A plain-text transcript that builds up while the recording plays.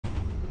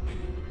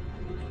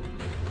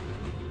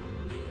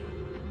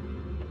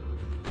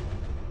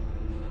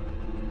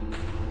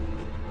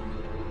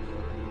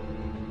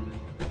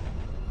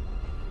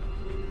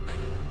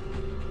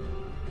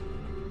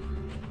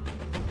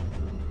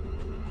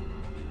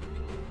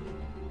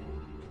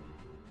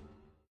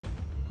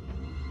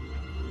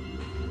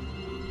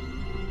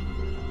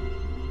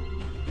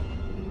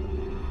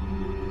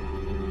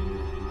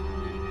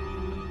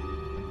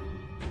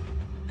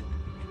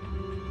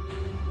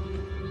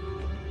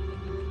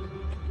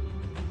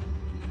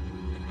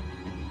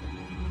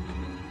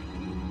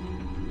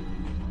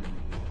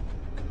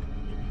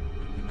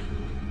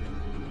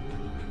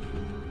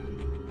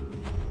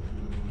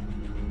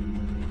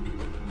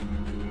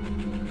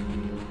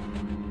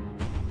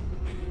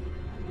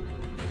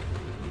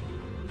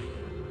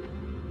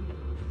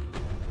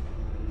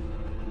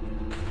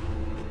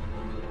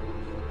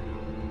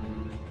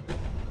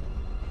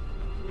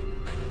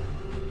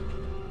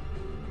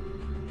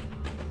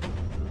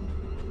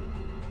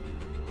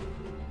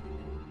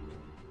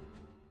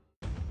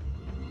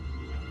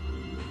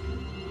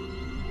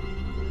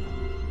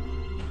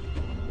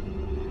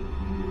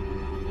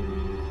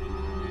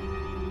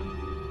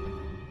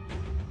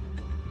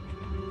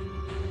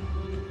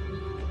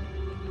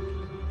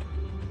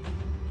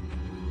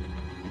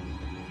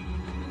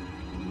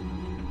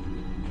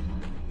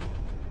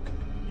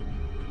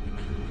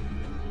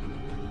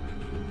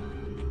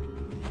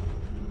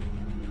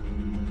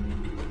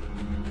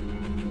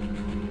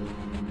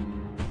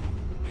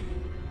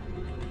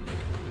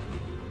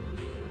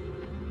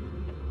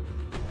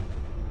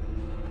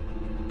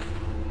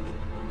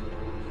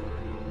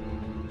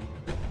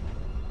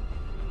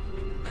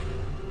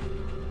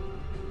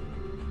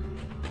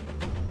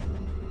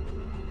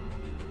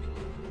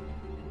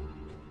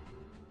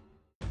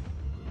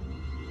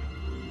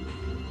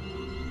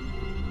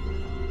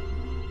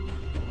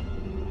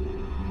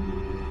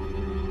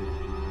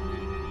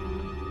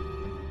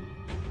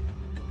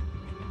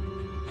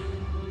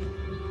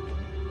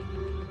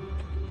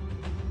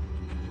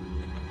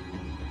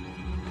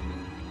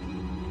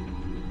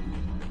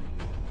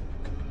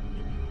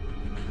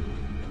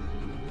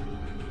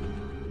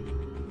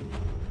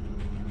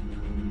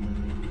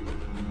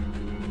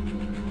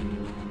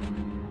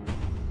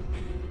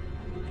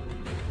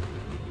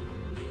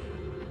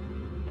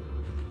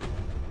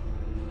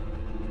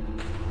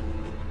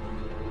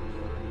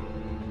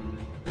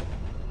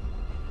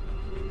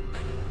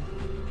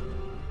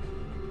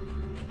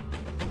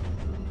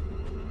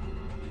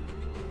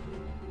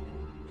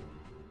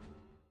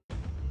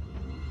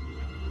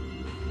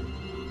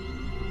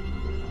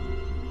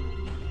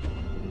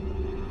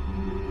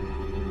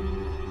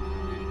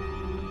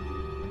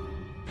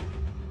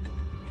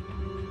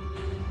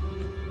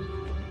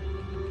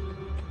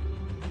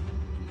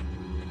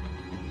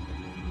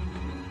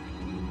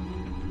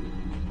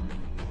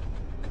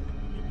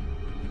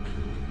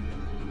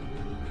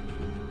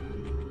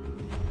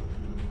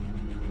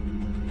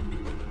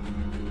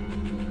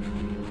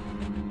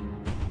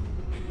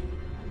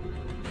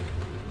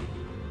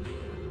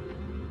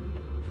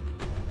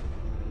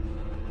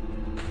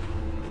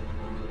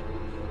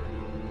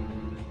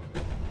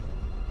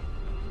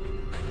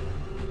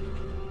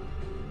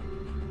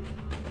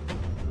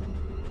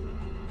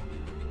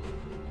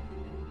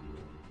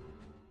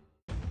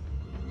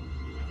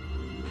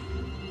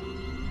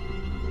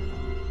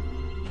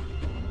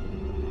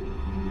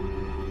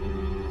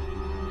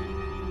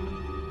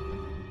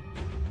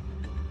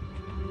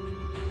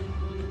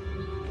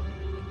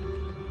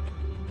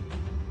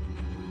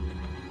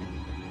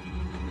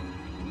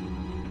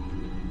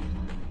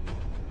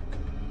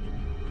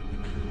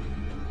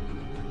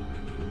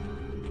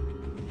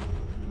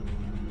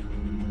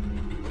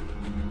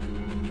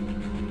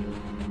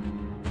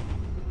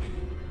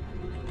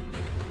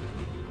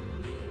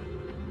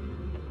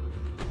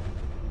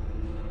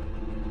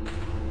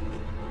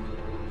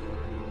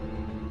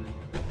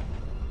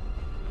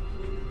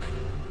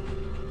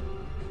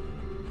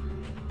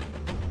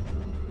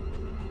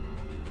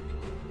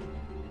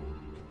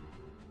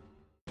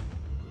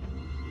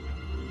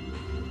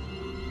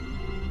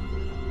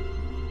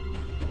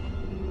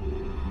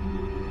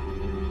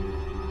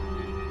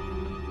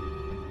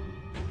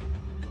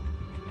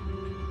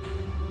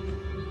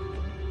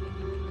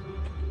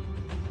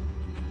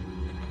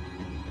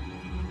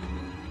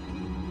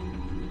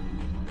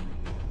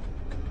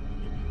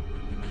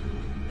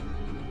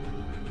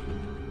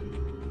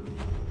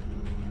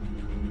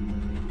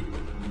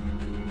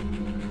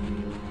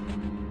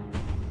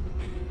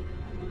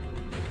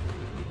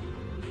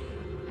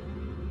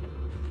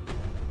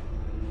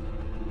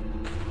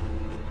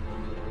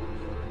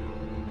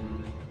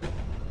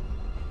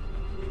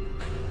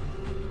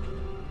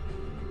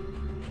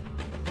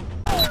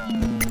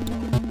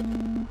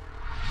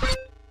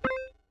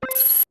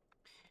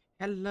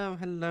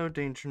Hello,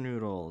 Danger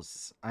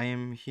Noodles. I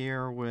am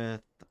here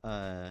with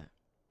the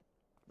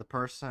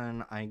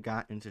person I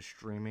got into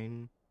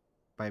streaming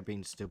by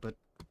being stupid.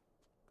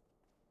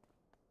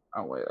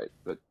 Oh wait,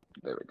 there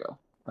we go.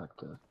 Back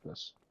to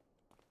this.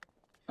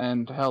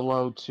 And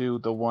hello to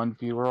the one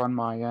viewer on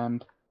my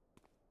end.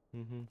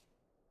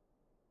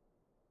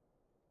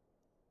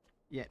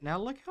 Yeah, now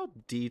look how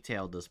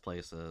detailed this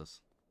place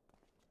is.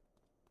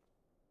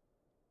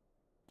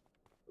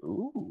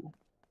 Ooh.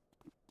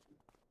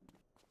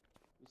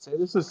 You say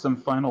this is some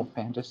Final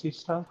Fantasy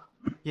stuff?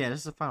 Yeah,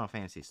 this is Final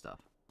Fantasy stuff.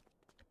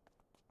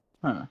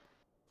 Huh.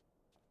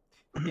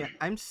 Yeah,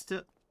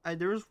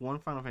 there was one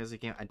Final Fantasy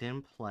game I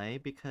didn't play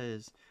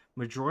because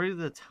majority of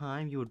the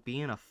time you would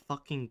be in a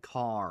fucking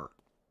car.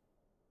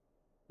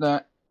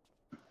 That.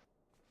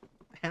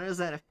 How does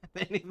that have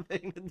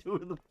anything to do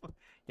with the...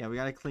 Yeah, we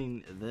gotta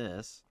clean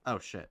this. Oh,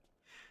 shit.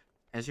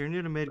 As you're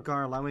new to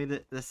Midgar, allow me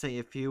to say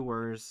a few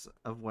words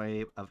of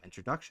way of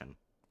introduction.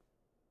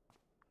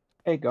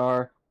 Hey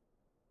Gar.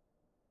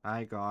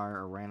 Hi, Gar,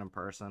 a random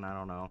person, I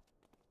don't know.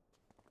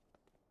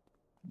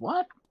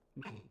 What?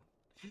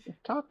 We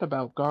talked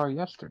about Gar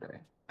yesterday.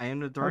 I am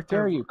the How director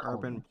dare of you call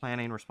urban me?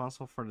 planning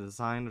responsible for the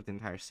design of the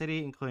entire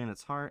city, including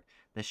its heart,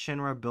 the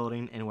Shinra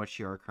building in which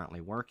you are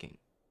currently working.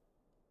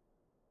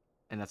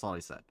 And that's all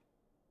he said.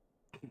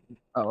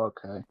 Oh,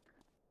 okay.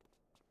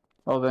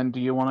 Well then,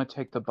 do you want to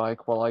take the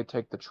bike while I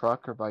take the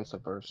truck, or vice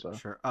versa?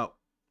 Sure. Oh,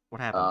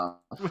 what happened?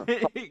 For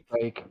fuck's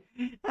sake.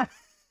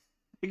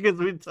 Because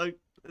we took...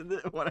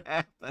 What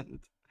happened?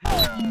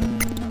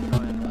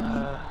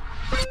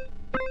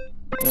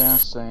 Yeah,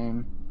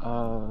 same.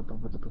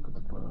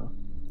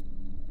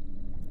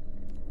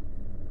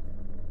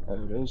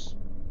 There it is.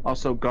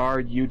 Also,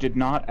 Guard, you did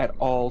not at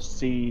all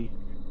see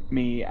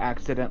me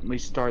accidentally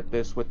start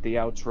this with the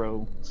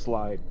outro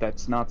slide.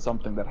 That's not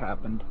something that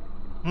happened.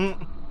 Okay.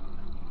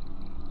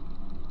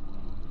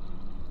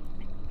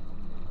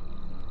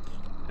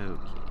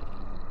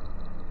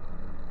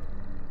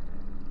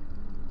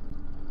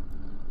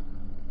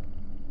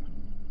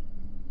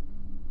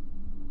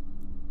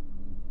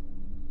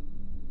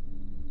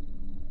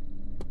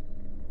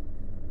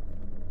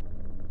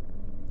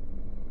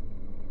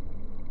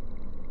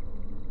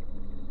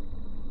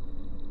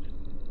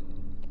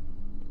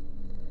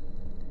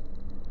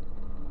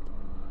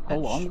 How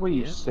long were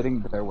you It?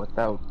 sitting there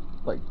without,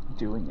 like,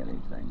 doing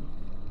anything?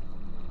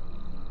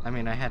 I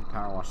mean, I had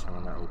Power Wash time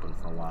when they're open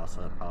for a while,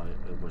 so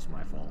it was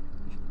my fault.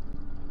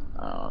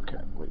 Oh,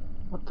 okay. Wait,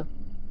 what the?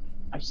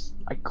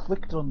 I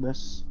clicked on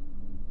this.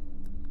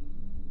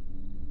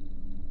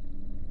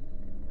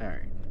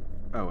 Alright.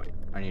 Oh, wait.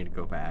 I need to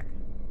go back.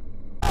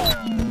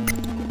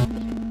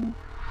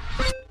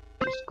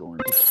 Just going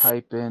to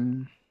type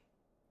in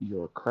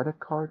your credit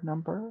card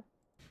number.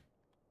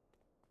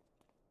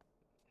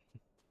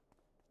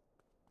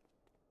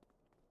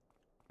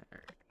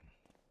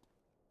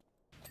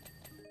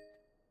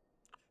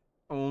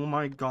 Oh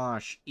my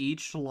gosh,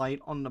 each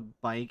light on the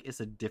bike is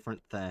a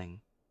different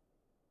thing.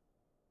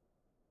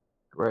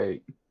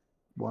 Great.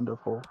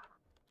 Wonderful.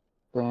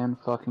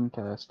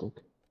 Fan-fucking-tastic.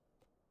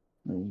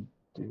 Let me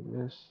do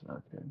this.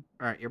 Okay.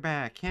 Alright, you're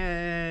back.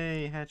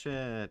 Yay,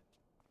 Hatchet.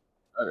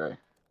 Okay.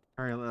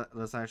 Alright,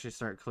 let's actually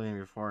start cleaning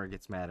before it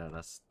gets mad at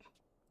us.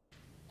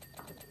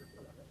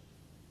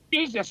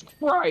 Jesus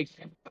Christ!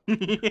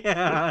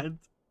 Yeah.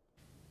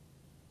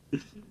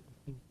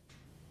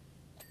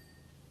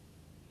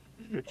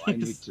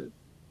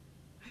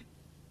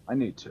 I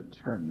need to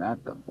turn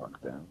that the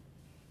fuck down.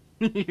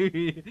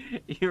 You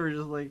were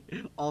just like,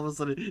 all of a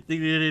sudden, ding,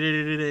 ding,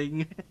 ding, ding,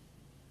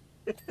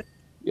 ding.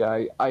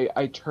 Yeah,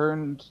 I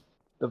turned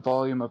the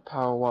volume of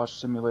Power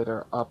Wash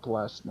Simulator up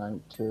last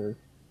night to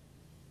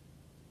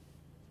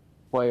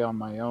play on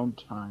my own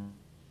time.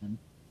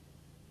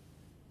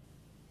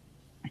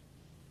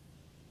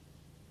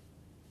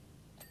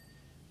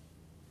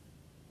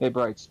 Hey,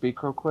 Bright,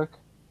 speak real quick.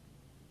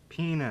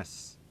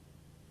 Penis.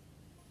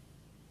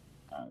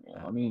 Okay,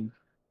 I mean...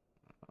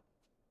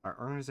 Our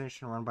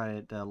organization, run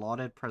by the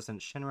lauded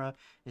President Shinra,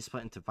 is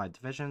split into 5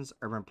 divisions: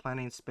 urban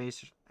planning,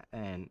 space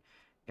and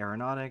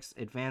aeronautics,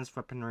 advanced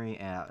weaponry,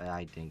 and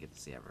I didn't get to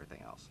see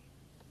everything else.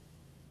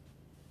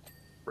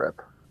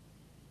 Rip.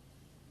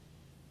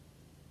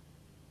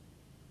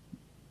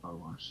 Power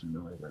Wash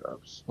Simulator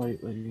up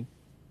slightly.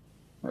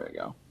 There we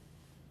go.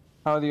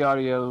 How are the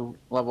audio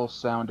levels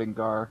sounding,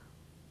 Gar?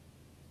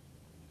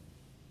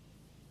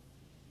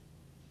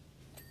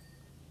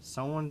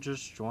 Someone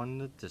just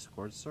joined the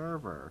Discord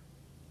server.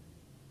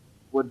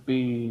 Would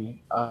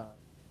be,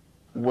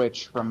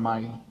 Witch from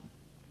my...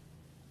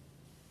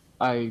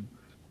 I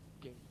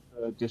gave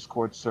the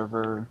Discord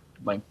server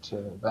link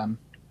to them.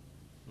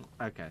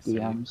 Okay, so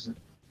DMs.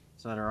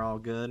 So they're all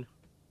good?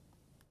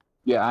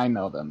 Yeah, I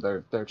know them.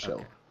 They're chill.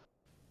 Okay.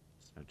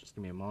 So just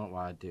give me a moment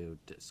while I do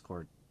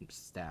Discord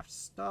staff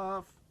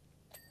stuff.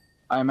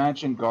 I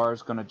imagine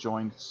Gar's gonna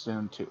join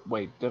soon too.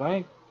 Wait, did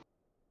I?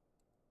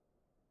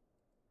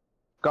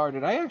 Gar,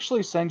 did I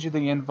actually send you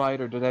the invite,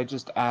 or did I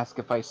just ask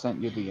if I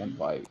sent you the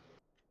invite?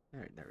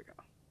 Alright, there we go.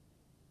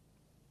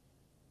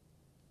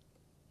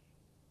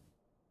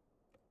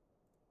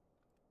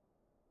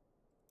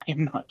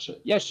 I'm not chill.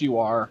 Yes, you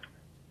are.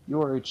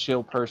 You are a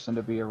chill person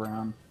to be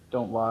around.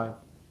 Don't lie.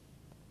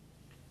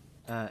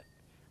 I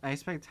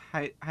expect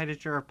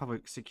Heidegger of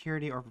Public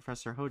Security or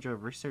Professor Hojo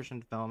of Research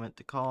and Development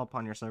to call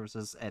upon your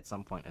services at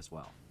some point as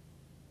well.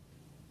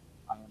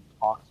 I am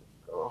toxic,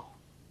 girl.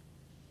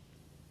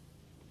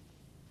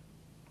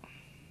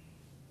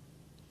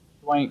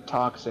 You ain't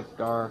toxic,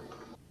 Gar.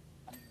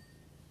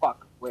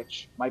 Fuck,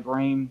 witch. My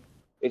brain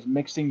is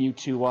mixing you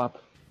two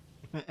up.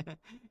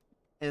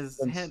 As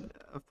Since head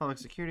of public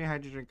security,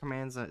 Heidegger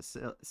commands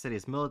the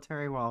city's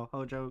military, while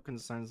Hojo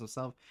concerns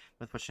himself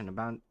with pushing the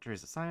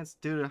boundaries of science.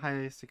 Due to the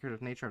highly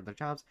secretive nature of their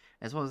jobs,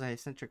 as well as their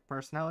eccentric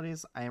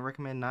personalities, I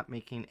recommend not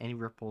making any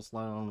ripples,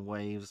 let alone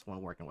waves, when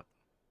working with them.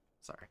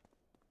 Sorry.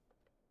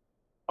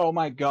 oh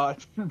my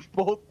god,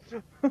 both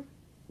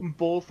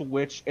both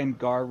Witch and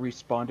Gar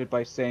responded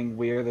by saying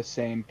we're the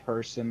same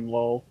person,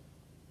 lol.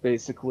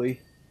 Basically.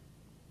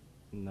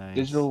 Nice.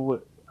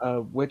 Digital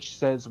Witch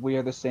says we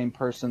are the same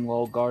person,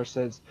 lol. Gar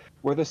says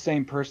we're the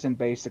same person,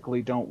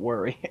 basically, don't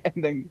worry.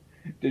 And then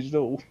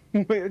Digital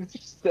Witch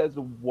says,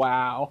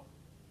 wow.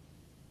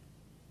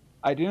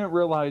 I didn't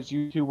realize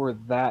you two were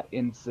that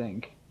in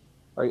sync.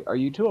 Are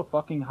you two a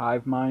fucking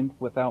hive mind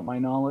without my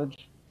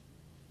knowledge?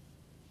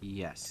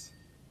 Yes.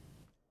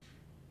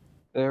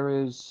 There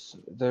is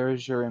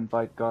your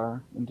invite,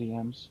 Gar, in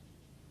DMs.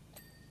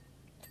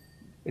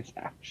 It's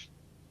actually,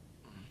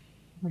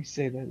 let me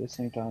say that at the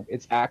same time.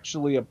 It's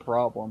actually a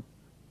problem.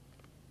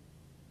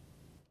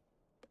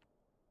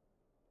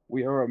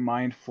 We are a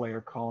mind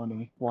flayer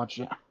colony. Watch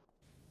it.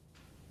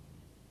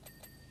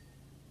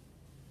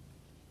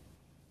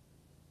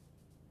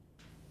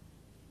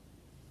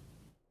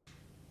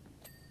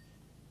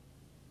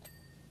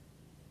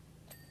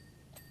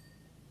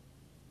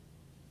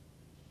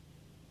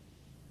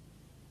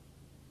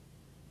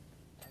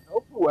 I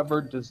hope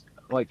whoever does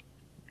like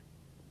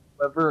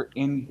whoever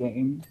in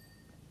game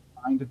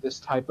find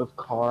this type of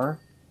car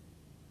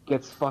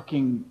gets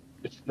fucking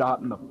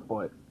shot in the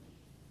foot.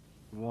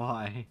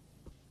 Why?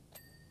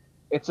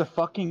 It's a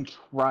fucking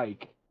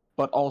trike,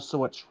 but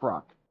also a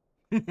truck.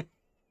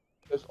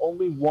 There's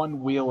only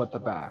one wheel at the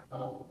back.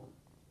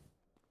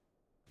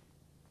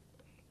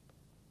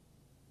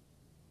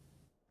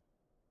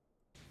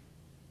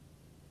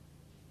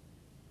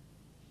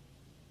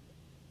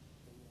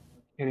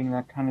 Getting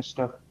that kind of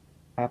stuff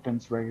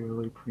happens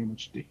regularly, pretty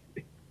much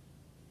daily.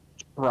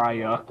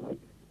 Try up.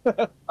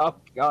 Oh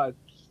god.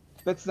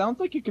 That sounds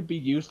like it could be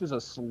used as a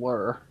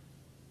slur.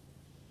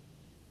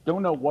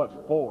 Don't know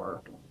what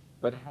for,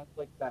 but it has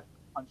like that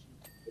punchy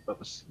type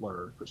of a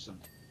slur for some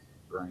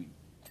brain.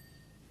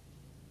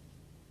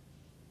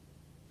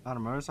 Our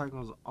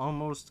motorcycle is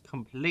almost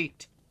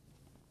complete.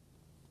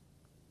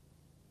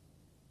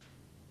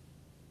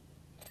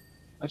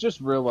 I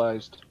just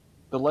realized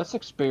the less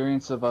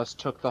experience of us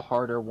took the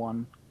harder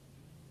one.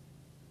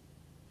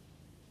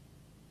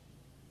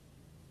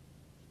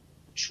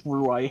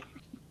 Troy.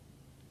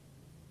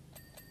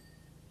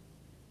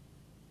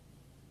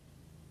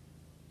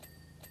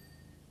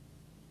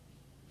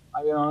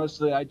 I mean,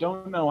 honestly, I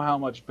don't know how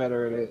much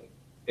better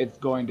it's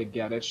going to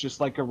get. It's just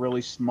like a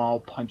really small,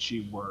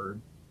 punchy word.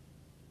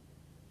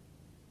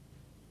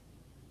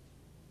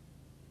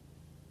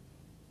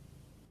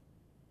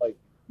 Like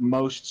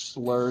most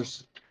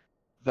slurs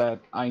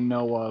that I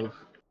know of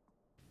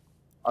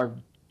are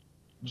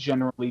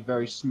generally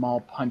very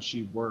small,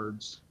 punchy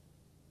words.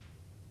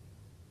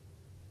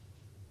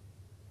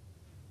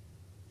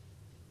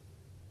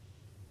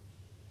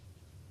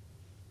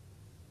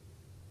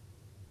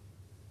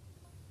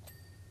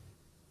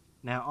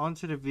 Now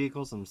onto the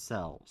vehicles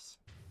themselves.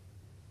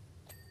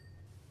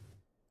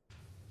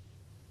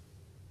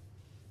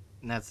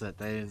 And that's it.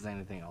 They didn't say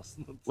anything else.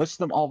 List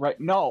them all right.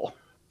 No,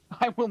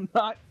 I will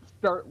not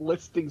start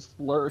listing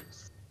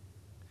slurs.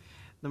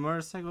 The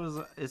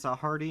motorcycle is a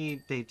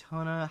hardy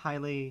Daytona,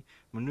 highly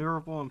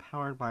maneuverable and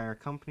powered by our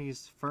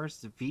company's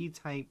first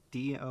V-type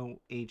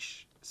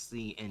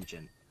DOHC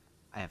engine.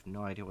 I have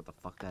no idea what the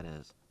fuck that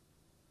is.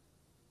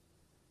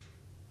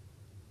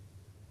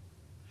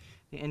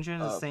 The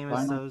engine is the same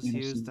as Vinyl those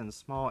used Peterson. in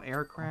small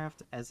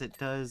aircraft, as it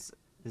does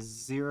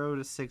 0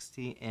 to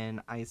 60,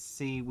 and I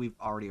see we've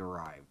already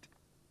arrived.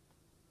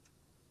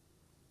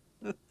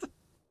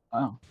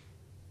 Wow.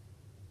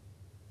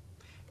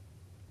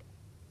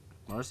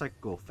 Motorcycle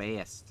go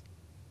fast.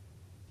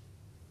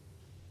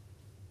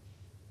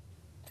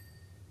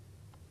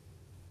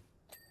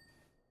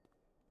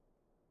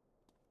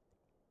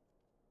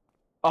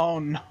 Oh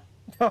no.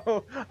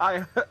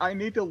 I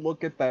need to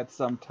look at that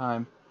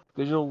sometime.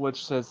 Digital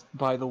Witch says,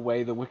 by the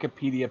way, the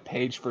Wikipedia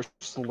page for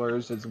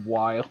slurs is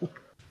wild.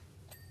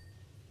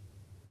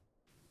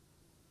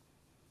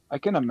 I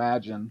can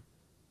imagine.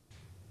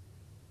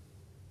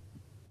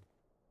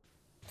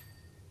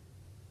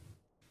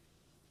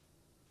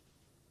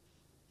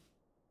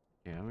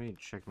 Yeah, let me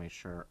check, make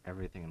sure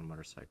everything in the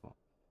motorcycle.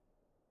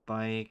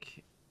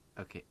 Bike.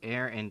 Okay,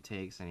 air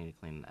intakes. I need to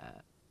clean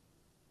that.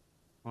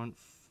 Front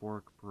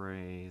fork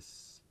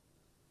brace.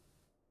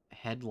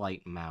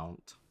 Headlight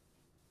mount.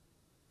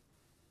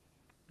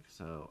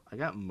 So I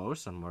got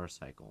most on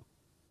motorcycle.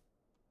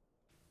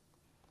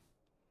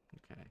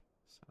 Okay,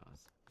 so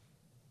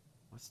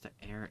what's the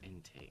air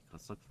intake?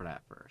 Let's look for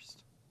that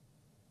first.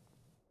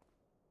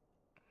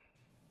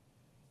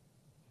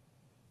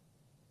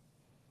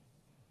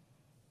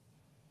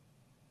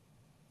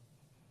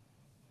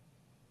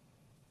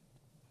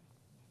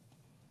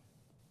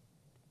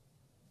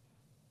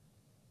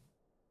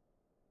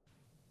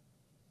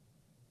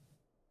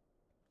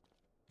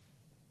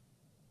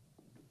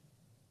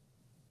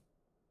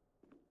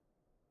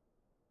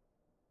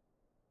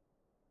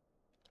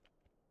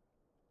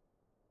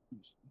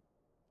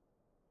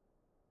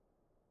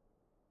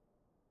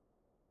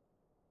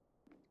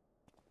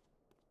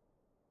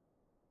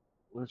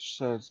 Which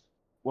says,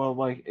 well,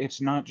 like,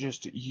 it's not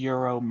just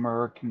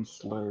Euro-American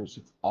slurs,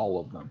 it's all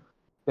of them.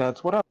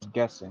 That's what I was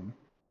guessing.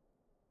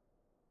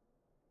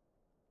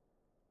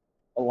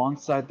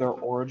 Alongside their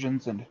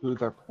origins and who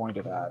they're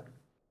pointed at.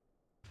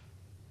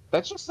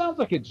 That just sounds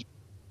like a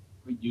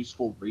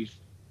useful reason.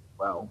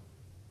 Well,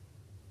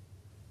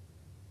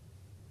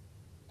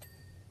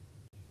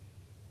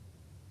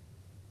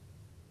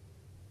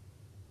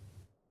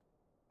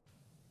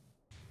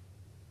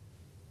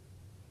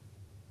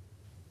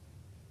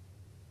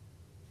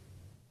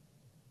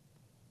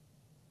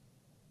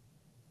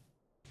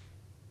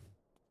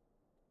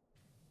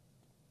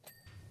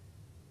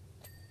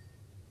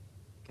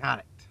 Got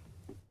it.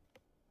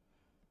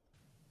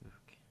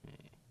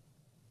 Okay.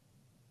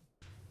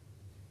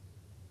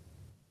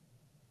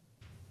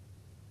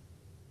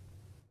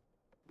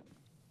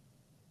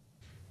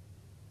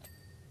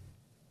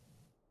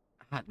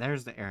 Ah,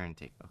 there's the air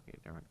intake. Okay,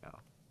 there we go.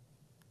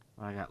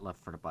 What I got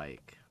left for the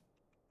bike?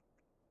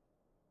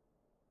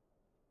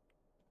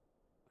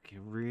 Okay,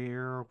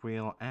 rear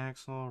wheel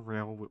axle,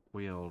 rear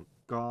wheel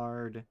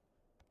guard,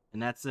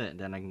 and that's it.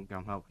 Then I can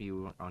come help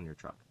you on your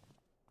truck.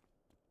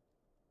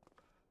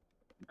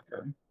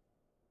 okay.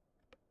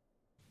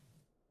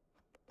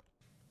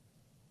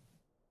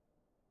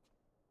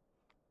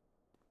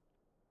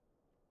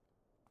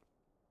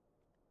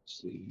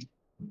 Let's see.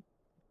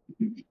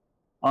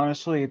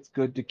 Honestly, it's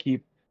good to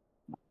keep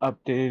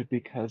updated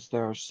because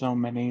there are so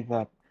many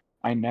that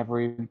I never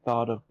even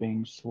thought of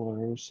being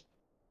slurs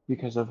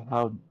because of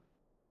how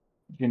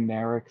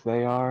generic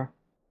they are.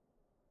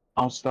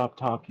 I'll stop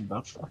talking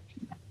about stuff.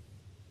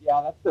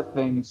 Yeah, that's the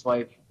thing. It's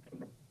like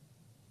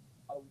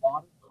a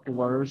lot of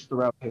slurs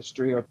throughout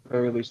history, or at the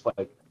very least,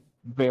 like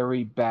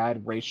very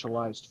bad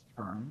racialized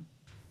terms,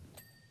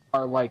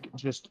 are like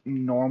just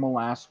normal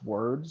ass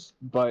words,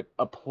 but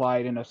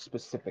applied in a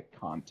specific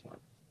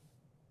context,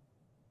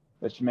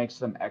 which makes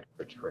them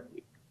extra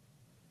tricky.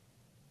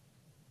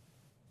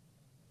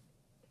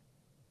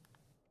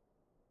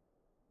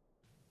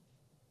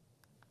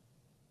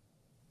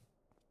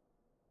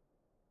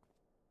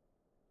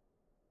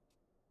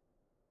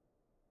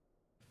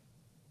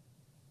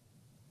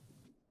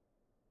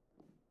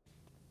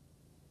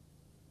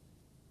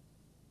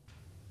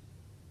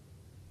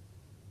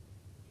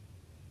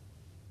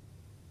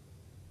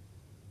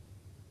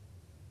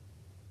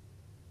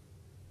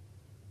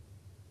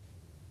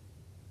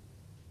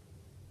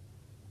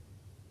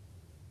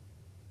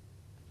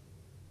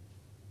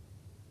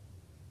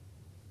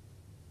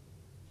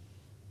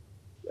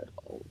 Get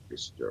all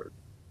disturbed.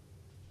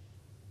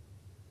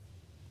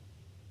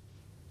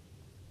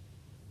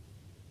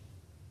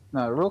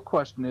 Now, the real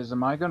question is,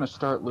 am I going to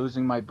start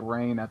losing my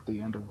brain at the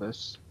end of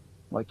this,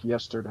 like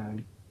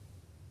yesterday?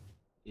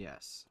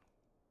 Yes.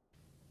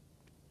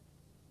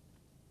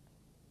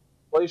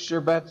 Place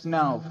your bets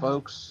now,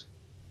 folks.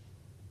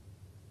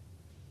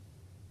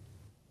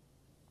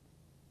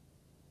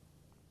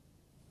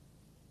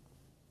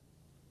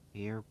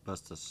 Here,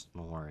 Busta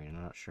snoring.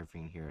 I'm not sure if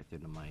you can hear it through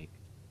the mic.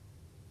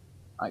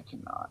 I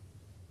cannot.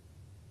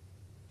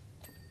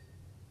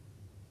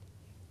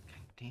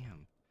 God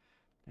damn.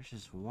 There's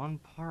just one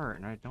part,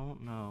 and I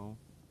don't know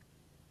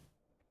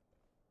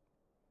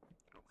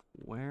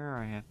where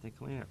I have to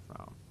clean it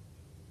from.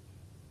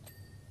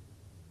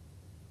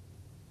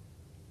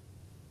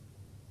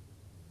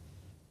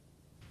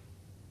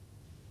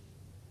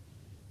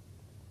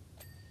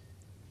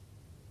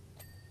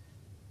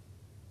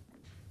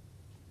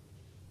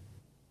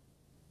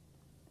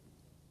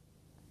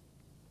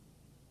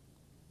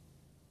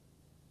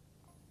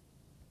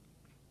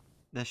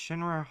 The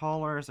Shinra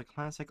Hauler is a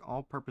classic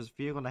all-purpose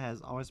vehicle that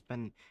has always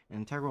been an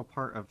integral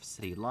part of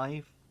city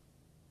life,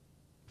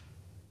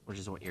 which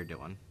is what you're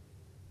doing.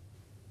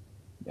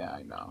 Yeah,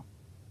 I know.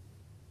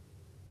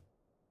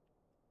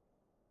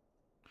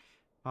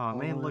 It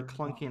may look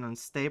clunky and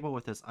unstable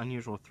with its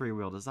unusual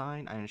three-wheel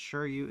design. I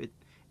assure you,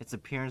 its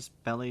appearance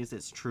belies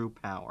its true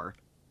power.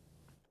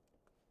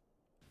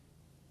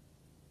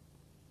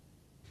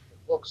 It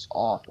looks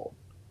awful.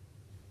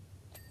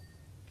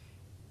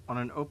 On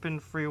an open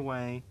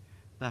freeway,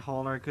 the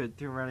hauler could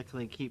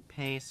theoretically keep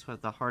pace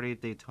with the Hardy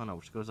Daytona,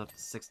 which goes up to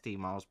 60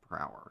 miles per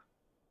hour.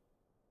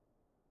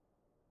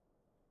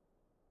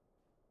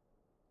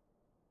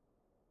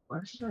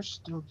 Where's there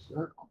still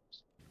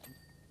circles?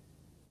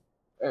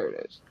 There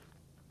it is.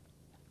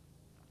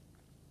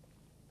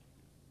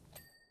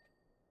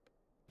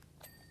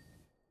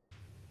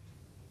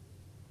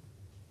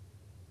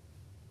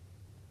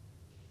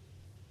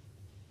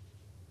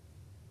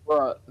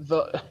 Bruh,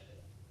 the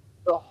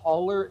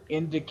hauler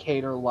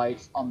indicator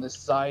lights on the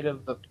side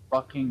of the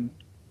fucking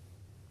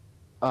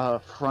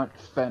front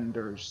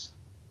fenders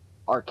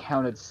are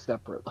counted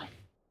separately.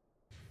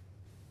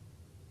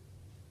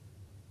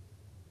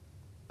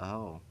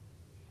 Oh.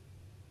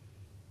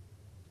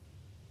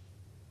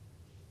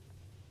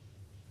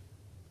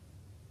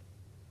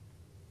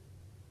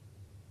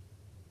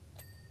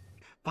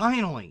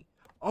 Finally!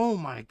 Oh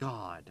my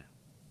god.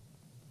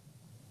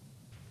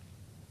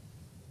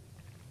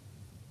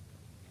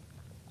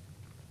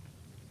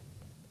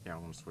 Yeah,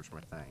 I'm gonna switch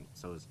my thing.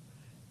 So it's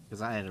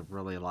because I had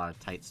a lot of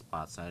tight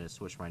spots, so I had to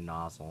switch my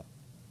nozzle.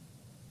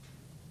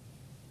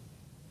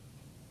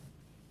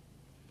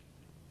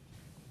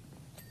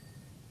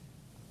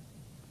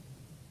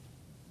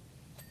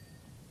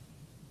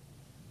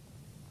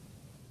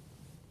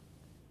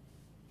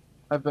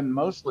 I've been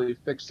mostly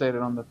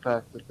fixated on the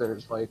fact that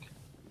there's like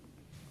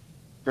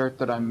dirt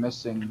that I'm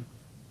missing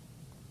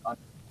on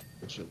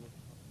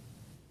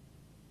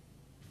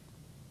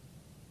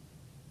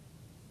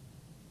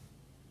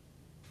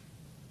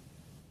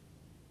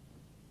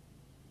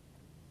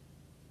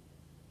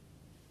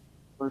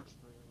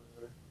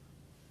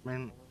I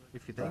mean,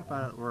 if you think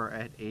about it, we're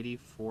at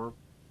 84,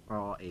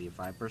 well,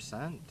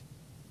 85%.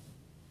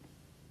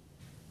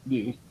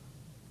 Yeah.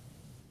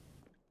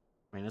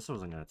 I mean, this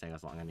wasn't gonna take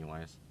us long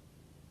anyways.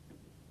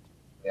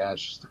 Yeah,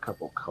 it's just a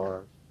couple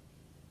cars.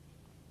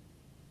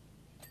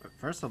 At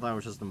first I thought it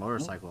was just the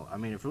motorcycle. I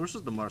mean, if it was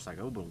just the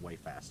motorcycle, it would have been way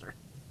faster.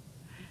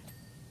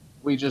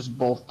 We just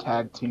both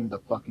tag teamed the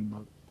fucking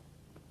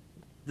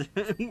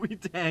motor. We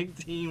tag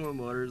team a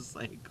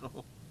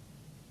motorcycle.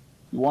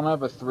 You want to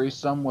have a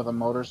threesome with a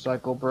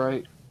motorcycle,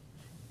 Bright?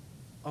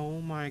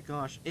 Oh my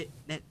gosh,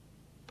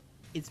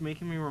 it's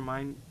making me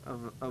remind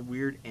of a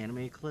weird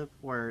anime clip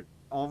where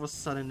all of a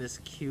sudden this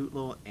cute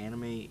little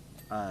anime,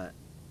 I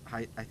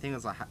think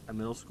it's a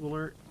middle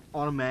schooler,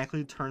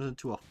 automatically turns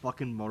into a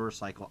fucking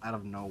motorcycle out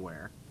of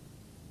nowhere.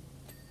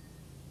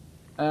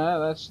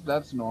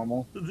 That's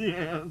normal.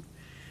 Yeah.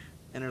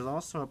 And there's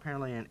also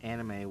apparently an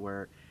anime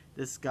where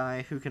this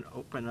guy who can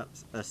open up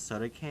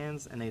soda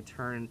cans and they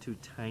turn into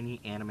tiny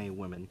anime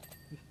women.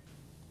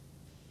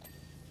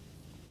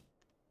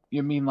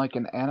 You mean like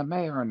an anime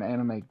or an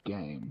anime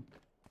game?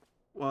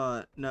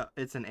 Well, no,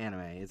 it's an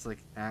anime. It's like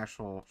an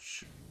actual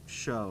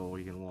show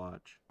you can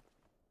watch.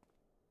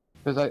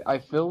 Because I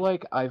feel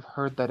like I've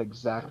heard that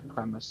exact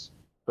premise,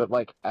 but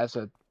like as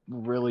a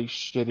really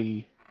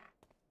shitty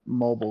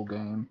mobile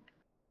game.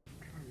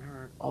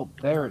 Oh,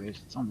 there it is.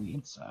 It's on the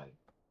inside.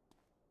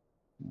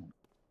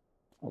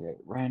 Okay,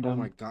 random. Oh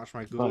my gosh,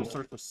 my Google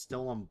search was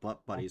still on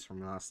butt buddies from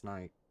last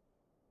night.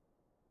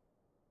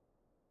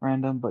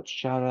 Random, but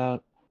shout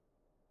out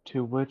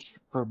to Witch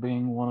for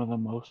being one of the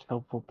most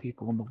helpful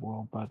people in the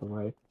world, by the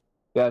way.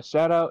 Yeah,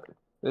 shout out.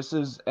 This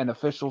is an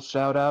official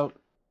shout out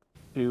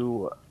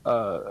to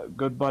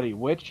good buddy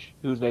Witch,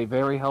 who's a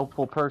very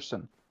helpful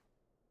person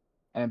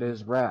and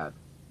is rad.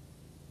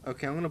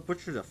 Okay, I'm gonna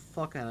butcher the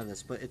fuck out of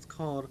this, but it's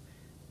called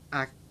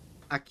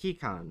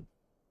Akikan.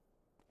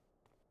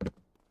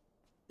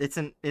 It's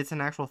an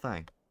actual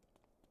thing.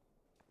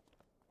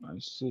 I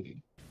see.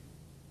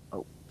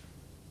 Oh.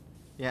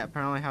 Yeah,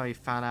 apparently how he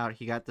found out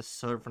he got the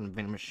soda from the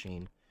vending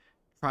machine.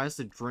 Tries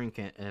to drink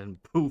it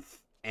and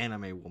poof,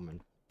 anime woman.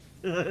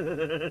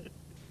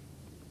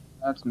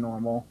 That's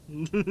normal.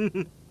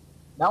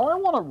 Now I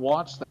want to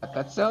watch that.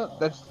 That's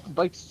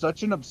like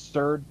such an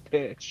absurd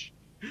pitch.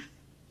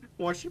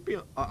 Well, it should be.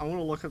 I want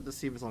to look up to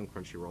see if it's on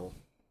Crunchyroll.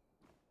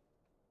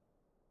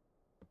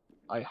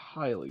 I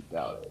highly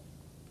doubt it.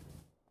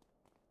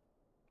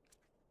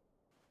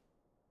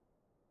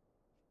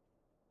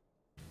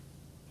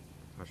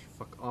 Gosh,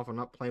 fuck off! I'm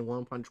not playing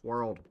One Punch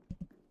World.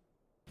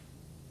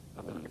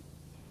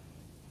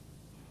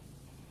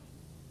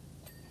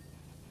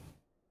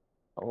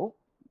 Oh.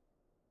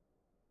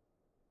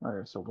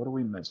 Alright, so what are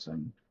we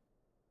missing?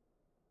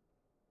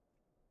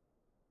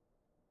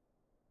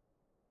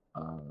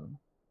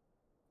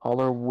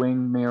 Collar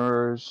wing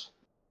mirrors,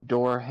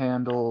 door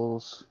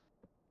handles,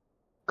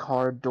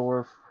 car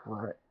door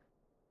or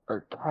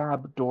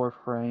cab door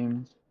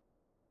frames,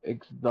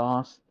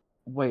 exhaust.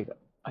 Wait,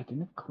 I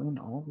didn't clean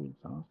all the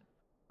exhaust.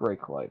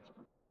 Brake lights.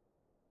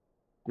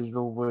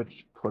 Digital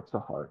witch puts a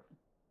heart.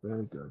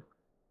 Very good.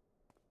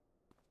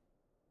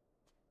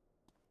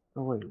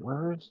 Oh wait,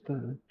 where is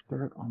the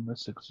dirt on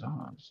this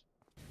exhaust?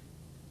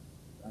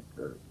 That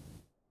dirt.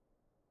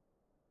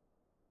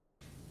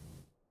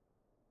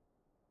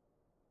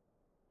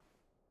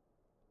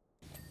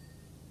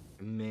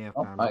 I may have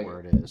Oh, found out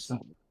where it is. I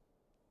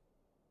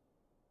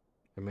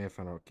may have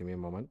found out. Give me a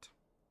moment.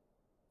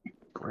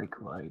 Brake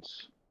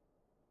lights.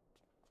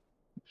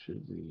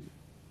 Should be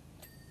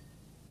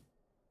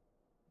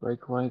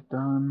brake light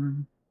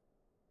done.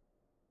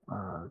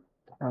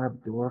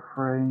 Cab door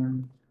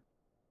frame.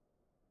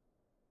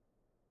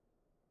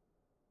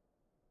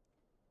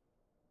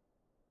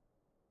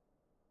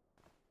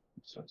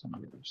 So it's on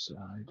the other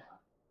side.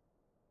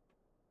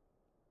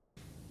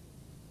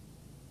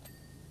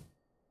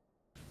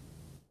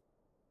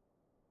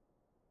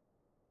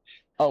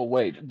 Oh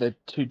wait, the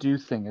to-do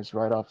thing is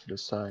right off to the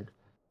side.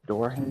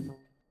 Door handle.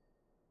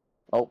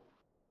 Oh,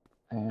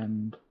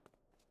 and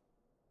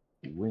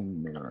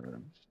wing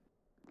mirror.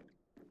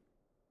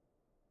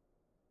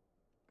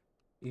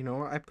 You know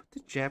what? I put the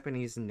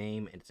Japanese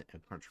name into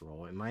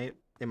Crunchyroll.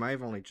 They might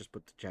have only just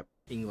put the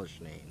English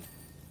name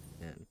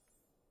in.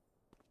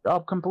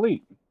 Job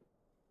complete.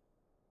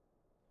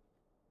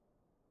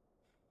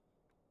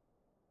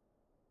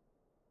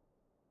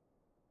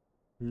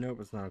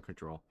 Nope, it's not on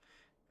Control.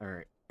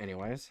 Alright,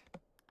 anyways.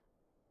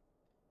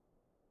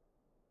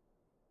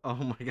 Oh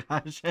my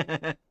gosh.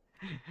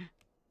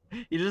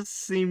 You just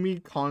see me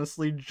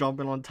constantly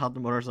jumping on top of the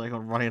motorcycle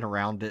and running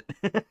around it.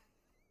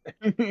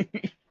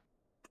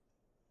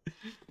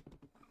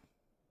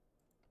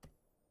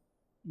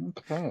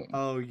 Okay.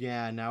 Oh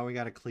yeah, now we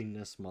gotta clean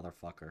this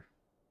motherfucker.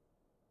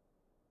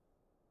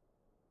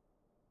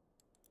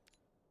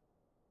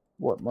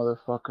 What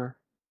motherfucker?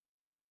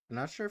 I'm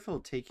not sure if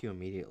it'll take you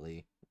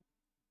immediately.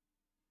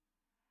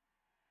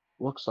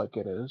 Looks like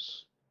it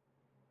is.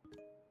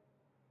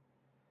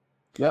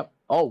 Yep.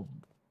 Oh,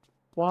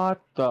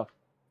 what the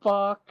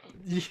fuck?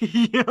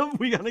 Yep,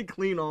 we gotta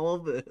clean all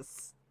of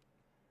this.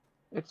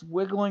 It's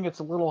wiggling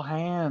its little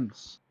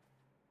hands.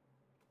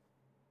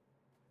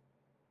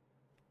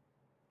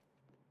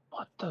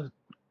 What the?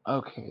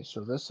 Okay,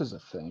 so this is a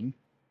thing.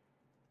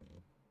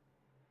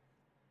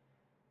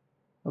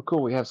 Oh,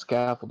 cool. We have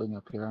scaffolding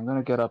up here. I'm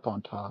gonna get up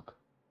on top.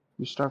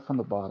 You start from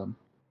the bottom.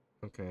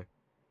 Okay.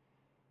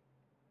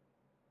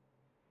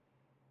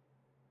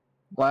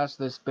 Blast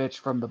this bitch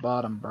from the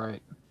bottom,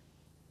 Bright.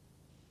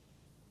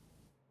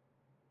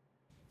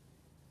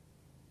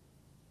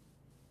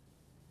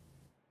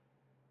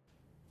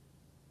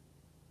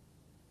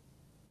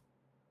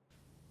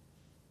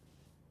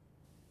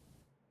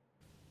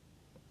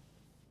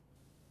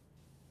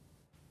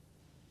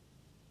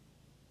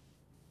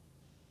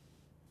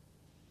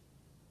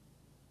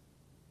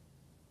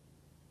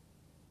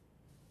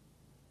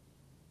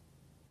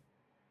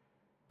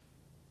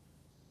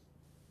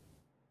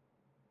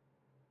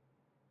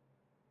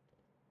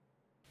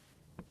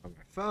 On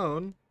my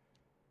phone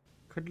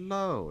could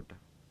load.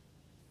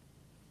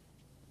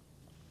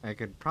 I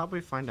could probably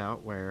find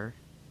out where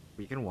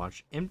we can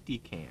watch Empty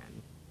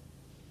Can.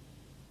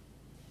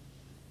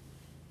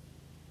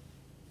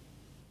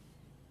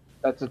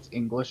 That's its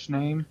English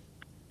name.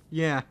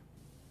 Yeah.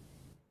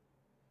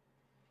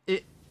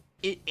 It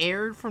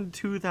aired from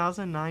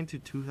 2009 to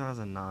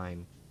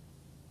 2009.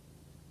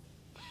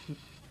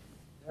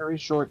 Very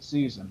short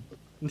season.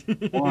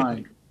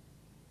 Why?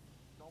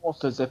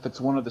 Almost as if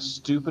it's one of the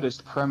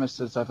stupidest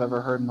premises I've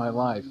ever heard in my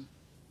life.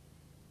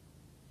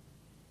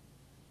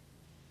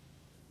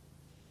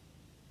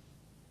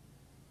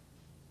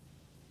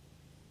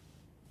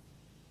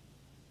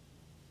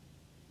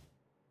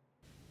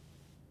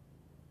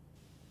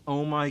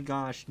 Oh my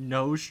gosh,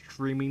 no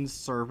streaming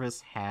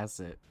service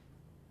has it.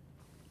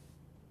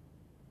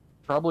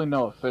 Probably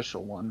no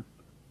official one.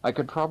 I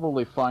could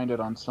probably find it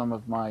on some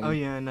of my... Oh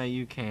yeah, no,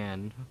 you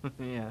can.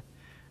 Yeah.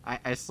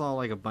 I saw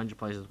like a bunch of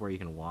places where you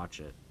can watch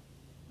it.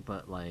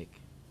 But like,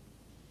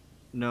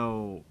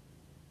 no,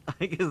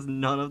 I guess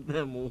none of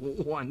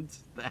them want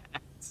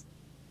that.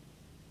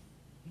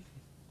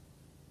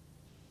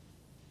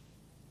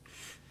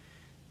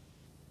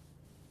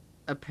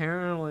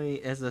 Apparently,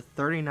 it's a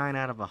 39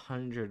 out of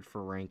 100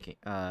 for ranking,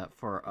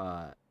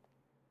 for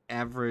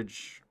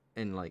average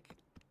in like,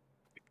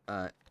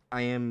 uh,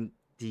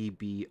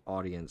 IMDb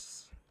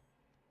audience.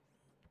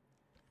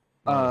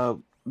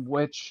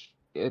 which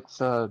it's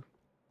the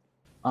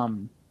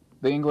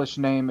English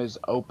name is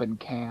Open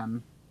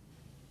Can.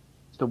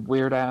 It's a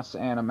weird ass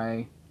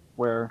anime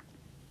where...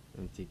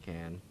 Empty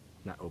can,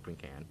 not open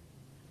can.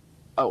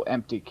 Oh,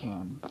 Empty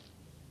Can.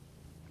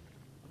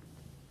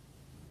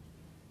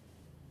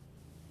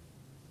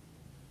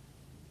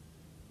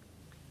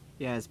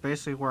 Yeah, it's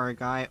basically where a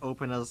guy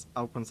opens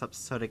up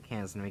soda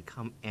cans and they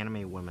become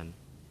anime women.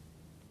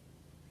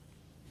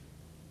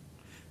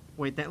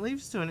 Wait, that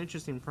leads to an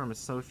interesting premise.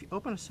 So if you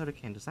open a soda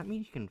can, does that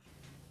mean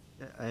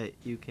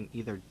you can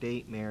either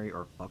date, marry,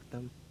 or fuck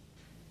them?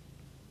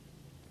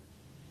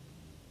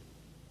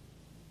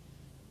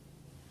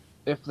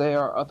 If they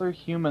are other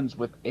humans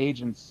with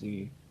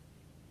agency,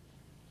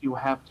 you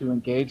have to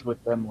engage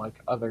with them like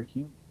other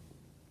humans.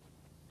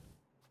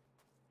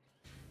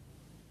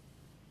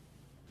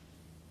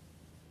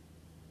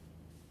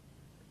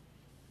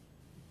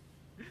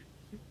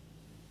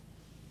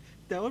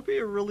 That would be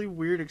a really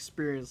weird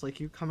experience.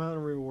 Like you come out in the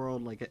real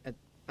world, like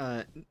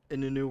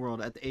in the new world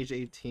at the age of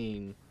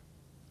 18,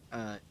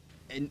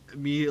 and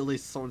immediately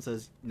someone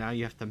says, "Now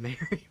you have to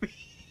marry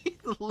me,"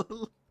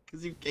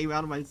 because you came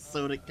out of my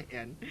soda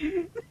can.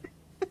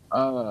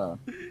 Uh,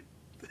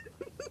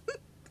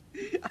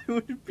 I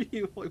would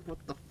be like,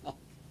 "What the fuck?"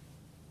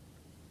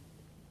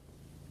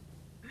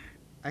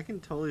 I can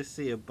totally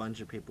see a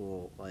bunch of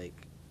people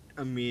like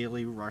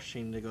immediately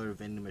rushing to go to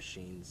vending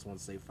machines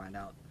once they find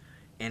out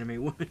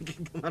anime women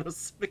can come out of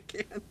soda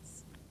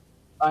cans.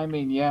 I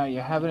mean, yeah,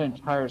 you have an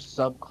entire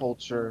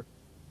subculture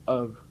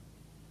of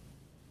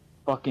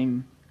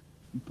fucking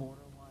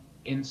borderline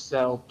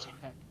incel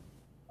tech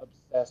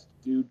obsessed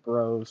dude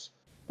bros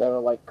that are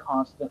like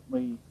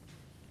constantly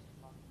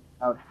talking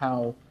about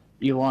how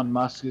Elon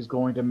Musk is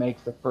going to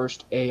make the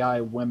first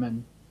AI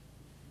women,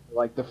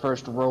 like the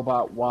first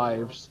robot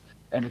wives,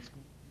 and it's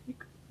going to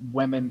make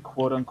women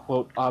quote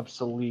unquote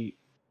obsolete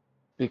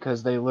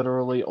because they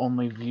literally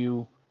only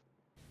view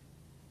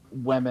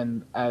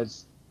women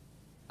as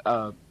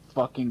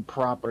fucking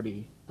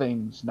property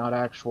things, not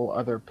actual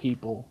other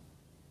people.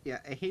 Yeah,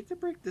 I hate to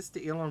break this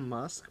to Elon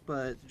Musk,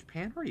 but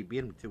Japan already beat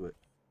him to it.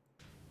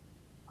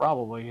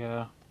 Probably,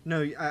 yeah.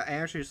 No, I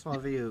actually saw a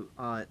video.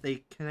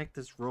 They connect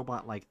this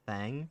robot-like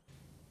thing,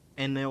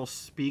 and they'll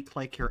speak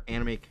like your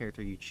anime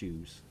character you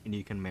choose, and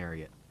you can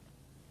marry it.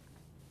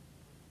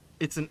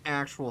 It's an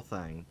actual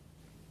thing.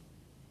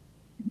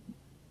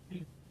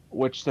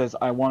 Which says,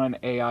 I want an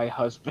AI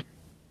husband.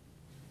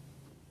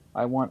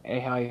 I want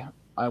AI.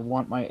 I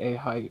want my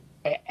AI.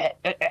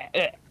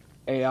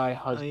 AI Oh yeah,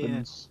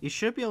 husbands. you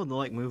should be able to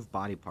like move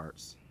body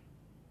parts.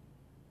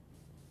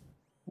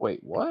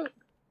 Wait, what?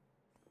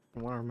 I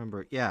want to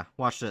remember. Yeah,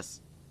 watch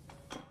this.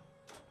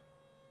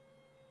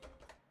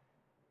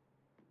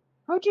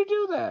 How'd you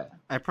do that?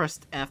 I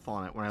pressed F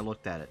on it when I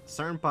looked at it.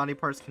 Certain body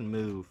parts can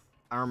move.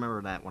 I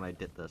remember that when I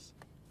did this.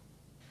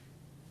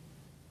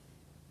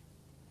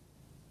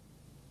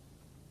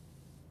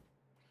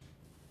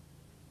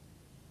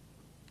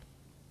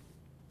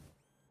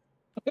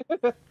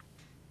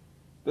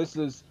 This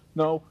is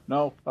no.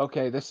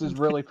 Okay, this is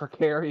really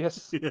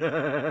precarious.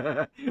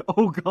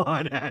 Oh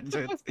God,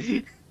 Adject.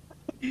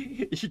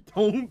 You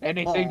don't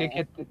Anything to fall.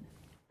 get the,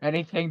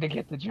 anything to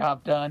get the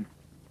job done.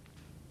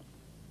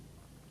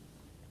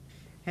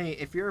 Hey,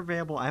 if you're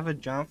available, I have a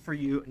job for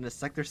you in the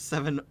Sector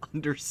 7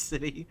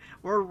 Undercity.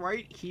 We're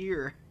right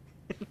here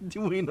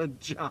doing a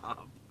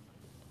job.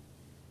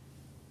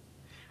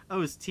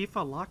 Oh, it's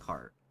Tifa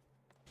Lockhart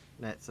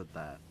that said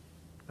that.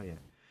 Oh, yeah.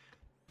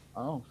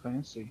 Oh,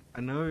 fancy.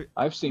 I know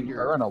I've seen you're...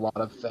 her in a lot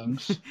of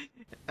things.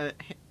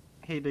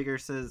 Hey Digger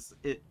says,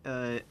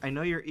 I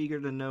know you're eager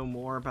to know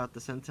more about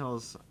the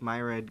Sentinel's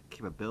Myred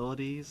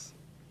capabilities.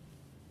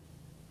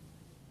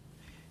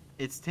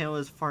 Its tail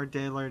is far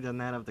deadlier than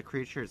that of the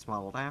creature it's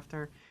modeled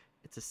after.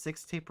 Its a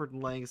 6 tapered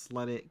legs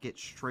let it get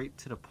straight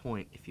to the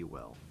point, if you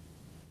will.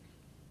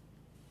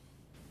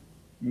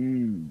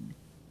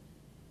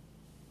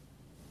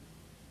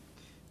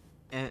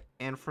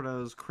 And for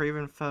those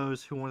craven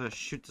foes who want to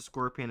shoot the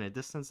Scorpion at a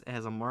distance, it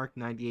has a Mark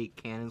 98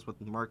 cannons with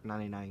Mark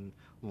 99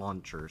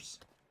 launchers.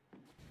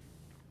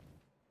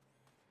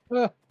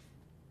 I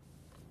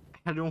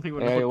don't even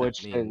know AI what that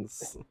Witch says,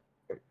 means.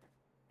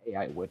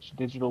 AI Witch,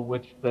 Digital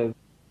Witch says,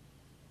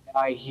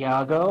 AI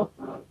Hiago?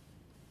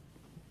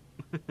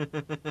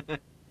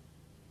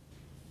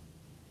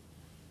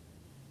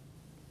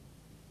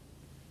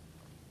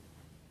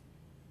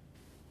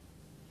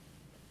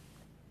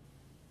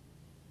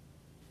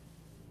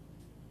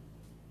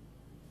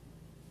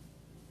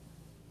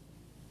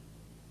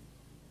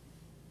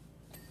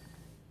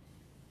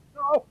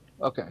 No!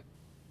 Okay.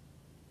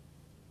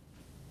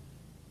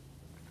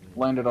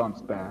 Landed on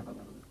its back.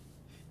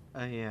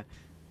 Yeah.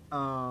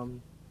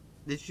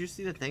 Did you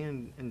see the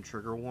thing in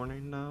Trigger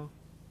Warning, though?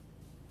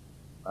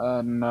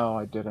 No,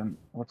 I didn't.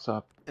 What's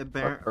up?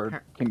 Bear,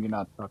 Or can you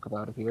not talk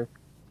about it here?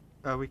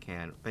 oh, we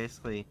can.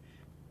 Basically,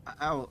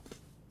 I will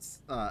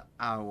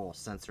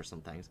censor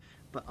some things,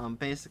 but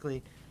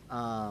basically,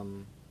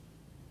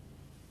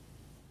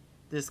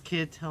 this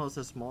kid tells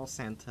this mall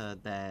Santa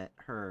that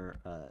her,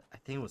 I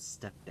think it was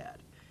stepdad,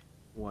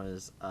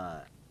 was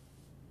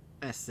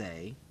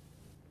SA,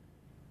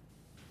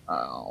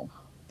 Oh.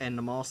 and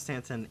the mall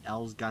Santa and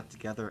elves got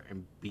together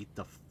and beat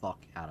the fuck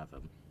out of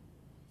him.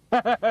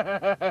 And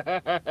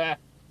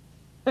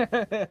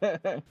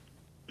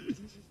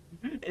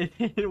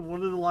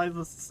one of the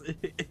lines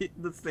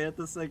that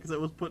Santa said, because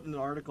it was put in an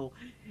article,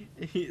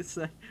 he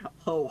said,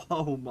 "Ho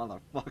ho,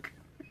 motherfucker."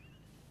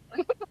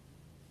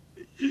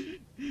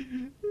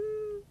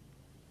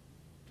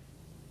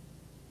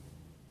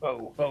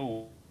 Oh,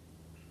 oh.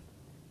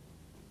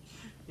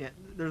 Yeah,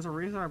 there's a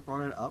reason I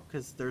brought it up,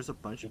 because there's a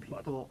bunch of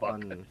people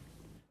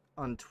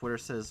on Twitter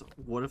says,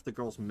 "What if the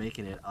girl's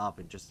making it up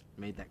and just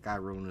made that guy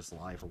ruin his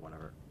life or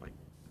whatever?" Like,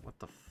 what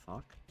the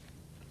fuck?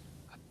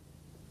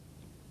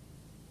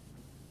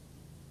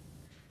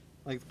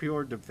 Like, people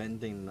are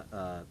defending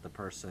the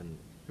person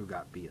who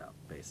got beat up,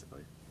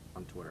 basically,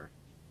 on Twitter.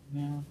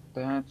 Yeah,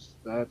 that's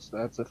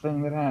a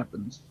thing that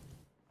happens.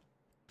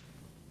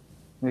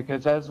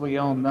 Because as we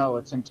all know,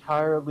 it's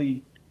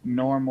entirely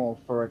normal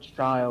for a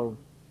child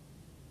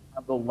to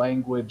have the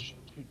language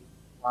to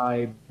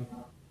describe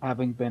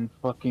having been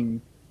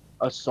fucking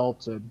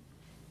assaulted,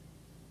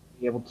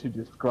 be able to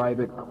describe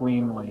it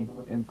cleanly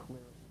and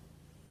clearly.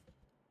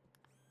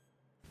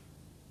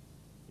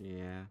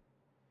 Yeah.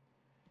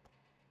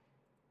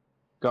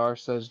 Gar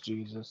says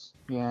Jesus.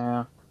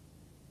 Yeah.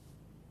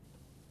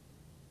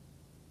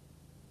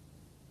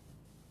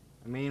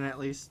 I mean, at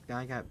least the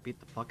guy got beat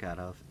the fuck out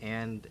of,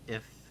 and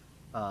if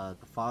the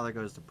father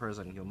goes to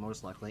prison, he'll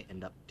most likely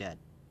end up dead.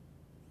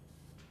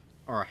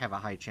 or have a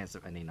high chance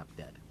of ending up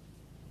dead.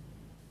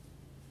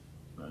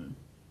 Right.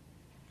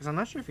 Because I'm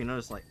not sure if you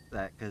noticed like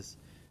that, because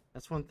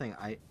that's one thing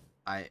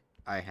I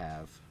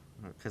have,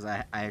 because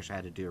I actually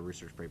had to do a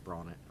research paper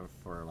on it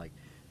for like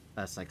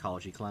a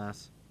psychology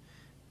class.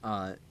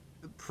 Uh,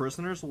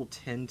 Prisoners will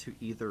tend to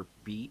either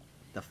beat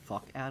the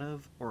fuck out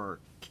of or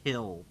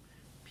kill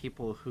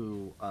people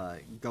who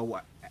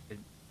go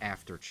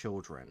after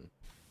children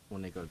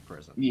when they go to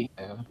prison.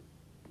 Yeah.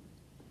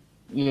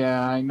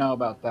 Yeah, I know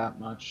about that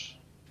much.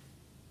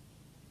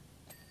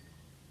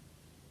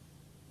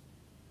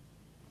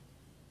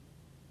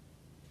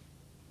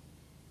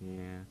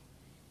 Yeah.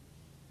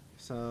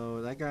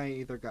 So that guy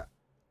either got,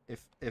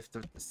 if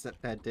the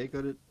stepdad did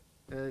go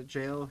to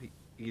jail,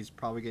 he's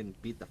probably getting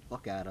beat the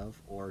fuck out of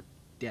or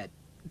dead.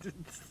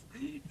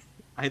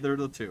 Either of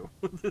the two.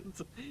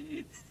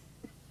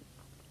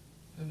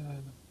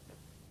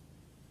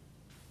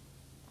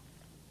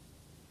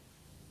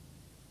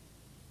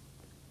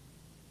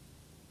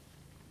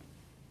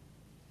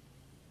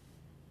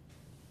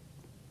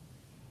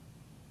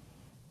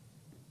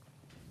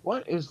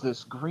 What is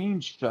this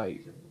green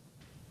shite?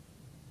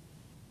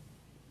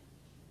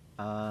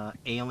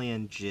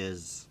 Alien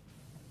jizz.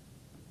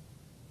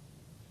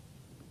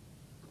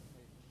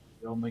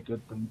 The only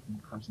good thing from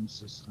the prison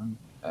system.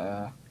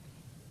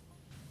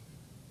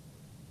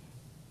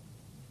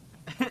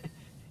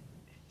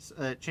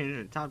 Changing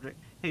the topic.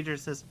 Hager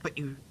says, "But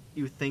you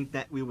think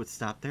that we would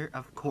stop there?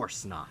 Of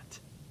course not."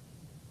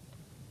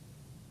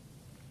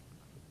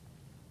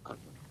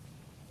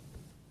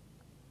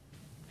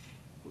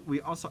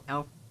 We also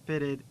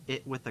outfitted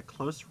it with a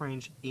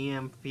close-range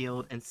EM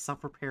field and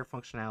self-repair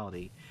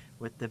functionality.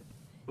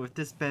 With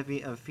this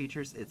bevy of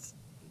features, it's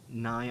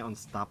nigh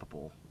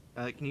unstoppable.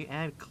 Can you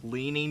add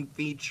cleaning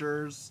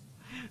features?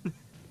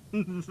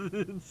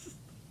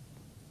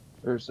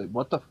 Seriously,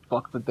 what the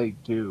fuck did they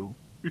do?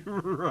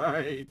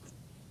 Right.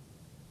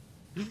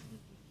 Like,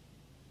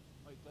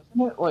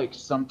 doesn't it like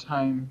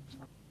sometimes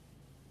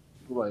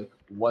like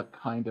what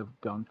kind of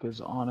gunk is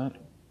on it?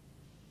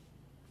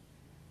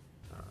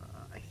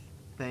 I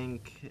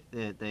think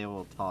that they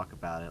will talk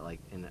about it like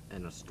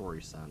in a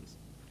story sense.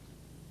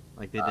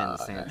 Like they did in the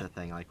Okay. Santa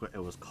thing, like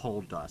it was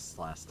coal dust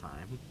last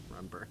time,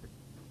 remember?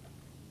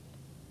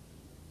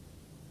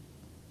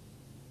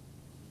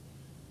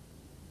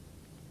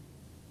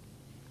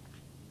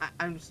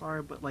 I'm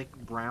sorry, but like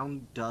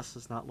brown dust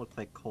does not look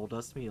like coal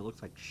dust to me, it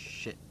looks like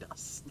shit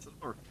dust.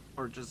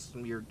 Or just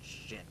smeared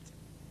shit.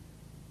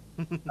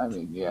 I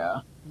mean,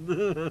 yeah.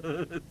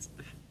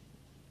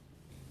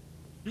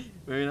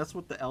 Maybe that's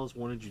what the elves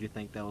wanted you to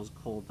think, that was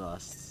coal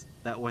dust.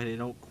 That way they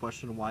don't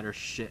question why there's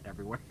shit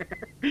everywhere.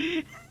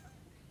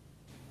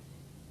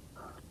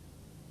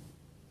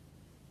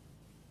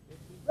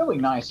 Really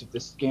nice if the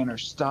scanner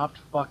stopped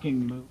fucking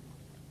moving,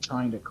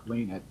 trying to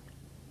clean it.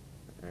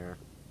 There.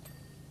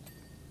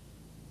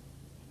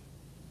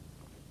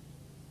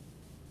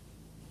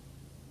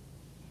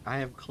 I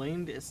have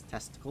cleaned its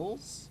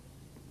testicles.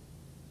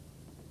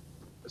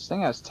 This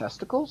thing has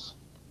testicles?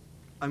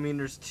 I mean,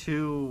 there's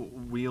two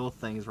wheel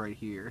things right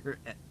here.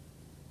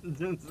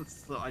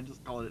 So I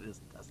just call it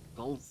his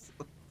testicles.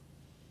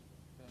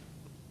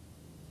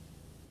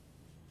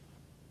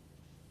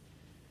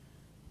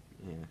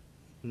 Yeah.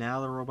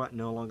 Now the robot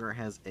no longer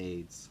has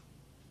AIDS.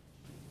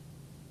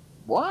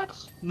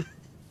 What?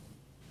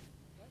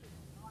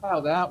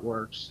 How that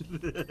works.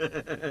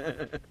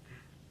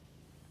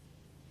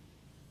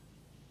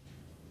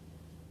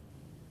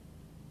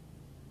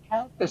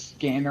 Count the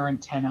scanner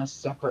antenna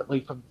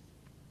separately from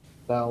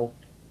the cell.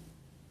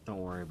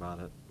 Don't worry about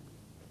it. What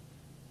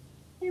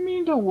do you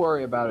mean don't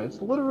worry about it?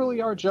 It's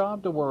literally our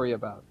job to worry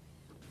about.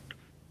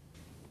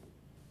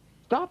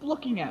 Stop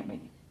looking at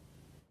me.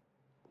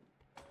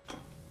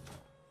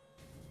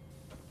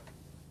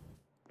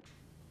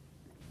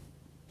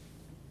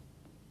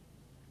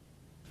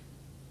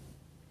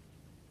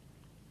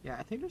 Yeah,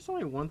 I think there's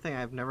only one thing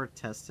I've never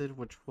tested,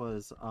 which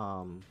was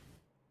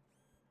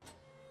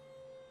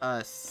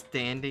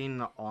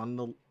standing on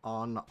the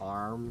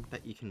arm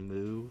that you can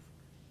move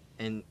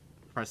and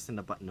pressing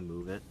the button to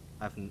move it.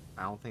 I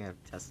don't think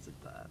I've tested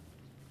that.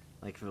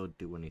 Like if it would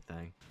do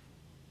anything.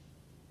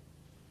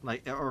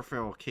 Like, or if it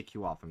will kick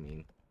you off, I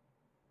mean.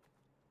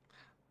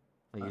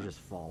 Like you just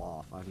fall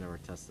off. I've never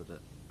tested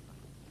it.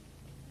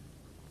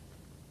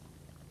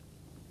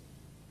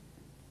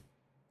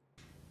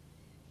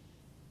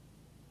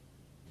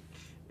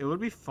 It would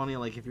be funny,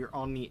 like, if you're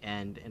on the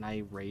end and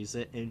I raise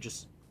it and it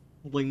just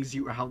flings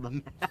you out of the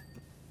map.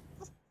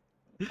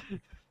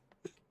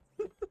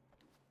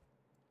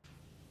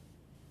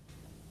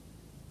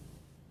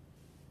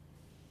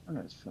 I'm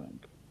gonna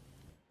think.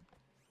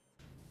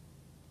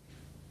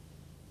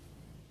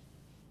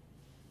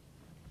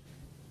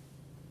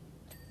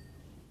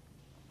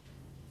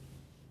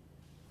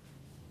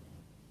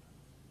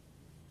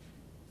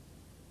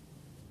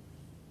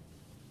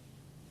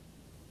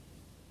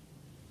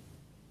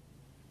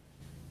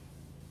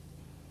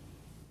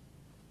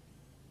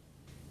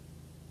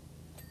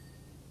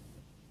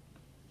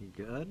 You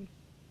good?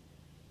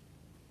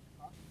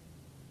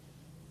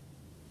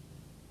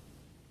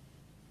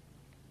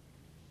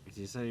 'Cause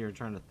you said you were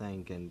trying to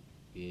think, and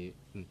you...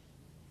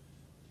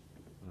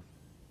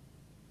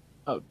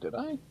 Oh, did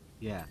I?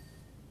 Yeah.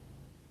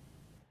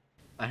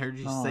 I heard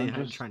you No, say I'm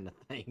I'm just. trying to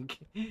think,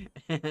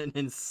 and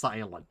in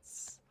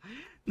silence.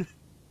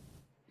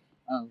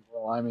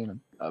 Well, I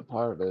mean, a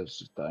part of it is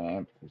just I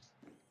am.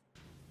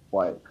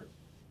 What?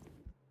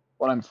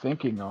 What I'm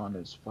thinking on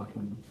is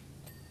fucking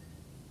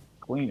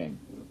cleaning.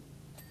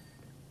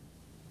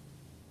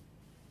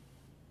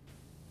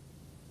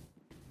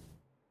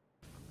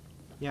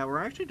 Yeah, we're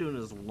actually doing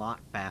this a lot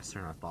faster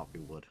than I thought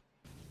we would.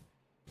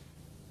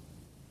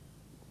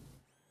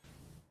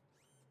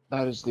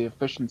 That is the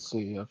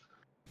efficiency of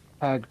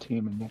tag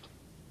teaming it.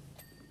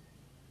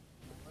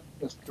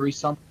 It's three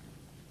something.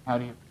 How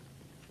do you?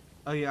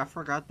 Oh yeah, I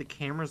forgot the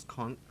cameras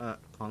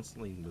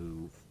constantly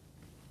move.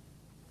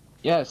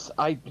 Yes,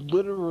 I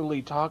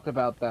literally talked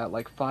about that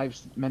like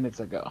 5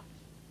 minutes ago.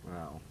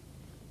 Wow.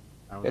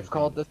 I It's wasn't paying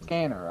called the attention.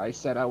 scanner. I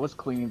said I was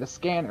cleaning the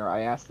scanner.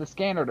 I asked the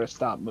scanner to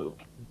stop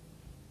moving.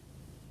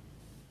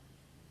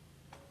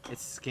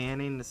 It's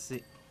scanning to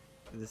see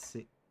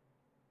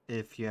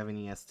if you have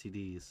any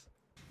STDs.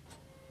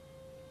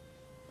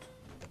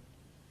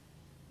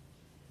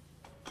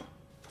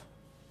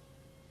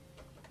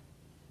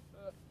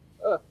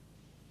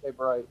 Stay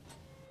bright.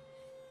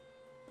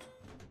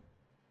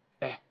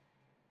 Eh.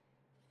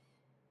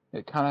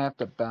 You kind of have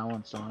to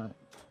balance on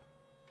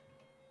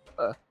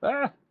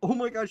it. Oh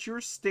my gosh, you were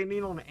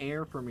standing on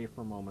air for me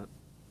for a moment.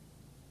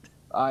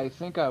 I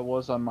think I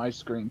was on my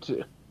screen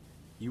too.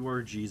 You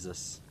are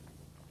Jesus.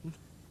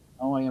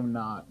 No, I am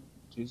not.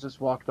 Jesus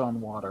walked on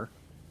water.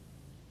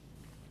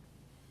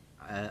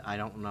 I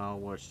don't know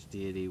which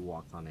deity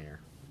walked on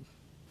air.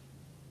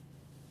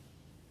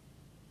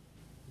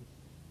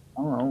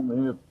 I don't know,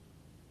 maybe.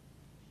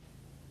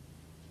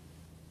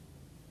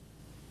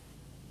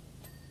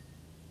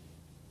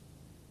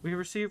 We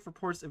received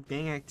reports of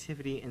gang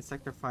activity in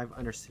Sector 5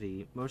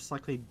 Undercity, most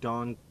likely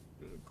Don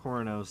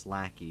Corono's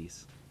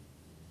lackeys.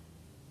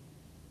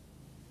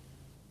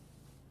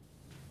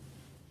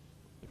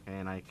 Okay,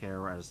 and I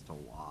care as to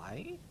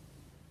why?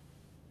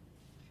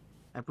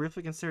 I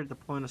briefly considered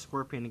deploying a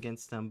Scorpion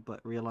against them,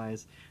 but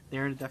realized they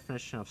are in the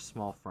definition of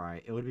small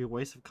fry. It would be a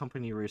waste of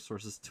company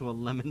resources to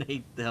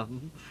eliminate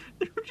them.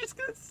 They were just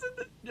gonna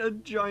send a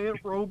giant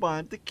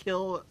robot to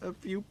kill a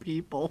few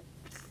people.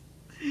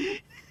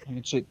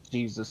 Ancient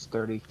Jesus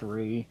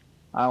 33.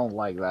 I don't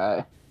like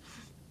that.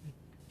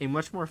 A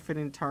much more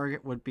fitting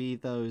target would be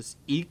those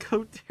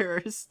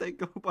eco-terrorists that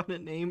go by the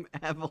name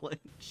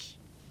Avalanche.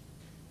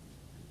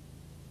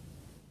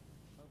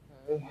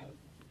 Okay.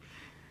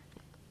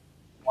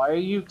 Why are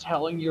you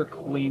telling your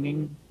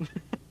cleaning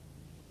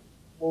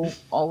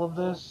all of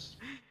this?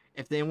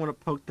 If they want to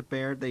poke the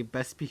bear, they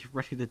best be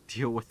ready to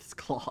deal with its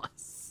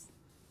claws.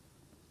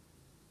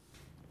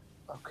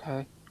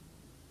 Okay.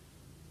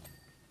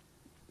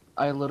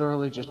 I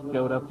literally just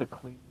showed up to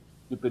clean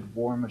the stupid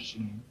war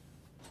machine.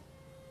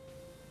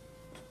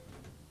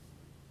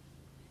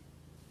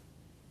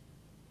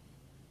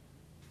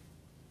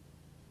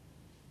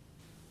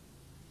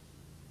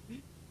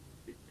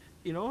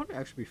 You know what would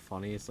actually be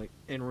funny? It's like,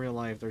 in real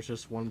life, there's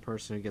just one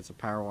person who gets a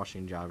power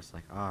washing job. It's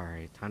like,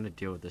 alright, time to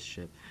deal with this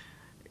shit.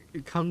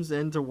 It comes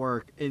into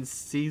work and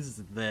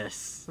sees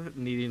this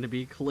needing to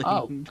be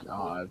Oh cleaned.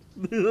 god.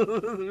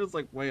 It's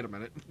like, wait a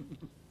minute.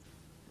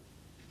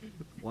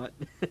 What?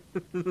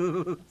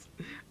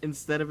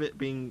 Instead of it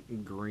being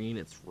green,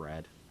 it's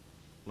red.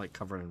 Like,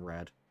 covered in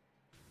red.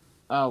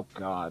 Oh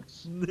god.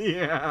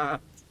 Yeah.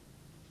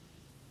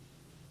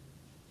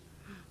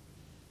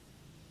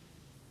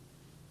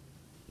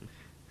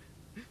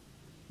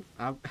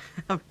 I,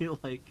 I mean,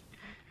 like,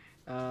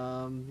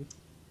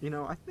 you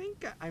know, I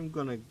think I'm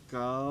gonna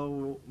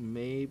go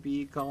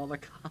maybe call the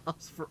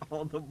cops for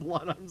all the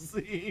blood I'm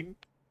seeing.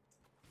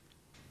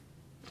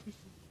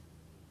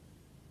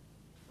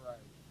 Right.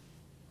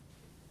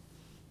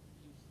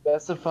 You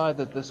specified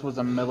that this was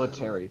a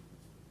military.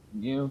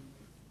 You?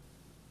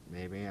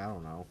 Maybe, I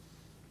don't know.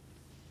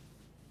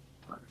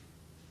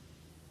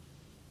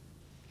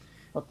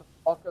 What the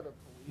fuck are the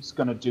police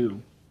gonna do?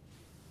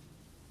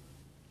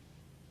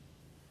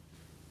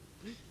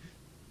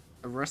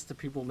 Arrest the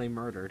people they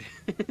murdered.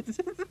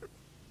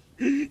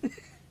 It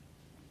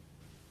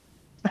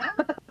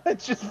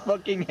just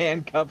fucking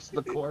handcuffs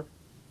the corpse.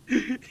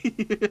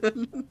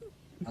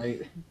 I.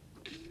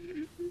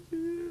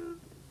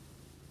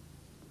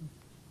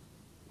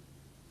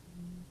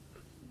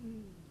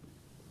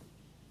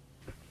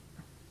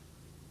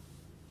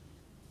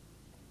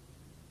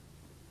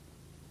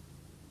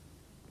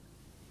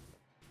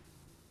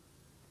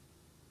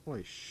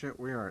 Holy shit,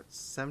 we are at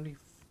 74%.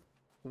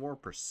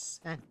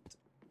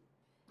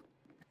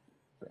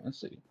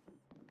 Fancy.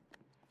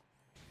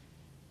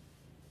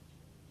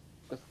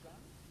 The sound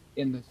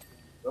in this game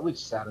is really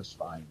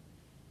satisfying.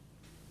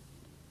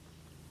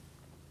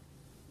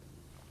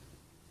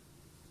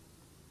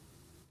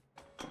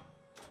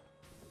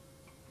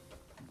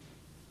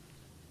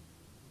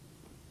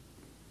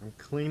 I'm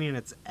cleaning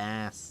its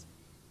ass.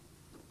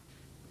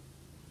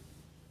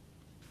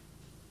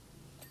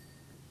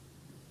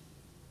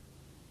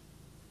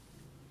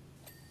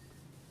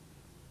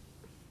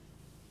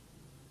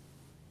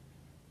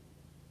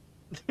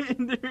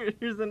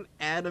 There's an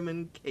atom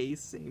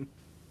encasing.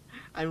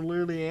 I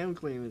literally am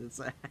cleaning its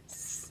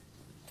ass.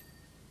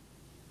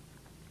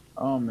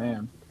 Oh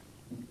man.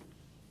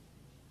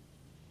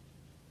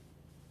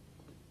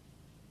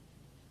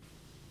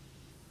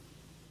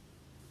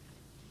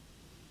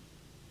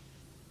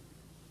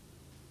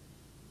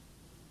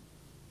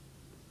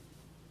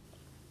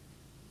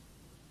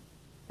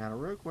 Now, a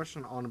real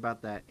question on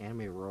about that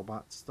anime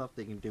robot stuff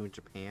they can do in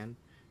Japan.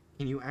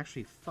 Can you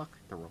actually fuck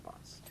the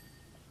robots?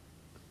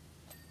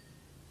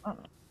 Oh.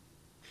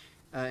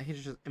 He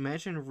just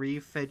imagine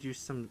Reeve fed you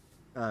some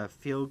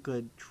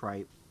feel-good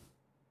tripe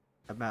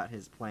about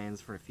his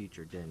plans for the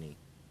future, didn't he?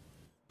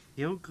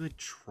 Feel-good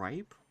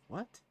tripe?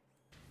 What?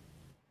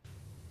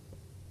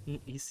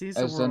 He sees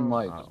the As in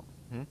world. like, Oh.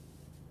 Hmm?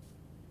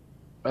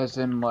 as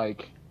in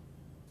like,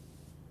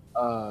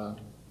 uh,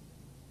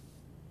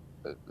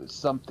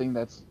 something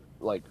that's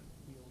like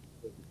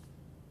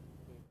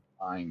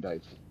mind. I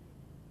think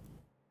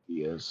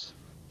he is.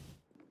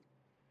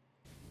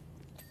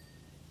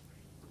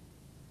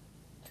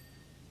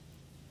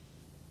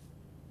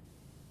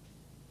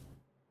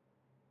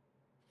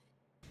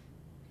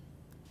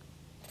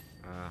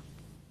 Uh.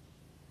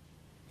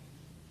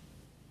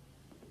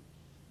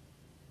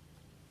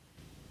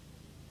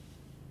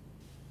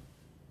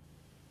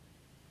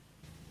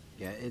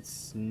 Yeah,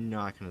 it's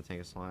not gonna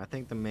take us long. I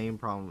think the main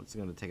problem that's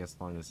gonna take us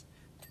long is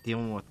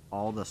dealing with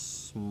all the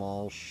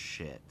small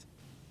shit.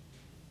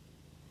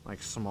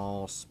 Like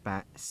small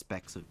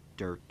specks of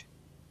dirt.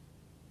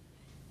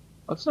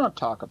 Let's not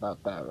talk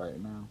about that right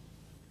now.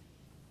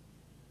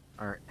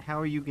 Alright, how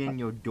are you getting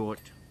your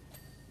dirt?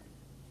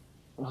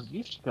 Well,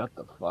 you shut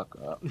the fuck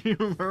up. You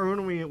remember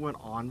when we went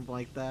on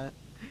like that?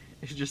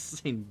 It's just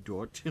saying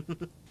dirt.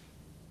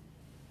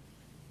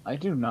 I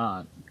do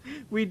not.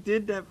 We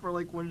did that for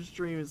like one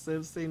stream. Instead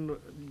of saying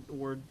the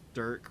word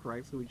dirt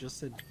correctly, we just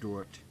said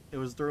dirt. It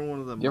was during one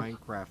of the Yep.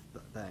 Minecraft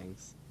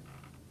things.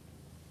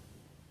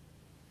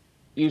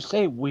 You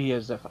say we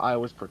as if I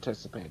was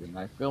participating.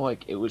 I feel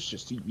like it was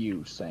just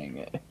you saying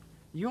it.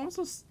 You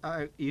also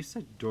you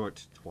said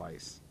dirt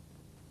twice.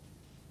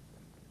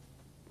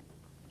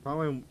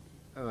 Probably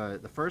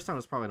the first time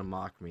was probably to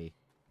mock me,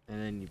 and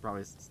then you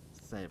probably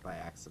said it by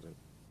accident.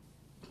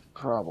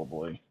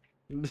 Probably.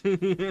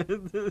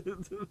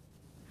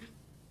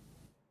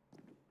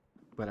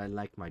 But I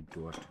like my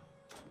dirt.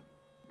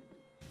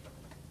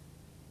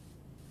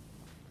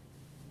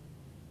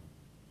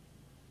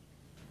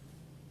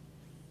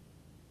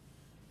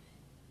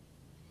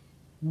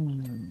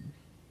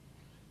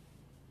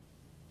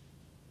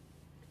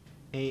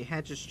 Hey,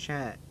 Hatch's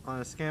chat. On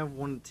a scale of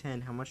 1 to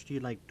 10, how much do you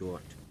like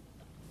dirt?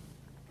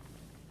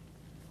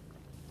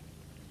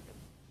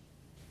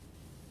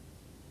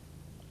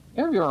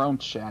 You have your own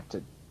chat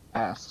to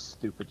ask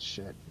stupid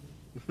shit.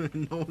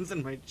 No one's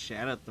in my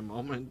chat at the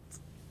moment.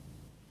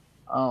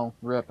 Oh,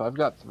 rip. I've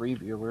got 3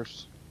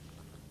 viewers.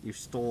 You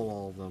stole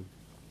all of them.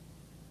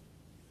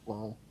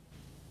 Lol.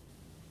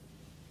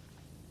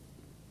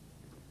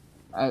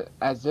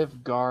 As if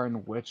Gar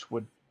and Witch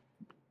would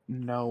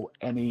know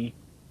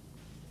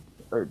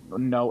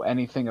know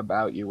anything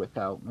about you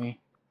without me.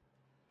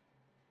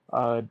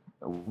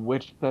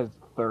 Witch says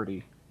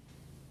 30.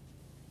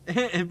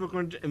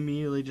 Hypocrite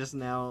immediately just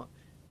now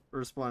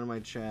responded to my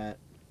chat.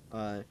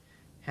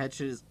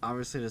 Hatchet is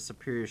obviously the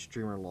superior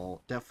streamer,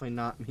 lol. Definitely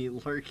not me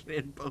lurking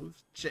in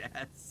both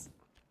chats.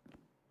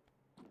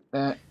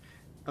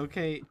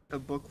 Okay, a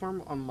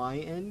bookworm on my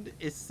end,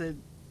 it said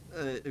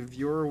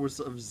viewer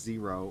was of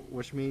 0,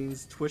 which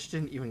means Twitch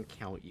didn't even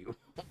count you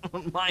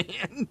on my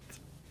end.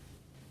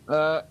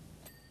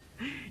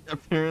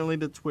 Apparently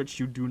to Twitch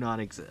you do not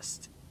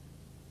exist.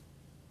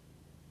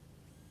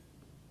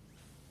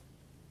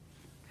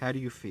 How do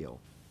you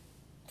feel?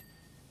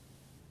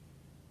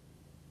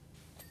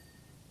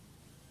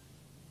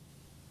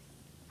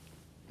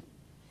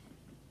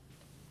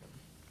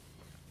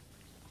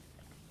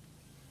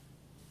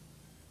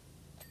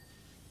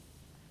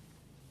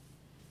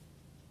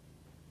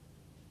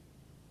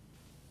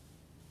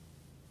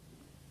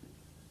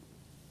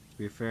 To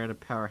be fair, the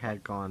power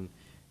had gone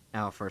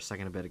out for a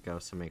second a bit ago,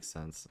 so it makes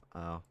sense.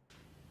 Oh.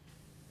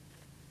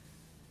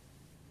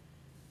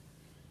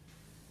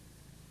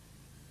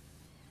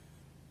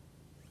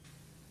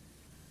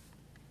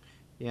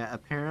 Yeah,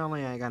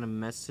 apparently I got a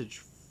message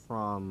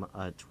from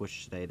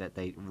Twitch today that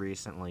they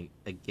recently,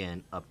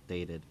 again,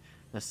 updated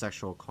the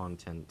sexual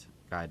content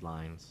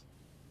guidelines.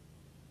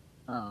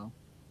 Oh.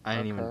 I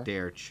didn't even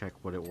dare check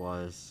what it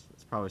was.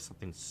 It's probably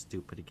something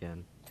stupid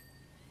again.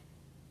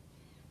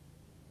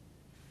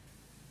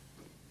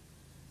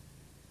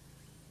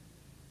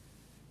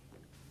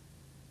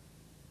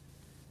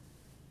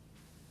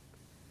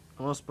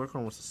 Unless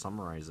Bookworm wants to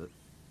summarize it.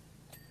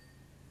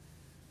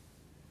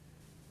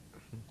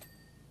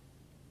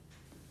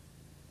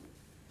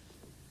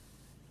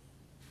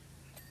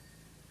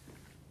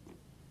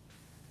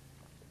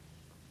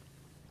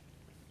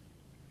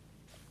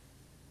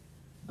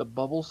 The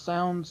bubble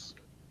sounds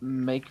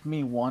make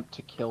me want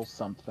to kill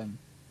something.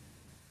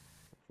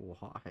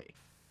 Why?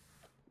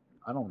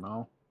 I don't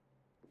know.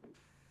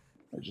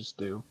 I just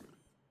do.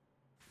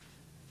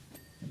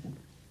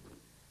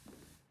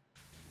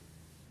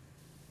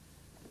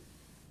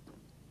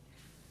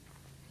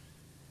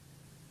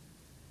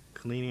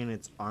 Cleaning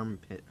its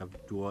armpit of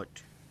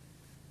dirt.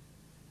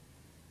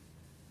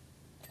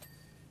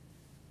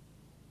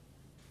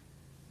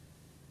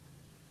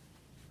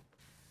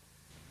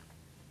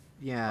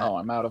 Yeah. Oh,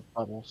 I'm out of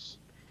bubbles.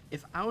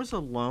 If I was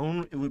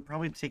alone, it would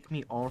probably take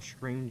me all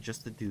stream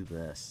just to do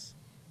this.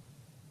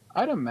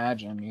 I'd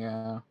imagine,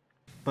 yeah.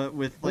 But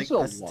with This like is a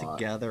us lot.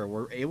 together,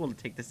 we're able to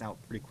take this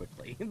out pretty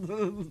quickly.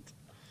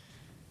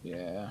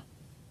 Yeah.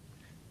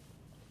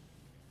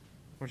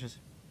 Which is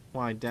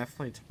why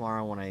definitely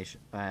tomorrow when I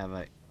have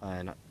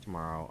a not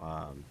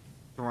tomorrow,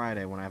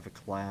 Friday when I have a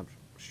collab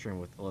stream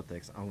with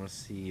Lithics, I'm gonna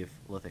see if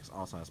Lithics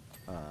also has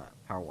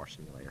Power Wash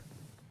Simulator.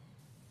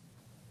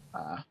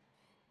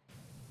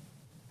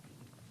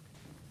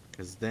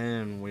 Because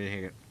then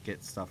we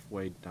get stuff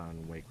way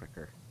done way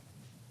quicker.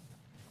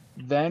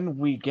 Then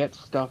we get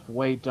stuff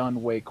way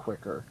done way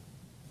quicker.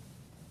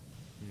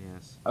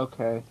 Yes.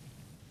 Okay.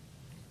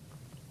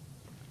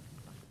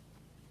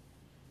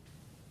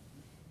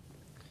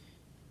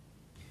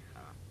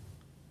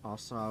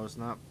 Also, I was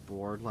not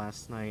bored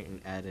last night and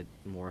added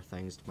more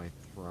things to my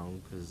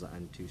throne because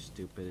I'm too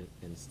stupid.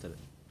 Instead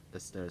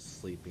of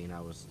sleeping, I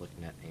was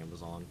looking at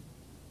Amazon.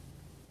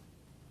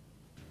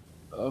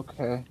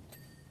 Okay.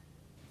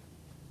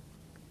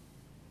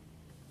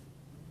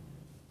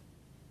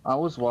 I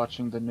was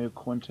watching the new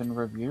Quentin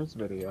reviews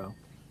video.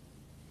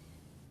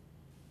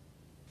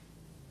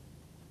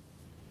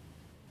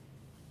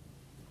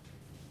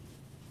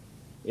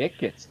 It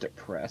gets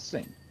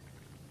depressing.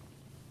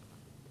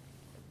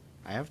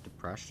 I have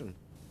depression.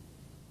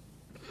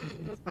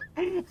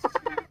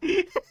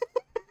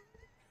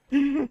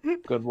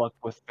 Good luck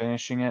with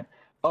finishing it.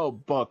 Oh,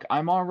 Book,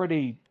 I'm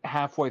already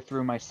halfway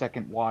through my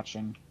second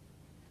watching.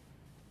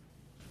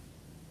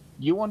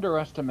 You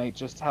underestimate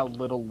just how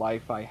little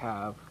life I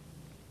have.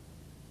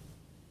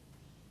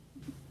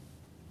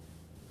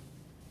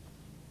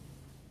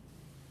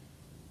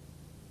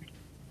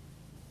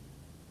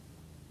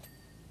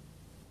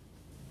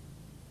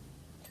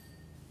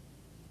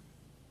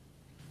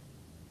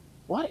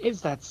 What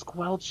is that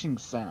squelching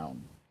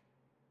sound?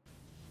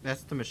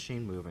 That's the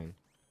machine moving.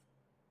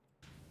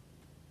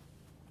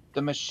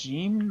 The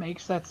machine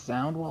makes that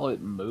sound while it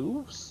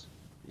moves?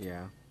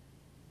 Yeah.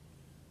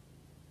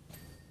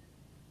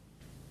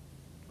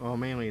 Well,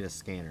 mainly the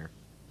scanner.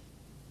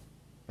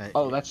 But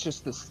Oh, that's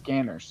just the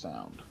scanner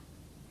sound.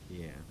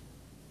 yeah.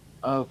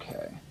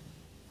 Okay.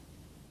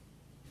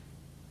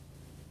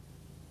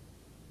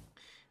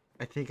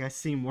 I think I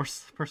see more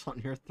slippers on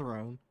your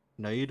throne.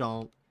 No, you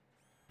don't.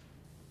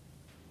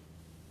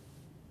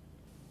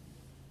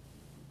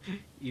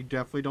 You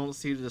definitely don't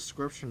see the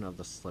description of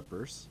the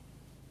slippers.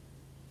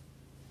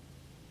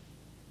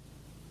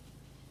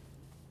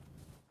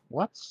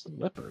 What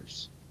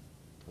slippers?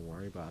 Don't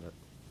worry about it.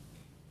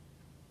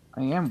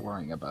 I am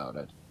worrying about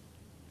it.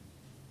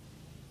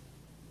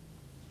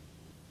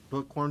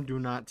 Bookworm, do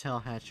not tell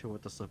Hatchet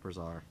what the slippers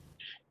are.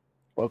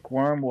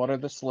 Bookworm, what are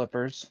the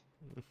slippers?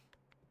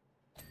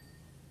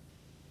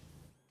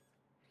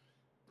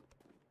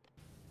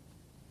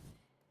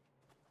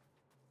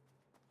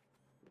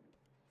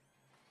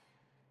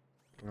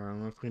 Alright, I'm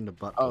gonna clean the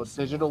butt. Oh,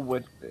 Digital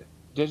Witch.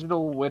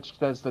 Digital Witch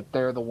says that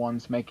they're the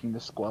ones making the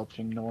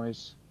squelching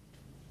noise.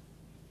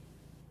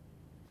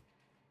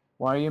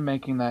 Why are you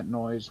making that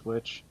noise,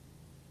 Witch?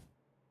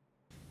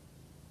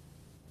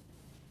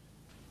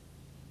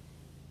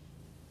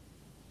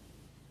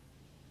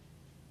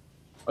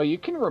 Oh, you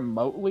can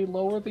remotely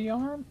lower the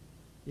arm?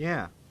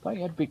 Yeah. I thought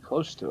you had to be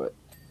close to it.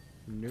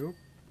 Nope.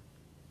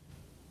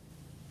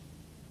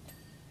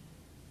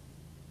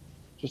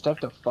 Just have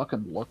to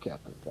fucking look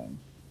at the thing.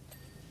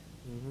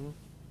 Mm-hmm.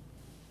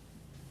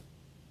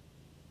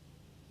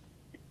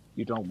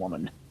 You don't want to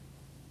know.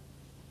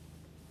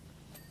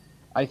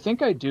 I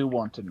think I do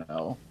want to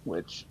know,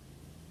 which...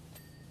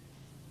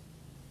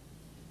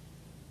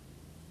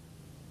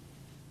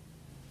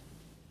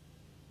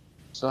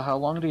 So how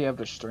long do you have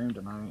to stream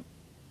tonight?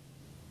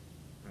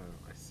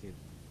 Oh, I see.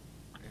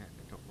 I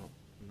don't know.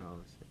 No,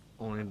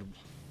 only the...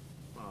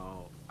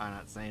 Oh, I'm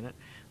not saying it.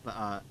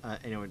 But,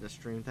 anyway, the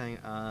stream thing,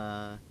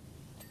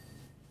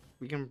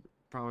 we can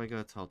probably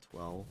go till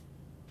 12.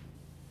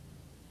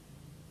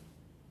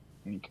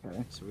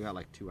 Okay. So we got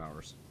like 2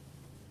 hours.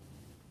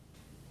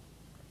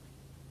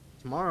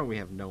 Tomorrow we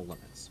have no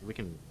limits. We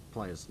can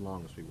play as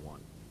long as we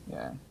want.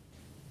 Yeah.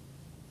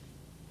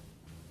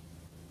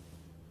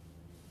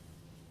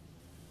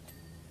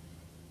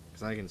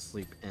 Because I can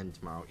sleep in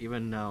tomorrow,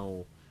 even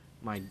though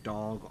my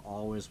dog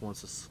always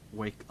wants to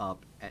wake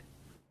up at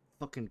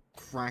fucking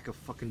crack of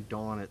fucking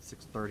dawn at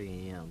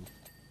 6:30 a.m.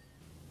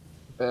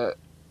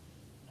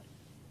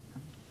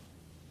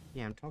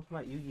 Yeah, I'm talking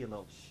about you, you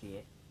little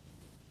shit.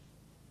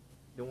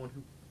 The one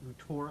who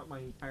tore up my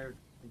entire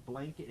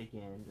blanket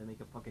again to make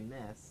a fucking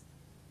mess.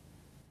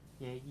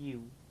 Yeah,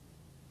 you.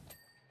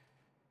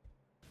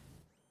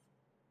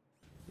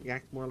 You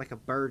act more like a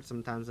bird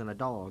sometimes than a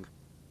dog.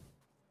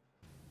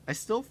 I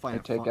still find They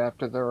it take fun.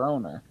 after their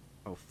owner.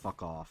 Oh,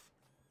 fuck off.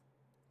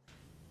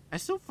 I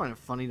still find it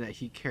funny that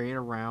he carried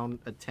around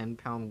a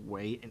 10-pound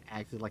weight and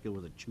acted like it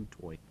was a chew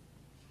toy.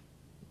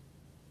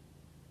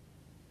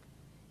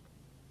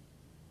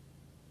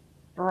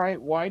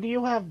 Alright, why do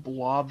you have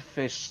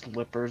blobfish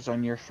slippers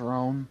on your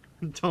throne?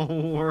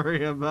 Don't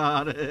worry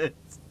about it.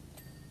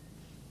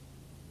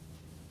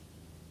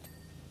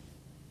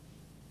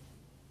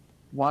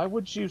 Why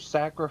would you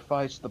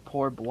sacrifice the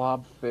poor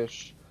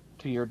blobfish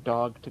to your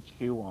dog to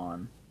chew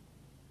on?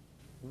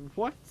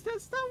 What?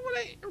 That's not what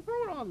I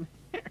wrote on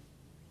there.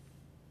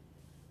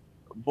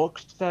 Book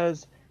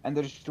says, and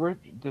the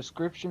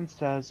description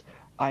says,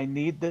 I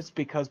need this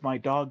because my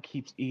dog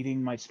keeps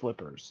eating my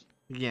slippers.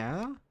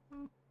 Yeah?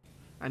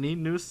 I need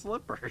new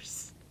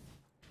slippers.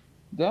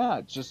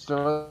 Yeah, just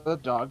for the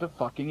dog to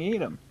fucking eat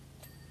them.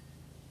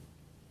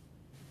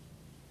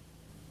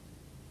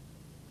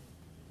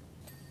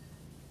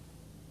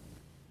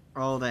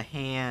 Oh, the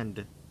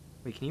hand.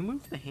 Wait, can you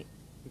move the hand?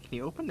 Can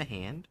you open the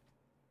hand?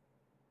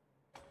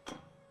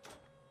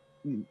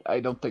 I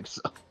don't think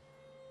so. I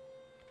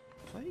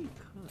thought you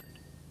could.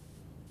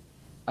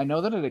 I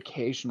know that it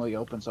occasionally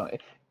opens on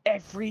it.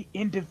 Every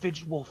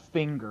individual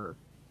finger.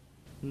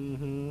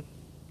 Mm-hmm.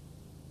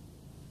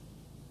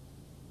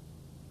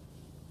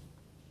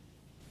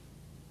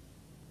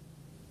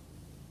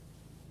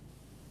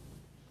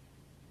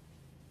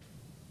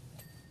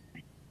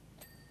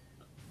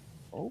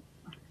 Oh.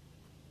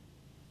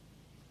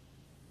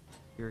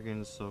 You're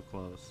getting so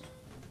close.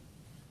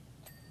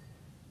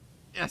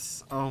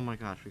 Yes! Oh my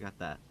gosh, we got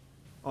that.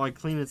 Oh, I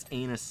cleaned its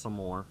anus some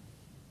more.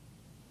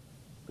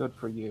 Good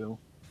for you.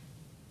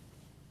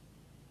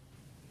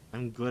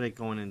 I'm good at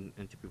going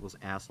into people's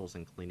assholes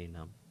and cleaning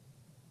them.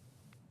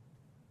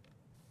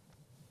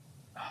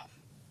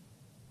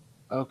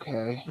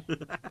 Okay.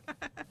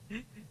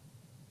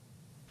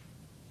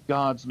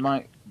 Gods,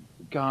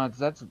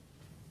 that's...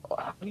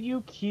 How do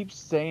you keep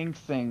saying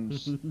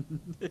things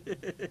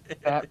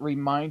that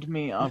remind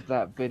me of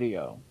that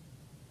video?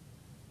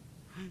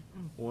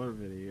 What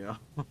video?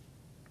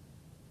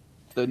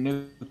 The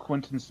new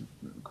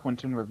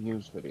Quentin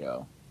Reviews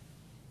video.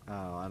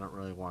 Oh, I don't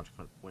really watch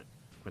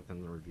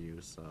Quentin the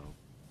reviews, so...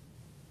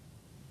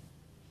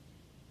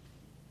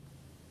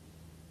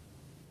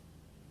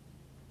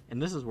 And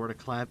this is where the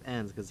collab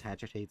ends, because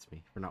Hatchet hates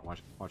me for not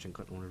watching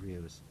Quentin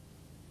reviews.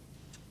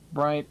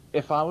 Right,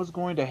 if I was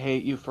going to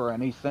hate you for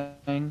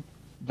anything,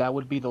 that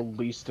would be the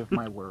least of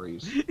my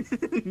worries.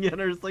 Yeah,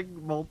 there's like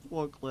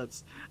multiple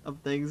clips of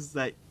things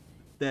that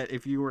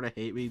if you were to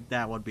hate me,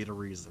 that would be the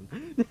reason.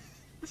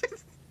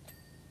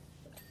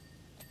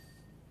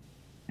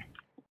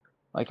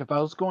 Like, if I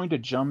was going to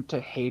jump to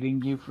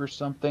hating you for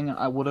something,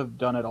 I would have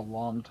done it a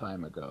long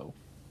time ago.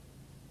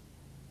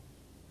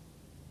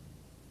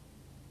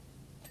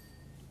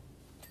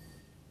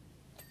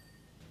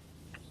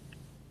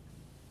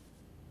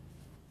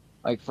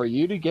 Like, for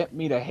you to get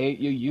me to hate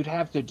you, you'd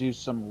have to do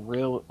some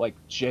real, like,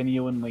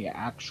 genuinely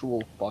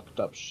actual fucked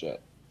up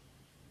shit.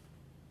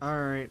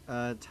 Alright,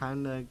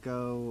 time to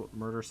go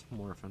murder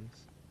some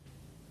orphans.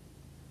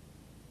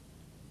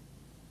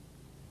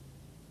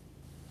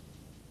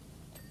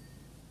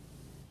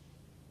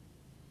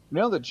 You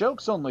know, the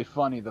joke's only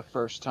funny the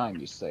first time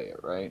you say it,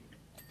 right?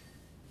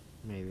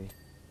 Maybe.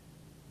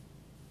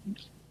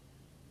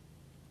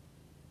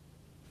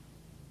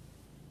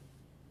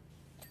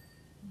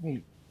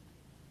 Wait.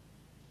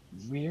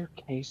 Rear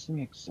casing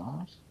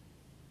exhaust?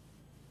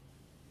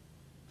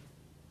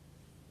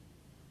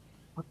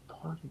 What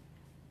part of...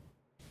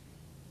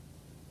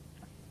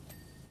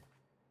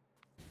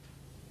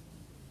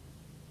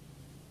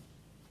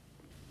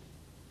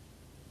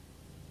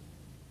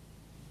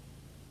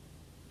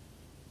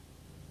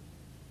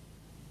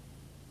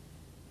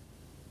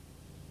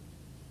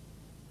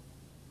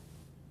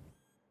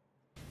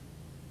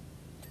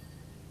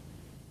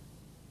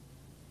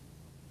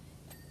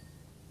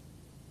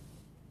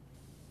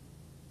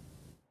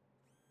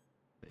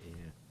 But yeah.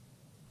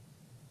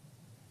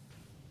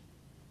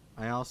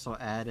 I also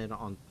added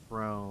on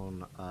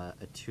Throne a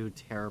 2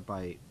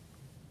 terabyte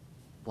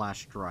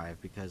flash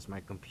drive because my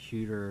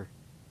computer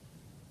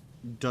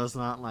does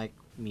not like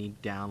me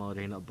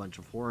downloading a bunch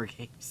of horror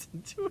games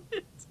into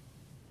it.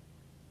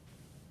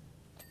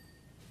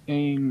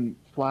 In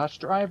flash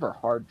drive or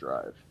hard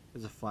drive?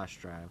 It's a flash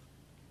drive.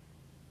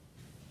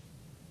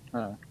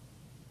 Oh.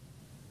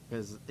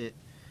 Because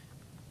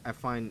I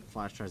find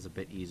flash drives a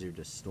bit easier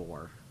to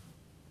store.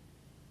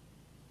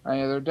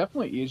 Yeah, they're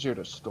definitely easier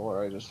to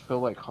store. I just feel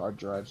like hard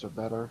drives are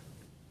better.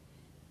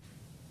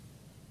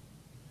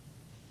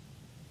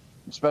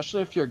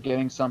 Especially if you're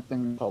getting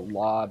something with a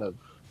lot of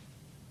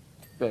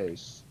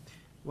space.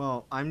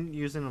 Well, I'm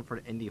using them for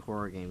the indie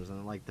horror games,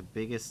 and like the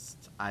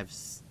biggest I've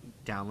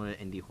downloaded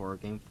indie horror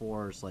game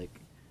for is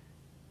like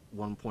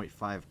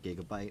 1.5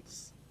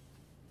 gigabytes.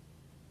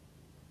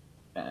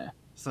 Eh.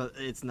 So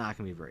it's not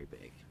gonna be very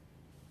big.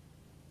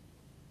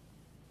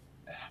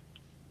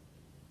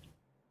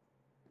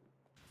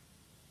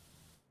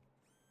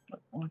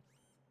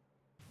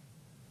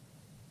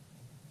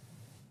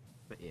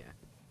 But yeah.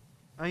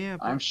 Oh yeah,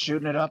 I'm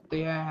shooting it up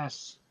the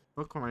ass.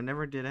 Bookworm, I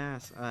never did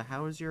ask.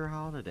 How was your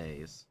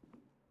holidays?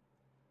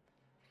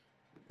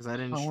 Because I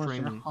didn't How was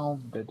your stream.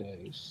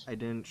 holidays? I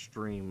didn't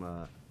stream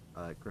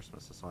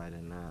Christmas, so I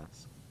didn't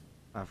ask.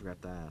 I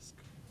forgot to ask.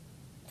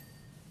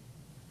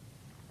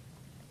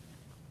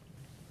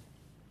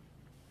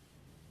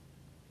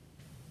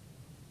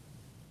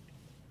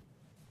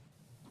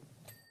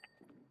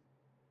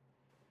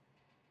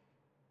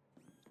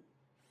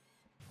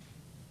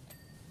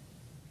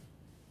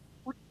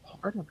 What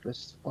part of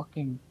this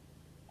fucking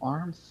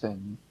arm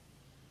thing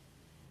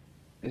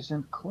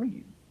isn't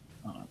clean?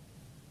 I'm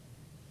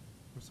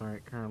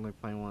sorry, currently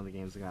playing one of the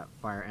games that got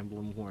Fire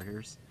Emblem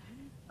Warriors.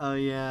 Oh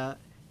yeah,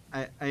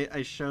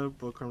 I showed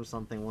Bookworm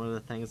something. One of the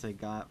things I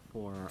got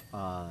for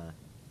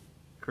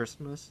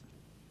Christmas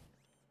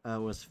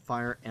was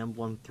Fire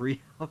Emblem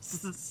Three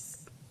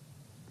Houses.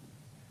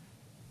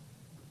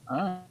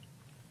 Uh,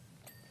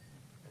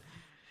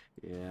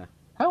 Yeah.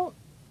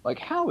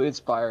 how is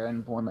Fire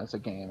Emblem as a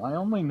game? I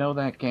only know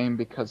that game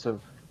because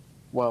of,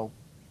 well,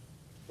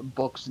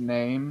 book's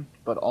name,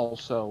 but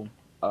also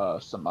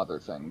some other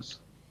things.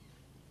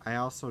 I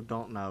also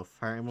don't know.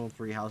 Fire Emblem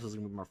Three Houses is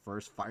gonna be my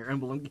first Fire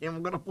Emblem game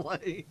I'm gonna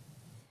play.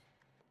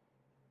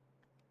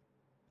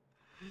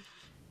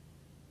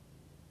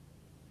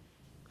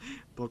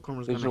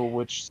 Bookworm's gonna Digital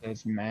Witch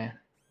says meh.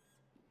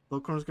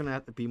 Bookworm's gonna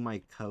have to be my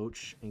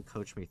coach and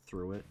coach me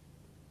through it.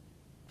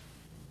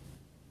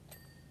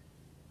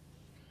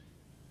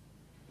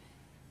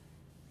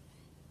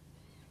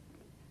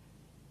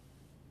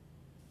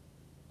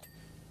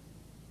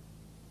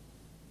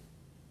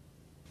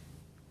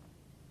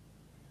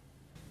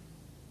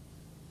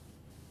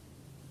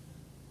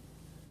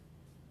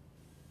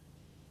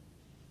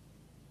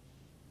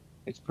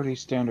 It's pretty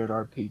standard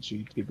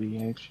RPG,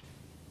 TBH.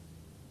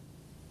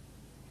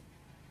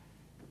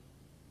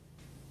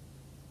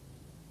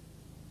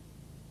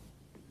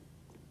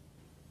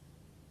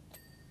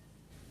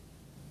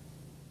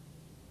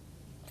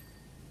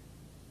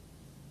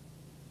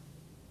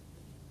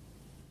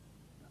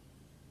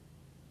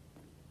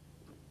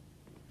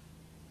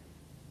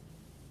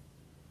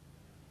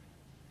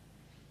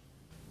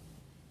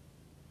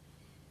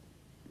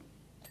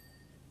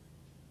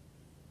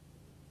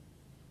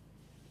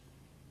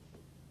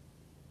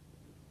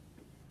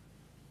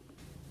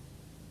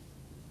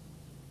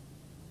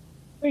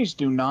 Please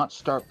do not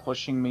start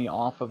pushing me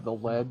off of the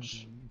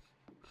ledge.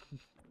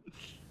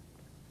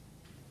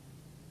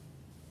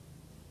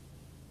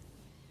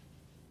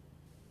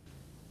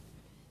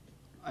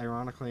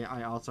 Ironically,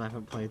 I also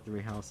haven't played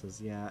Three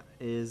Houses yet.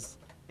 Is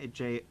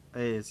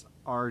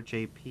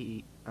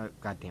RJP?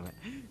 God damn it!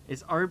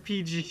 Is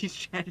RPG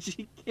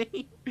strategy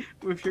game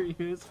with your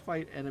units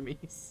fight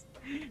enemies?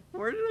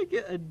 Where did I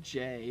get a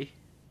J?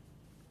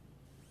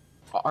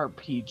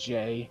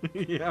 RPG.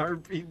 Yeah,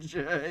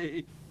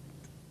 RPG.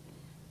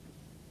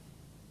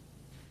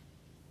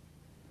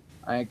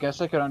 I guess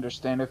I could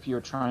understand if you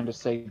were trying to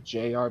say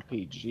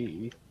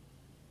JRPG.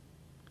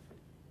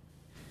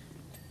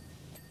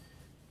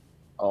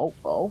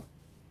 Oh.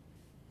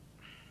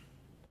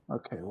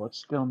 Okay, what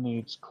still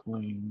needs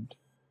cleaned?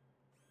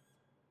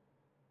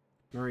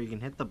 Remember, you can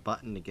hit the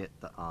button to get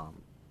the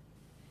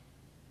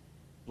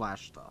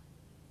flash stuff.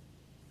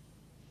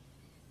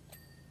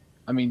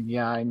 I mean,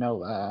 yeah, I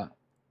know that.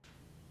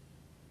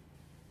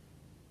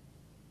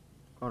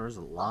 Oh, there's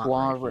a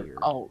lot right here.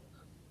 Oh,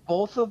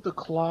 both of the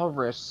claw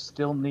wrists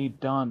still need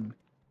done.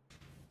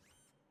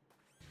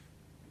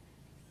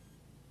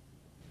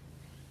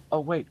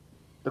 Oh wait,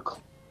 the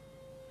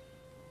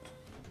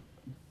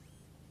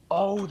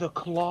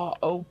claw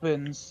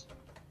opens.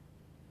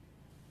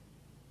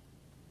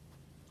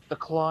 The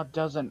claw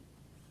doesn't.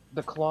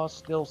 The claw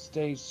still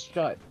stays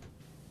shut.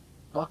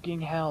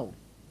 Fucking hell.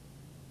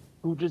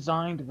 Who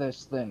designed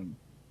this thing?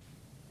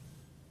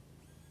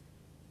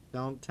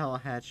 Don't tell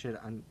Hatchet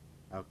I'm...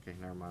 Okay,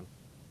 never mind.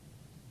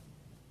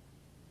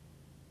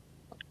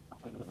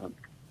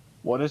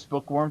 What is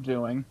Bookworm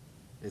doing?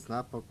 It's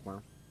not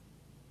Bookworm.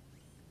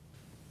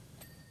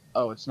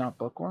 Oh, it's not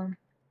Bookworm?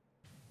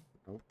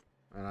 Nope.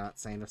 I'm not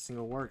saying a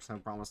single word, so I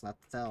promise not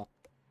to tell.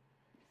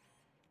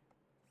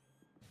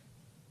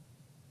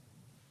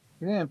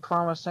 You didn't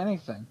promise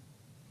anything.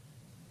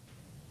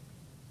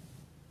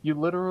 You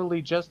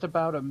literally just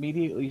about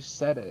immediately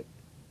said it.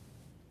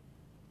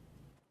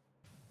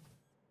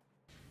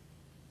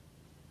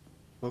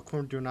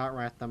 Bookworm, do not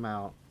rat them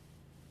out.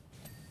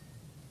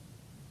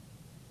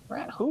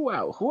 Rat who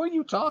out? Who are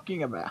you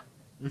talking about?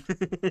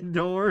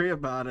 Don't worry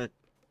about it.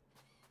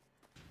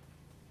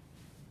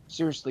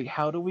 Seriously,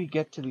 how do we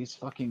get to these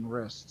fucking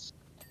wrists?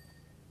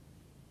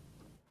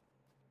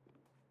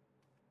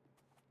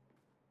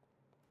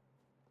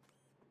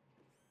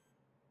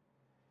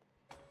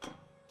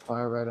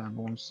 Fire Red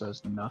Emblem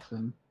says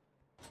nothing.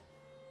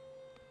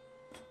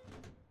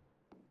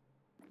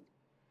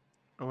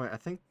 Oh wait, I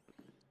think...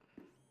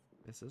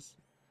 Is this...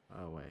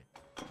 Oh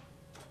wait.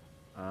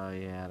 Oh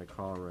yeah, the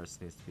call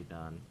wrist needs to be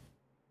done.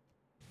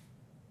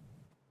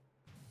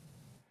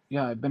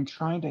 Yeah, I've been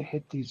trying to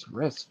hit these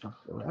wrists for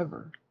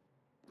forever.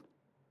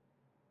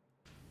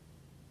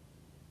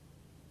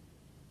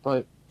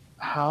 But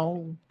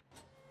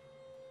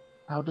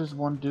how does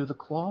one do the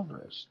claw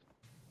wrist?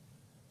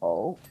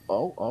 Oh,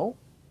 oh, oh.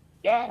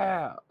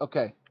 Yeah!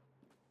 Okay.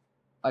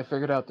 I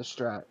figured out the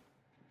strat.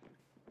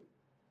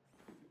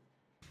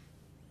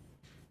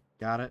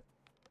 Got it?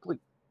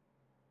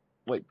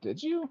 Wait,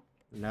 did you?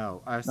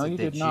 No, I No, said you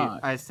did did you?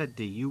 not. I said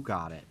do you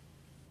got it?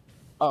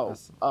 Oh,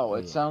 That's, oh, oh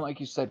it yeah, sounded like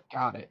you said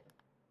got it.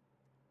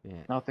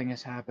 yeah. Nothing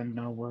has happened,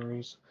 no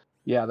worries.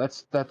 Yeah,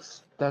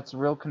 that's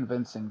real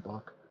convincing,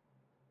 Book.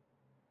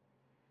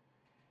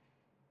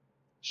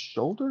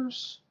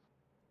 Shoulders?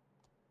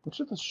 Which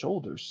of the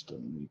shoulders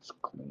still needs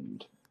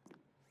cleaned?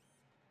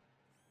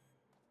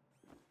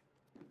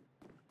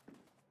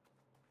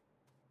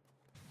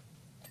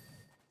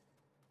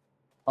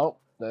 Oh,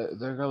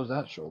 there goes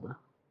that shoulder.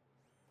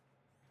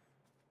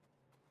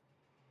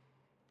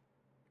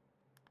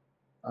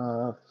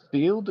 Uh,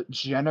 field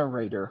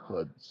generator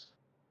hoods.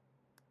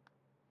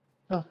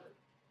 The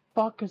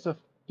fuck is a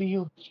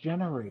field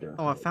generator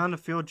Oh, I hood? found a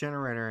fuel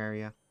generator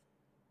area.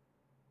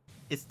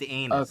 It's the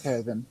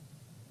Okay, anus. then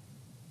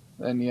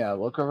yeah,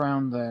 look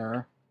around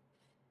there.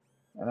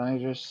 And I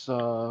just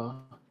saw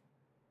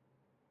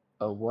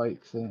a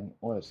white thing.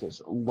 What is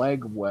this?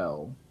 Leg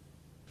well.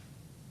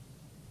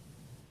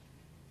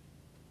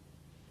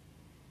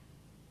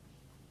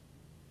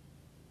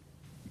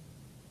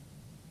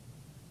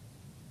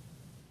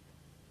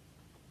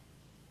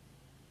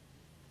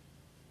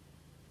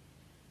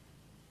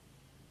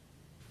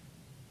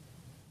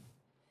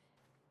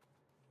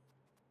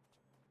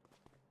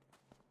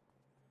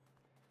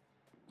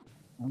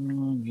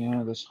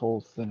 Yeah, this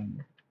whole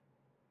thing.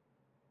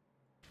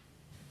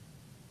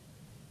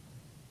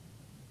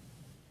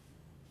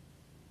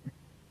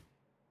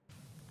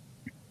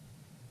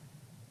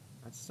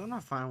 I'm still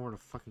not finding where the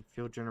fucking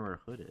fuel generator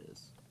hood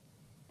is.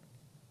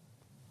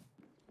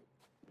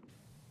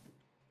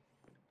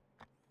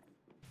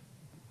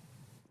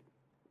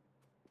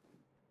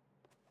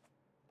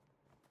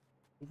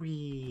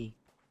 Wee.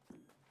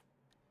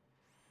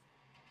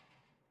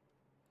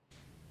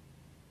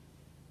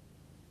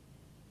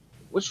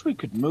 Wish we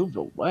could move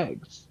the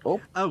legs.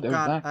 Oh, Oh there's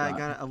god, that I guy.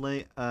 got a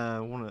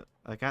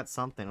I got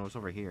something. It was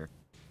over here.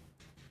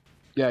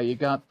 Yeah, you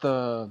got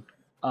the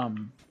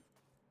um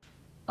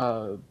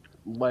uh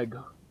leg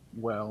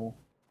well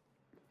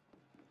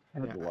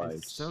Yeah, I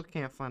still headlights.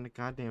 can't find the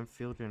goddamn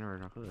fuel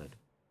generator hood.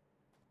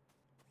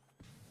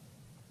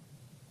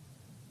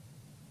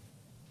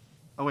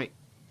 Oh wait,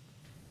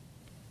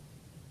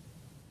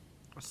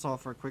 I saw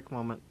it for a quick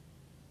moment.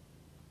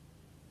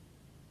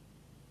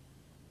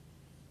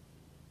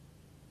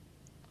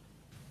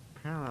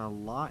 Apparently a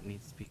lot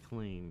needs to be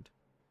cleaned.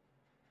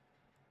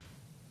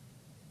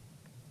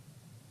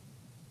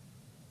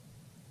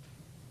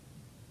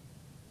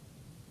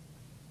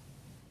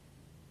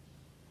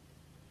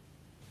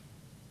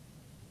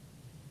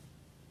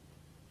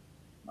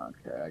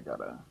 Okay, I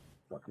gotta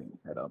fucking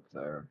head up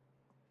there.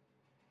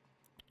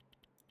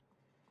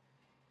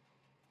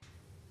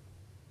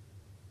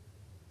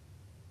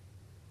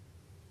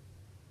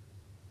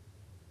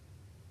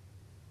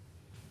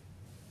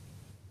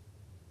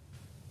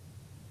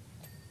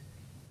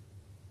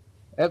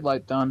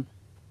 Headlight done.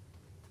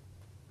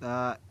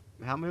 Uh,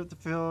 help me with the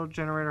fuel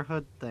generator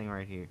hood thing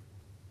right here.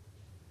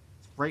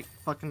 It's right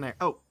fucking there.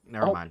 Oh,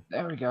 never Oh, mind.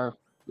 there we go.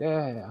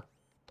 Yeah.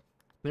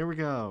 There we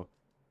go.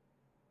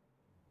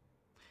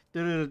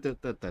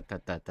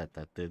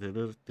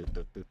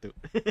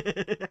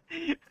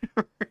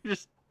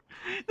 Just,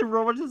 the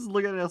robot just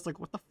looking at us like,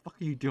 what the fuck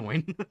are you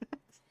doing?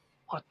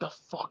 What the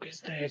fuck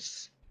is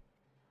this?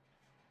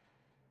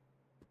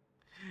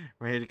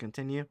 Ready to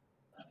continue?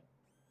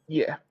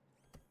 Yeah.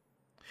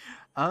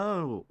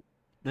 Oh,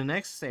 the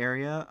next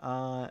area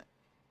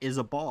is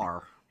a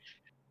bar.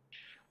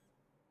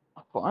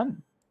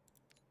 Fun.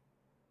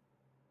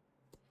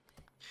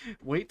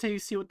 Wait till you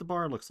see what the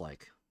bar looks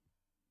like.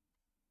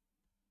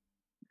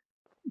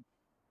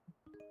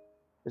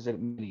 Is it a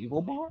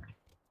medieval bar?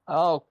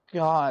 Oh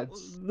god.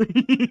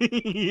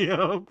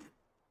 Yup.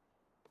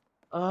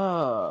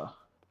 Uh,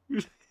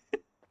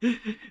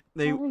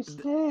 They what is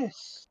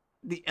this?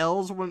 the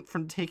elves went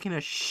from taking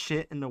a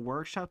shit in the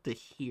workshop to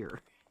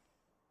here.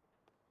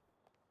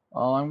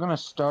 Well, I'm gonna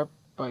start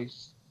by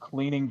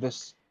cleaning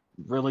this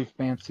really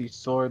fancy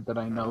sword that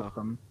I know Oh,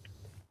 from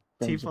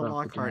things Tifa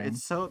about the Lockhart, game.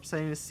 it's so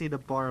upsetting to see the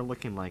bar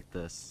looking like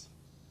this.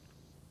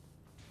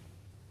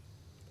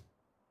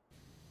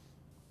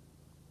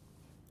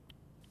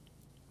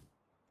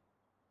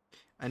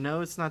 I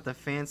know it's not the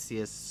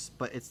fanciest,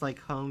 but it's like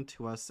home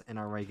to us and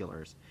our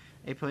regulars.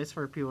 A place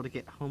for people to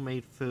get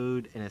homemade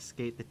food and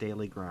escape the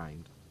daily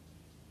grind.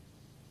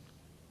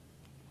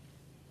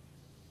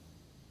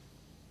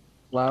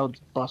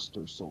 Cloud's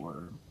Buster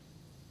Sword.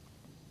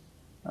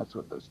 That's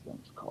what this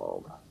thing's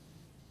called.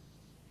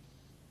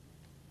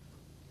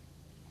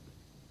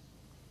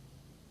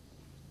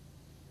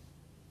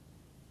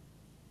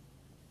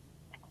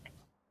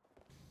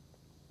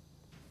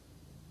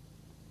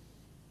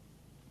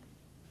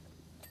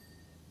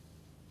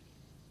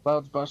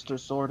 Cloud's Buster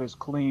Sword is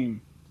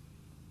clean.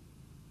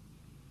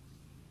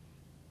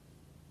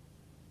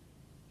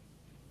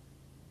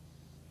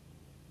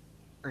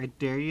 I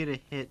dare you to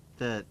hit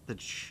the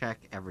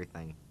check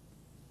everything.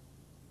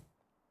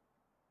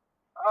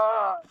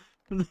 Ah!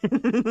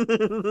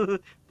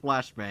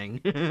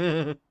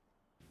 Flashbang.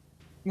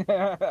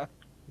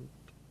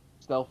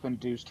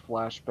 Self-induced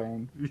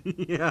flashbang.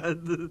 Yeah.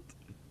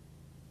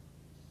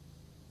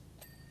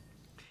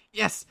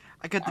 Yes,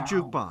 I got the Ow.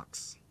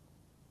 jukebox.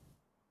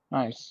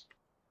 Nice.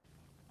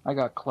 I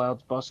got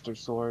Cloud's Buster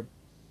Sword.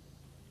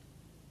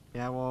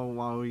 Yeah, well,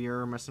 while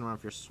you're messing around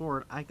with your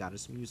sword, I got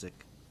his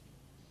music.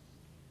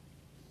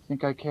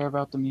 Think I care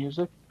about the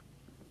music?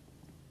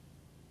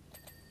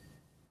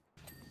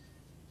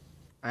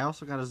 I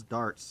also got his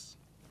darts.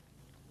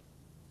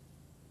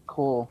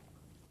 Cool.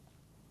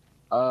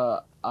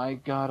 I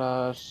got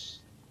us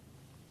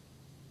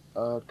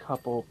a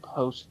couple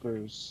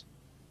posters.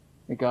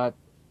 We got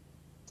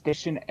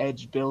Station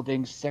Edge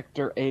Building,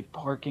 Sector 8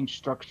 parking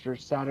structure,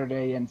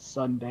 Saturday and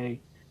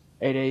Sunday,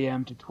 8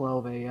 a.m. to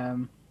 12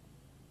 a.m.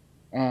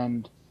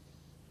 And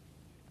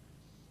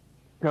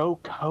Go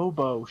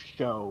Kobo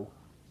Show.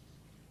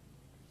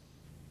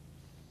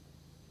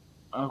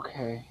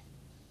 Okay.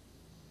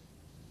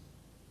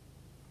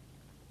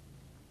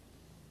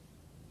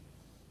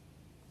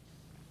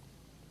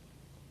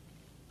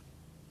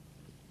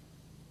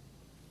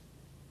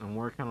 I'm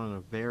working on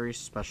a very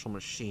special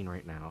machine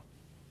right now.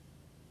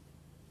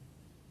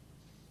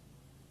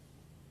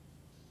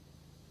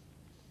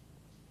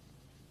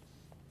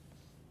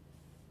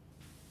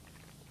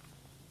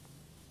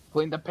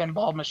 Clean the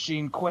pinball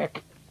machine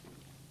quick.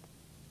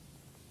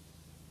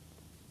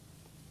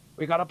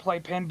 We gotta play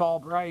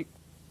pinball right.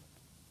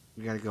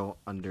 We gotta go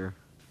under,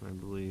 I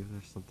believe,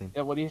 or something.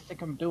 Yeah, what do you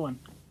think I'm doing?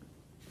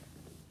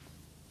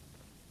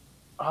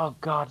 Oh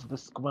god, the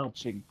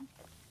squelching.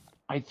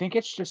 I think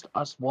it's just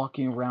us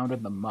walking around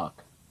in the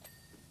muck.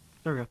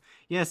 There we go.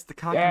 Yes, the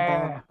cock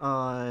and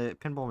ball Yeah.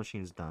 pinball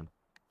machine's done.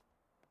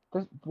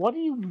 What do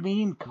you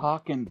mean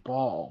cock and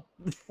ball?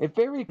 It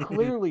very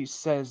clearly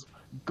says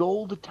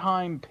gold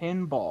time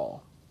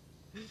pinball.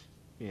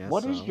 Yeah,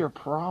 What is so your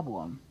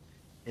problem?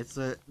 it's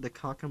the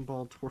cock and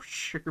ball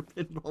torture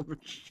pinball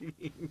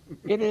machine.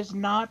 It is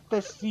not the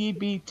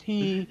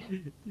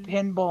CBT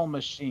pinball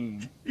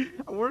machine.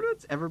 I wonder if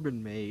it's ever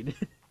been made.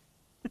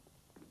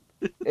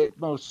 It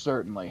most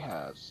certainly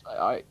has.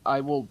 I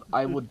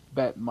would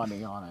bet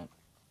money on it.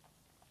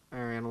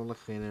 Alright, I'm gonna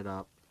clean it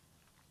up.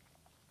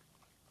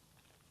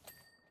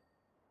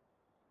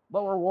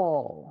 Lower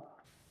wall.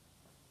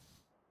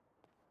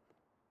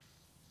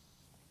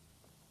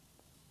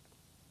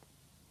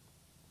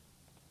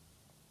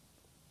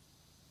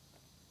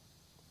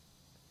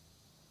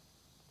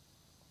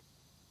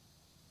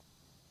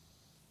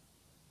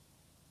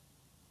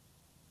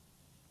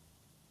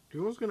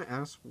 Google's gonna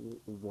ask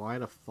why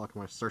the fuck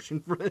am I searching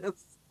for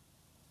this?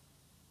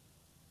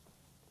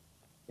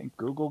 Think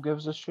Google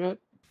gives a shit?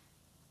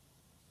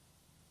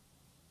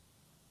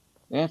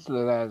 The answer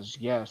to that is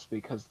yes,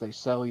 because they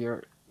sell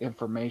your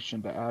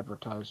information to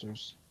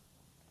advertisers.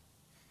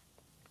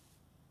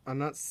 I'm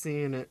not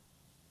seeing it.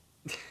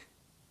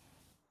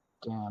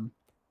 Damn.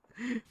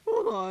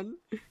 Hold on.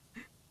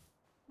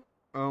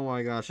 Oh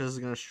my gosh, this is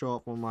gonna show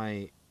up on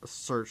my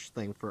search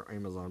thing for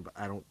Amazon, but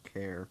I don't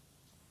care.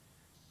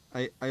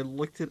 I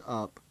looked it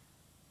up,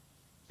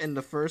 and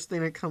the first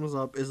thing that comes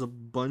up is a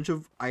bunch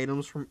of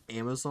items from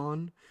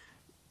Amazon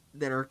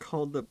that are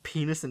called the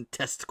penis and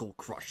testicle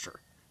crusher.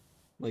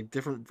 Like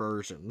different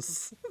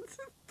versions.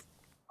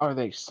 Are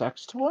they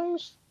sex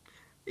toys?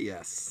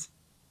 Yes.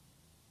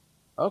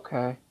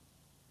 Okay.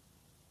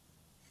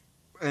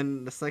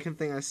 And the second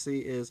thing I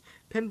see is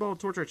Pinball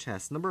Torture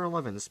Chest, number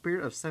 11,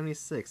 Spirit of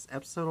 76,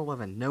 episode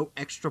 11, no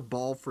extra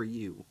ball for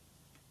you.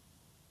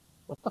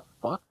 What the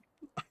fuck?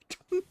 I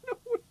don't know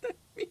what that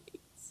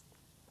means.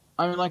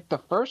 I mean, like, the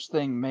first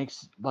thing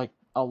makes, like,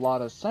 a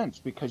lot of sense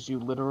because you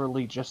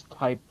literally just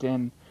typed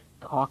in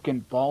cock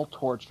and ball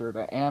torture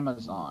to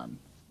Amazon.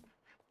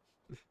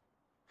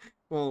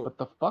 Well, But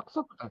the fuck's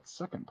up with that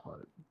second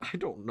part? I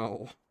don't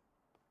know.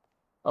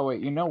 Oh,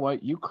 wait, you know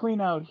what? You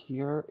clean out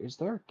here. Is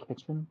there a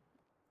kitchen?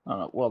 Oh,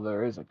 no. Well,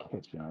 there is a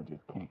kitchen. I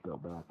just can't go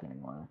back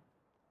anywhere.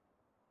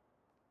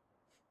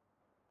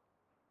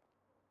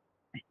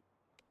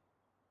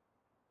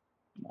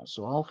 No,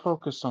 so I'll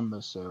focus on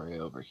this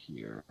area over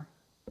here.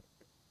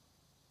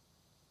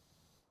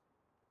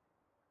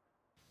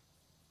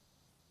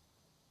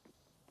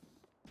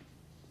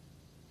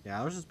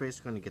 Yeah, I was just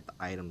basically going to get the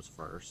items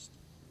first.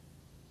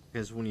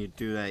 Because when you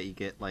do that, you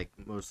get, like,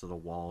 most of the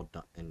wall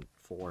done and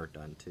floor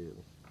done, too.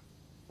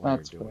 While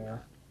That's you're doing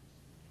fair.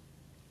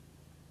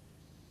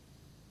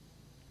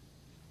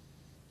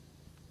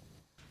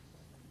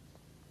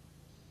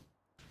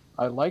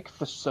 I like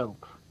the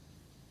soap.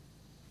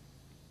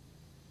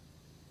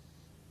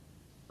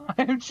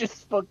 I'm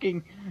just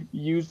fucking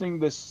using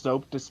this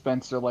soap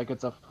dispenser like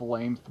it's a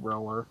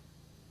flamethrower.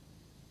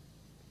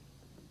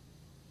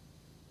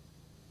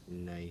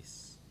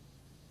 Nice.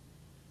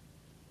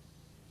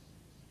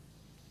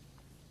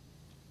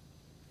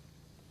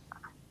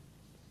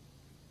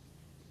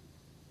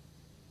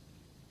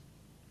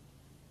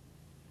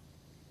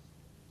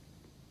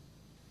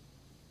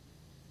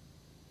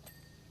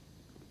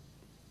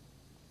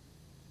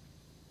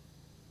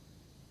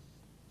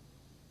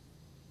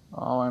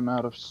 Oh, I'm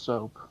out of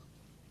soap.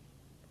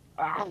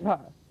 Ah!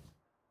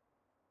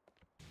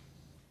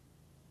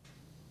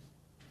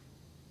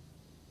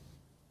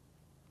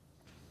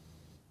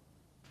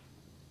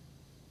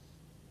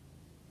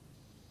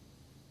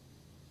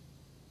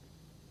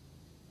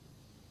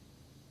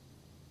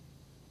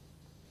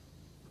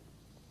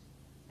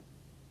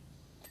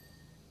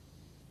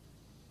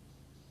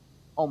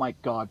 Oh my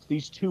god,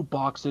 these two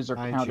boxes are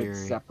Hi, counted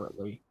Jerry.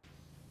 separately.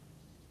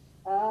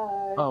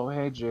 Hi. Oh,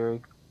 hey,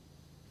 Jerry.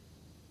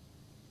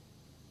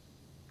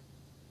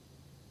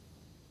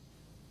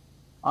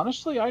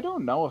 Honestly, I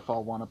don't know if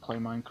I'll want to play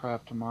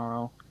Minecraft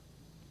tomorrow.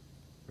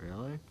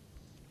 Really?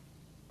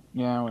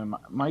 Yeah,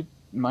 we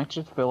might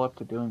just fill up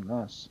to doing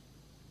this.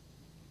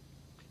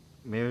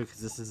 Maybe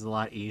because this is a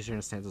lot easier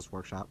in Santa's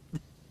workshop.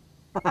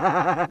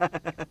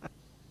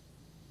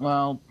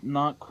 Well,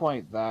 not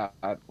quite that.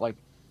 Like,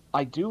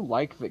 I do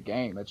like the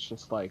game. It's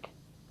just like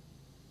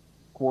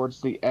towards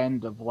the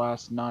end of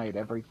last night,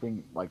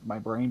 everything like my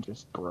brain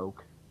just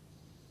broke.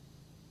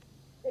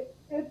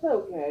 It's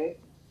okay.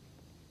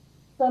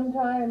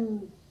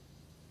 Sometimes,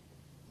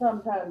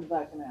 sometimes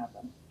that can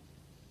happen.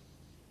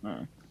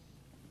 Hmm.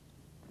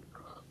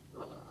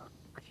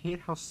 I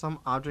hate how some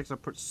objects are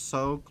put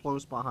so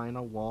close behind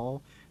a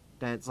wall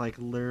that it's like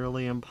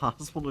literally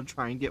impossible to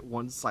try and get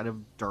one side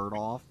of dirt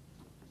off.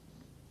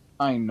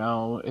 I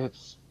know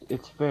it's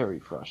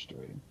very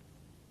frustrating.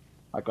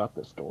 I got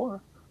this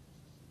door.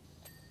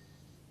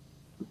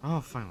 Oh,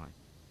 finally.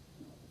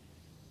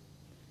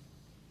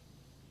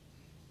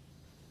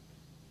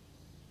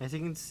 As you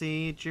can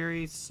see,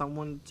 Jerry,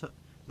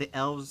 the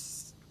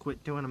elves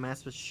quit doing a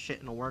massive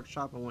shit in the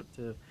workshop and went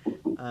to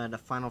the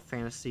Final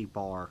Fantasy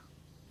bar.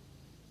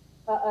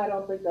 I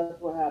don't think that's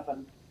what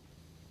happened.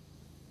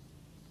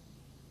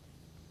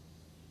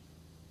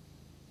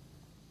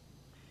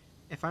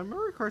 If I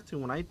remember correctly,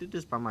 when I did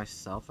this by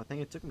myself, I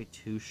think it took me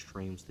 2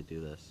 streams to do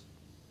this.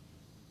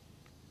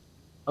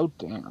 Oh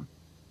damn.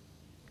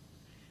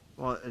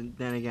 Well, and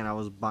then again, I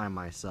was by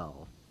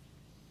myself.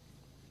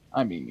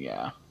 I mean,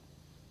 yeah.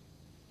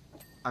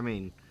 I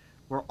mean,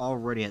 we're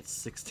already at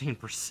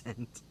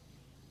 16%.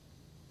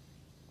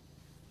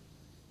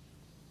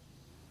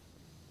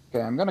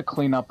 Okay, I'm gonna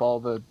clean up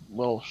all the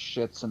little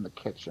shits in the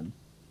kitchen.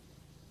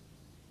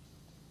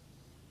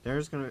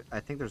 I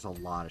think there's a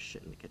lot of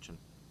shit in the kitchen.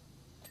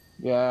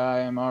 Yeah, I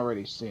am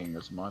already seeing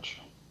as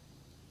much.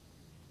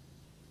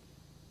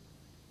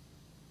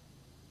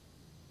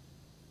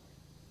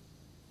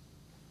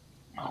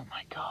 Oh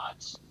my god.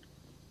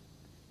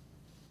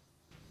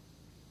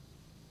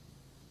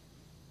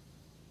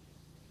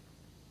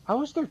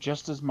 How is there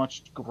just as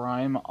much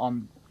grime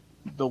on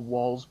the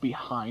walls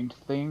behind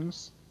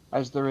things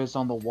as there is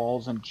on the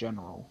walls in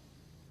general?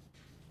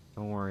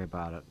 Don't worry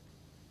about it.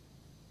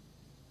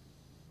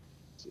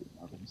 Let's see,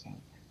 nothing's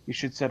happening. You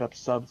should set up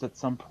subs at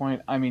some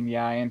point. I mean,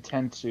 yeah, I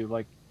intend to.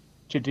 Like,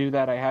 to do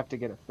that, I have to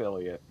get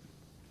affiliate.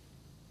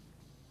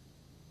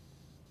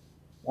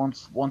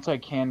 Once I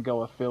can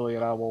go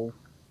affiliate, I will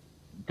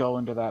go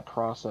into that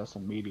process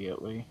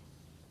immediately.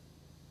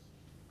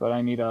 But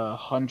I need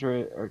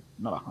 100, or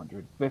not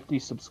 100, 50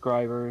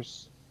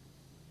 subscribers.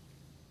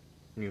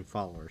 New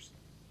followers.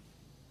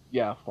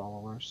 Yeah,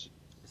 followers.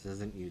 This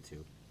isn't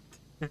YouTube.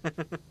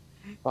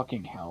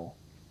 Fucking hell.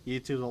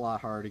 YouTube's a lot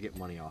harder to get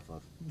money off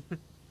of.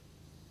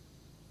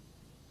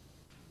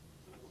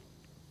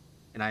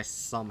 And I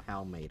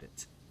somehow made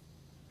it.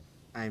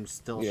 I'm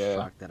still Yeah.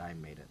 shocked that I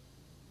made it.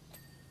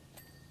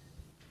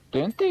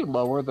 Didn't they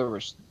lower the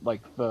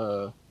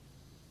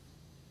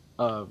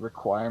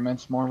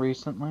requirements more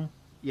recently?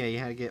 Yeah, you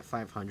had to get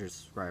 500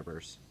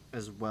 subscribers.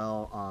 As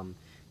well,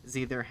 is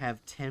either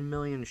have 10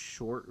 million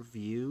short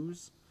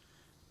views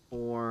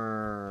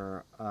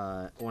or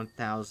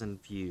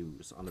 1,000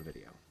 views on the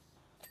video.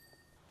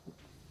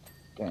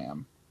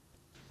 Damn.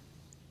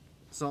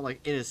 So, like,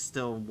 it is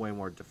still way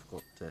more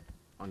difficult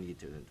on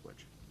YouTube than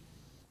Twitch.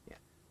 Yeah.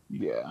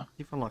 Yeah.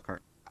 Keep on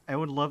Lockhart. I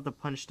would love to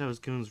punch those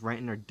goons right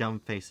in their dumb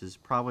faces.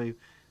 Probably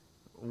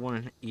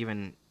wouldn't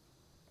even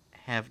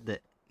have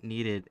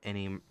needed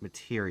any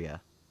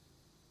materia.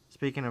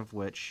 Speaking of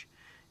which,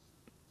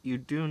 you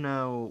do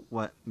know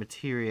what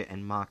materia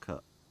and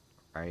Mako,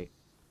 right?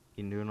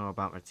 You do know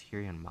about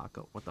materia and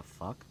Mako. What the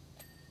fuck?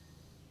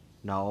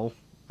 No.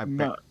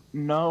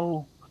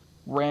 No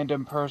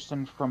random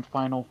person from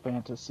Final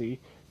Fantasy.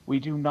 We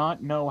do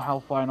not know how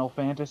Final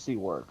Fantasy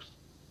works.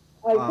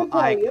 I can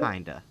tell you.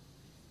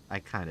 I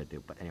kinda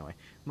do, but anyway.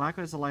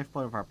 Mako is the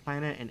lifeblood of our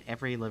planet and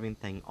every living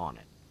thing on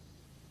it.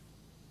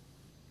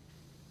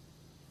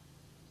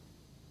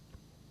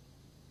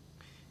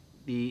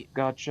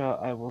 Gotcha.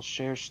 I will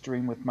share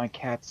stream with my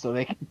cats so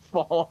they can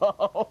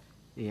follow.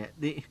 Yeah,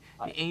 the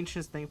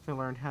ancients thankfully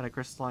learned how to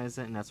crystallize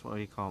it, and that's what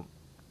we call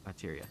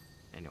materia.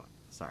 Anyway,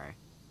 sorry.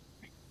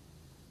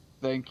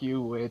 Thank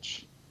you,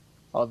 Witch.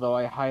 Although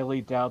I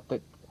highly doubt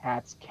that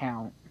cats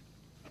count.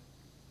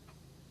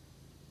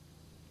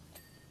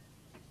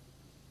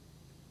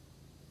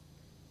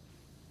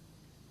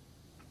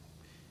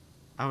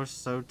 I was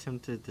so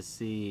tempted to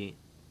see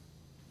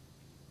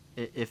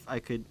if I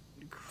could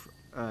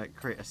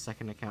create a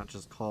second account,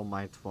 just call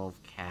my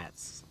 12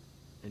 cats,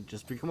 and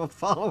just become a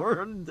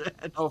follower on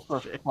that Oh,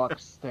 for shit.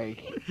 fuck's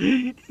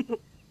sake.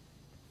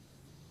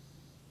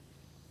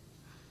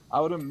 I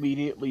would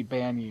immediately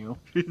ban you.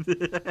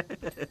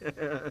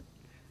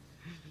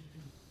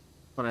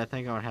 But I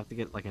think I would have to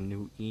get like a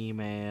new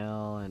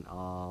email and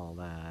all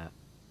that.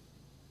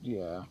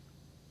 Yeah.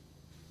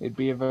 It'd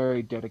be a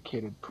very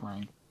dedicated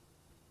prank.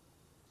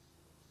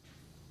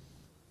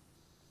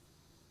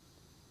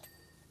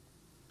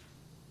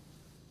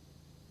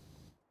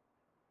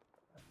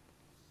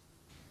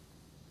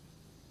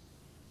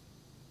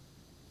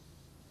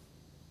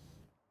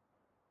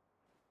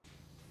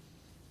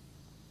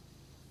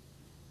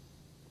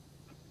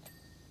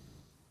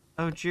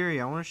 Oh, Jerry,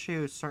 I want to show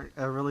you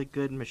a really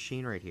good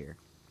machine right here.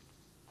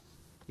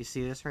 You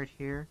see this right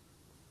here?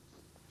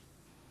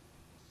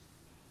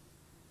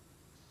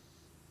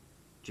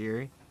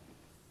 Jerry?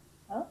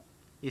 Huh?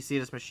 You see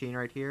this machine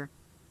right here?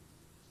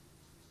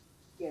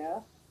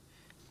 Yeah.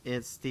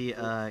 It's the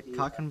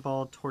cock and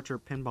ball torture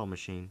pinball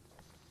machine.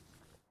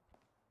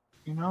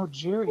 You know,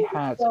 Jerry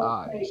has Don't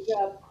eyes. make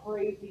up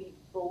crazy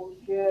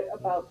bullshit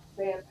about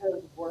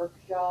Santa's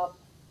workshop.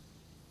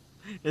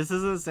 This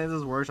isn't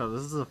Santa's Workshop.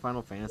 This is a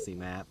Final Fantasy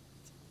map.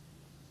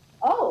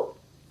 Oh,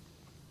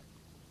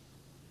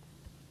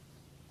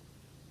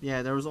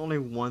 Yeah, there was only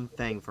one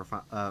thing for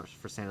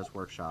Santa's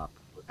Workshop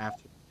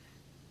after,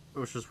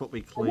 which was what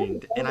we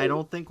cleaned, and I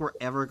don't think we're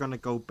ever gonna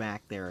go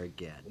back there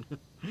again.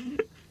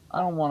 I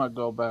don't want to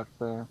go back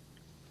there.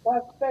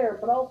 that's fair,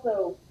 but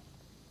also,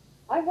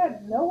 I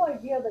had no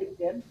idea they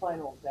did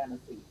Final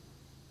Fantasy.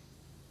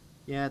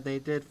 Yeah, they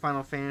did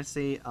Final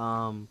Fantasy.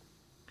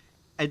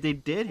 And they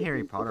did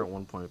Harry Potter at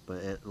one point, but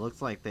it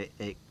looks like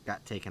it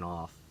got taken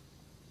off.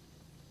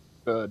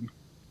 Good.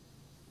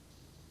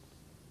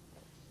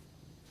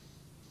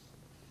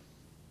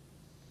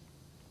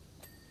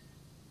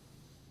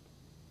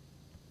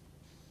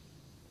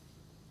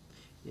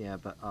 Yeah,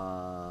 but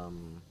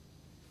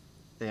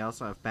they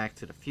also have Back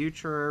to the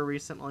Future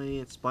recently,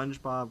 and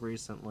SpongeBob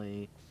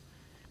recently,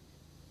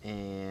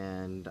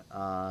 and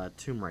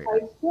Tomb Raider. I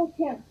still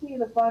can't see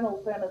the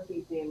Final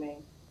Fantasy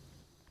theming.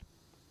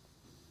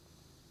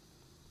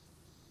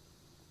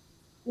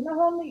 You know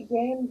how many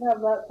games have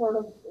that sort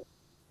of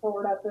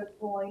sword at this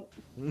point?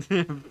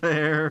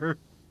 Fair.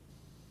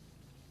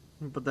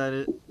 But that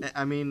is,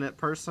 I mean, that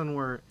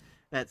person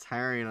that's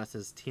hiring us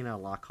is Tina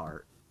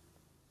Lockhart.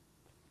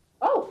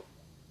 Oh,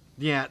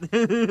 Yeah,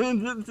 this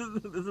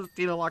is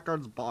Tina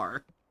Lockhart's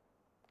bar.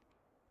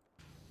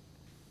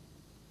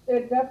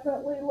 it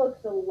definitely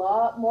looks a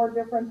lot more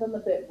different than the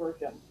bit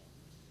version.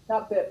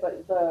 Not bit,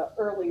 but the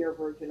earlier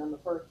version and the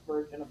first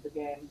version of the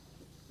game.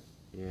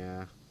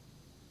 Yeah.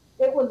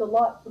 It was a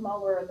lot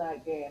smaller in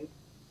that game.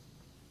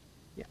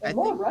 Yeah, And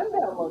more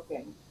rundown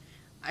looking.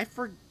 I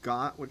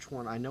forgot which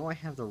one. I know I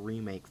have the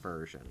remake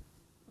version,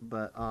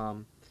 but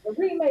The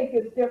remake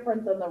is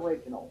different than the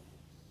original.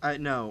 I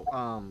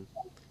no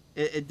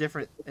it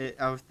different.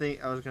 I was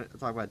gonna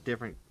talk about a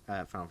different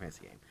Final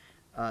Fantasy game.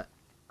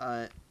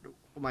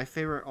 My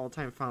favorite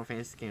all-time Final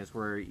Fantasy game is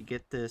where you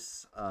get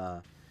this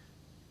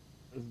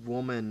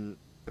woman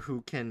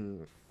who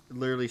can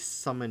literally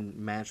summon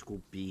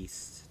magical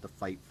beasts to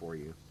fight for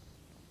you.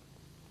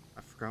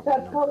 I forgot what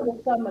That's number. called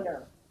a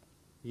summoner.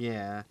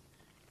 Yeah.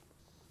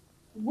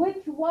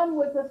 Which one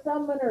with a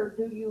summoner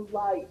do you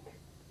like?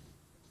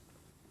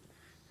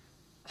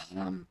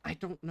 I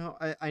don't know.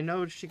 I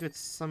know she could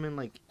summon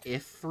like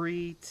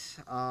Ifrit.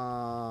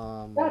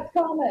 That's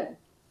common.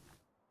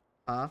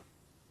 Huh?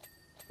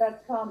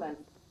 That's common.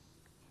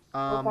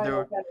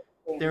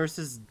 There was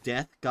this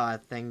death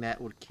god thing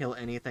that would kill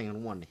anything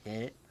in one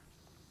hit.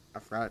 I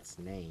forgot its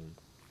name.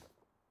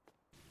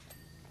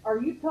 Are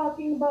you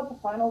talking about the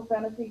Final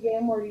Fantasy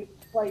game where you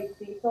play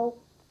Cecil?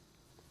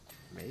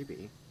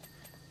 Maybe.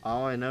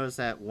 All I know is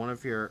that one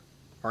of your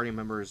party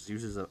members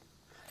uses a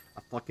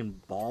fucking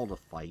ball to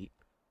fight.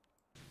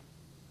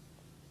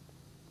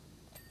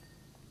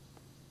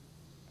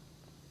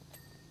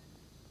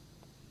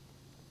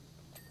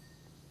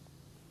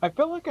 I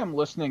feel like I'm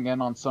listening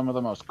in on some of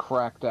the most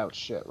cracked out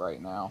shit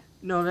right now.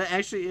 No, that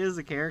actually is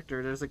a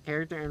character. There's a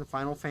character in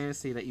Final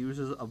Fantasy that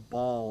uses a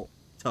ball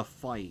to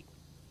fight.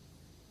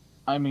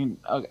 I mean,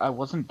 I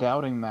wasn't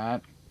doubting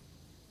that.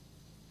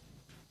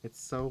 It's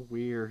so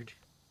weird.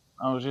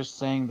 I was just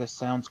saying this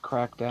sounds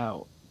cracked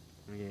out.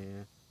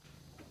 Yeah.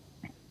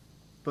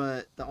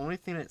 But the only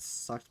thing that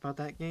sucks about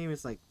that game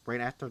is like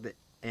right after the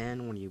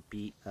end when you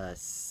beat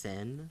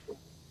Sin.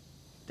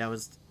 That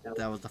was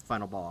the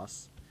final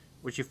boss,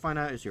 which you find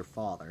out is your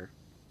father.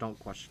 Don't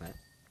question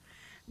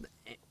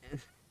it.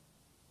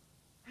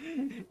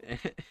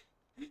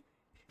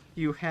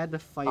 You had to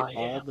fight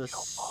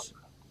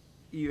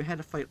you had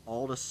to fight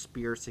all the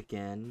spirits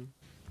again,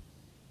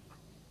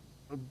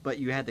 but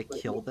you had to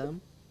kill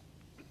them,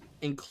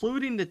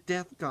 including the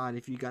Death God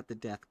if you got the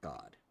Death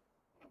God,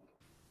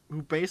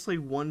 who basically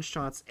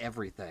one-shots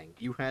everything.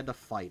 You had to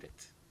fight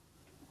it.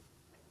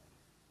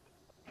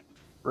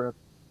 Rip.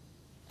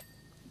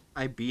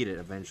 I beat it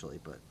eventually,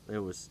 but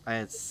I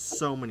had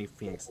so many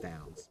Phoenix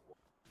Downs.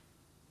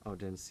 Oh,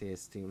 didn't see a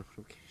Steam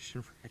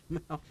notification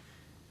right now.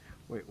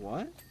 Wait,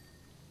 what?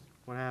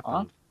 What Huh?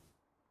 happened?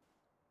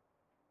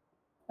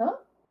 Huh?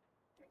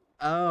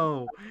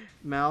 Oh,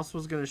 Mouse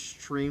was gonna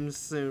stream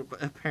soon,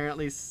 but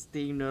apparently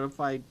Steam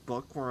notified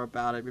Bookworm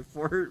about it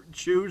before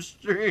Chew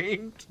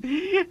streamed.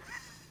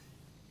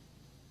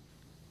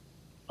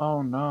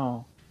 Oh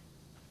no.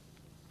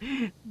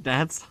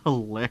 That's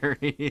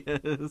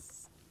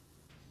hilarious.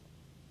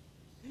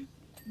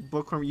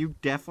 Bookworm, you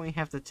definitely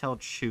have to tell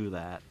Chew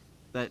that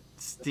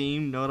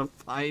Steam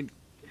notified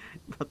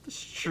about the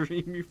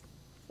stream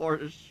before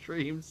the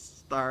stream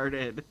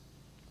started.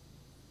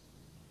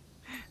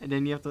 And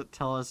then you have to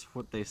tell us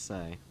what they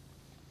say.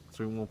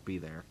 So we won't be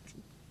there.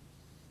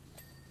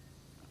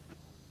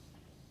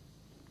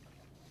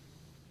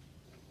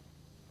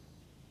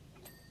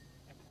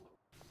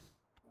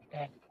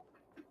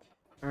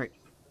 Alright.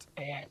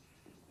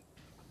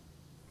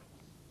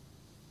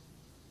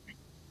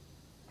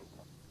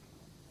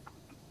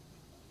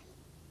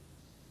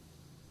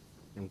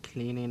 I'm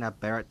cleaning a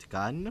Barrett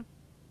gun.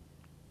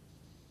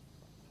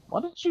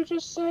 What did you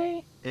just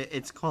say?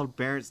 It's called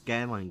Barrett's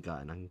Gatling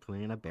gun. I'm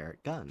cleaning a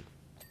Barrett gun.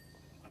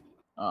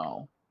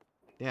 Oh.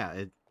 Yeah,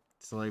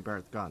 it's literally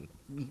Barrett's gun.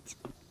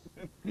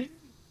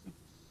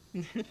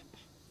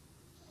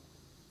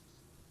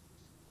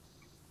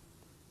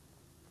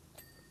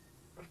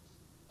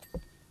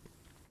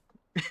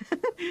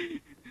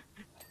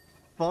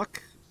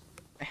 Fuck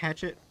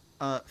Hatchet.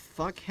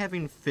 Fuck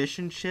having fish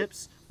and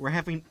chips. We're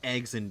having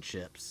eggs and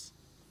chips.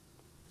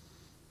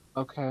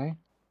 Okay.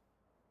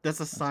 That's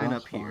a That sign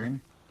sounds up here.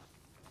 fine.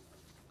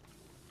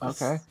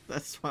 Okay.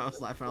 That's why I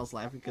was laughing. I was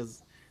laughing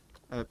because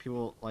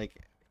people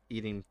like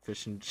eating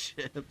fish and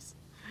chips.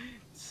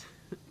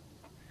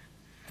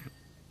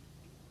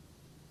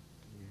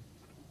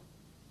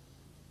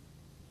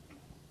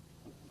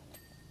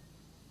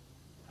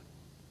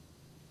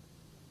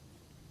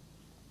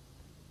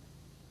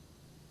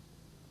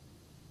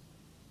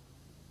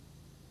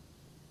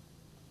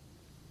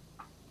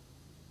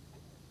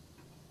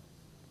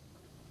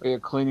 Are you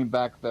cleaning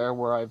back there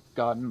where I've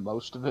gotten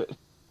most of it?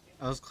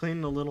 I was cleaning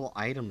the little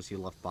items you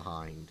left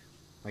behind.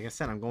 Like I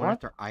said, I'm going What?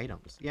 after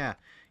items. Yeah,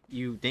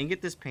 you didn't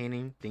get this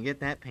painting, didn't get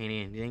that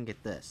painting, and you didn't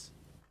get this.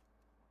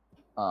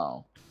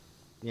 Oh.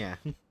 Yeah,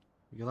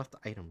 you left the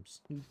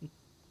items.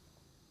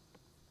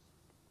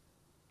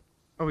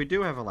 Oh, we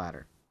do have a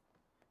ladder.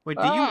 Wait,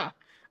 do you? Ah!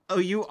 Oh,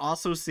 you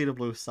also see the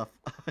blue stuff.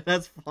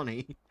 That's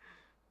funny.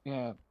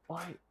 Yeah.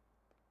 Why?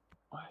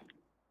 Why?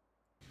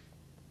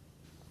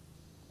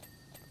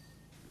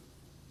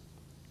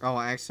 Oh,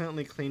 I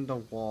accidentally cleaned the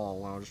wall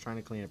when I was trying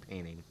to clean a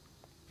painting.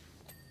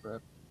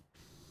 Rip.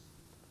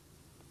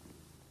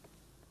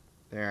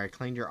 There, I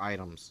cleaned your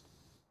items.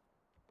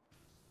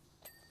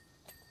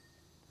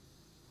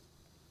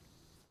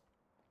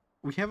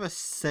 We have a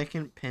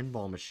second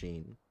pinball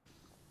machine.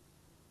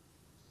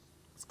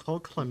 It's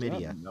called I Chlamydia.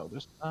 didn't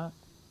notice that.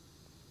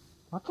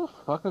 What the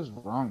fuck is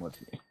wrong with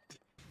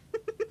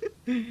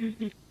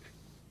me?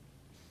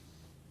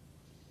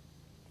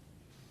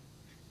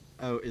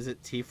 Oh, is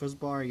it Tifa's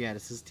bar? Yeah,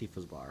 this is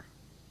Tifa's bar.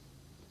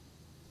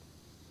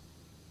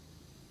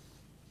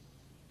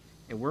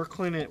 And we're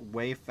cleaning it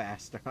way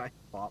faster than I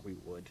thought we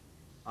would.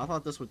 I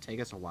thought this would take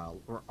us a while.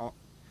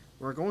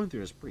 We're going through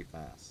this pretty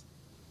fast.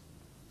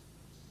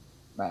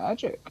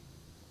 Magic.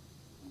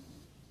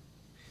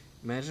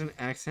 Imagine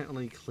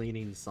accidentally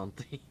cleaning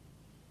something.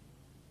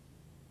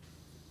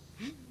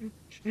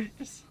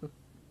 just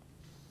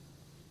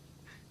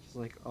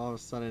like all of a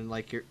sudden,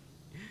 like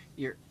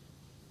you're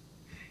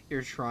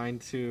trying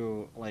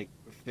to like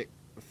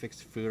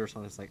fix food or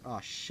something. It's like, oh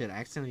shit, I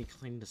accidentally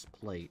cleaned this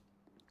plate.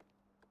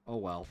 Oh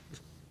well.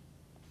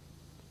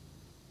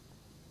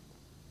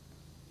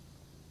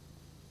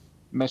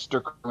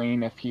 Mr.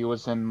 Green, if he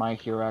was in My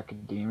Hero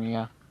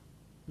Academia.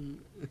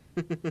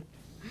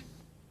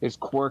 His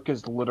quirk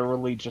is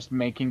literally just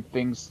making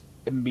things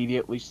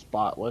immediately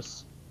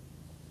spotless.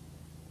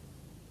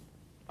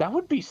 That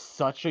would be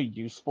such a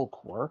useful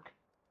quirk.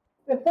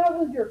 If that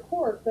was your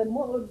quirk, then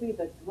what would be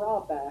the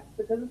drawback?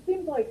 Because it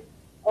seems like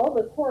all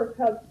the quirks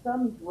have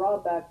some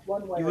drawbacks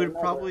one way You or would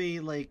another. probably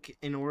like,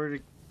 in order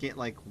to get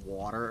like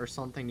water or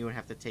something, you would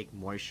have to take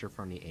moisture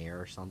from the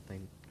air or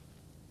something.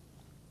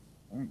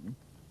 Mm.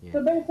 Yeah.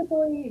 So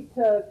basically,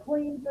 to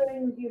clean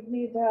things, you'd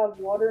need to have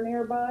water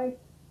nearby.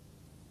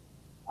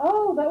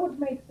 Oh, that would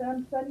make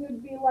sense. Then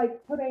you'd be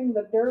like putting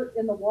the dirt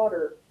in the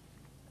water.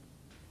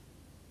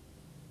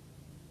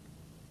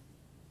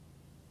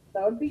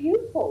 That would be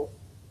useful.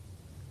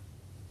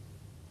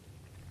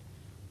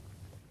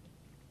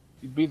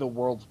 You'd be the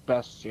world's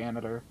best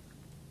janitor.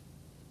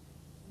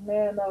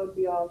 Man, that would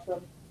be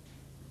awesome.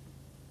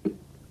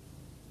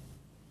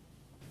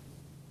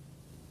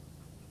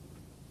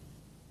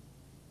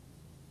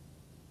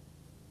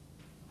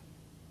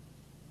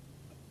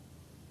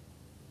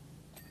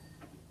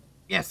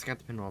 Yes, I got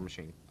the pinball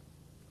machine.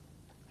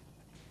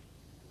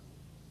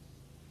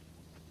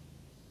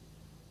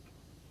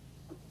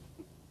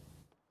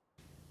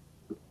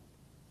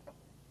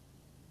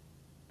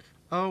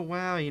 Oh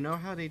wow, you know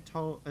how they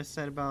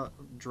said about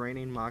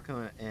draining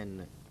Mako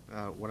and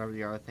whatever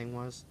the other thing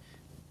was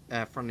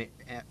from the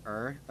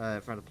Earth,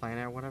 from the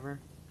planet or whatever.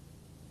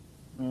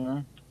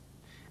 Yeah.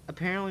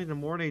 Apparently, the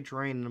more they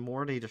drain, the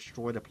more they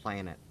destroy the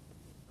planet.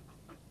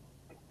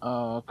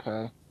 Oh,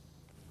 okay.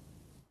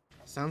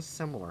 Sounds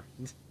similar.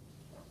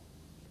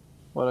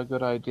 What a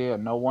good idea.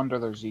 No wonder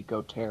there's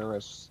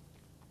eco-terrorists.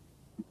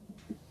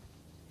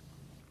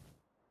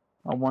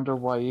 I wonder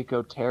why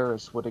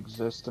eco-terrorists would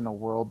exist in a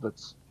world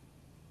that's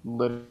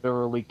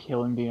literally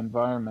killing the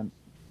environment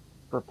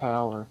for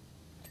power.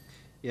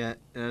 Yeah,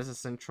 it is a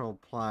central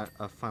plot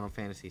of Final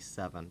Fantasy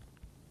VII.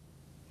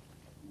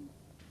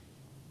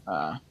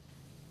 Uh,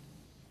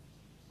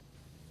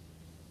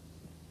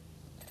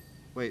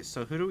 Wait,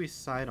 so who do we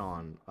side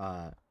on,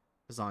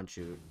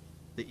 Zanchu?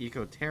 The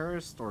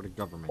eco-terrorist or the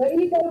government? The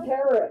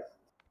eco-terrorists.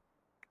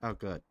 Oh,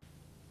 good.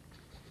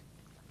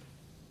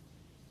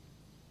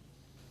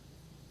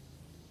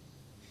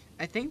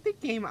 I think the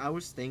game I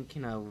was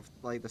thinking of,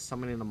 like the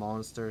summoning the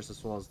monsters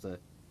as well as the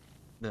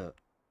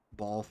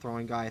ball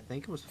throwing guy, I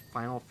think it was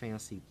Final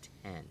Fantasy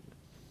X.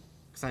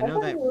 Because I I know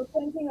thought that. you were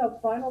thinking of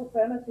Final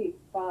Fantasy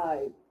V.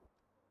 What?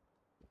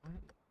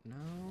 No.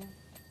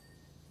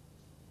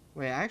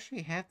 Wait, I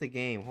actually have the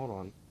game. Hold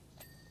on.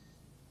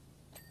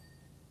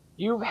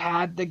 you've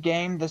had the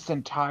game this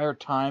entire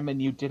time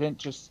and you didn't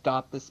just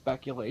stop the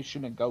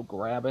speculation and go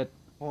grab it?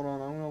 Hold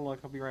on, I'm gonna look.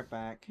 I'll be right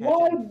back.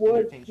 Why Hatchet would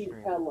entertain she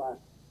stream. tell us?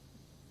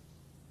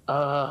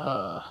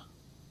 Uh,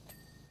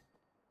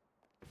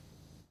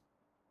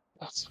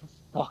 that's a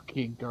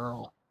fucking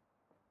girl.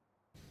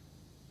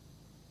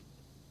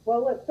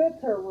 Well, it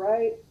fits her,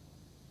 right?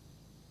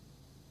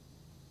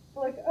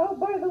 Like, oh,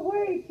 by the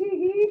way,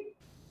 Teehee.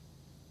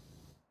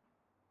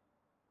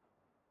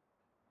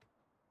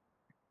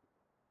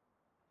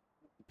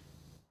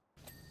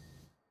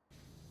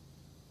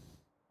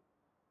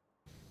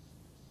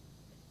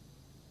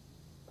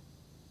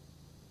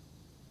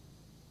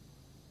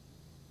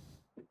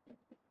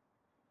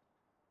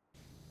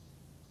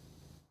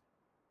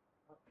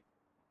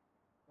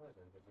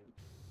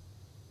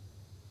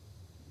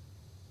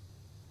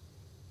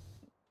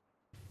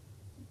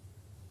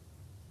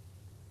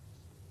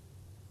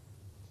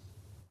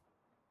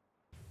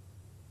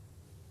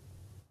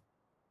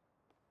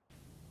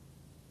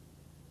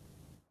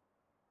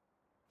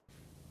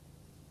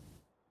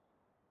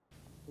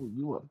 Oh,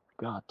 you have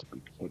got to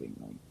be kidding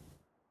me.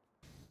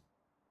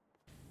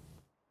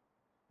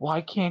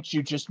 Why can't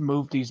you just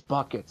move these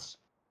buckets?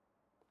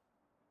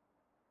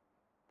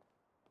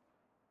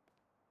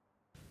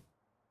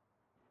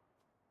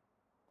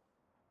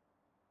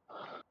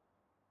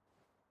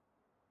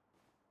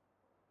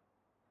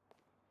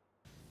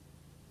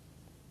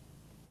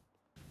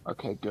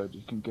 Okay, good.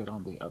 You can get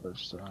on the other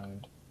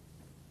side.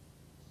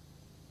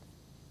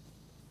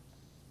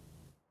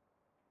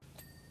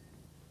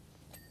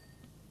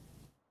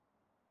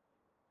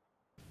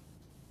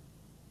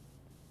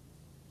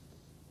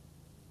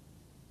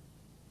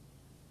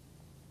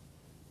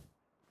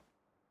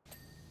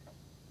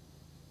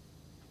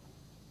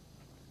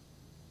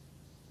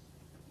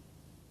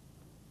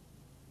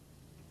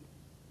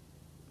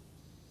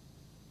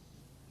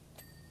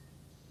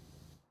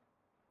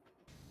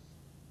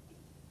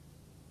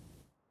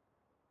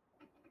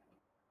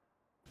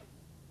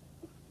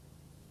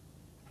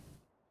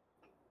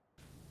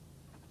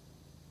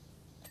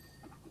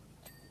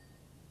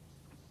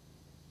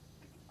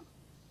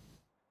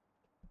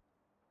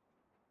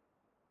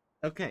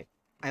 Okay,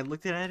 I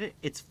looked at it.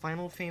 It's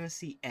Final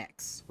Fantasy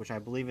X, which I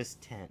believe is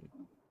 10.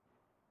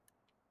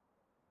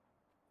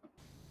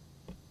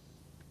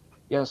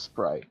 Yes,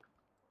 Sprite.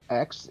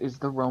 X is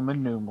the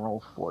Roman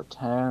numeral for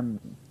 10.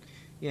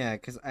 Yeah,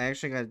 because I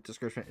actually got a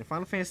description. In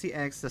Final Fantasy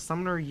X, the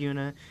Summoner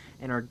Yuna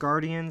and her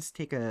guardians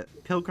take a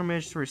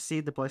pilgrimage to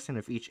receive the blessing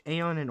of each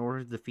Aeon in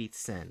order to defeat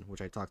Sin,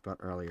 which I talked about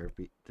earlier,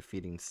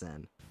 defeating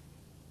Sin.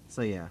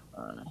 So yeah,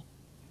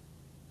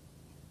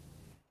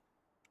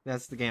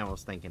 that's the game I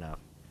was thinking of.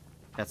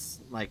 That's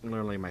like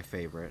literally my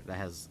favorite. That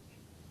has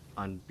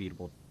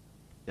unbeatable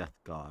Death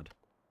God.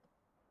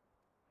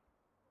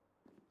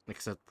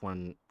 Except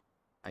when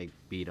I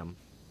beat him.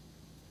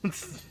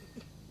 It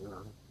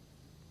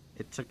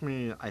took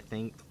me, I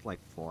think,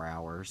 like 4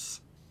 hours.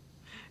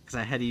 Because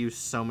I had to use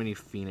so many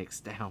Phoenix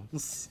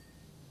Downs.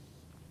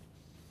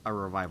 A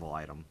revival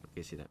item, in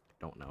case you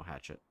don't know,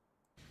 Hatchet.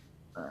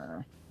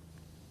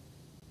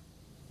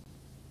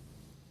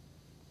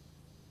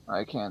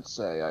 I can't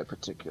say I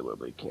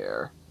particularly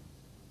care.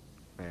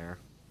 Fair.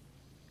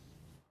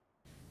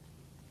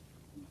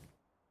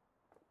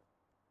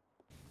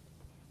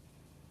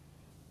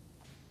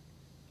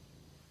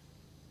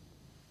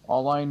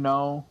 All I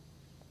know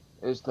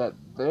is that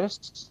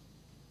this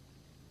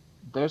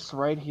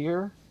right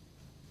here,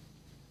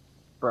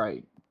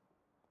 right.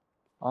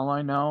 All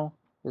I know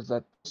is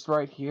that this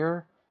right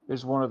here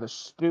is one of the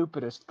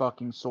stupidest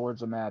fucking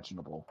swords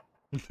imaginable.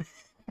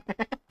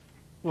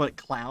 What,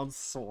 Cloud's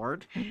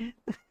sword?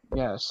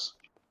 Yes.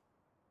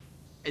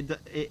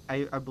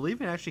 I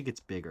believe it actually gets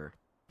bigger.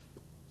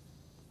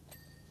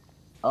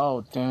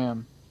 Oh,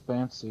 damn.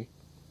 Fancy.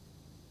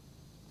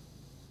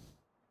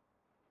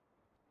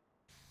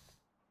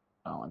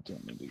 Oh, I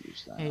didn't need to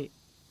use that. Hey,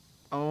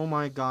 oh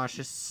my gosh,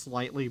 this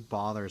slightly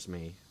bothers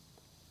me.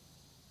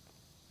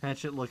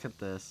 Hatchet, look at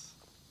this.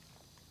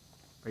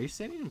 Are you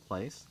standing in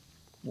place?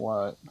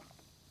 What?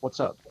 What's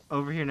up?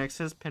 Over here next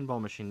to this pinball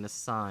machine, this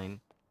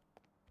sign.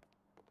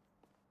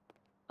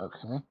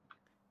 Okay.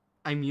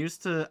 I'm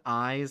used to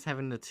eyes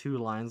having the two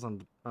lines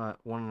on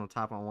one on the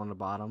top and one on the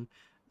bottom.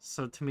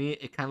 So to me,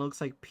 it kind of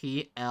looks like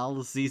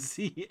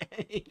PLZZA.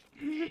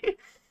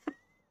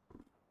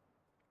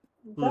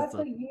 That's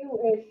Plizza. a you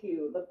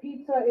issue. The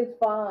pizza is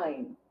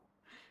fine.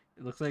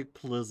 It looks like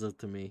Plizza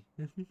to me.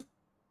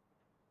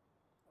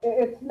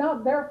 It's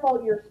not their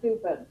fault you're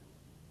stupid.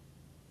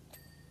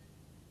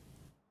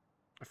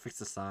 I fixed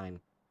the sign.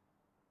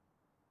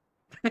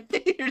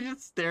 You're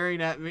just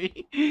staring at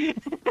me.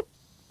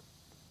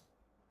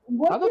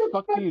 What How the you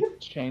fuck do you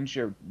expect change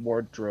your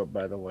wardrobe,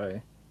 by the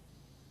way?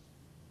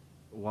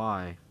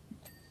 Why?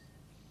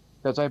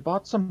 Because I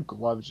bought some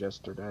gloves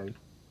yesterday.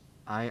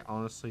 I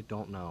honestly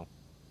don't know.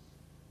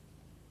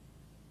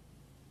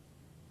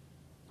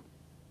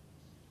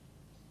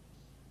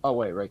 Oh,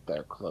 wait, right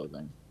there.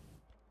 Clothing.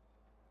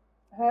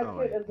 Hatchet Oh,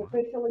 wait, is what?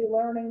 officially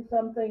learning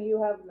something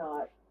you have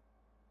not.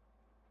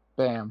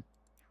 Bam.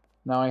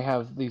 Now I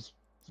have these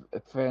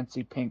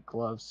fancy pink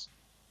gloves.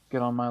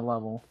 Get on my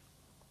level.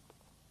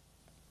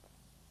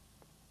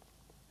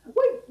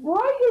 Wait,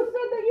 Brian, you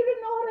said that you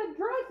didn't know how to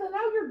dress, and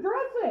now you're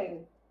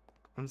dressing.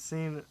 I'm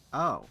seeing.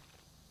 Oh.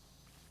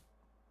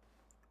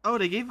 Oh,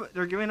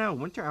 they're giving out a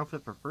winter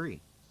outfit for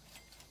free.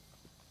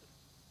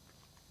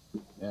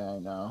 Yeah, I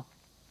know.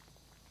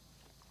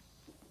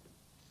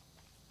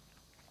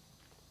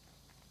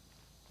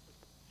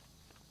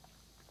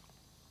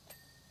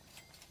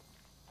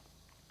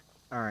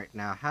 Alright,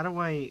 now how do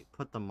I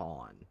put them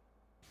on?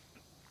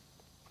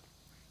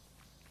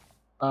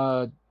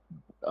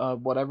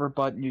 Whatever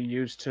button you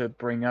use to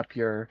bring up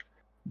your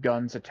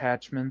guns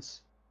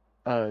attachments,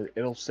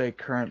 it'll say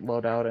current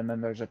loadout, and then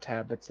there's a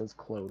tab that says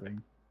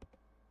clothing.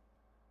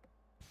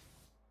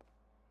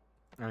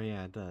 Oh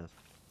yeah, it does.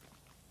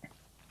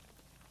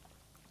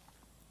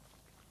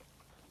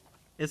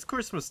 It's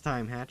Christmas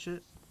time,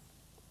 Hatchet.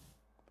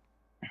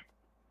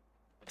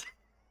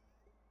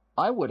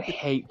 I would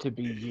hate to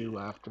be you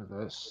after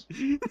this.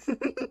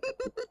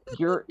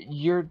 You're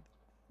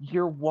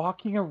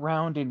walking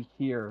around in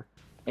here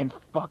in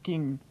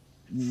fucking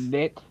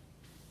knit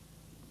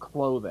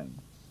clothing.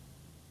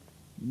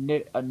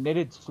 A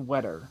knitted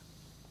sweater.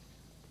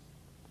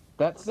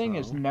 That thing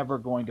is So? never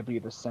going to be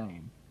the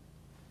same.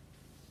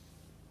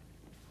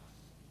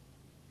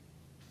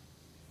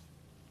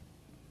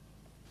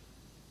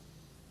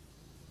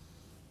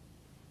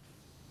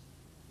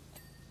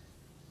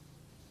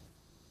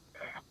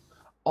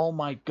 Oh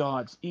my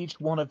god, each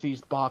one of these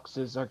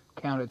boxes are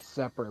counted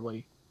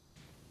separately.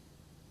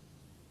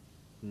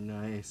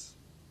 Nice.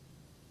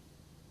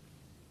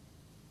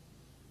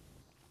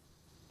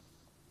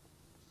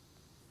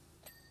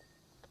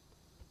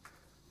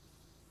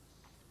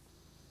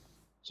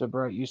 So,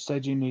 Brett, you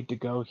said you need to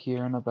go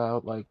here in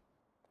about, like,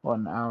 what,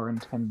 an hour and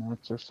 10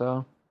 minutes or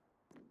so?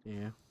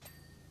 Yeah.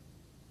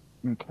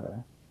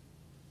 Okay.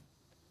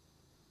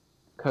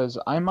 Because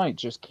I might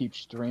just keep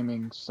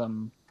streaming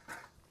some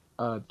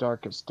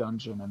Darkest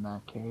Dungeon in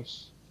that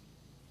case.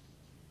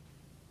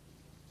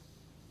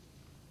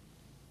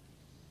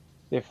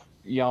 If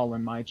y'all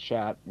in my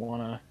chat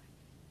wanna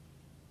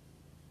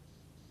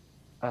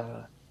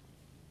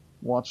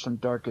watch some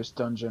Darkest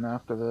Dungeon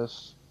after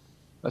this,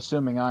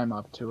 assuming I'm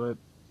up to it.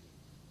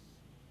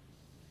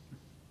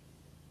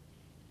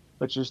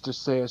 Which is to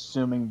say,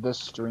 assuming this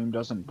stream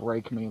doesn't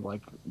break me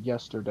like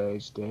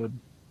yesterday's did.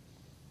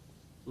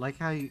 Like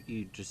how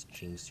you just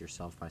jinxed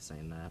yourself by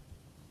saying that.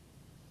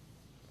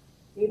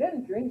 He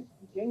didn't jinx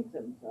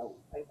himself,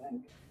 I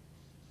think.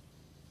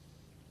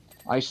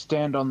 I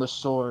stand on the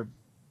sword.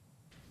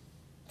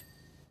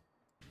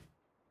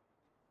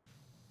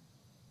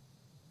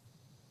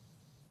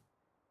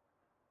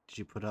 Did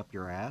you put up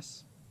your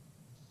ass?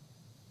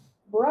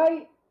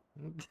 Bright,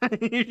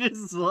 You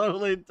just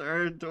slowly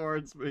turned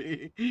towards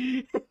me.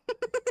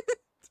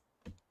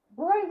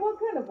 Bright, what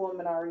kind of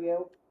woman are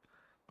you?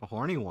 A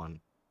horny one.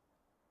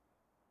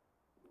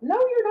 No,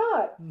 you're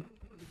not.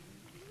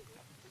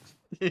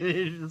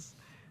 Just,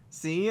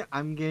 see,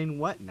 I'm getting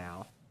wet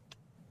now.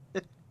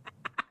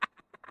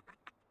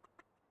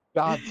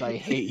 Gods, I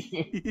hate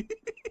you.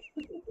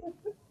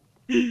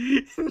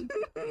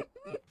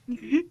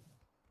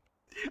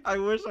 I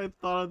wish I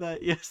thought of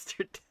that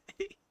yesterday.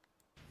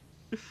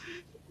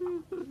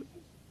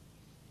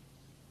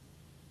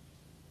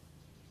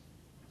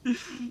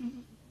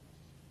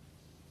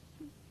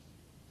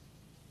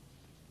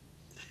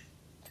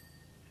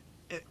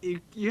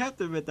 You have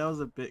to admit that was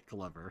a bit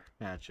clever,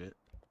 Hatchet.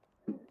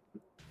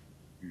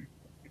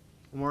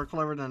 More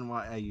clever than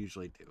what I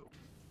usually do.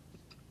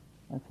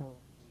 I felt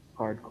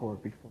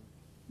hardcore before.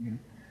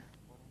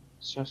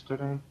 It's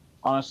yesterday.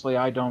 Honestly,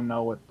 I don't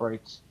know what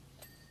Bright's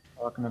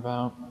talking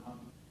about.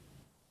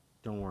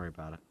 Don't worry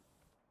about it.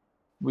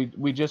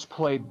 We just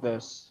played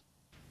this,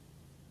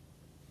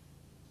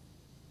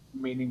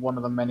 meaning one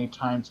of the many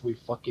times we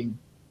fucking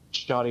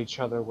shot each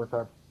other with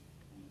our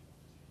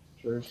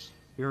pictures.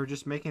 We were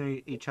just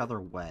making each other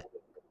wet.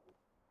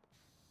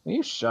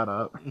 You shut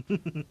up.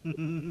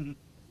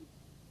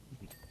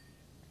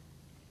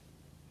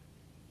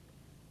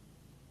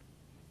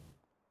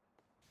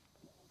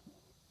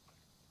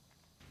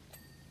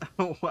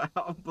 Oh,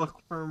 wow,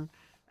 Bookworm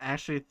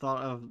actually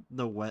thought of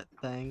the wet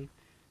thing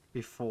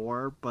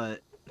before,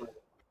 but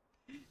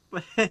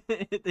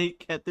they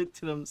kept it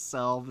to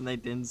themselves and they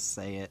didn't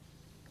say it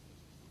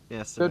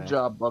yesterday. Good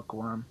job,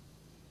 Bookworm.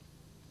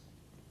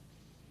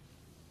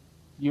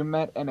 You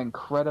met an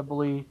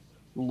incredibly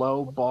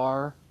low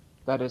bar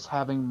that is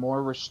having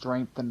more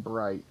restraint than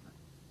Bright.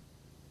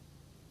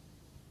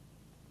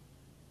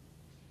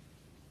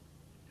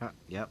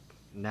 Yep.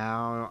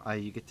 Now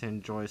you get to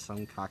enjoy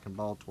some cock and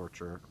ball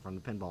torture from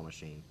the pinball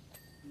machine.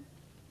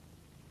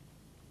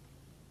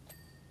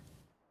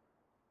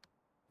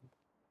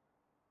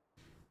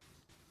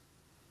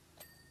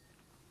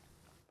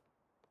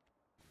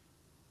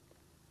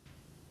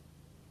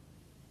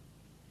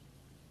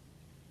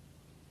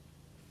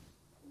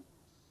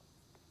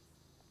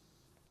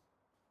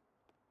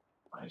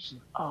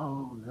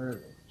 Oh,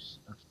 there's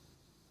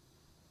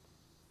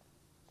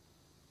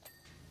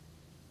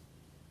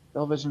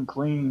television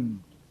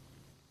clean.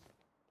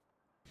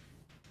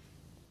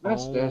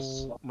 What's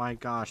this? Oh my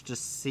gosh,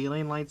 just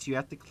ceiling lights, you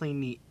have to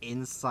clean the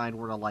inside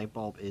where the light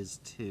bulb is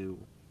too.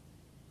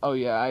 Oh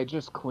yeah, I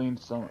just cleaned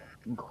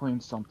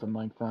something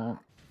like that.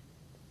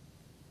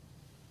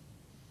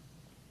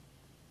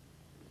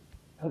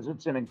 Because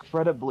it's an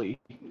incredibly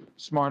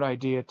smart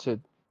idea to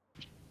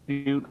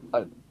shoot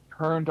a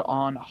turned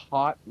on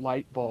hot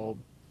light bulb,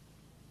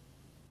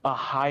 a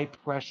high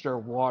pressure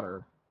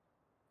water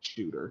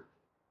shooter.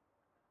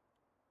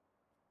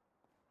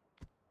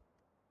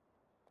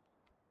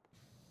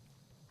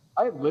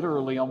 I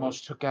literally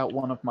almost took out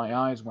one of my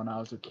eyes when I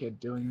was a kid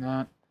doing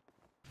that.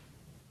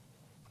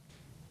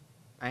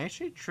 I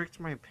actually tricked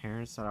my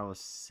parents that I was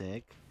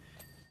sick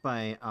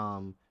by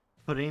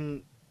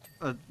putting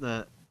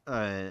because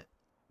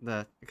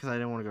I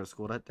didn't want to go to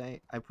school that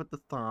day. I put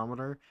the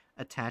thermometer,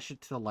 attached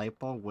it to the light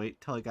bulb,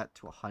 wait till it got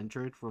to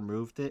 100,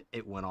 removed it,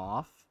 it went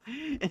off,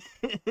 and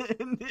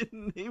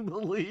they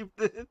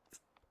believed it.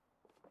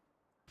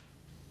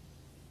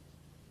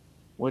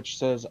 Which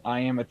says I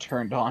am a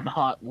turned on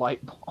hot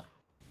light bulb.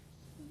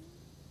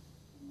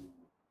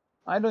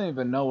 I don't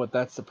even know what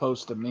that's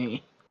supposed to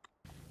mean.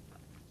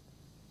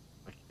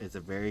 It's a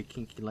very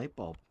kinky light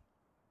bulb.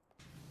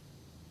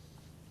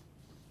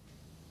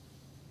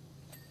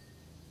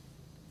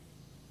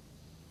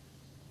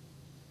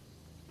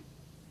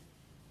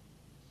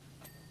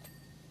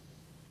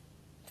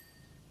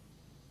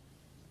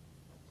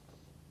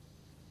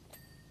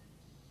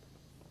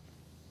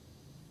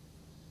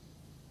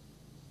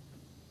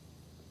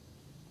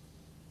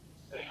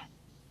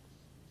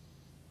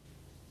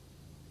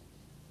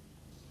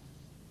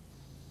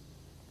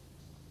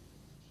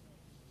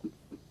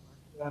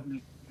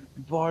 Cabinet,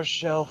 bar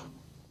shelf,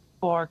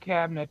 bar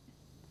cabinet.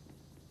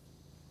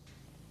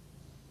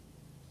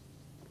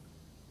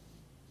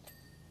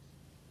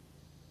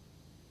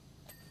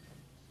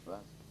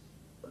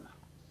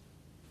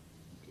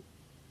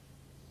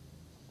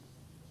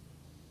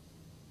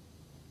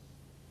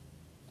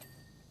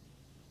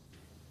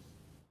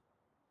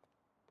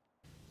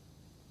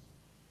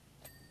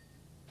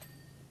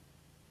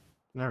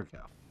 There we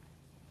go.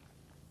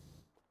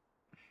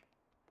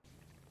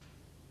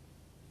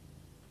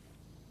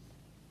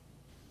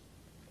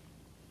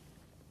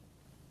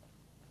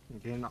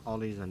 Getting all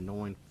these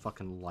annoying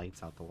fucking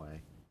lights out the way.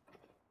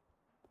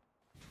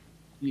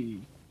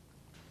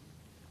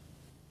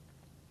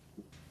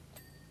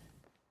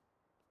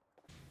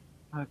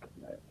 Okay.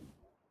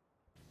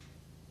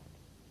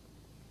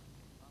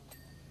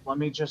 Let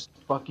me just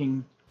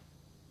fucking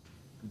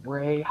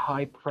spray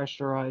high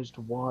pressurized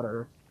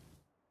water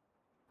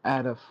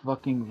at a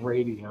fucking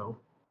radio.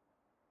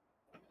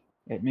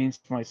 It means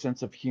my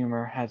sense of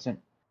humor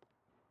hasn't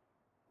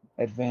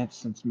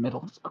advanced since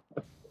middle school.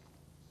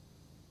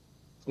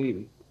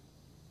 Stevie.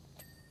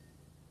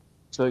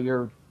 So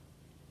you're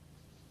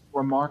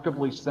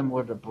remarkably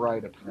similar to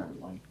Bright,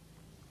 apparently.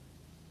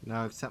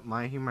 No, except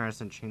my humor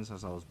hasn't changed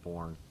since I was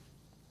born.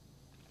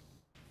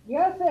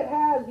 Yes, it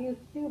has, you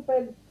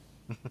stupid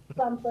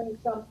something,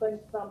 something,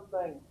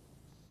 something.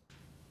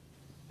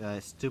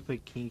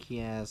 Stupid,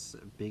 kinky ass,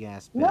 big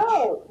ass bitch.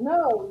 No,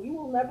 no, you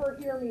will never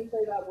hear me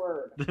say that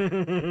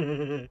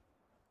word.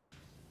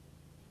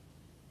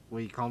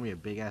 Will you call me a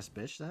big ass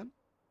bitch then?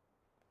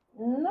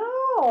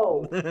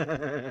 No!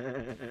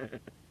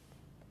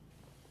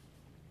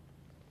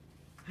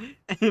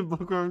 And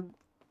Bookworm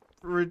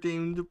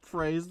redeemed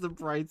praise the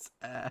Bright's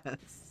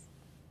ass.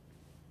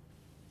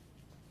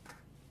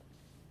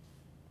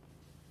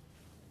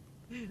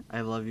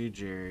 I love you,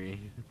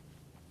 Jerry.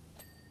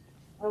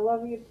 I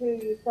love you too,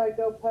 you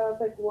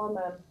psychopathic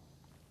woman.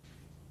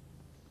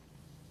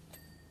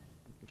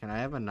 Can I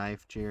have a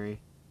knife, Jerry?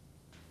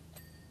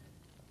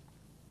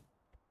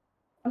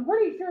 I'm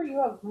pretty sure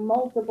you have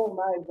multiple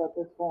knives at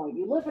this point.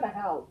 You live in a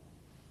house.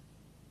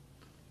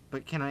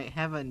 But can I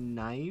have a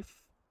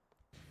knife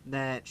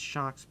that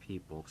shocks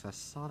people? Because I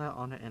saw that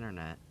on the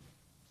internet.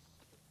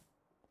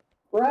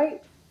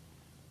 Right?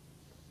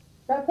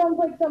 That sounds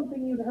like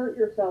something you'd hurt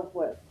yourself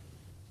with.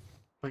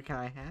 But can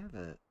I have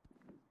it?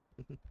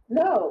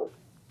 No.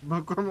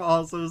 Bookworm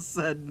also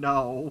said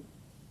no.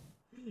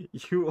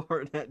 You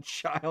are that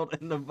child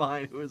in the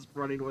vine who is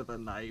running with a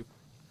knife.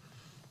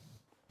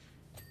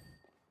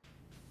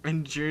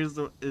 And Cheers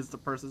is the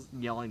person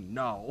yelling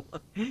no.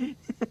 And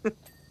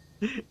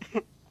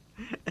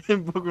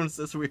Bookworm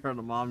says we heard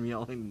a mom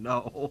yelling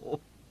no.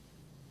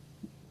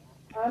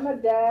 I'm a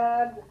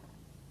dad.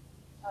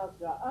 Oh,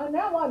 God.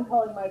 Now I'm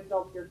calling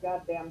myself your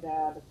goddamn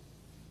dad.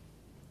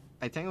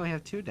 I technically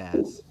have two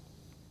dads.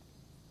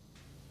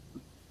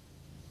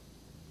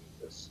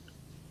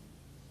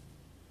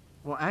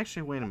 Well,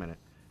 actually, wait a minute.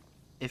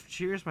 If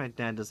Cheers my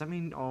dad, does that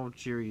mean all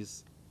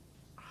Jerry's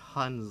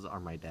Huns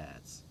are my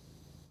dads?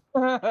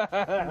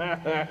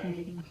 The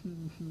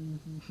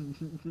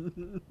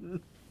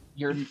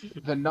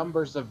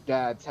numbers of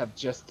dads have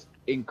just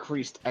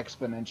increased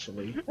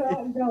exponentially.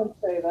 Don't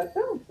say that.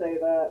 Don't say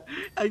that.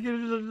 I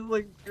can just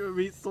like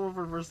meet someone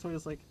for the first time.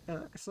 It's like,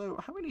 so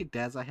how many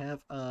dads I have?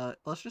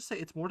 Let's just say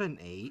it's more than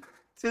 8.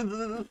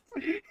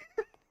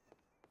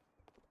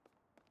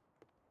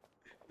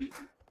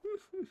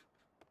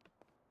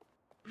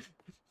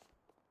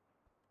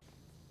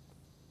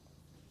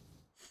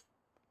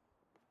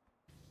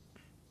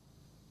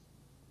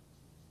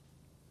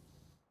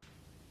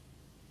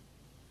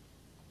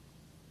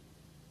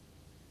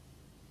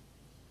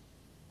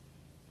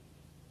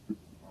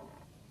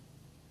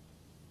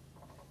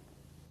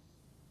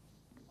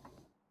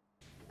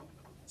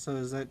 So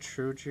is that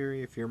true,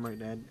 Jerry? If you're my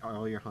dad,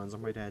 all your Huns are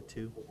my dad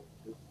too?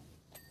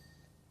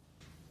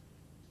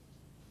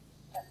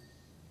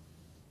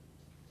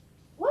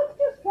 Let's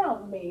just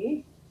count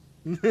me.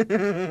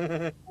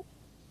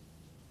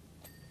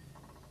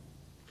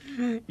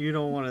 You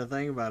don't want to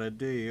think about it,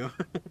 do you?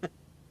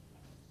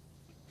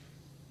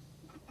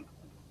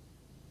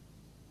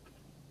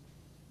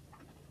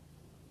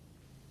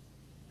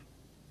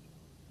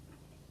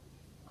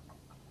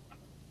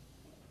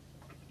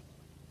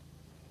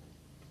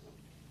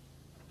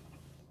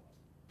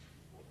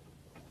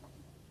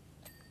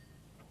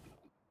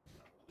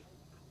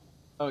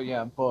 Oh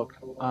yeah, book.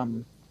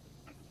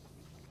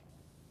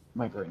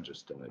 My brain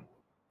just died.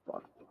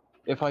 Fuck.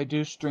 If I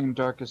do stream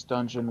Darkest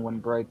Dungeon when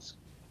Bright's,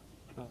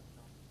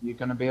 you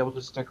gonna be able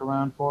to stick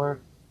around for it?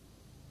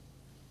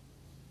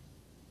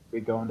 Be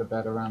going to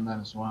bed around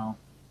then as well.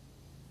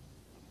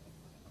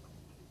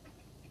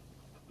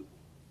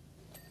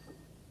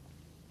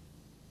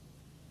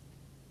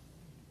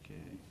 Okay.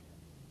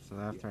 So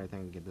after I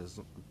think I get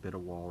this bit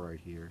of wall right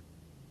here,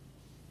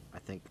 I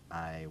think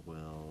I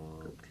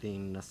will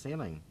clean the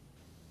ceiling.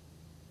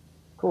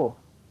 Cool.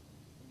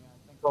 Yeah, I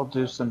think I'll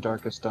do some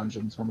Darkest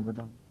Dungeons when we're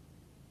done.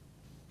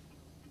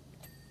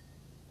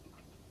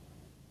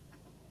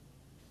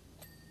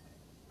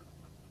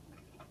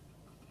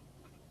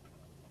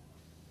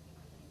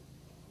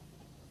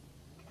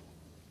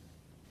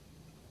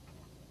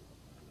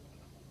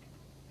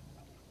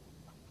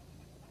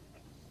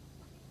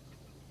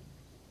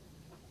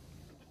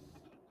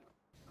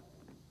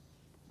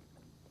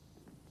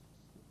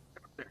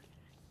 There.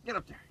 Get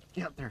up there.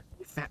 Get up there,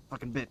 you fat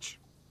fucking bitch.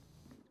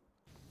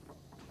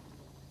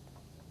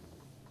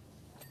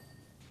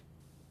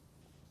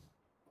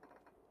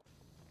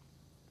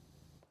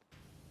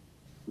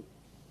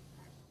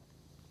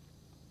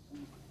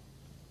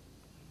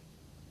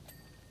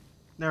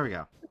 There we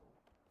go.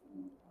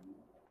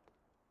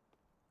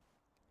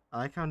 I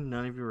like how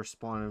none of you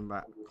responded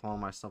by calling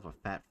myself a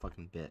fat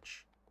fucking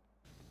bitch.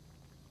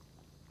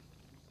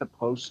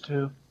 Supposed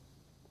to?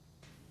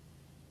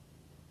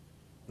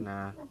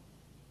 Nah.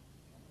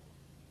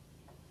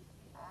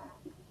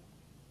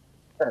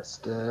 That's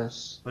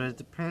this. But it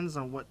depends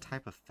on what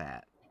type of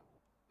fat.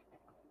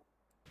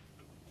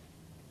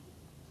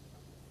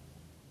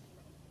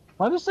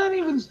 Why does that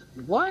even...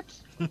 What?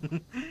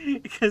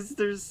 Because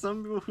there's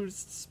some people who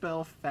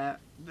spell fat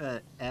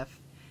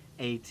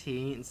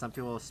F-A-T, and some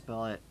people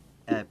spell it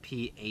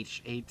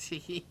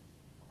P-H-A-T.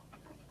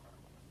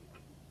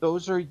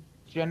 Those are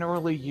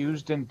generally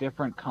used in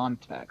different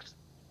contexts.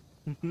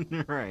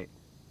 Right.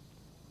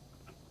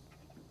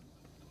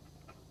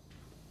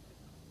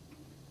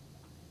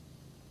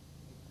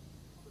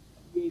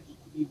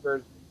 PhD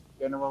version is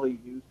generally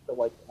used to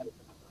like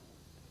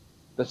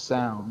the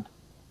sound.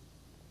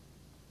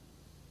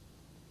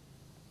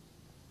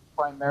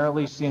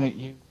 Primarily seen it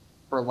used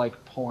for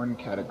like porn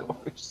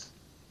categories.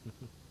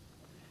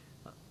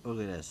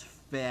 Look at this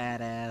fat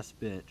ass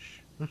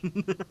bitch.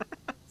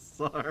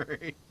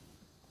 Sorry.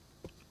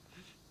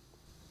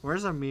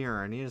 Where's a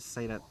mirror? I need to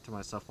say that to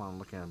myself while I'm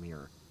looking at a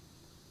mirror.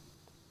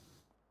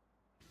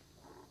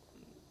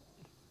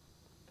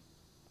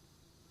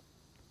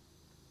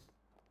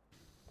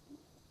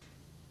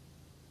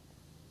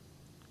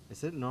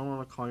 Is it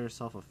normal to call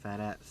yourself a fat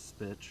ass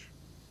bitch?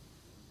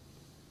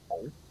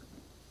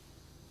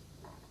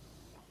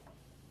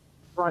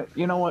 Right,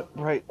 you know what?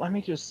 Right, let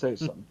me just say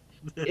something.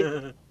 It's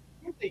something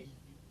that you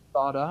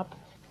thought up.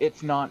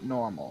 It's not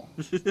normal.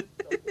 So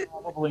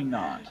probably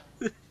not.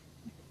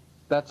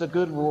 That's a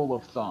good rule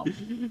of thumb.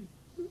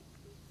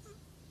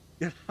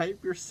 You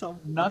hype yourself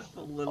up a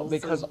Nothing, little,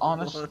 because says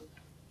honest, what?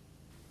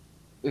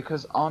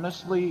 because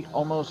honestly,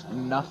 almost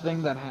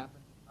nothing that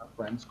happens in our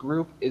friends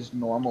group is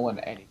normal in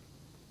any.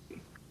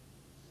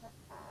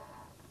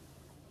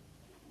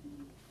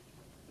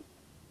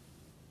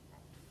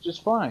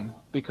 Just fine,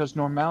 because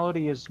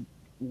normality is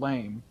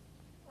lame.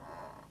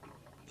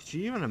 Could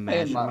you even In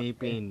imagine my me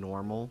opinion. being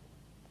normal?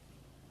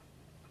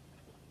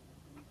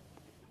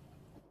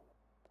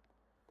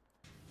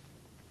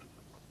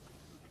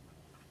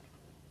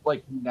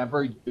 Like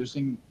never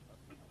using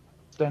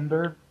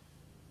extender,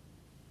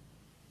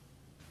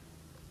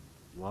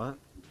 What?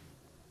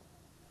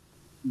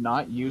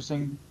 not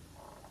using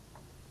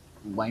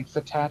length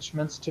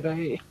attachments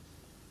today.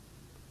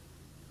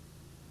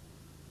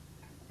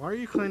 Why are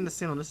you cleaning the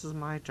ceiling? This is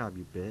my job,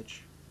 you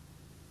bitch.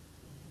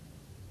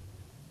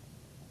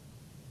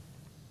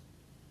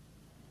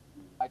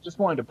 I just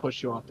wanted to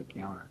push you off the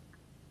counter.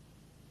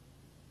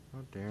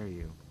 How dare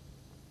you?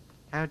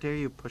 How dare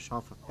you push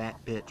off a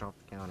fat bitch off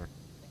the counter?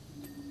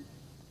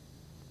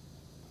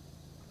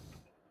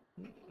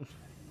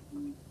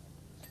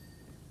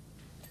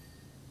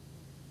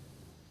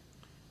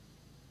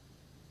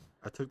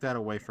 I took that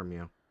away from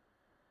you.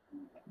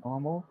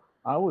 Normal?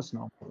 I was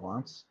normal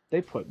once.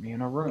 They put me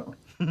in a room.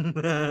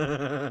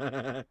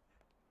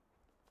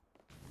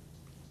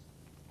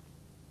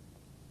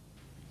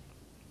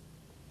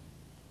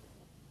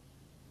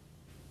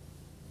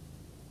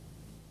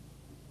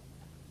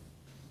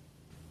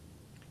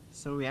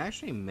 So we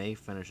actually may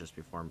finish this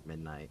before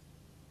midnight.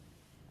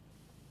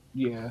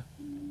 Yeah.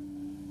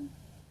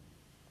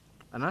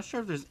 I'm not sure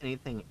if there's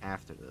anything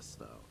after this,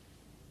 though.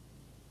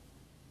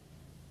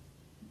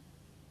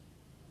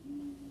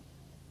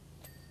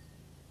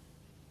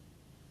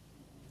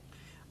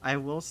 I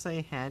will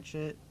say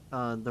Hatchet,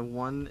 the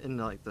one in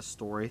like the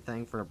story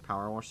thing for a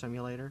Power Wash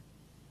Simulator.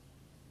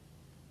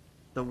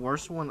 The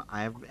worst one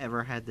I've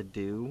ever had to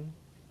do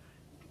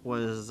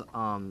was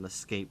the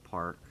skate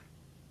park.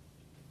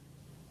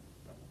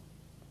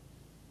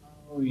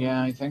 Oh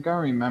yeah, I think I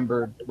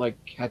remember like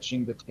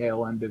catching the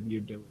tail end of you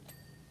doing.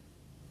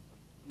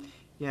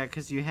 Yeah,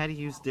 because you had to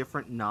use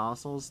different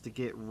nozzles to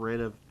get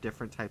rid of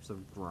different types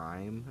of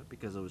grime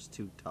because it was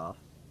too tough.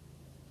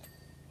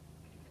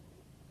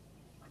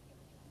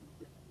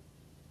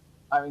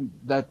 I mean,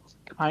 that's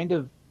kind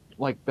of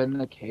like been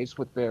the case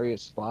with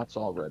various spots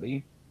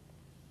already.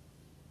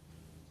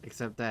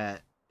 Except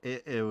that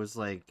it was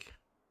like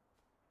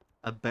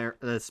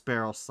a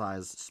sparrow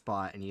sized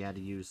spot and you had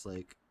to use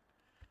like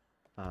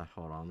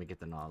hold on, let me get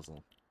the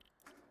nozzle.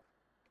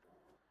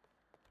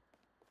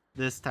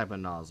 This type of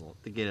nozzle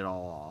to get it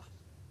all off.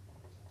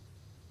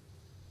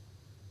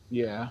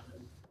 Yeah.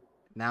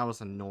 Now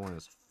it's annoying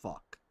as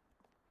fuck.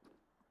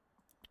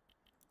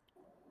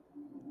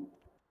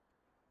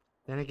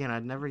 Then again,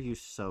 I'd never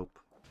use soap.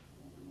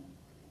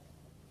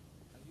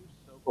 I use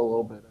soap a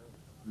little bit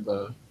on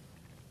the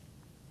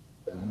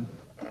thing.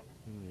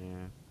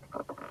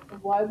 Yeah.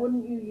 Why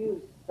wouldn't you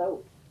use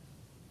soap?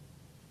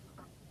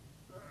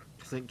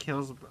 Because it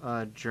kills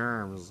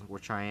germs,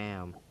 which I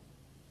am.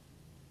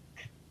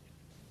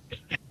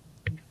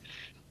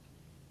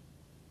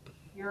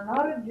 You're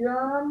not a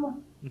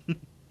germ.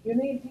 You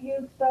need to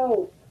use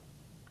soap.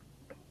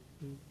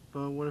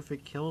 But what if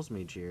it kills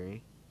me,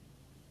 Jerry?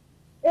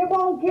 It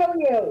won't kill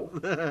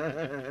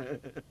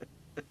you.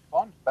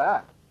 Fun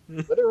fact: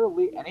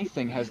 literally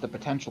anything has the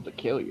potential to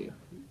kill you.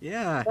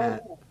 Yeah.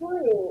 That's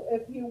true.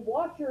 If you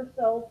wash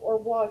yourself or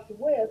wash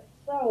with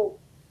soap,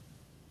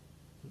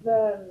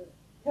 then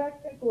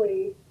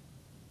technically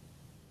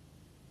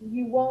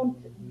you won't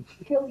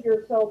kill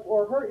yourself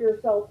or hurt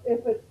yourself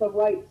if it's the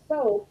right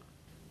soap.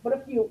 But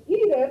if you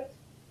eat it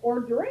or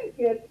drink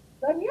it,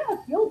 then yes,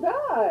 you'll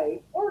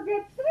die or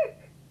get sick.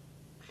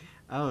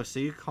 Oh, so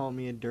you call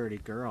me a dirty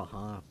girl,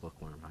 huh,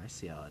 Bookworm? I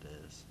see how it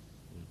is.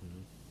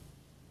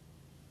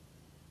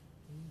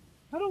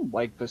 I don't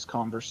like this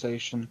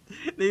conversation.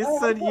 He I said,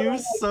 also don't use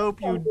like soap,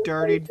 this you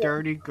dirty, conversation.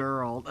 dirty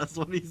girl. That's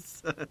what he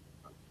said.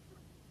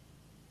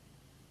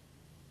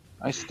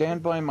 I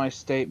stand by my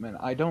statement.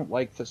 I don't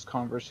like this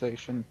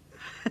conversation.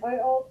 I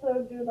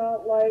also do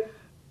not like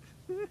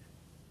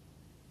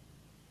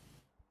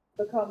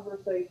the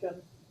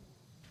conversation.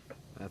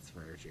 That's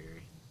fair,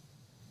 Jerry.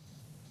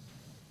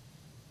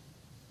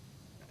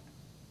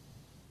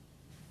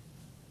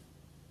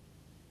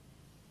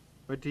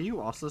 But do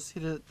you also see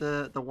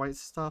the white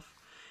stuff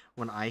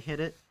when I hit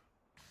it?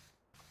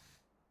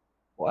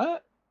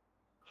 What?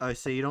 Oh,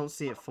 so you don't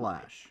see it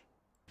flash.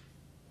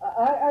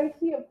 I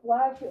see it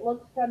flash. It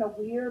looks kind of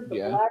weird. The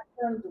Yeah. black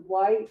turns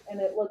white, and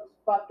it looks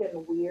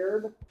fucking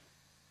weird.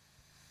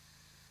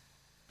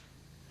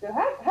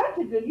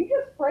 Hatchet, did you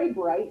just spray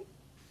bright?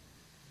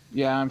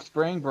 Yeah, I'm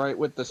spraying bright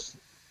with the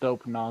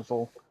soap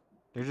nozzle.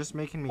 You're just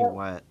making me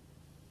wet.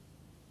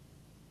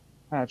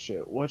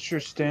 Hatchet, what's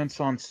your stance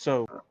on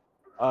soap?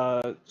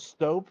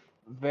 Soap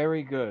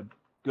very good.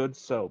 Good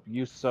soap.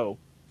 Use soap.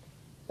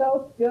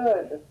 So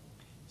good.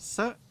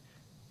 So,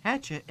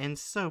 Hatchet and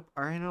Soap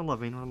are in a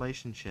loving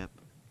relationship.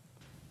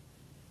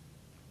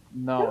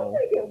 Don't No.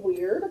 make it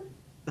weird.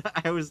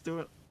 I was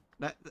doing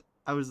that.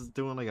 I was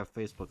doing like a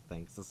Facebook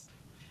thing.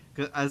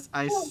 Cause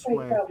I Don't make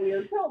swear, that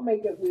weird. Don't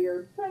make it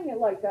weird. Saying it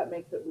like that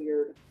makes it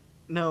weird.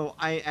 no,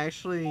 I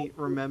actually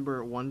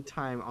remember one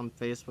time on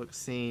Facebook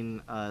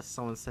seeing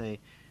someone say,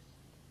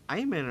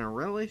 "I'm in a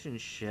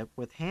relationship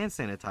with hand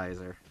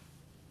sanitizer."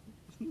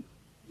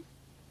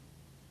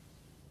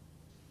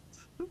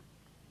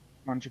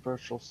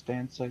 Controversial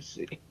stance, I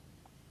see.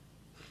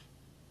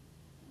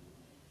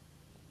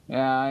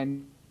 Yeah, I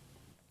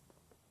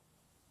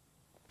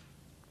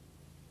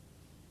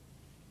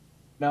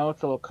know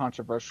it's a little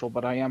controversial,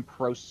 but I am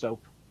pro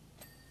soap.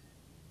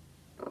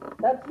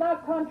 That's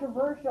not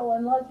controversial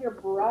unless you're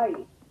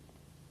bright.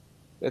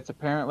 It's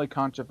apparently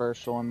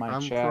controversial in my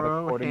I'm chat,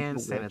 pro according hand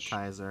to which.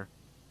 sanitizer.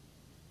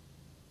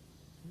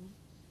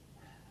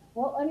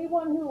 Well,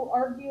 anyone who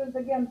argues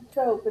against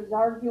soap is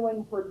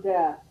arguing for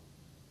death.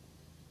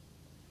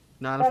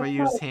 Not if I That's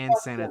not use a hand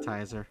question.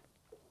 sanitizer.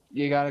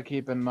 You gotta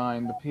keep in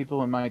mind, the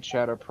people in my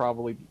chat are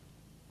probably,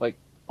 like,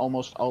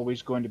 almost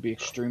always going to be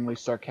extremely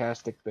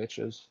sarcastic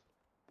bitches.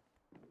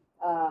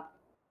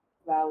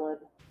 Valid.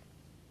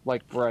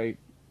 Like Bright.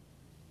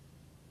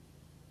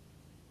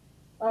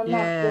 I'm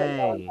not shitting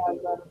on Yay!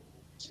 them. I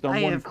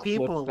Someone have clip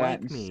people that like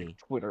and stick me.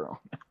 Twitter on.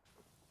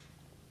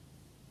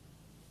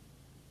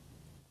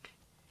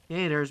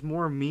 Yay! There's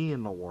more me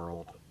in the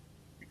world.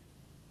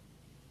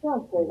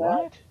 Don't say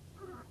What? that.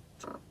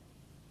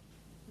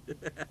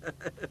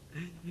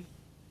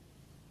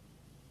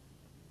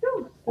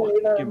 Don't Book,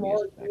 say there are give me a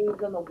more sec. Jews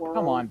in the world.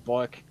 Come on,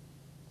 Book.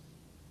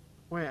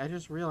 Wait, I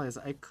just realized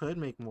I could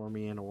make more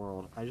me in the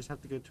world. I just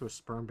have to go to a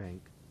sperm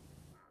bank.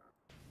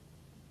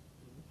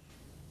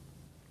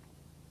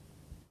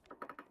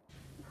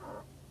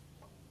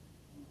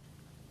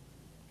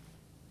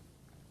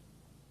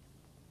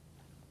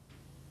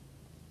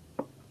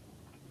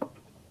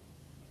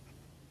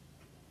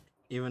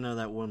 Even though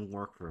that wouldn't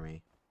work for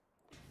me.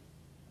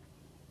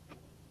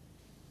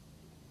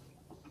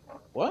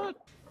 What?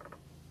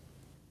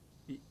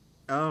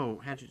 Oh,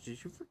 Hatchet,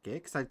 did you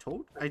forget? Because I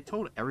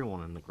told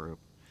everyone in the group.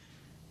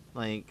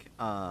 Like,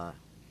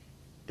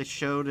 it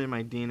showed in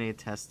my DNA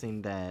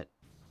testing that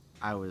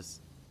I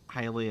was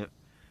highly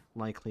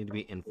likely to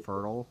be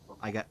infertile.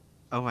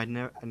 I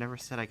never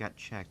said I got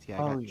checked. Yeah,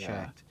 I Oh, got yeah.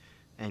 checked.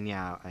 And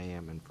yeah, I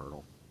am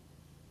infertile.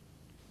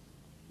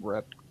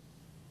 Rep.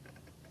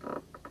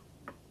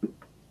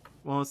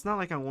 Well, it's not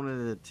like I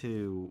wanted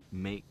to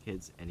make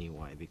kids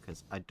anyway,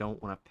 because I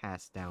don't want to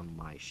pass down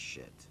my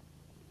shit.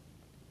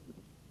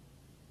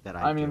 That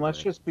I I mean, give let's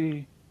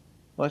away.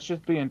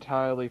 just be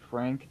entirely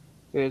frank.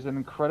 It is an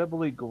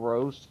incredibly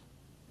gross,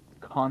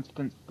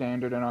 constant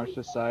standard in our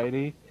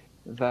society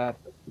that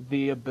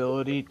the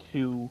ability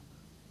to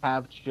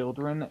have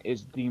children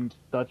is deemed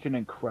such an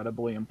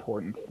incredibly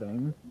important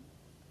thing.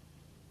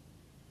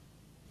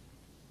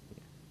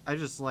 I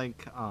just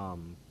like, uh,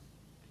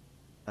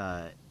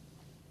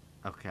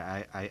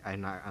 okay,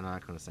 I'm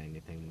not gonna say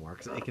anything more,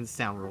 because it can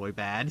sound really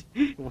bad.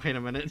 Wait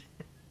a minute.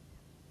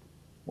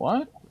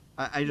 What?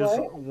 I just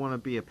What? want to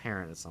be a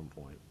parent at some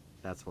point.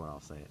 That's what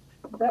I'll say.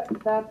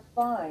 That's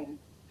fine.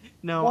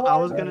 No, Well, I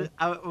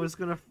was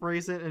gonna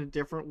phrase it in a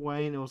different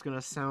way, and it was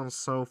gonna sound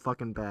so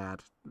fucking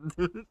bad.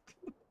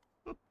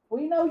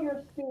 we know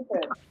you're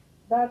stupid.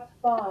 That's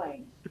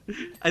fine.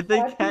 I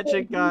think Actually, Hatchet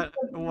you got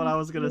should what be I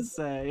was gonna stupid.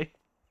 say.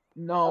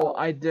 No, Oh,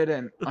 I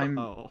didn't.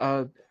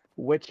 Oh.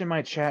 Witch in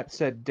my chat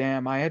said,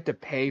 damn, I had to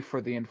pay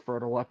for the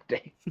infertile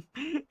update.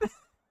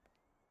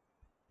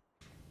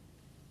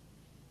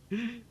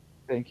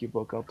 Thank you,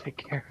 Book. I'll take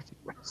care of the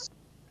rest.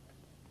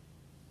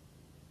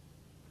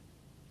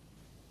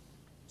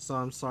 So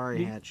I'm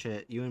sorry,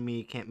 Hatchet. You and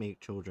me can't make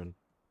children.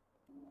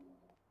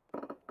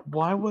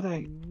 Why would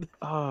I?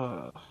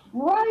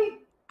 right?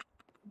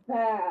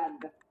 Bad.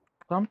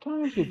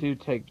 Sometimes you do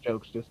take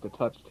jokes just a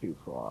touch too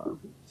far.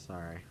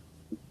 Sorry.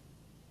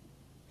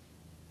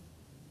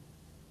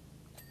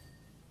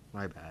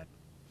 My bad.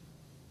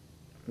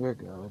 You're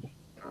good.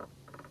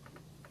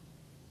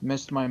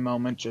 Missed my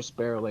moment just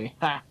barely.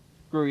 Ha!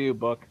 Screw you,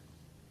 Book.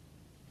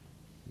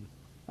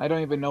 I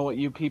don't even know what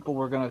you people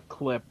were gonna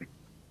clip.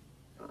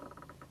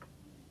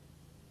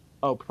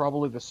 Oh,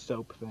 probably the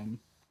soap thing.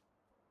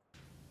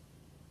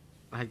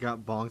 I got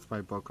bonked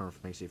by Bookworm if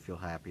it makes you feel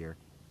happier.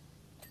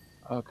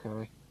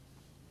 Okay.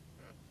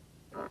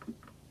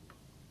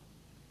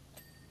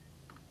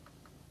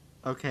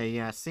 Okay,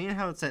 yeah, seeing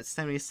how it's at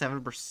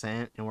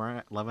 77% and we're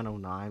at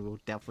 1109, we'll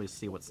definitely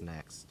see what's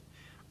next.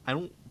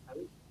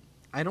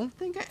 I don't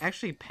think I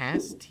actually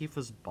passed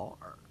Tifa's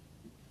bar.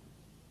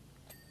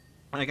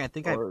 Like, I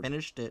think I Or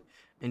finished it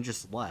and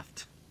just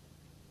left.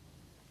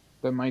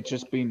 there might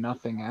just be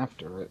nothing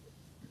after it.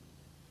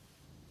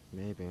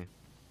 Maybe. I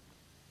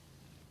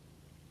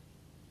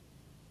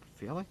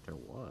feel like there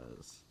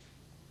was.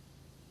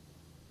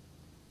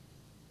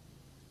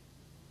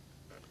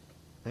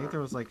 I think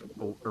there was like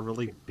a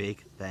really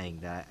big thing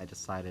that I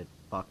decided,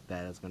 fuck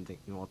that, it's gonna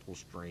take me multiple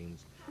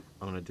streams.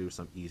 I'm gonna do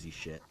some easy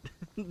shit.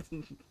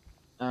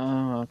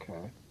 Oh,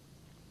 okay.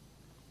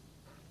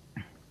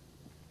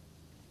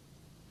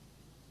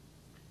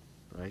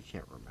 But I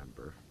can't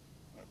remember.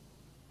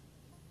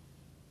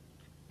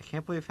 I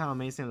can't believe how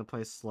amazing the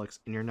place looks,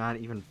 and you're not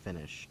even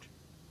finished.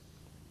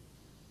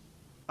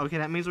 Okay,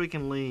 that means we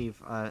can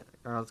leave. Alright,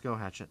 let's go,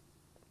 Hatchet.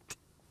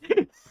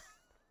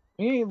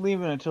 We ain't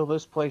leaving until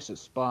this place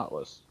is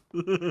spotless.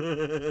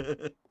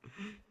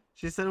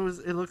 She said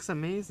it looks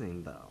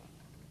amazing, though.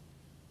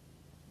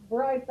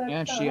 Right, that's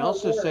And not she how it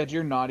also works. said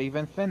you're not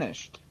even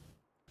finished.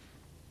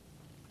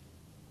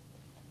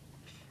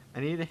 I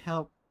need to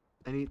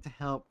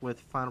help with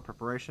final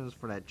preparations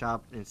for that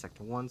job in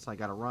Sector 1, so I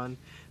gotta run.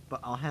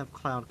 But I'll have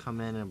Cloud come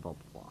in and blah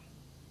blah blah.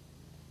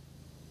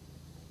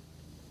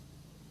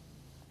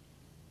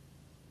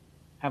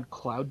 Have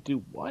Cloud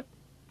do what?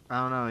 I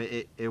don't know,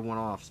 it went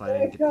off, so I They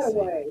didn't get to cut see.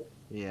 away.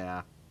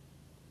 Yeah.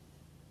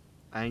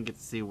 I didn't get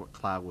to see what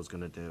Cloud was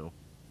gonna do.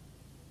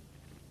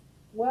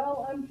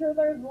 Well, I'm sure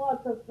there's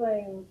lots of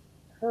things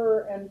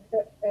her and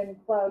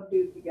Cloud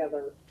do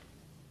together.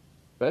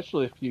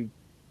 Especially if you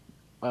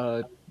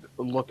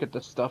look at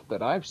the stuff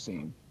that I've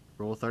seen.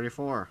 Rule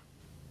 34.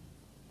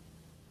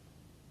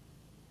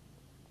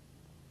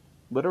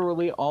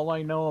 Literally all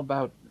I know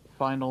about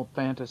Final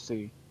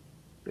Fantasy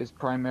is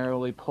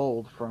primarily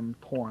pulled from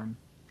porn.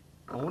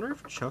 I wonder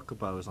if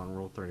Chocobo is on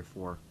Rule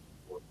 34.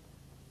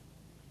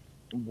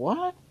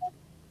 What?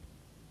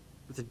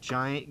 It's a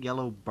giant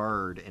yellow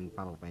bird in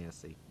Final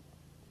Fantasy.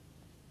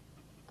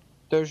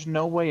 There's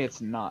no way it's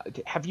not.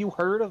 Have you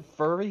heard of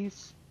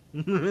furries?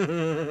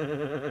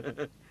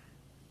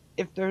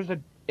 If there's a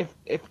if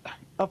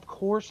of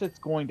course it's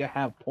going to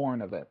have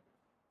porn of it.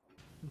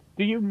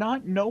 Do you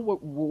not know what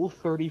Rule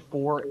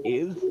 34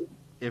 is?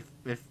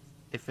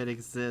 if it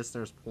exists,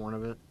 there's porn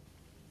of it.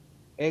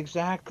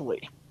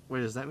 Exactly.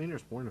 Wait, does that mean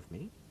there's porn of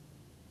me?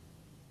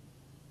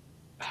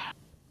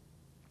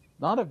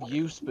 Not of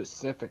you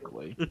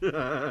specifically.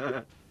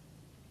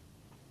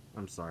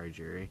 I'm sorry,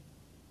 Jerry.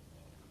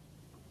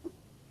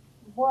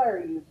 Why are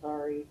you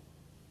sorry?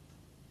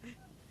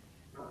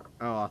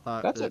 Oh, I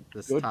thought That's a that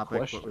this good topic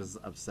question. was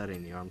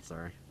upsetting you. I'm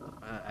sorry.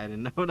 I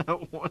didn't know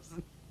that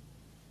wasn't.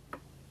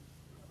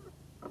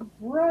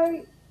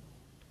 Right?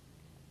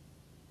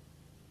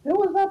 If it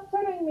was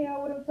upsetting me, I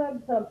would have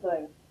said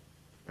something.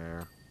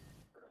 Fair.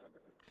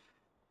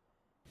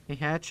 Hey,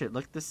 Hatchet,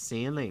 look at the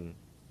ceiling.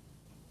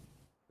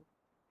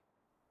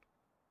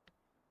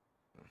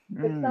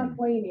 It's not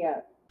clean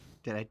yet.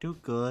 Did I do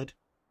good?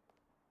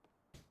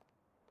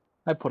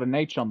 I put an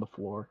H on the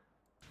floor.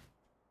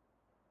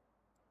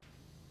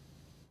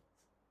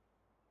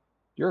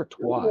 You're a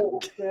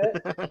twat.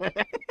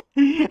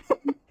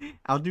 Bullshit.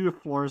 I'll do the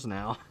floors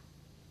now.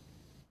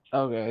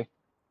 Okay.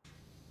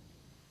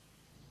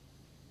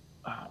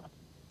 I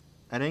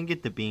didn't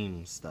get the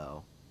beams,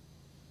 though.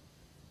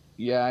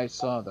 Yeah, I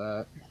saw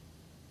that.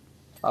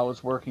 I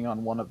was working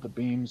on one of the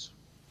beams.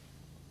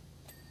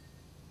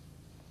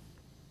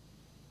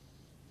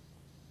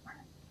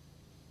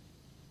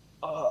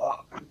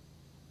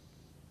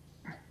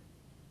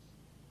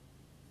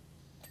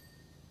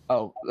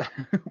 Oh,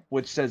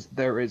 which says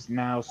there is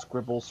now,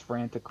 scribbles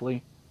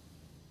frantically.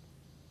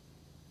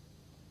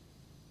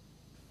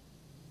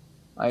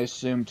 I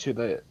assume to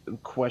the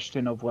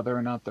question of whether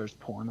or not there's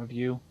porn of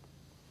you.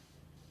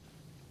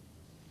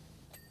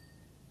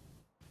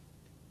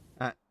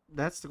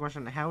 That's the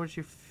question. How would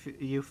you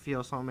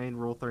feel someone made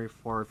Rule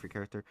 34 of your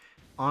character?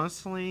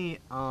 Honestly,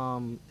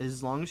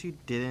 as long as you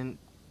didn't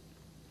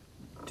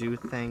do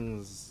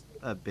things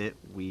a bit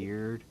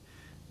weird,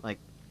 like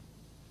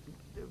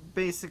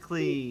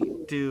basically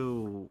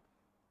do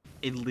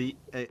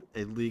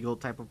illegal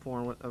type of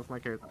porn of my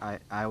character,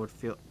 I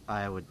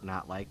would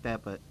not like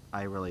that, but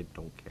I really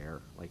don't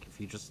care. Like if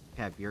you just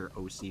have your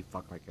OC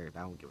fuck my character,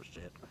 I don't give a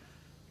shit.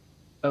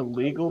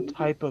 Illegal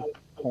type of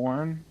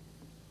porn?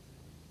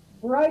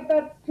 Right,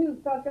 that's too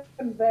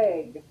fucking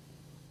vague.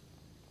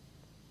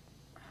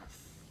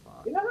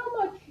 Fuck. You know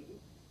how much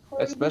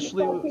crazy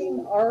Especially-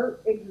 fucking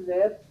art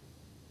exists?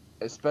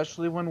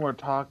 Especially when we're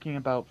talking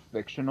about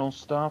fictional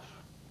stuff.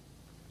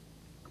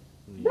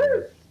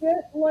 There's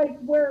shit like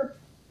where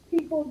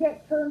people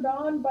get turned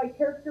on by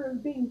characters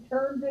being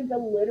turned into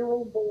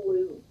literal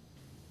balloons.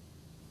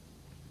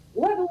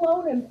 Let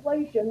alone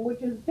inflation,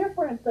 which is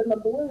different than the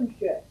balloon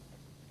shit.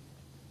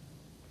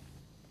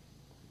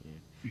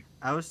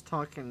 I was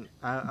talking.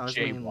 I was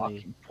mainly.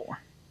 Jaywalking porn.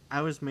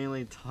 I was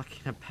mainly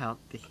talking about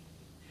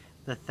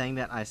the thing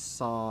that I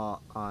saw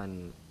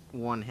on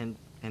one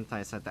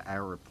hentai site that I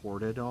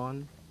reported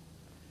on,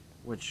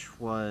 which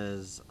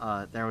was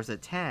there was a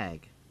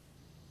tag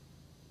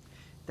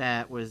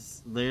that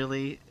was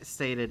literally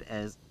stated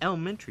as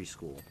elementary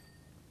school.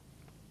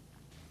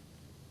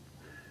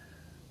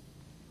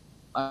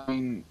 I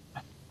mean,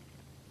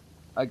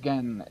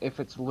 again, if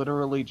it's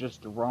literally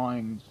just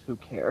drawings, who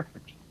cares?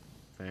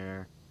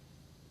 Fair.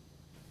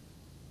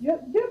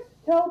 Just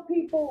tell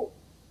people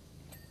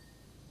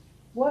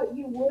what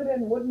you would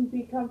and wouldn't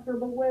be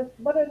comfortable with,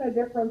 but in a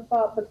different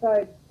spot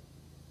besides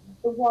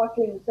the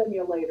walking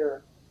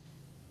simulator.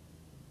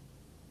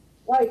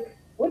 Like,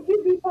 would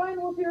you be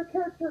fine with your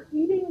character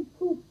eating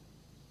poop?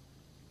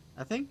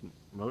 I think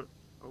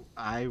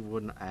I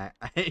wouldn't. I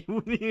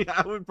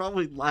would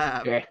probably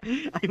laugh. Okay.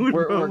 I would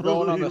We're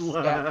going on probably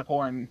the scat laugh.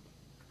 porn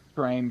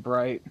train,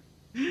 Bright.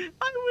 I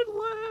would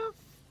laugh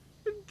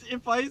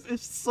if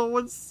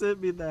someone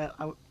sent me that.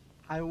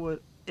 I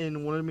would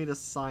and wanted me to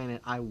sign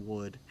it. I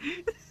would.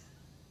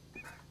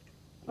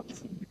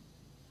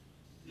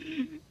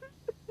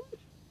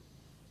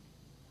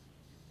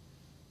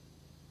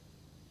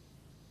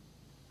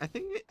 I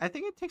think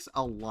it takes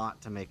a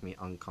lot to make me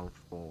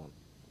uncomfortable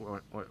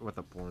with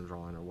a porn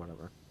drawing or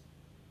whatever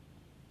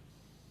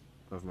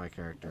of my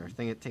character. I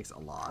think it takes a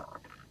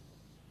lot.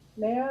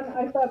 Man,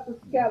 I thought the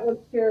scat would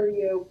scare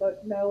you,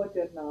 but no, it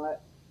did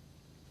not.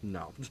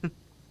 No.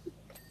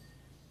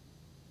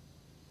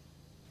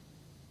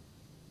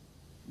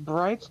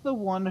 Bright's the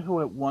one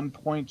who at one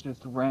point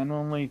just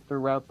randomly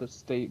threw out the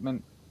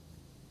statement,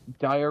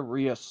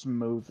 diarrhea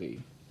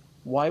smoothie.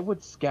 Why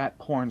would scat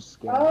porn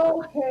scare?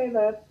 Okay,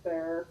 that's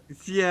fair.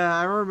 Yeah,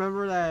 I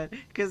remember that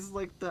because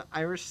like the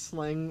Irish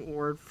slang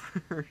word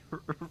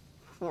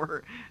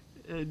for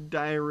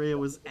diarrhea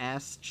was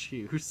ass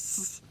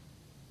juice.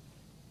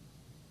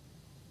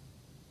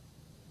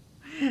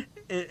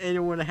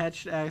 And when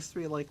Hatch asked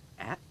me like,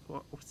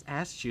 "What's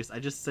ass juice?" I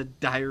just said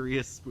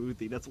diarrhea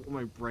smoothie. That's what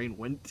my brain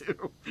went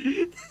to.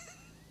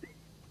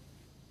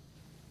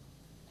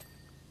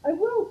 I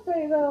will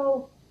say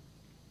though,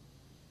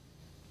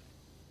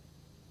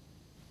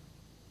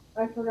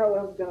 I forgot what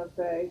I was gonna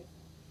say.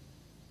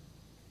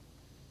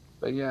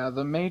 But yeah,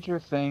 the major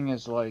thing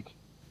is like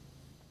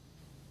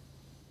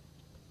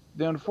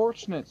the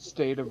unfortunate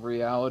state of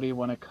reality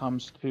when it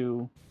comes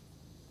to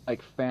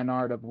like fan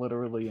art of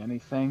literally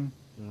anything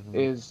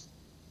is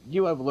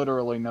you have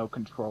literally no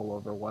control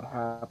over what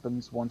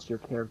happens once your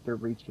character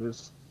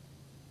reaches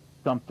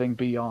something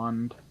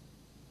beyond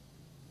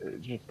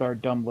just our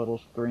dumb little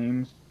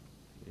streams.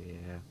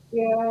 Yeah.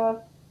 Yeah,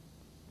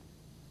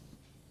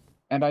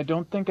 And I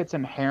don't think it's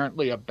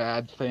inherently a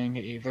bad thing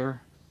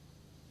either.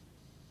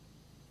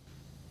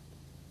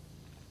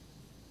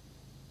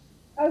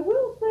 I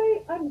will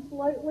say I'm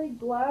slightly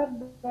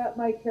glad that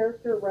my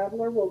character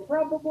Rattler will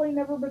probably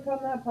never become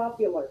that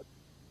popular.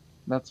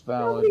 That's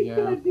valid, Nobody's yeah.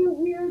 gonna do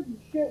weird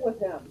shit with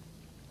him.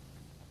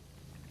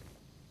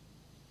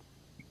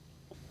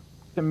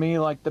 To me,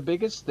 like, the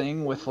biggest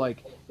thing with,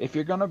 like, if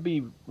you're gonna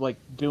be, like,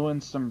 doing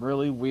some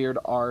really weird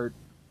art,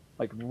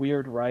 like,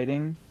 weird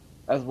writing,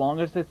 as long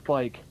as it's,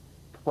 like,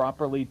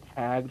 properly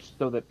tagged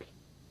so that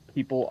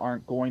people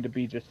aren't going to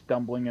be just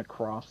stumbling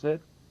across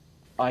it,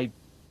 I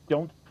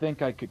don't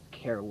think I could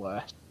care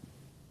less.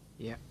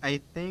 Yeah, I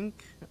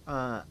think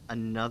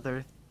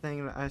another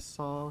thing that I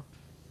saw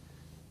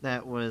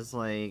that was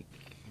like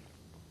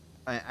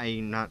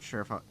I'm not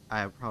sure if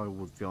I probably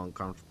would feel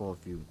uncomfortable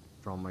if you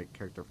draw my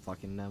character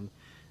fucking them.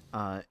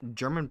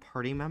 German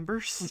party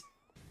members.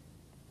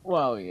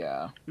 Well,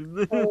 yeah.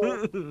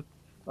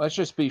 Let's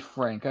just be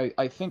frank.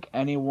 I think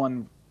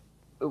anyone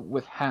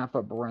with half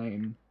a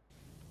brain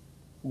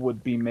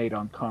would be made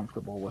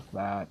uncomfortable with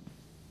that.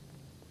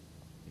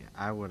 Yeah,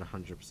 I would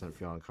 100%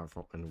 feel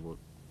uncomfortable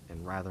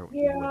and rather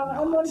you Yeah, would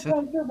I'm not.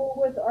 uncomfortable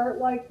with art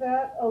like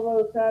that,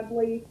 although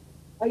sadly,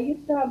 I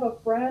used to have a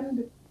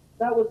friend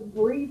that was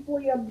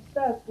briefly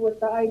obsessed with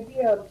the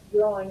idea of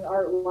drawing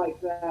art like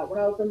that when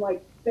I was in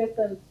like 5th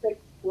and 6th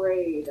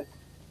grade.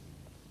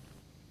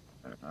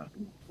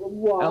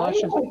 Why? I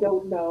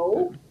don't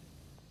know.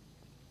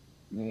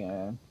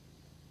 Yeah.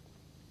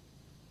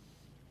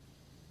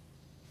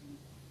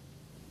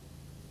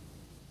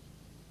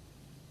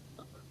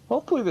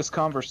 Hopefully this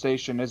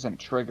conversation isn't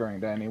triggering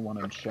to anyone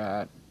in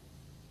chat.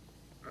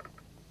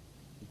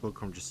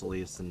 Bookworm just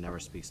leaves and never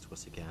speaks to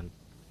us again.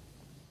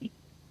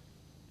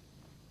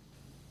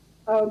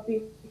 I would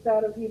be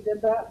sad if he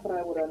did that, but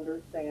I would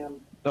understand.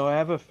 So I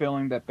have a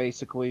feeling that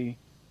basically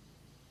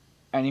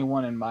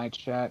anyone in my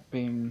chat,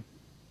 being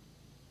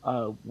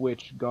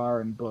Witch,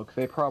 Gar, and Book,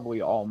 they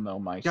probably all know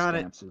my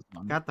stances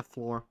on Got the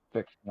floor.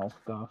 fictional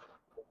stuff.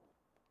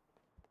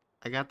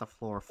 I got the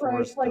floor. Right,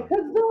 Floor's like,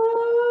 done.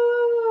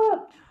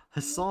 huzzah!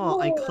 Huzzah!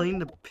 I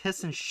cleaned the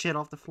piss and shit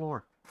off the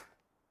floor.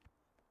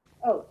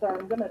 Oh, sorry,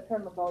 I'm gonna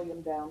turn the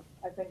volume down.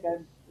 I think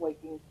I'm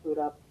waking Spoot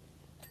up.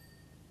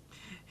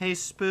 Hey,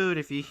 Spoot,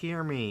 if you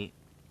hear me,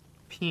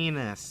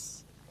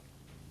 penis.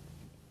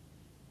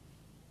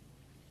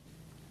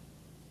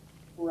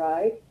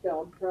 Right,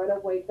 don't try to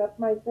wake up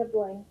my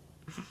sibling.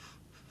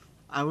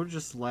 I would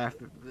just laugh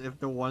if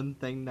the one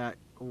thing that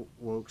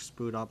woke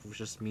Spoot up was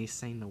just me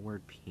saying the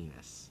word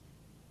penis.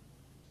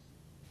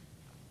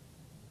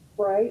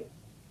 Right?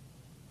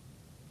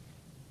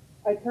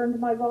 I turned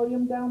my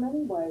volume down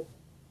anyway.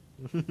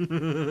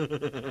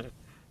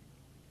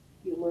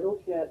 You little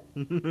shit.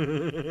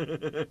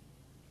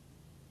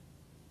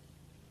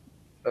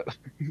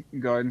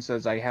 Garden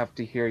says, I have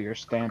to hear your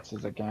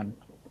stances again.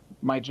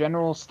 My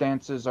general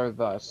stances are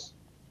thus.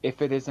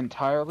 If it is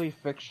entirely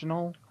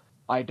fictional,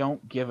 I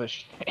don't give a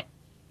shit.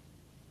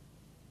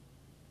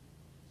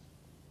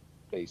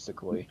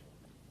 Basically.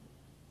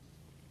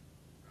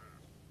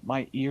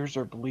 My ears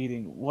are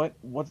bleeding. What?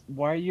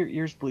 Why are your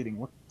ears bleeding?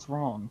 What's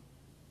wrong?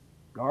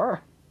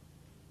 Gar?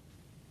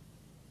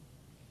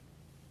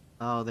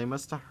 Oh, they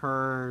must have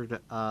heard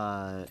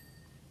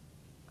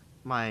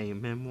my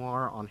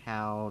memoir on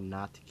how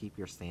not to keep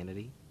your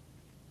sanity.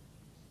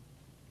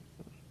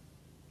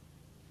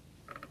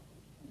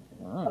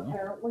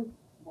 Apparently,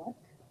 what?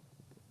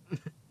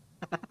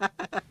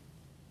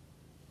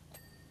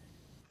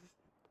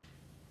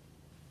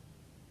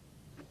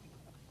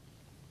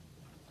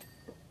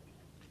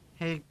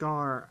 Hey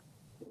Gar,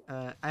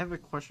 I have a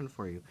question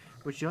for you.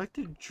 Would you like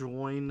to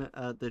join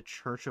the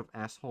Church of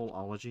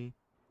Assholeology?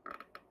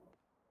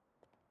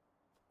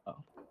 Oh.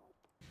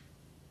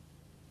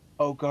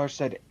 Oh, Gar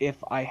said, if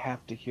I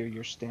have to hear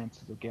your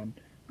stances again.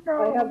 I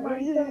No, have my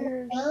recently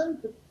ears!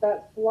 learned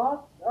that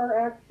sloths are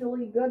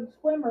actually good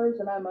swimmers,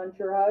 and I'm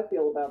unsure how I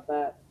feel about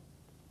that.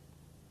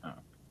 Oh.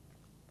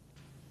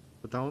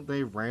 But don't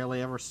they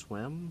rarely ever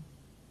swim?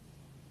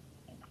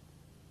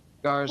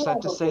 Gar, is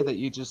that to say Probably. that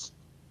you just...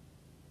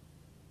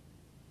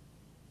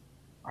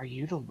 Are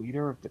you the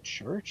leader of the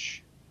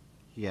church?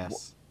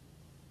 Yes.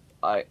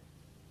 I...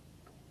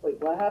 Wait,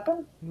 what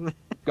happened?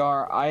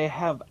 Gar, I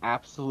have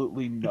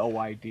absolutely no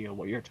idea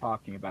what you're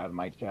talking about in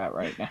my chat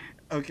right now.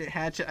 Okay,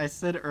 Hatchet, I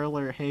said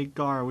earlier, hey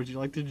Gar, would you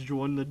like to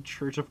join the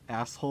Church of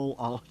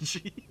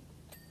Assholeology?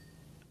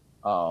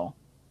 Oh.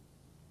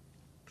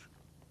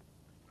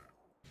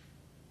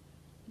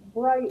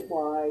 Bright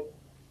why?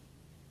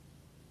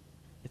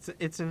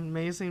 It's an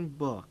amazing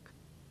book.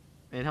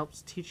 It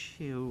helps teach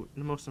you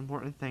the most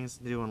important things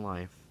to do in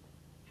life.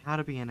 How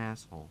to be an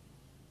asshole.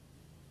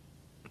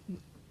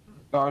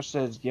 Gar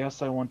says,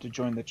 yes, I want to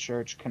join the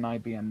church. Can I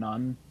be a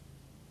nun?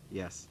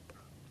 Yes.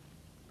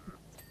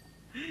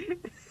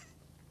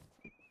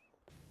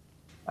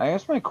 I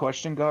guess my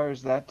question, Gar,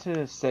 is that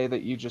to say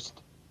that you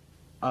just,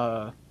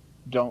 uh,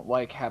 don't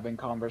like having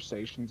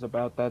conversations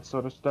about that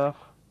sort of stuff?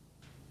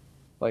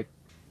 Like,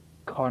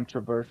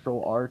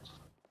 controversial arts?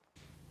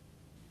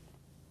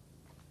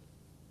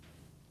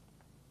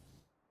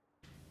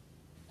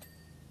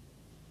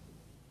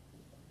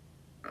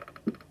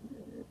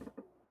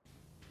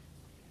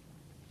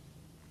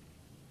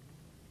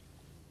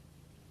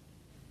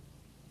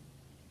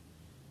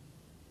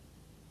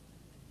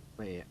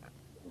 Wait,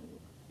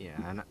 yeah,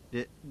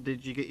 and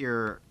did you get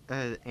your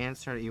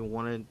answer that you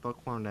wanted,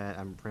 Bookworm? That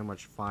I'm pretty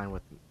much fine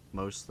with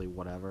mostly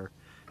whatever.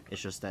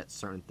 It's just that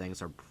certain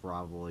things are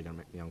probably gonna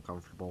make me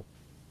uncomfortable,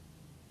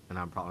 and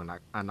I'm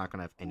not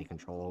gonna have any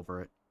control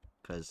over it,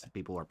 because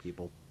people are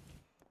people.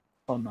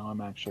 Oh no,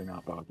 I'm actually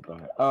not bothered by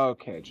it.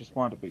 Okay, just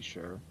wanted to be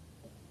sure.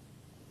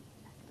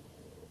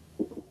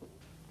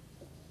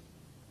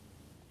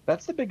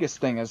 That's the biggest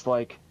thing is,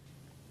 like,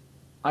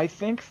 I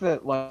think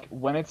that, like,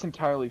 when it's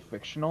entirely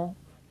fictional,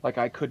 like,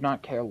 I could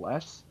not care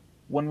less.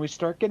 When we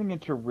start getting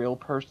into real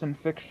person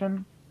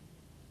fiction,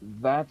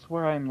 that's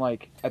where I'm,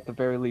 like, at the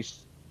very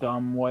least,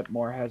 somewhat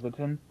more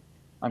hesitant.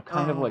 I'm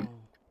kind of, like,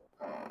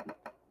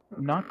 Oh,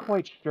 not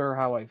quite sure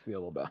how I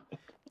feel about it.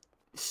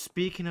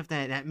 speaking of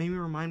that, that made me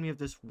remind me of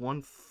this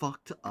one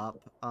fucked up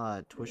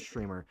Twitch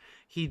streamer.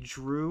 He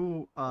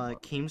drew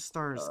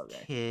Keemstar's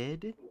Okay.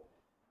 kid.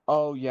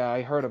 Oh, yeah,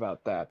 I heard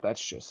about that.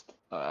 That's just,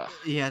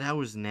 Yeah, that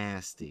was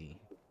nasty.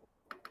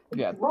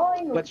 yeah,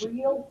 Drawing that's,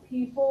 real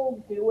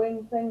people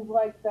doing things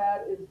like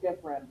that is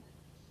different.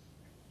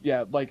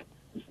 yeah, like,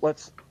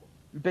 let's,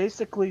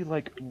 basically,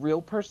 like,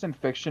 real person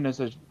fiction is,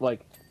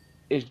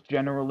 is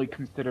generally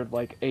considered,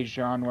 like, a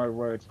genre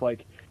where it's,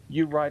 like,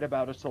 you write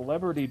about a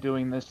celebrity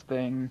doing this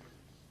thing,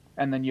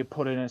 and then you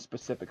put it in a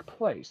specific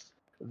place.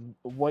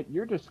 What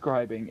you're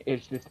describing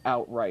is just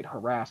outright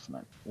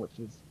harassment, which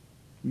is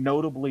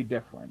notably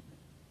different.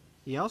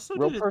 He also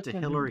Real did it to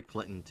person, Hillary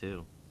Clinton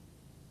too.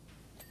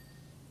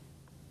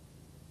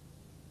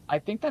 I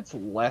think that's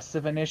less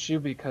of an issue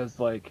because,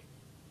 like,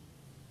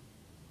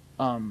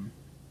 um,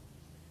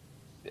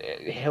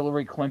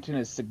 Hillary Clinton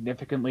is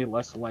significantly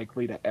less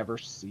likely to ever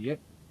see it.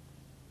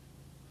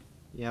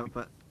 Yeah,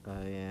 but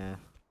yeah,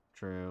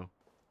 true.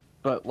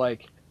 But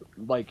like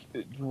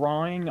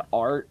drawing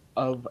art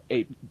of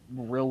a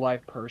real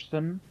life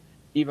person,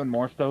 even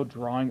more so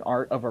drawing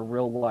art of a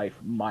real life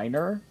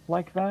minor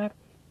like that,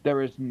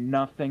 there is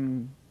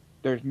nothing,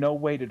 there's no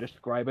way to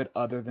describe it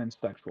other than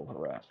sexual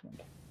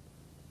harassment.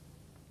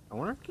 I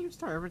wonder if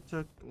Keemstar ever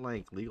took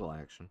like legal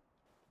action.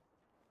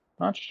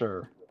 Not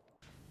sure.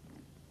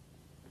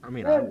 I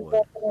mean, I That's would.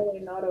 definitely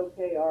not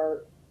okay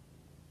art.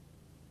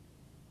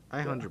 I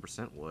Yeah.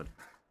 100% would.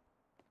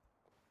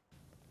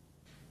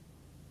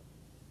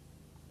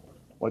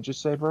 What'd you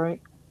say,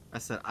 Bright? I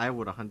said I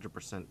would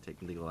 100%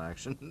 take legal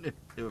action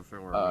if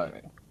it were Uh,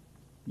 me.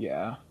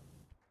 yeah,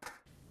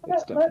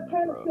 it's That definitely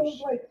kind of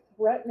feels gross. like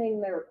threatening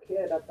their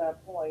kid at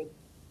that point.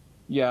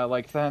 Yeah,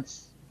 like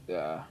that's,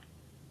 yeah.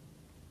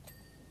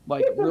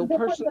 Like Kids are real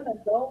different person, than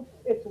adults.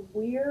 It's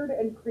weird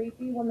and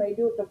creepy when they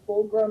do it to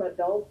full-grown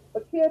adults,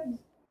 but kids,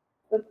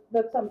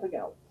 that's something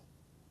else.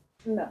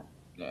 No.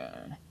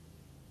 yeah.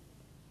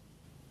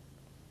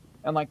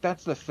 And like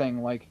that's the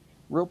thing, like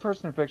real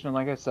person fiction,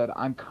 like I said,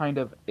 I'm kind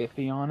of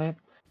iffy on it,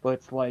 but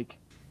it's like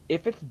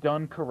if it's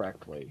done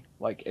correctly,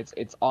 like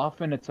it's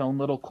off in its own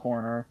little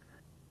corner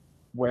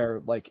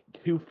where like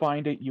to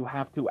find it you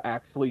have to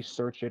actually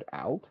search it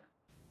out.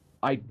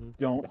 I Mhm.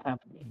 don't have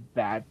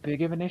that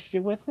big of an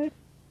issue with it.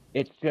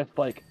 It's just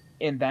like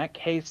in that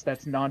case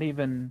that's not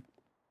even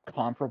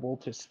comparable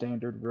to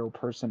standard real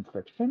person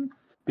fiction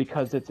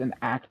because it's an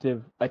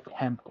active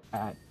attempt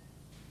at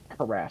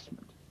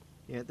harassment.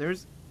 Yeah,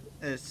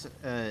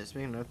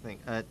 speaking of another thing,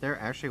 there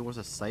actually was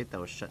a site that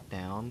was shut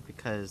down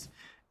because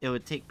it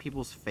would take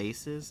people's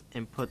faces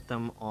and put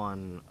them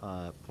on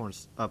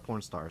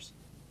porn stars.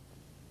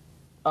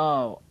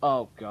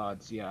 Oh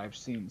gods, yeah, I've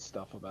seen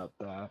stuff about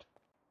that.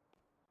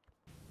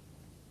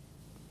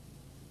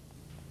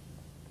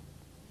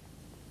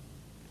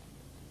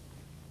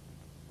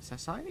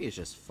 Society is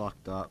just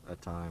fucked up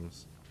at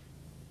times.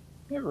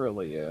 It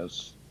really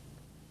is.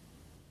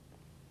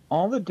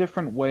 All the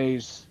different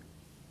ways,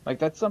 like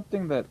that's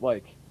something that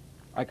like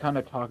I kind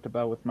of talked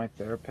about with my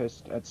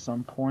therapist at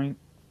some point,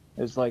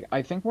 is like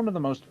I think one of the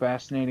most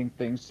fascinating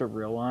things to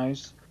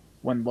realize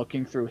when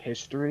looking through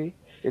history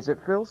is it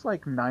feels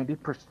like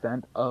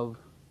 90% of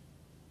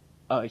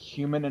a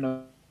human and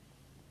a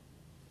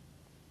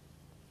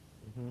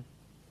Hmm.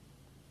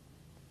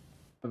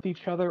 of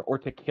each other or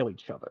to kill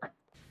each other.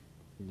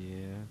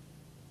 Yeah.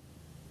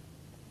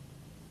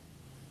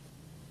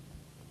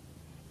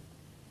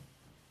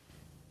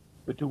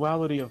 The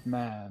duality of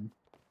man.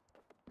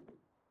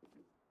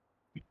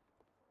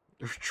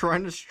 We're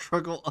trying to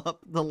struggle up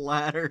the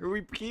ladder.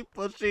 We keep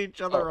pushing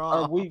each other Are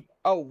off. we?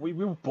 Oh, we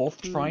were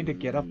both trying to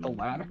get up the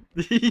ladder.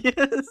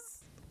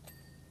 Yes.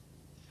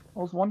 I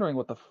was wondering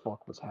what the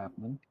fuck was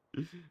happening.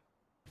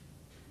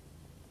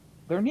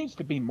 There needs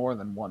to be more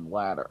than one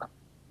ladder.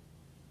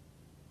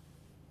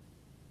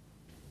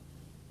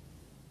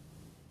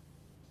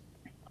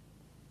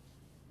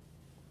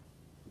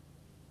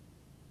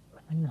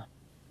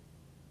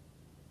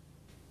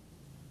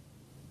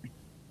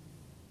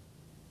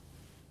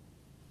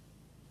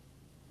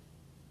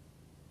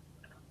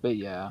 But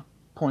yeah,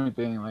 point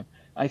being, like,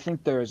 I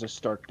think there is a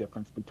stark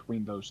difference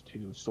between those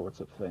two sorts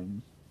of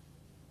things.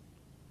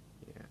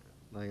 Yeah.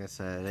 Like I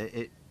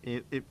said,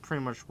 it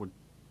pretty much would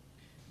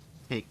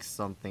take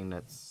something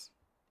that's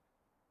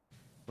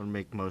would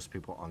make most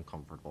people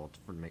uncomfortable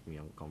to make me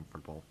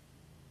uncomfortable.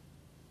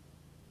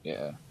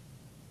 Yeah.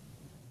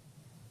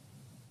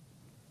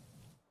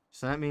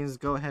 So that means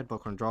go ahead,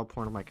 Bookworm, draw a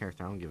porn of my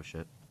character. I don't give a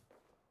shit.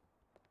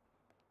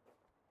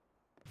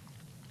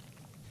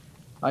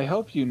 I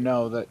hope you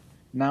know that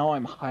now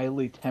I'm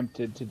highly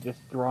tempted to just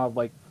draw,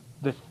 like,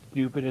 the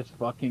stupidest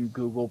fucking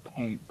Google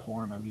Paint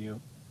porn of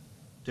you.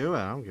 Do it.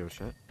 I don't give a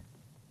shit.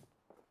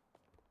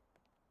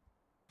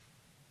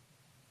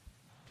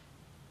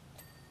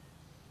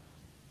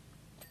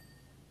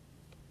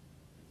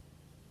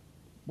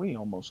 We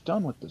almost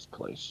done with this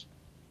place.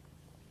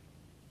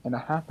 And a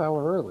half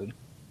hour early.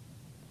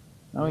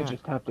 Now we Yeah.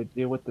 just have to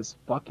deal with this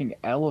fucking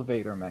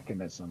elevator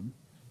mechanism.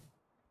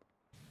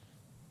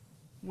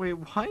 Wait,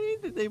 why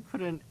did they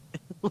put an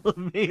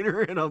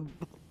elevator in a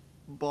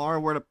bar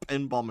where the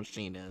pinball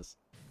machine is?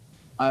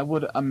 I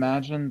would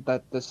imagine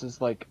that this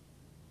is like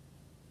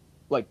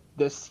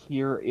this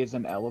here is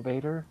an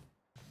elevator.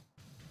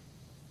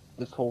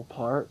 This whole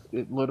part,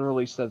 it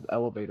literally says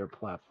elevator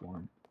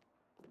platform.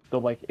 So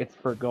like it's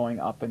for going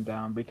up and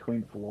down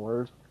between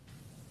floors.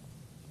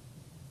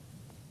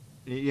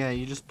 Yeah,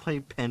 you just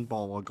play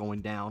pinball while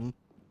going down.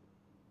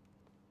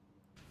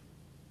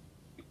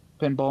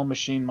 Pinball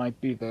machine might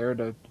be there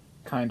to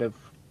kind of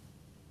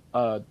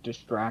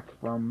distract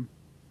from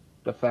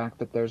the fact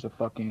that there's a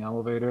fucking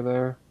elevator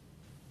there.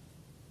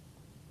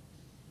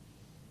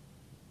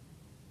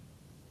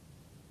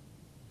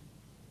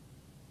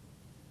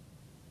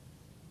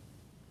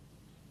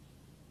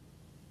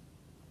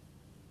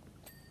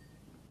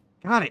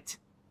 Got it!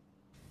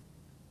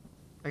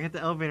 I got the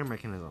elevator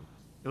mechanism.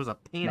 It was a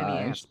pain in the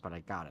ass, Nice. but I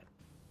got it.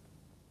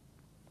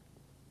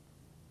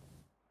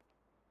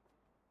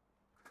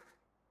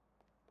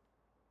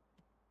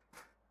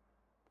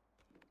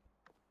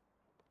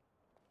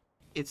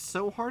 It's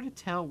so hard to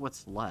tell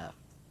what's left.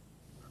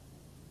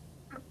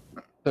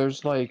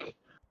 There's like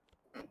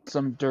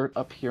some dirt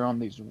up here on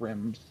these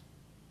rims.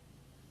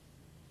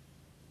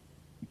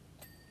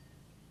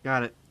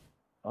 Got it.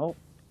 Oh,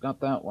 got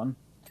that one.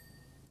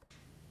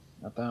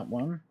 Got that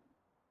one.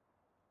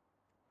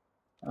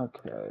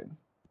 Okay.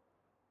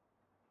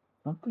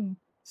 Something.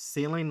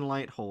 Ceiling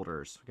light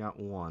holders. We got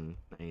one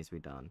that needs to be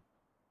done.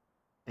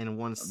 And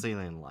one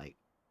ceiling light.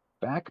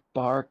 Back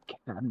bar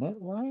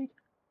cabinet light?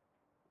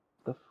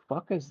 The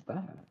fuck is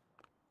that?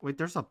 Wait,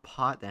 there's a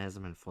pot that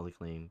hasn't been fully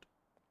cleaned.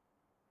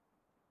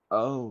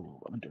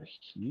 Oh, under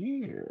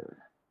here.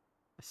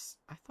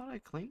 I thought I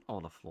cleaned all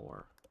the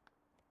floor.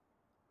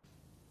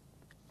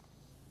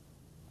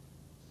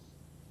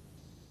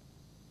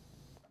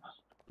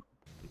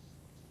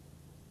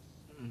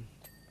 Mm.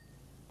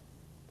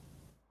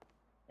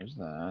 There's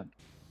that.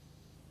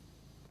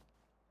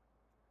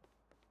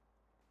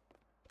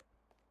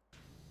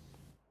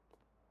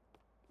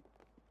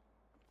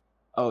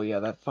 Oh yeah,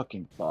 that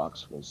fucking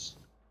box was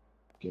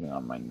getting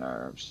on my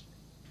nerves.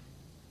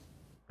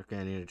 Okay,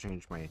 I need to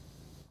change my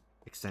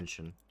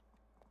extension.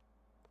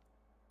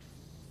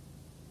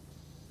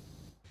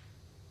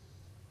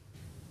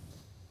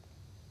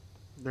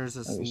 There's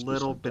this There's just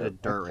little some bit dirt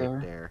of back dirt right there.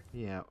 there.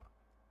 Yeah,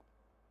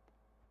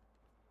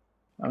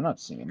 I'm not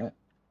seeing it.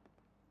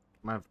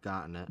 might have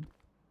gotten it.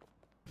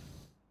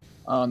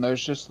 Oh, and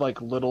there's just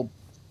like little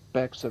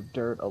specks of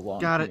dirt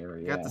along Got it. here,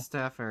 Got the yeah.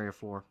 staff area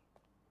floor.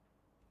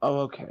 Oh,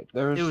 okay.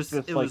 There's It just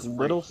like was right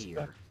little here.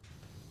 specks.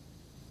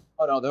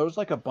 Oh no, there was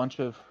like a bunch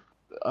of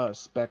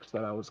specks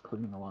that I was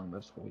cleaning along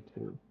this way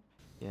too.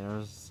 Yeah,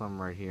 there's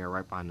some right here,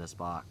 right behind this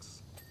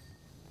box.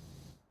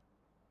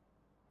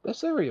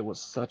 This area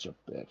was such a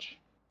bitch.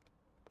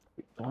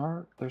 The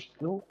bar, there's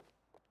still,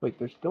 wait,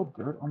 there's still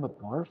dirt on the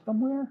bar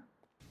somewhere?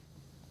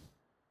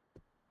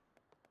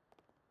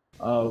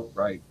 Oh,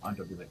 right,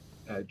 under the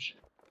edge.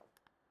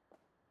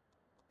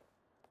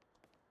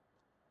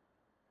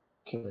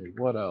 Okay,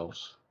 what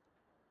else?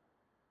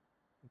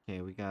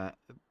 Okay, we got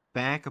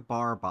back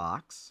bar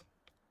box.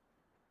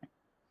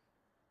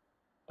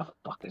 The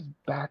fuck is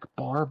back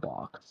bar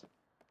box?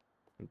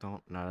 I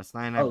don't know. That's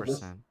Oh, this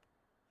 99%.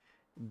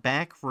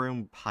 Back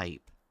room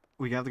pipe.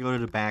 We got to go to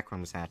the back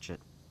rooms,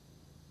 Hatchet.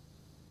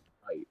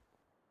 right.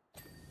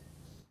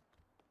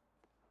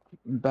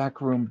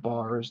 Backroom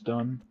bar is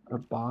done. Or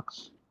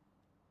box.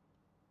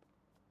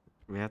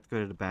 We have to go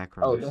to the back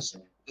Oh, rooms.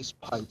 this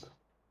pipe.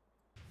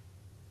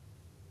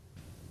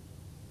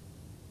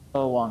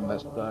 Along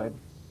this side.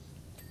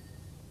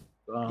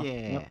 Yeah.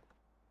 Yep.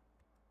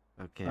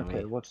 Okay,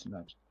 Okay, what's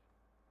next?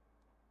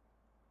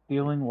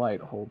 Ceiling light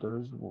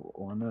holders,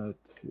 1 or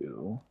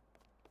 2.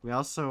 we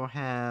also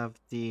have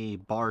the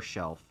bar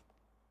shelf.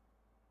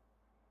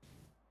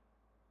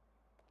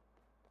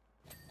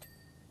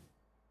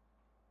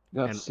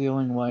 Got And-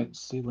 ceiling light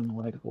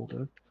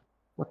holder.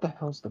 What the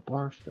hell's the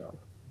bar shelf?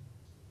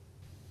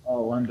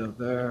 Oh, under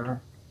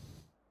there.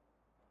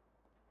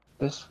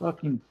 This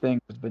fucking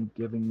thing has been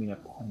giving me a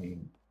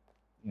pain.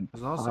 The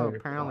There's also entire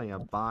apparently a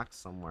time. box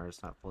somewhere.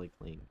 It's not fully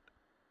cleaned.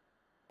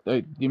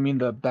 You mean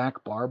the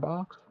back bar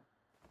box?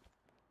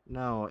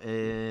 No,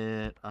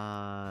 it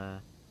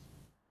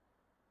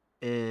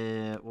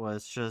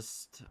was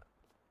just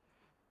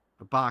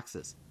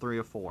boxes, 3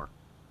 or 4.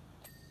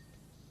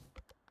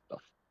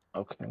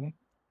 Okay.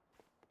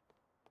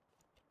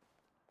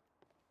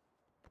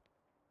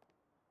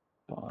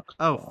 Box.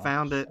 Oh, box.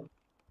 found it.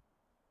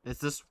 It's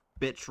this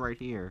bitch right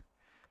here.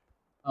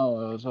 Oh,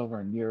 it was over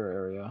in your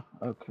area.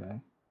 Okay.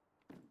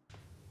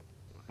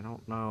 I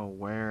don't know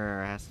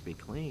where it has to be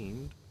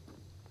cleaned.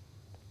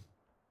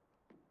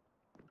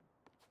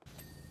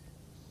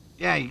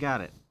 Yeah, you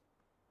got it.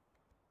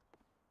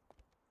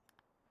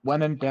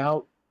 When in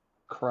doubt,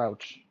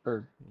 crouch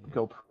or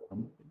go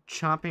prone.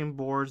 Chopping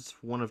boards,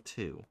 1 of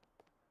 2.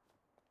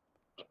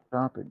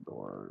 Chopping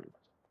board.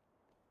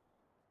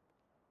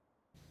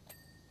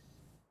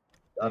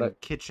 Got And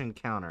it. kitchen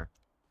counter.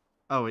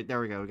 Oh, wait,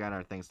 there we go. We got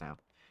our things now.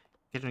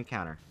 Kitchen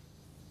counter.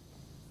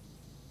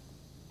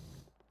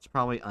 It's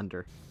probably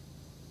under.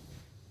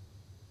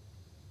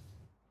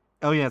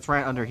 Oh, yeah, it's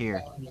right under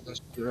here.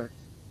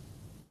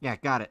 Yeah,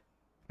 got it.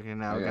 Okay,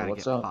 now we Okay, gotta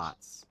what's get up?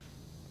 pots.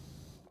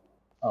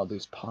 Oh,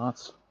 these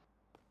pots.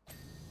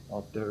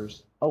 Oh,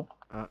 there's. Oh,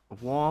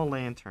 Wall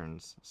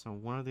lanterns. So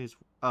one of these.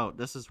 Oh,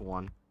 this is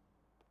one.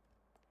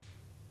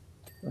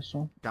 this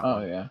one? Got Oh,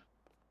 one. yeah.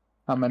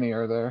 How many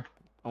are there?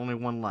 Only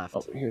one left.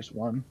 Oh, here's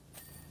one.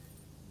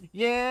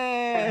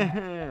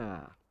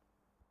 Yeah!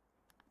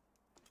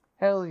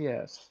 Hell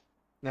yes.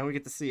 Now we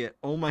get to see it.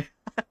 Oh my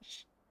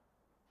gosh.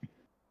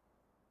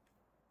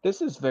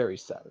 This is very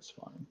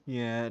satisfying.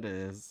 Yeah, it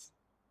is.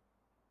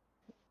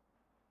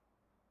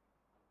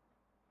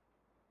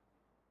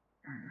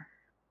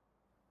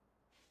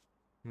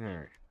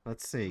 Alright,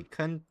 let's see.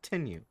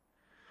 Continue.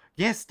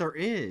 Yes, there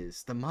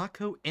is. The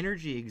Mako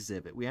energy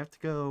exhibit. We have to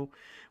go.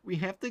 We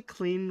have to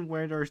clean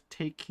where they're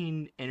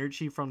taking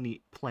energy from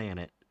the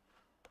planet.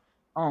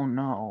 Oh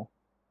no.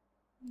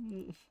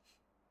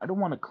 I don't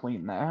want to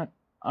clean that.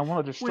 I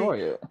want to destroy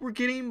it. We're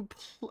getting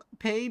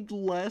paid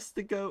less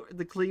to go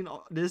to clean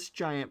this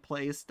giant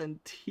place than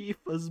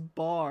Tifa's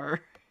bar.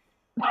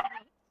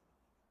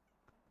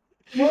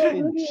 Well,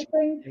 who do you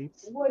think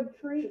would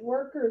treat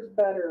workers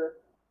better?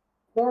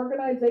 The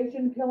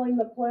organization killing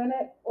the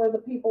planet or the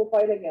people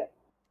fighting it?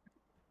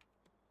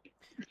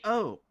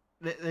 Oh,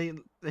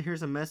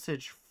 here's a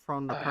message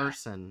from the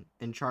person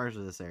in charge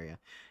of this area.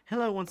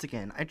 Hello once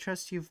again. I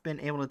trust you've been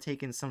able to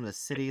take in some of the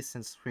cities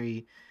since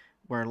we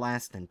were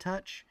last in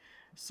touch.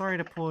 Sorry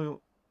to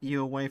pull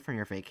you away from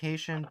your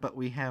vacation, but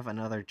we have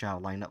another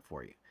job lined up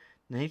for you.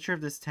 The nature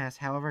of this task,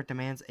 however,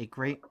 demands a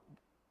great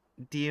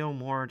deal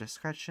more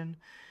discretion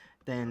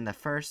than the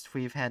first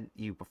we've had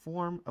you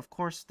perform. Of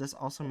course, this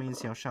also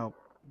means you shall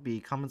be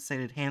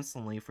compensated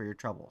handsomely for your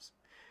troubles.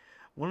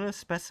 One of the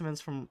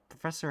specimens from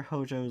Professor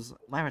Hojo's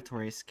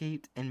laboratory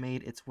escaped and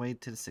made its way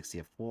to the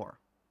 60th floor.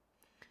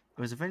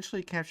 It was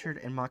eventually captured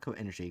in Mako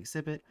Energy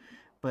exhibit,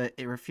 but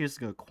it refuses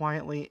to go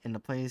quietly, and the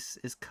place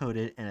is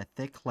coated in a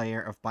thick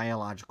layer of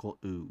biological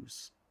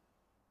ooze.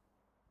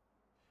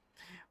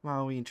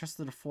 While we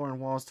entrusted the floor and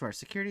walls to our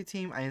security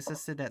team, I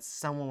insisted that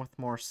someone with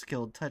more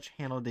skilled touch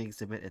handle the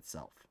exhibit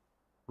itself.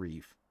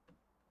 Reeve.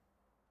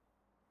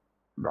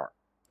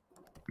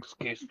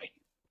 Excuse me.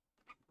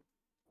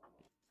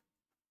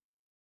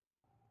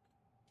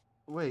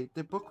 Wait,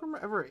 did Bookworm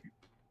ever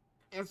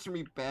answer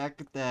me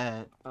back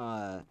that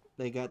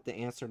they got the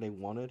answer they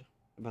wanted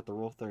about the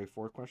Rule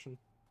 34 question?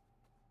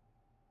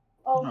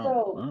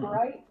 Also,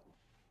 right?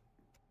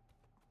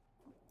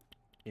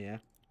 Yeah.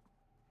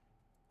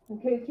 In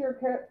case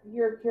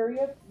you're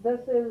curious, this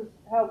is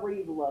how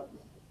Reed looks.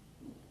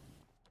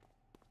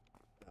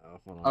 Oh,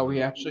 hold on. Are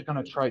we actually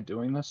gonna try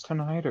doing this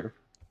tonight, or?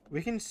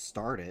 We can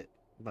start it,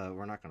 but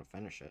we're not gonna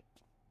finish it.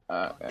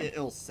 Okay.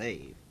 It'll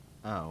save.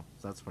 Oh,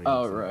 so that's what he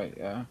Oh, looks like. right,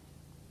 yeah.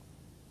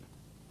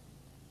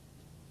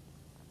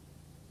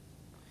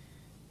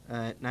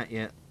 Not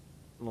yet.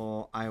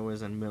 Lol, I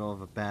was in the middle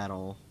of a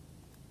battle,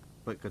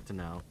 but good to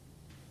know.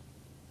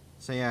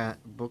 So yeah,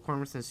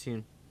 Bookworm, since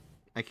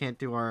I can't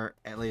do art,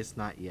 at least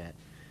not yet.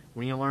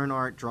 When you learn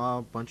art, draw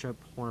a bunch of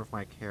porn of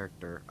my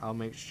character. I'll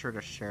make sure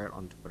to share it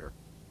on Twitter.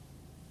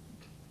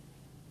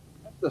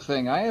 That's the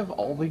thing, I have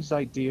all these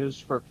ideas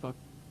for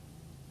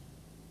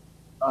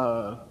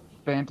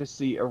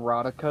fantasy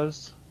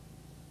eroticas.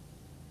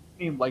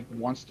 He, like,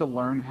 wants to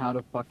learn how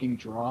to fucking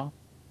draw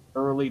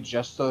early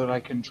just so that I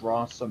can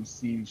draw some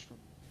scenes from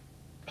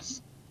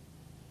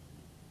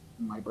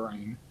in my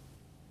brain.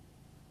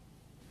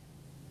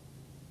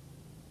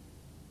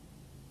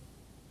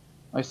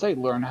 I say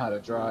learn how to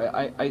draw.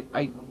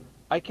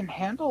 I can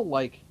handle,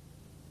 like,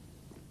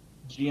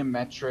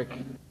 geometric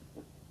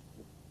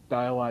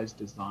stylized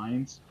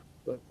designs,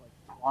 but like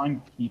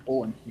drawing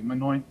people and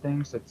humanoid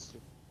things, it's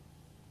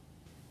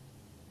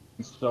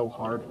so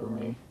hard for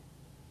me.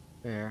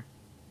 Fair.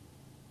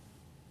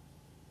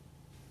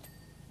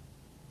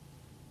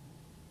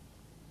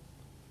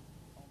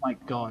 Oh my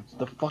god,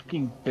 the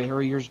fucking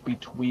barriers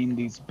between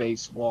these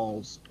base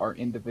walls are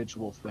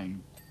individual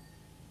things.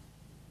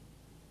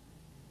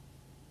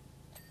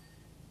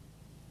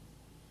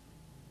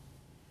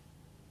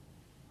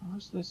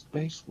 How's this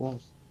base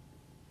wall?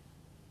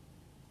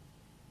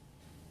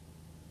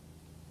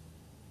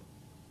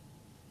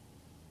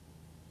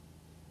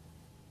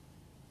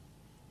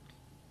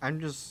 I'm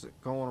just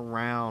going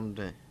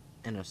around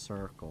in a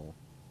circle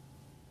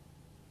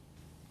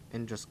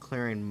and just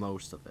clearing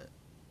most of it.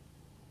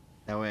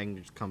 That way I can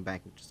just come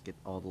back and just get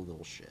all the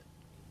little shit.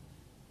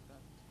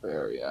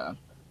 There, yeah.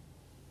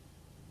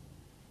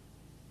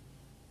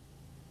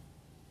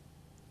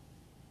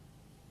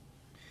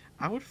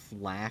 I would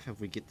laugh if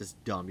we get this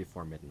done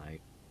before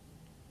midnight.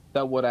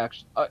 That would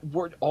actually.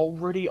 We're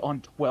already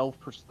on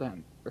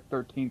 12% or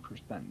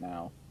 13%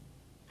 now.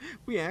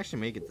 We actually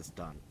may get this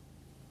done.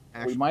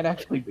 We might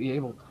actually be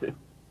able to.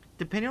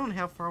 Depending on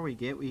how far we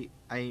get,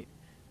 I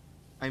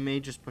may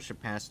just push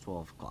it past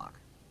 12 o'clock.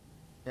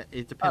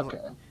 It depends.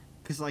 Okay.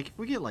 Because like if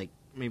we get like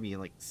maybe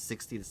like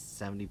 60 to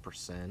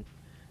 70%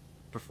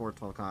 before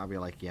 12 o'clock, I'll be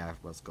like, yeah,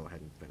 let's go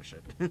ahead and finish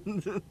it.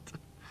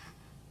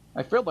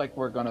 I feel like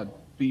we're gonna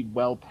be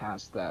well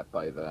past that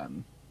by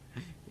then.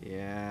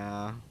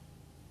 Yeah.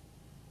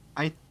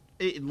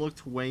 It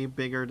looked way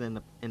bigger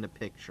than in the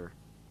picture.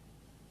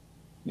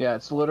 Yeah,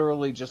 it's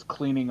literally just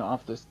cleaning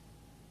off this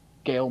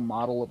scale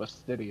model of a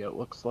city, it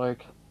looks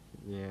like.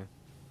 Yeah.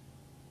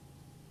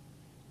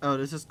 Oh,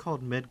 this is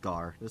called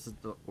Midgar. This is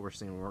the we're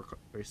seeing Midgar.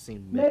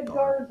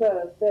 Midgar's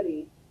a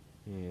city.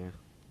 Yeah. You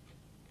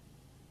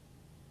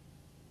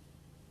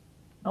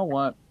know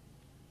what?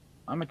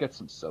 I'm gonna get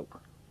some soap.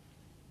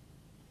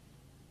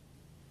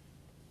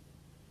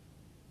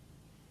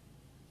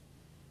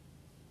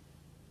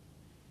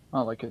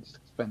 Not like it's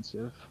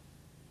expensive.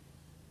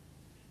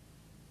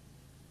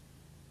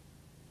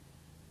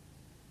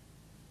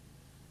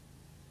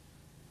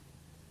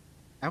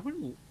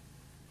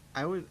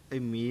 I would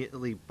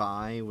immediately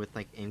buy with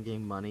like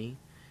in-game money,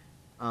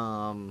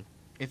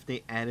 if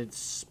they added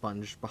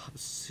SpongeBob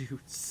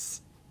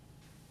suits.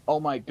 Oh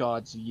my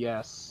god,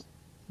 yes.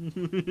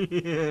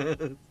 Yes.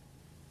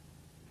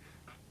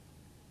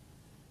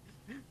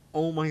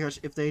 Oh my gosh,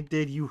 if they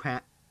did,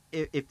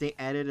 if they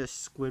added a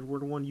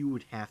Squidward one, you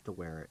would have to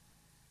wear it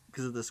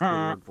because of the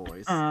Squidward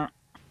voice.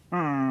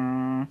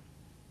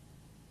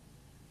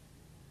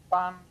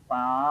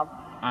 SpongeBob,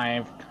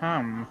 I've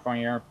come for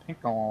your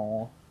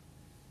pickle.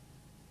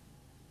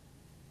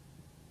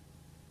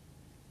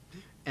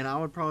 And I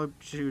would probably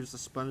choose the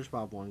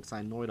SpongeBob one because I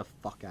annoy the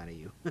fuck out of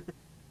you.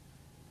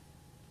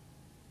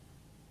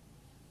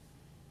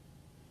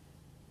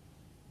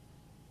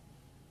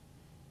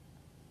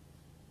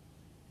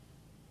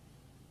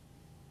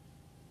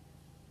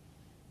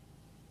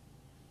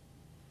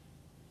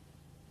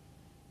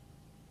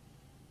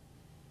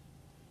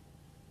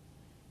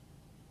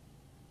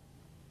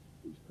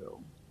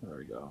 There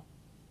we go.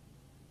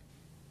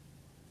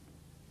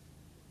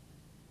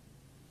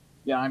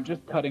 Yeah, I'm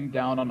just cutting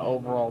down on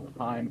overall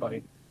time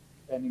by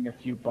spending a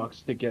few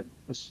bucks to get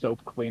the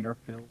soap cleaner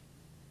filled.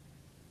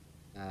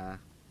 Uh,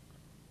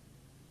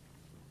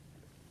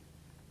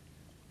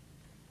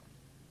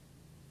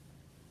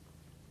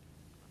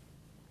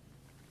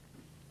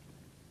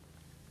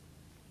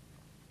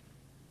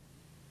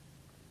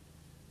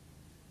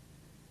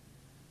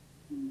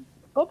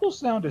 Bubble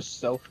sound is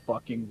so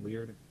fucking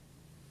weird.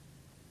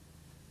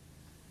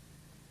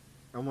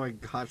 oh my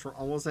gosh, we're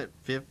almost at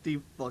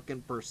 50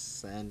 fucking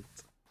percent.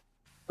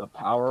 The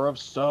power of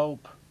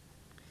soap.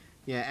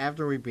 Yeah,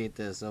 after we beat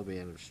this, it'll be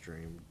end of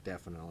stream,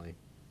 definitely.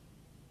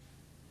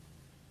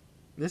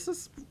 This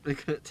is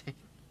gonna take.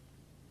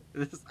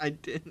 This I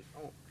didn't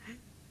know.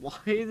 Why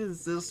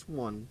does this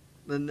one,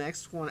 the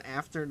next one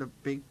after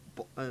the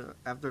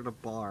after the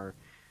bar,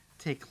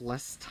 take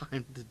less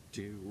time to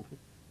do?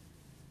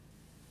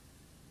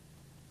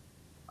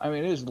 I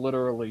mean, it is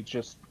literally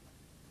just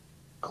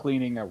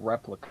cleaning a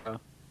replica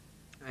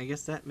I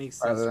guess that makes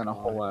sense. rather than a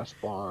why. whole ass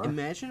bar.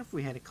 Imagine if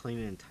we had to clean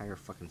an entire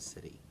fucking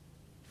city.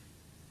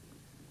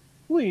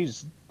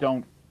 Please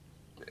don't.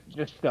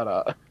 Just shut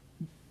up.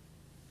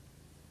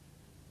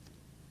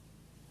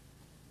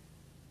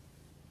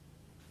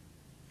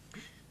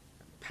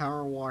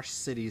 Power Wash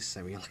City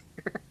Simulator.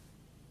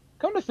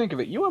 Come to think of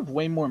it, you have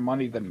way more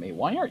money than me.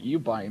 Why aren't you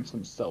buying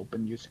some soap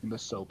and using the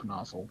soap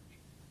nozzle?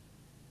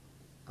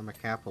 I'm a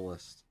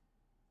capitalist.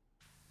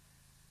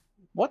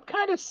 What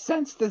kind of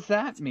sense does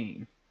that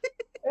mean?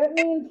 It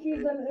means she's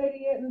an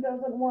idiot and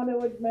doesn't want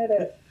to admit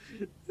it.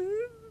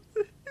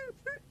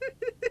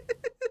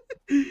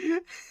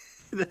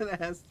 That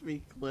has to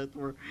be clipped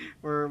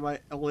where my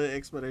only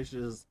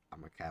explanation is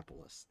I'm a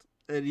capitalist.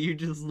 And you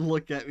just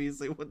look at me and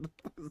say, what the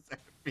fuck does that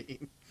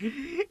mean?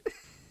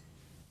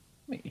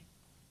 Me.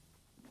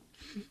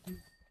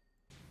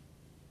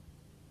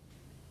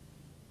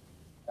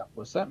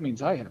 Capitalist, that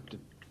means I have to.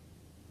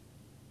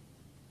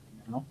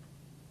 You know?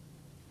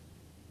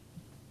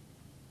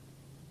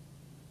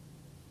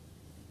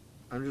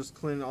 I'm just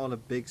cleaning all the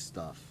big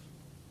stuff.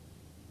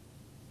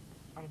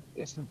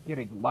 This is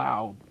getting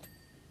loud.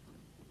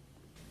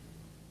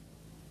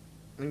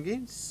 I'm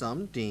getting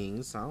some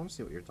dings. I don't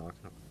see what you're talking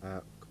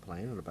about,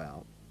 complaining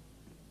about.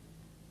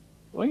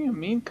 What do you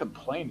mean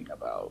complaining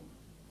about?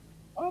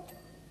 What?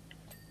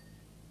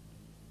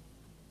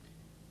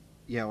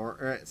 Yeah,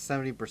 we're at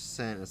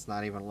 70%. It's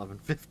not even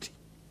 11:50.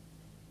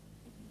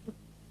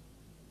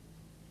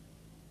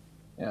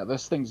 Yeah,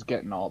 this thing's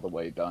getting all the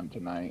way done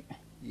tonight.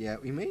 Yeah,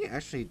 we may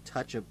actually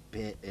touch a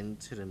bit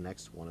into the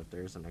next one if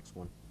there's a next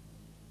one.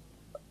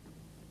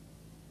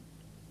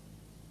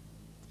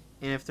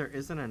 And if there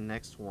isn't a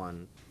next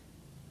one,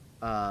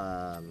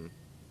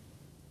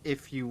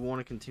 if you want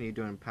to continue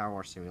doing Power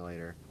Wash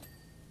Simulator,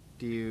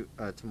 do you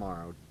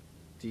tomorrow?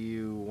 Do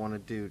you want to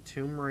do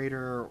Tomb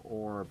Raider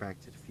or Back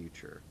to the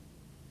Future?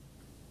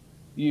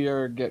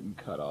 You're getting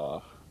cut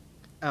off.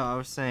 Oh, I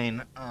was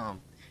saying,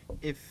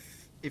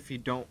 if you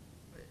don't,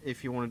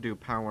 if you want to do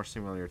Power Wash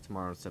Simulator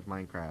tomorrow instead of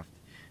Minecraft,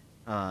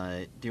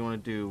 do you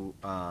want to do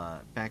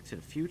Back to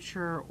the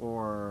Future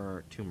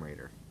or Tomb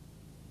Raider?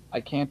 I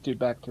can't do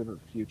Back to the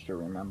Future,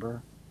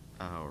 remember?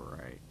 Oh,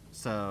 right.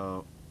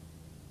 So,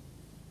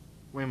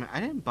 wait a minute. I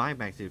didn't buy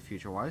Back to the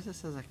Future. Why does it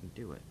says I can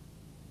do it?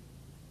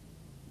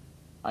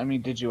 I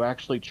mean, did you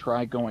actually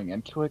try going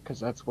into it? Because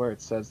that's where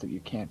it says that you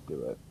can't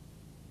do it.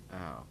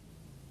 Oh,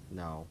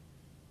 no.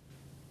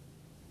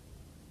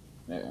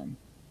 Man.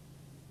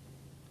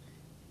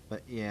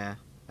 But yeah,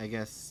 I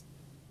guess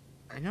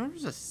I know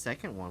there's a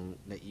second one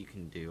that you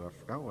can do. I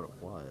forgot what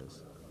it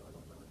was.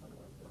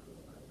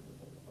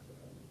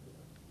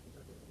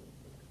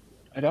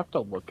 I'd have to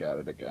look at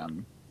it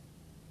again.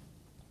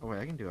 Oh wait,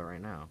 I can do it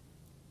right now.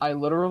 I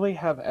literally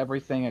have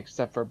everything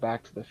except for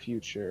Back to the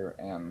Future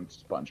and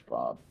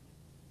SpongeBob.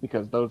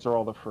 Because those are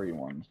all the free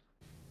ones.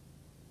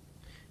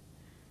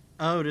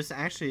 Oh, this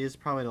actually is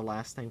probably the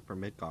last thing for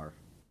Midgar.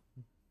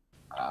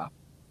 Ah.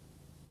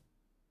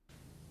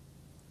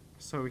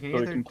 So we can So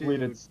we either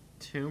completed... do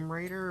Tomb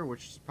Raider,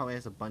 which probably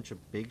has a bunch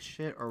of big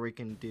shit, or we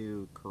can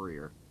do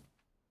Career.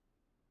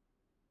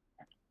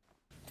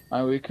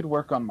 We could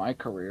work on my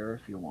career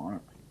if you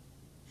want.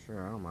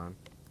 Sure, I don't mind.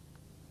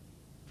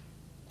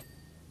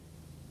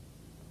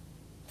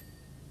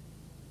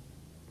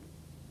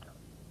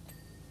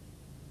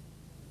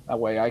 That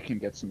way I can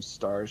get some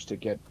stars to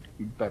get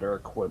better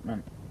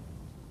equipment.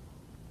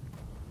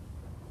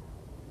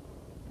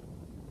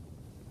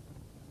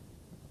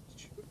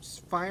 Did you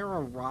just fire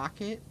a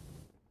rocket?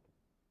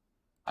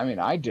 I mean,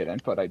 I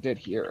didn't, but I did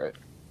hear it.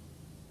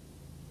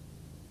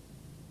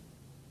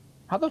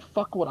 How the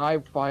fuck would I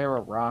fire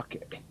a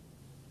rocket?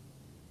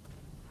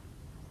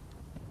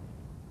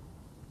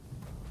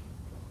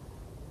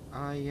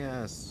 Ah,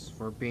 yes,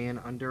 we're being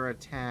under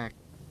attack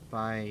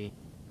by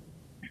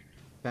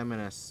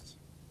feminists.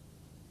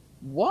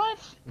 What?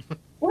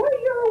 Well,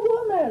 you're a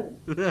woman.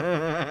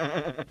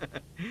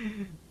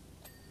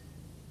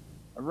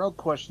 The real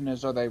question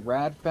is, are they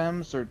rad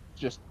femmes or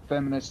just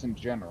feminists in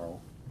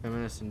general?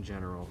 Feminists in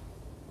general.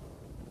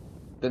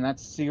 Then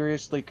that's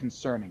seriously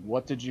concerning.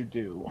 What did you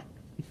do?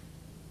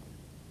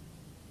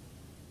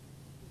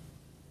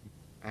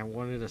 I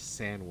wanted a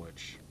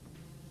sandwich.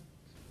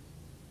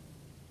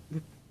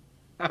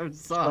 I'm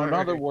So sorry. in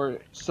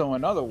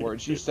other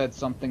words, you said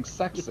something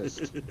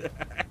sexist.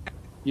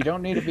 You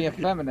don't need to be a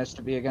feminist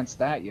to be against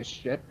that, you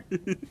shit.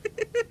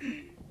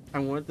 I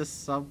went to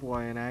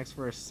Subway and asked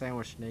for a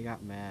sandwich and they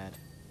got mad.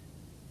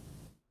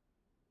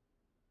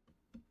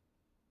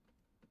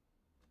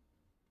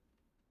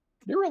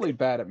 You're really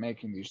bad at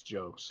making these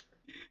jokes.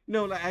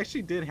 No, that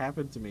actually did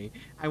happen to me.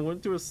 I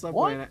went to a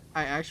Subway What? and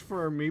I asked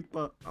for a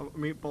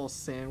meatball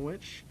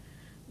sandwich.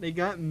 They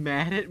got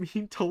mad at me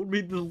and told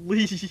me to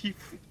leave.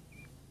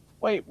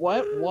 Wait,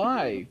 what?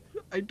 Why?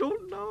 I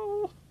don't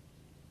know.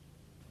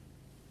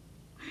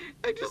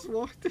 I just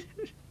walked in.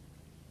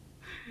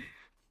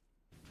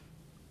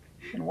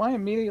 And why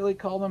immediately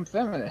call them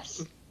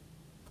feminists?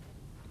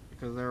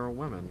 Because they're a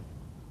woman.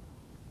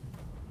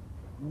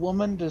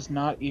 Woman does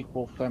not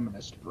equal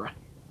feminist, right?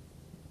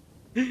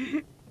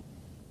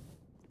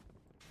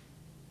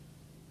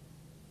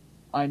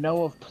 I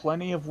know of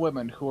plenty of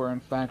women who are in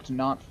fact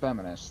not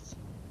feminists.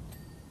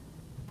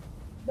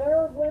 There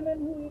are women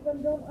who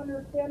even don't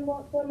understand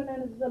what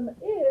feminism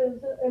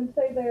is and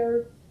say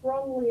they're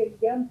strongly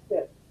against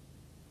it.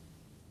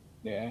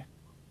 Yeah.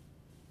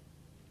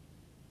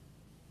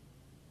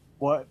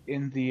 What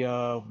in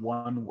the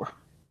one word?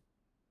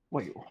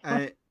 Wait,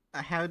 what?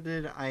 How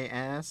did I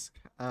ask?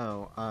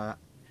 Oh, I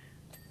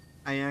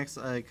asked,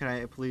 could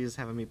I please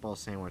have a meatball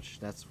sandwich?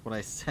 That's what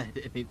I said,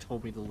 and he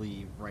told me to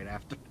leave right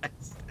after I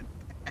said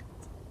that.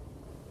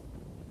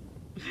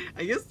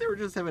 I guess they were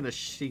just having a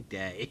shitty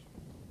day.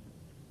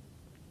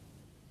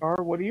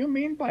 Or what do you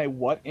mean by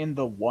what in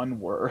the one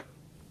word?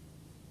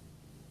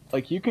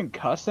 Like, you can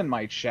cuss in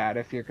my chat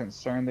if you're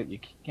concerned that you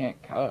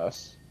can't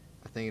cuss.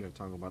 I think they're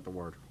talking about the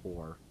word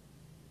whore.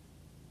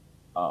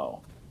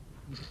 Oh.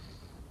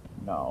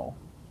 No.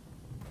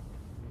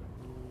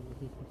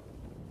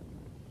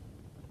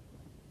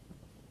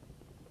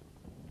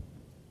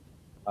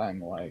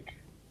 I'm, like,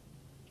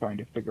 trying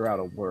to figure out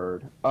a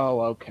word.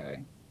 Oh,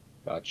 okay.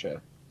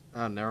 Gotcha.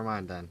 Oh, never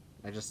mind then.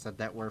 I just said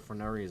that word for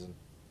no reason.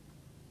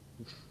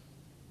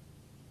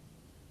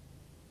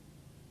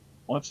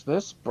 What's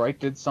this? Bright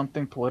did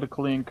something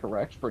politically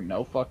incorrect for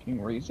no fucking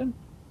reason?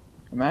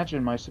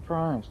 Imagine my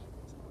surprise.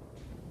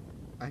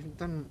 I've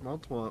done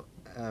multiple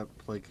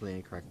politically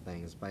incorrect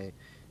things by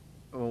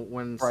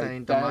when Bright,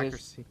 saying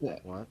democracy.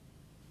 What?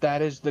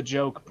 That is the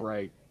joke,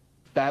 Bright.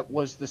 That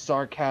was the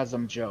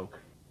sarcasm joke.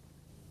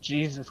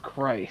 Jesus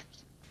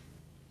Christ.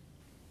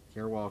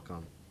 You're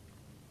welcome.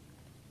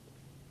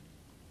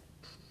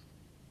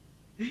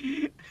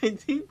 I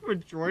think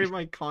majority of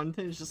my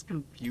content is just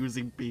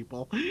confusing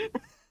people.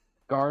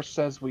 Gar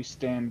says we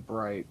stand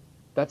Bright.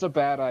 That's a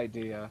bad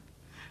idea.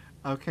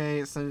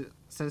 Okay, so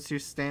since you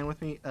stand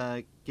with me,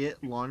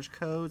 get launch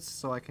codes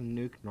so I can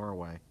nuke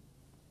Norway.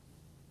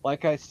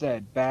 Like I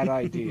said, bad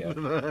idea.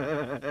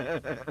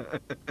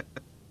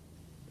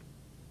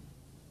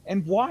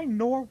 And why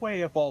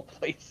Norway of all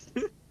places?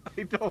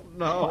 I don't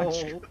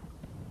know.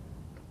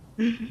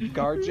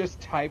 Gar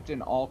just typed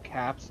in all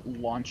caps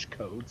launch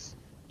codes.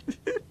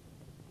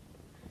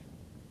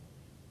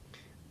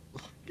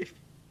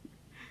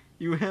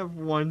 You have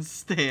one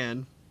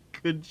stand.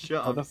 Good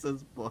job,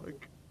 says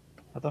Buck.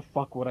 How the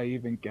fuck would I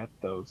even get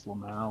those,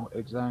 Lamau?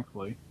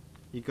 Exactly.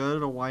 You go to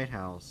the White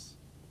House.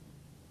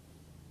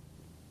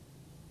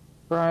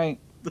 Right.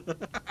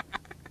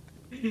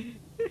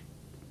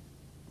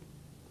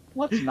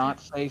 Let's not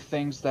say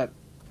things that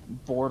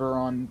border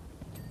on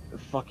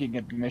fucking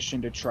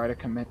admission to try to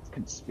commit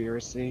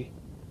conspiracy.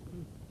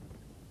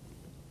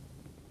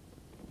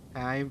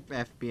 Hi,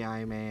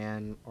 FBI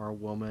man or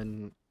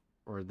woman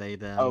or they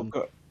them.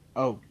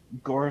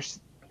 Gar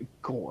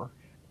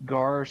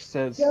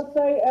says, Just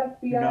say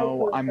FBI.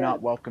 no, I'm person.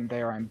 not welcome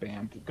there, I'm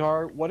banned.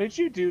 Gar, what did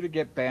you do to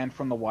get banned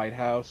from the White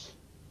House?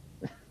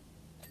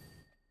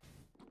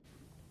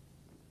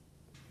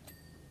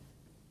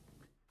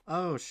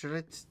 Oh, should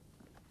I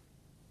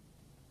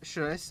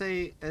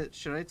say,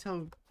 should I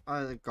tell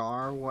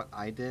Gar what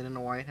I did in the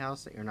White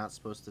House that you're not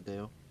supposed to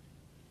do?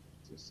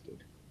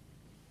 Existed.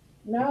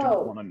 No. I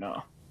don't want to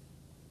know.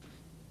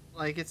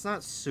 Like, it's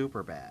not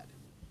super bad.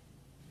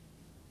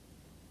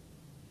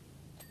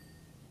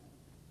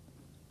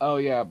 Oh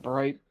yeah,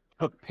 Bright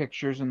took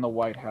pictures in the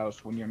White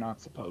House when you're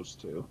not supposed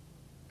to.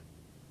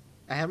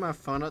 I had my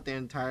phone up the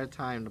entire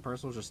time. The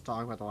person was just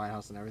talking about the White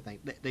House and everything.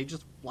 They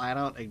just flat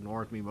out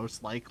ignored me,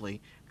 most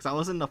likely, because I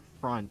was in the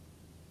front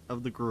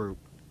of the group.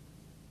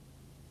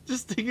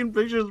 Just taking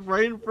pictures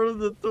right in front of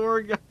the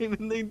tour guide,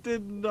 and they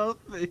did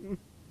nothing.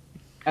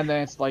 And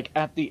then it's like,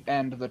 at the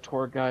end, the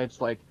tour guide's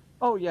like,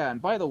 oh yeah,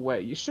 and by the way,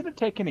 you shouldn't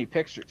take any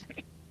pictures.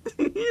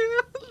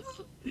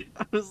 Yeah.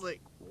 I was like,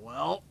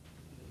 well.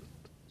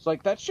 It's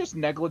like, that's just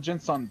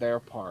negligence on their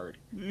part.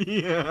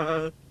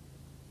 Yeah.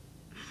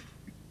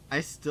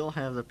 I still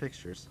have the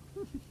pictures.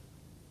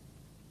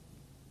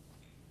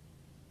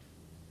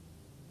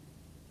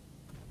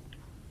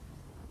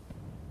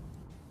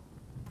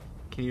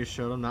 Can you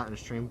show them not in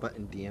stream but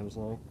in DMs,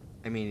 lol?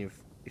 I mean,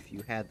 if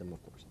you had them,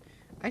 of course.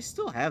 I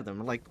still have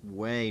them, like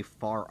way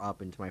far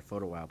up into my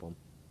photo album.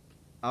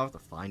 I'll have to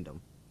find them.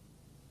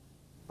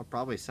 I'll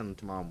probably send them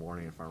tomorrow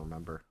morning if I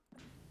remember.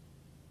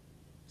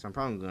 So I'm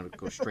probably gonna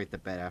go straight to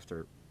bed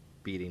after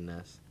beating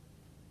this.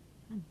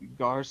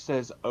 Gar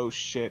says, "Oh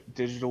shit."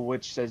 Digital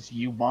Witch says,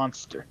 "You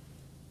monster."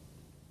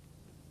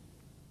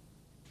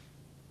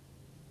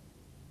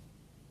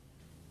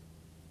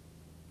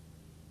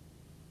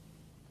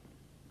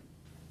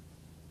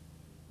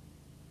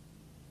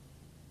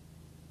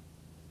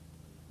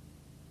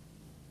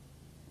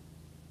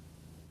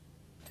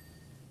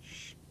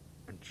 Shh.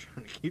 I'm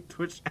trying to keep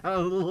Twitch out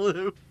of the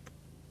loop.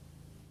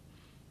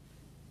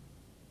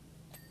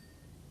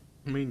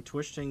 I mean,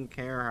 Twitch didn't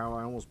care how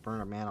I almost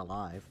burned a man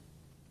alive.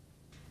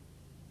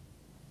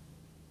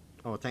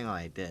 Oh,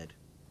 technically I did.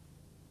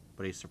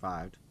 But he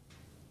survived.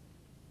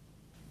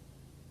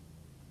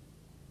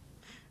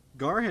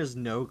 Gar has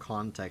no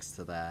context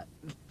to that.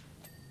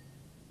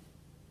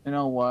 You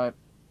know what?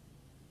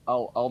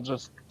 I'll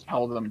just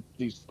tell them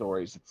these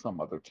stories at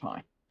some other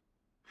time.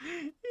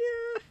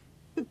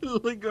 Yeah.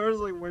 Like, Gar's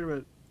like, wait a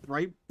minute.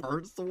 Right?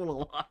 Burn someone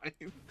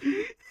alive?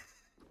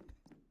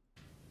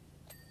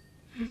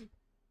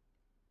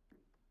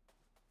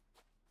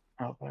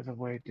 Oh, by the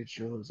way,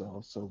 Digital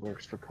also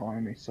works for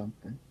calling me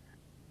something.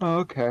 Oh,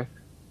 okay.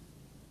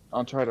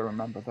 I'll try to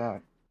remember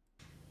that.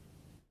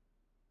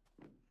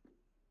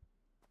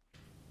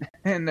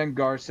 And then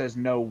Gar says,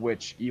 "No,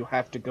 witch. You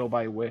have to go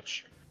by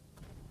witch."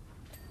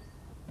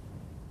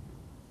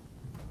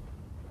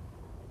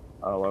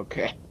 Oh,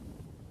 okay.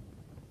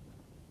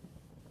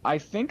 I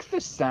think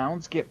the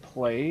sounds get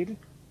played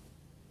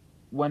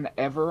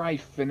whenever I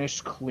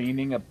finish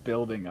cleaning a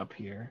building up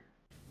here.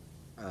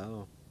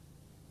 Oh.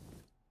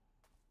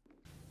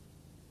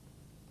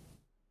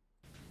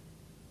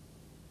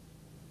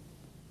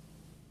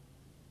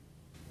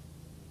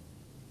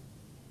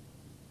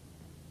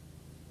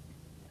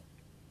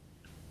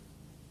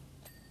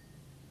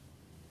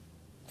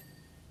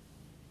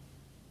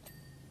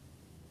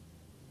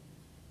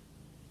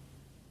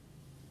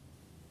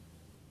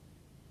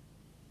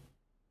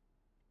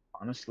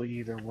 Honestly,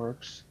 either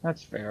works.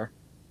 That's fair.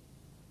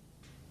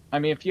 I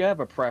mean, if you have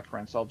a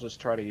preference, I'll just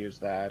try to use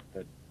that,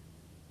 but...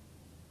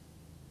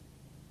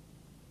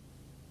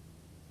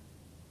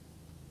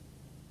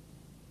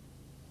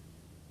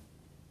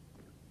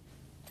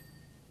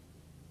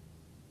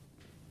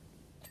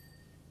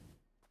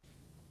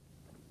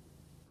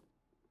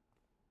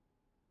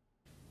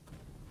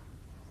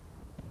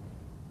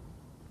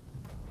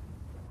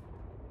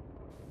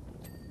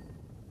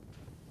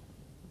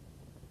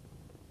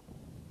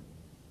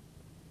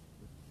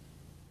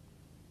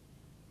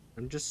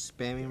 I'm just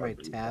spamming my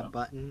There you tab go.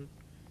 button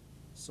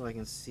so I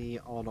can see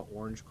all the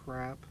orange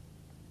crap.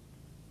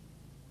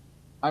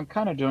 I'm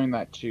kind of doing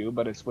that too,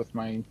 but it's with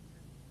my,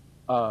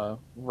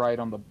 right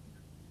on the,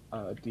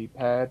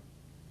 D-pad.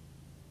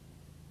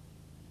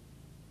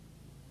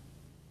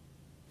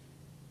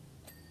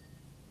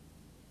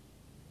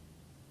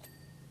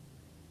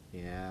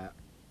 Yeah,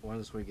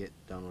 once we get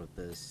done with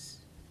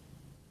this.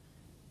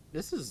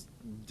 This is...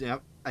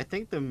 Yep, I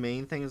think the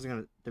main thing is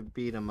going to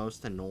be the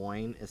most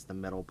annoying is the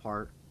middle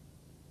part.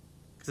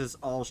 Because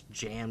it's all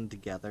jammed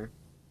together.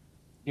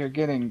 You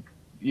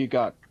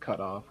got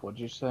cut off, what'd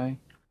you say?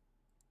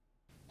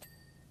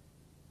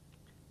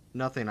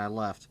 Nothing, I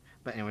left.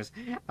 But anyways,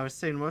 I was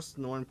saying the most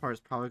annoying part is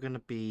probably going to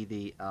be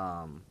the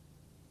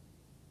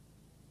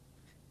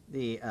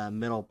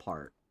middle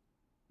part.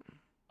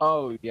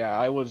 Oh, yeah,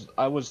 I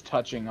was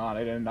touching on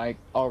it, and I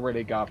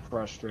already got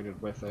frustrated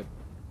with it.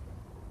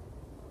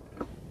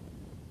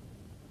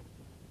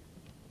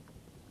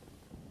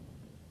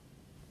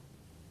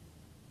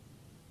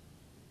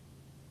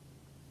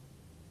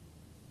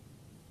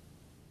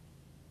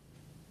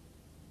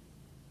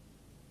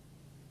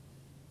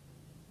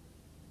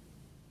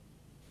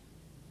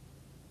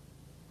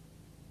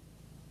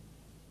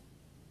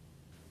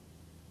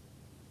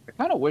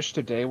 I kind of wish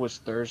today was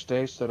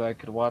Thursday so that I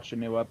could watch a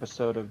new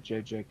episode of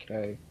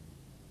JJK.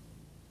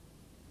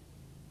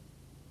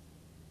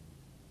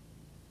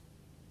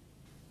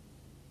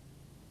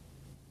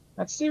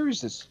 That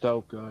series is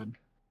so good.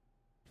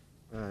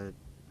 Uh,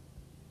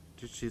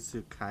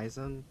 Jujutsu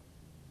Kaisen?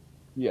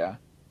 Yeah.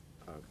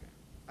 Okay.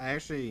 I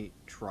actually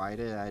tried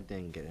it, I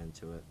didn't get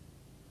into it.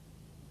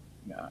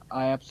 Yeah,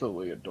 I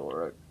absolutely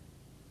adore it.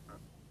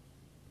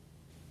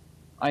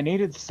 I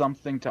needed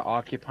something to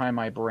occupy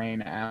my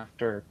brain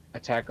after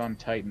Attack on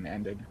Titan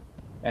ended,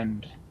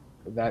 and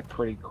that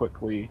pretty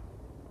quickly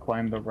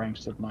climbed the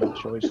ranks of my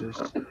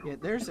choices. Yeah,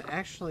 there's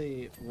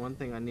actually one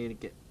thing I need to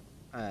get...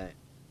 I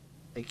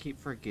keep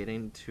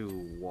forgetting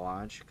to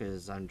watch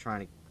because I'm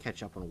trying to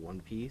catch up on One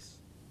Piece.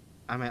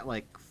 I'm at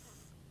like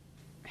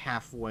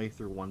halfway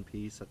through One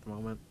Piece at the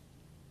moment.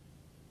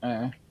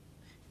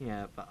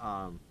 Yeah, but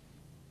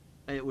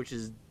which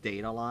is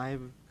Data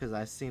Live because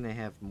I've seen they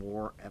have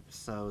more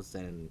episodes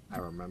than I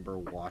remember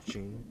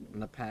watching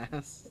in the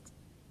past.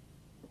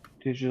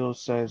 Digital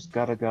says,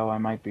 "Gotta go, I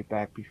might be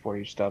back before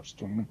you stop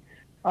streaming."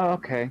 Oh,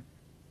 okay.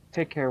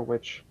 Take care,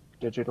 Witch.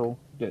 Digital.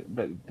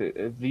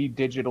 The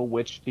Digital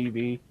Witch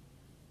TV.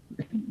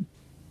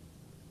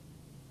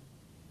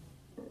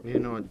 You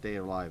know what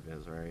Data Live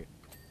is, right?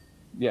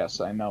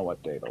 Yes, I know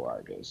what Data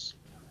Lag is.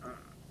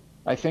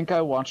 I think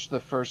I watched the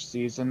first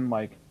season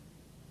like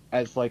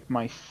as like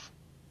my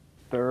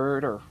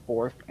third or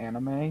fourth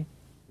anime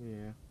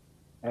Yeah.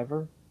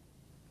 ever.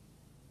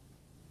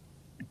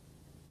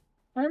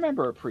 I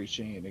remember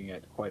appreciating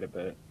it quite a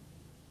bit.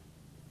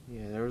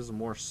 Yeah, there was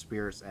more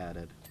spirits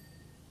added.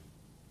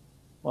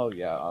 Well,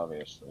 yeah,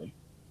 obviously.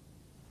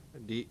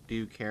 Do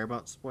you care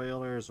about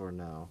spoilers or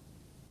no?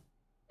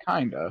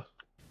 Kinda.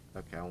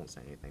 Okay, I won't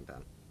say anything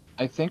then.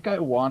 I think I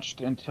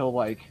watched until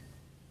like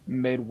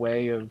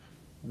midway of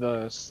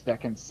the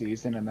second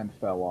season and then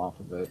fell off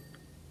of it.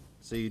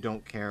 So you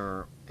don't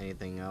care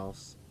anything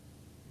else?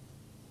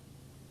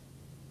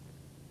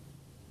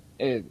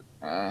 It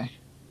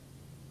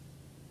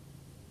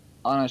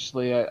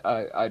honestly,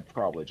 I'd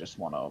probably just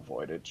want to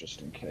avoid it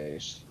just in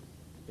case.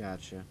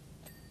 Gotcha.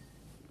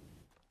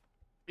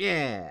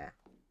 Yeah.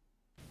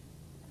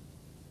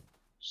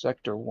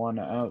 Sector 1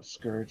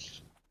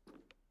 outskirts.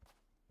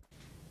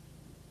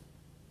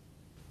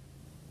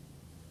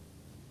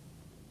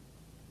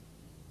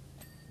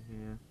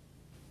 Yeah.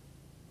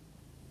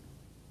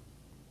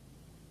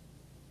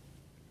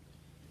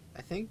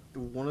 I think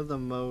one of the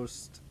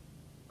most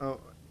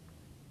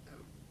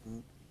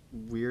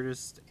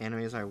weirdest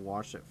animes I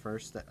watched at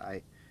first that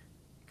I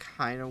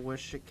kind of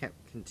wish it kept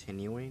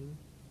continuing,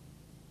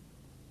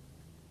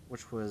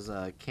 which was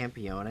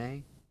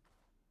Campione.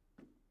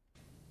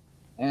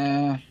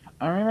 I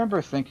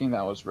remember thinking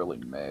that was really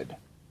mid.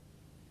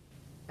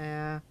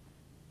 Yeah,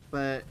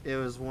 but it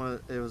was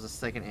the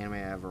second anime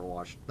I ever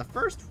watched. The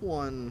first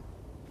one,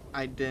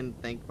 I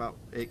didn't think about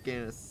it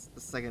getting a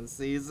second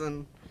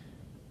season.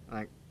 And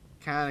I'm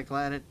kind of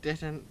glad it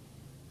didn't,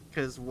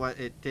 because what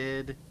it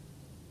did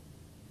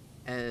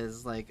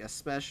is like a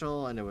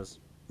special, and it was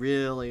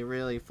really,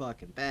 really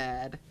fucking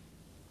bad.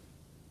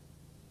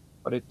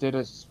 But it did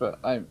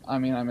I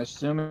mean, I'm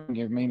assuming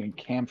you're meaning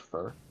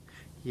Camphor.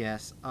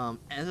 Yes,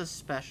 as a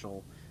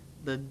special,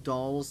 the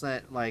dolls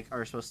that like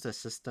are supposed to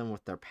assist them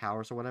with their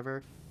powers or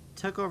whatever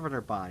took over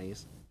their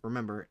bodies.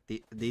 Remember,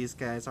 these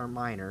guys are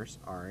minors,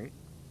 alright?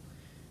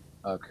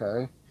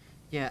 Okay.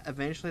 Yeah,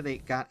 eventually they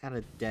got out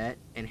of debt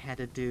and had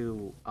to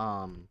do,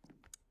 uh,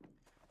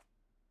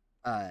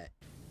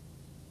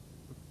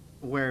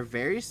 wear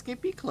very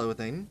skimpy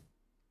clothing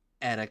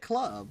at a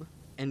club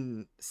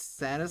and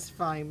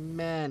satisfy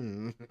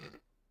men.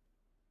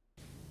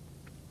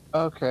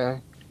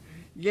 Okay.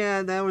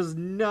 Yeah, that was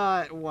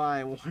not what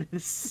I wanted to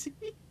see.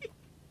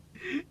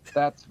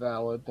 That's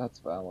valid. That's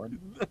valid.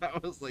 I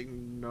was like,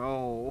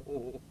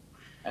 no.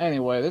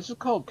 Anyway, this is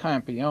called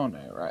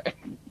Campione, right?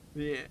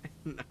 Yeah,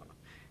 no.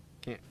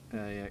 Can't,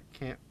 yeah,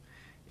 can't,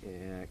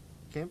 yeah,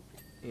 can't,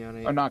 you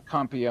know, Or not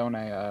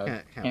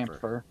Campione, Camphor.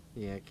 Camphor.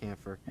 Yeah,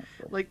 Camphor.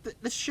 Camphor. Like,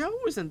 the show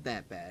wasn't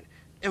that bad.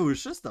 It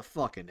was just the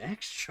fucking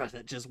extra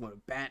that just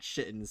went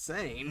batshit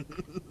insane.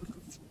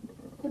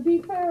 To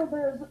be fair,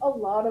 there's a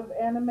lot of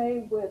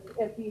anime with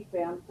iffy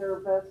fan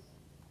service.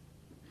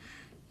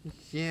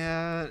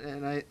 Yeah,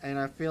 and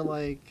I feel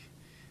like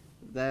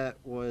that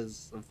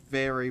was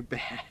very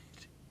bad.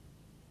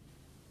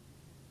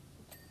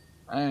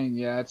 I mean,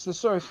 yeah, it's the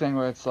sort of thing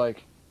where it's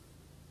like,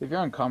 if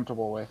you're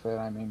uncomfortable with it,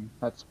 I mean,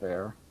 that's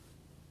fair.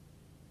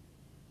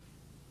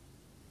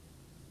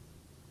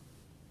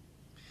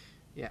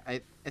 Yeah,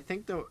 I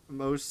think the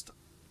most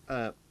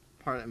part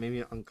that made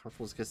me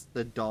uncomfortable is because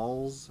the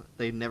dolls,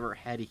 they never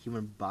had a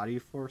human body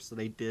before, so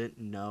they didn't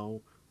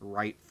know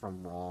right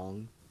from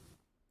wrong.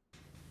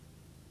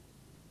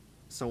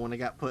 So when I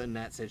got put in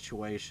that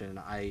situation,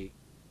 I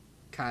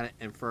kind of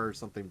inferred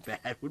something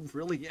bad would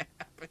really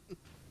happen.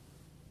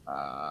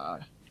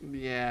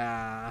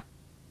 Yeah.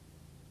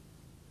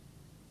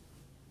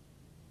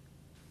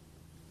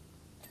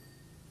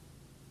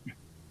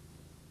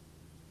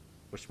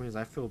 Which means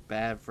I feel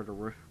bad for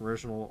the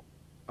original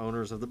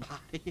owners of the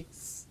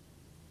bodies.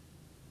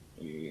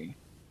 Yeah.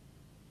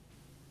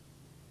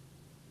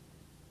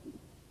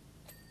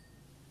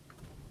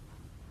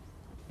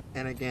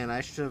 And again,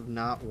 I should have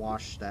not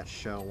watched that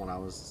show when I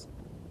was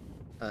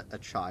a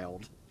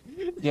child.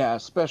 Yeah,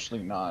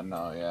 especially not.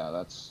 No, yeah,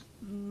 that's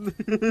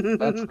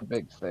the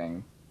big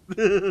thing.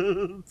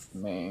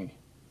 Me.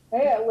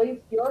 Hey, at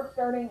least your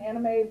starting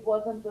animes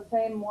wasn't the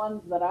same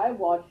ones that I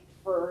watched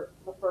for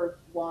the first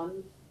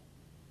ones.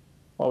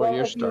 What were Well,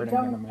 your if you starting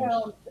don't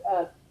animes?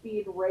 count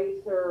Speed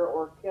Racer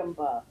or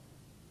Kimba.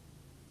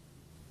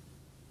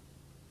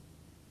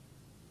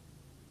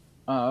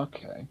 Oh,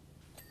 okay.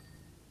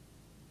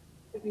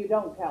 If you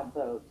don't count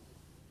those.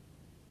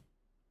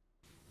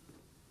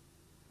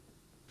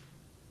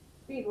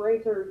 Speed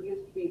Racer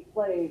used to be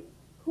played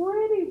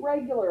pretty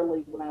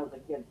regularly when I was a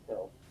kid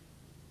still.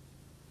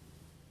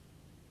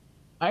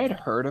 I had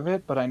heard of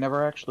it, but I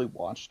never actually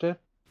watched it.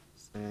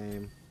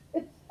 Same.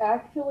 It's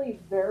actually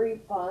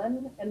very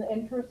fun, and the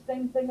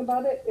interesting thing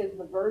about it is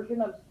the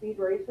version of Speed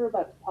Racer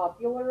that's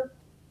popular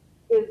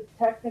is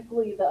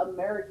technically the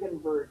American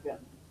version.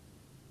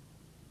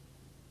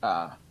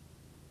 Ah.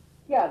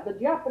 Yeah, the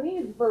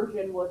Japanese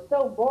version was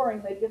so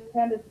boring they just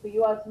handed it to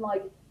the US and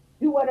like,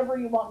 do whatever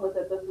you want with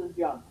it, this is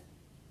junk.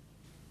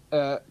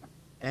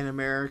 And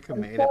America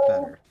And made it so,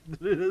 better.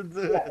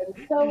 yeah,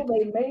 and so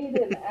they made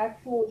an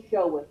actual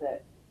show with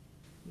it.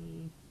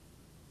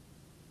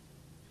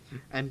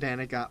 And then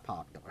it got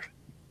popular.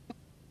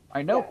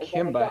 I know Yeah, and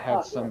then it Kimba got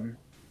had popular. some.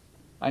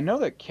 I know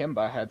that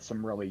Kimba had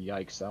some really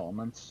yikes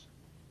elements.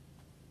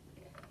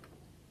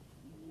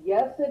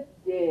 Yes, it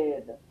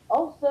did.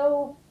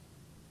 Also,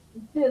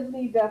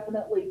 Disney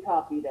definitely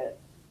copied it.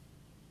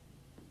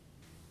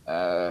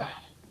 Uh,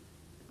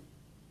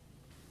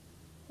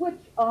 Which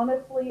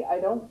honestly I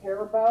don't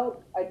care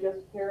about. I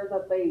just care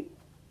that they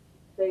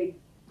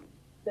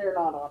they're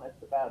not honest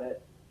about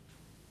it.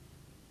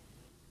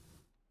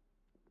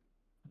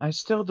 I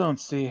still don't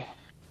see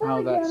Then how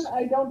again, that's.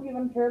 I don't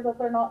even care that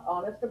they're not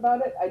honest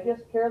about it. I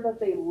just care that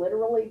they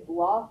literally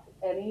blocked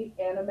any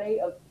anime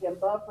of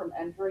Kimba from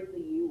entering the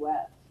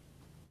US.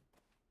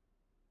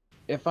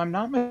 If I'm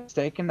not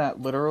mistaken,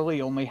 that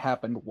literally only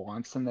happened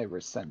once and they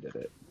rescinded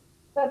it.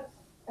 That's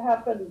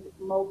happened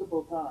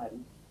multiple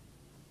times.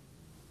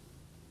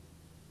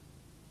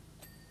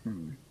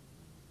 Hmm.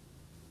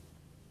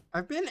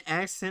 I've been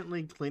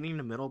accidentally cleaning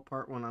the middle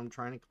part when I'm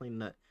trying to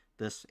clean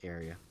this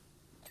area.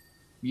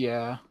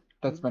 Yeah,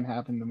 that's been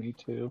happening to me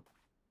too.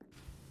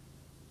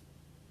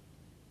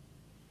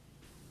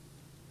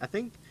 I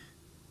think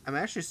I'm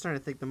actually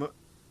starting to think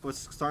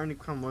what's starting to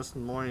become most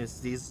annoying is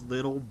these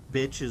little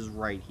bitches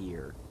right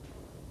here.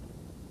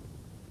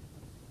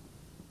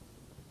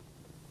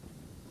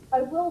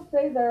 I will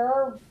say there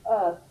are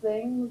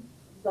things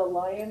the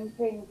Lion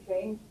King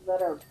changed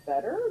that are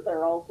better. There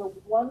are also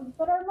ones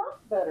that are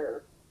not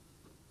better.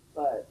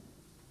 But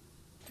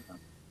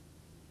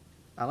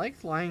I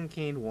liked Lion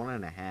King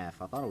 1.5.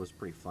 I thought it was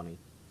pretty funny.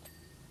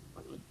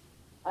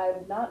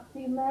 I've not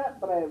seen that,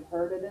 but I've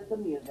heard it is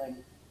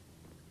amusing.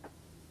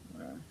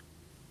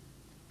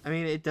 I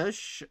mean, it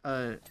does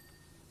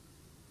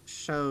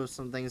show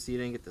some things you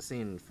didn't get to see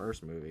in the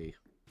first movie.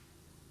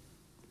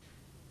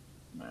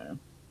 Man.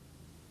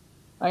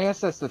 I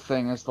guess that's the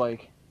thing, is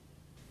like,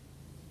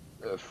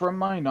 from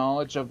my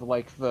knowledge of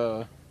like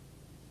the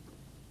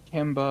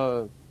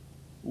Kimba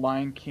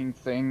Lion King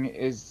thing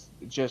is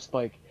just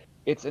like,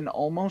 it's an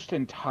almost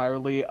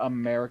entirely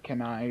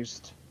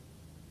Americanized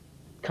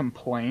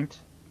complaint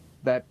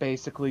that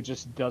basically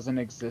just doesn't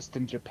exist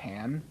in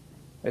Japan,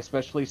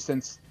 especially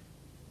since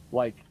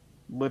like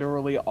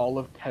literally all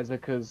of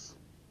Tezuka's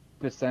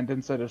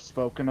descendants that have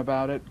spoken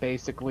about it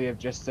basically have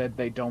just said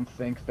they don't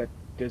think that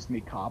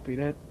Disney copied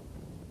it.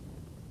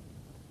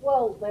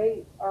 Well,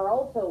 they are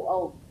also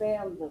all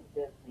fans of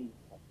Disney.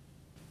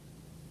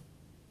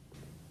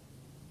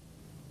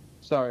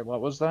 Sorry,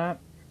 what was that?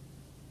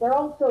 They're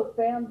also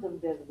fans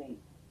of Disney.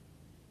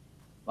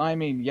 I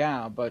mean,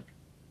 yeah, but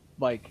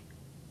like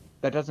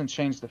that doesn't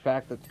change the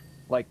fact that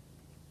like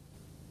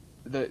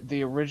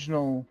the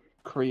original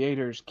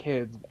creators,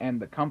 kids, and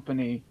the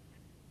company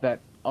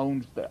that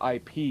owns the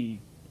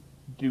IP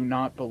do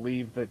not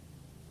believe that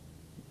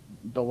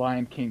the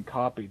Lion King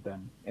copied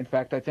them. In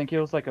fact, I think it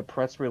was like a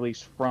press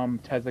release from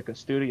Tezuka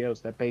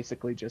Studios that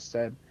basically just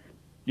said,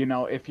 you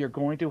know, if you're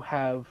going to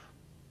have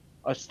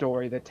a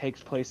story that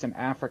takes place in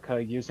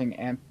Africa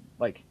using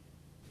like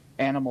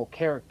animal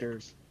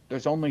characters,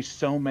 there's only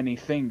so many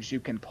things you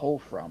can pull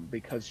from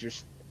because you're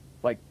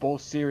like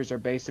both series are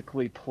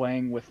basically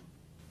playing with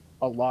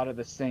a lot of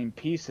the same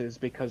pieces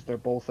because they're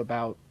both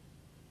about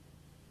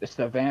the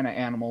savanna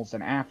animals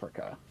in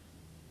Africa.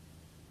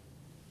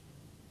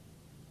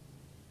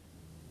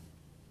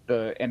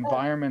 The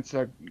environments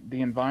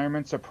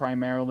are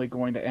primarily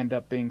going to end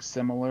up being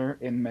similar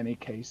in many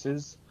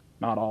cases,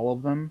 not all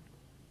of them.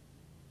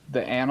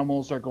 The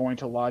animals are going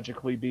to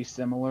logically be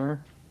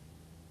similar,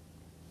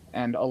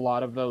 and a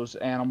lot of those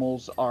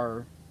animals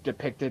are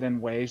depicted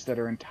in ways that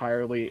are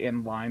entirely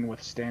in line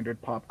with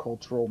standard pop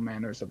cultural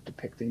manners of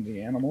depicting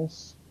the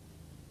animals.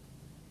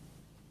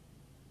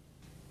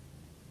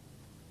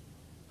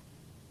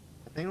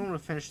 I think I'm gonna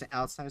finish the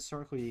outside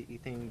circle. You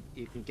think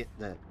you can get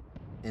the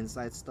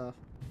inside stuff?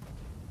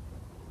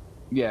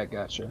 Yeah,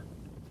 gotcha.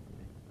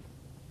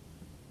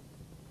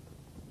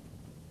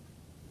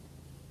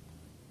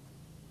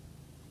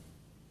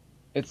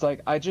 It's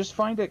like I just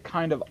find it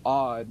kind of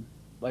odd,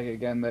 like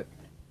again that,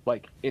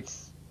 like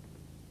it's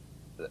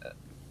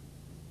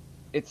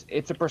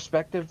a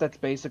perspective that's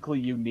basically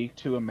unique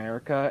to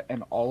America,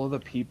 and all of the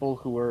people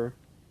who are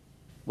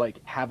like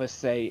have a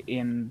say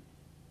in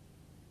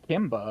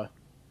Kimba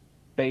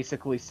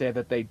basically say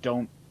that they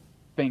don't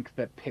think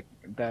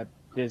that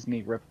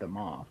Disney ripped them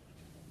off.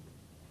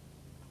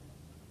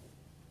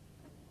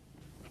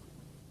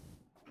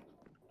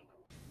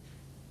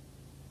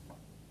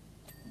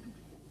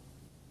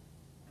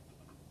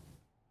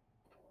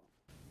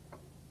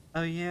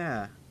 Oh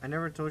yeah, I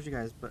never told you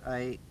guys, but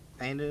I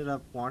ended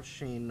up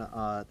watching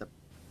the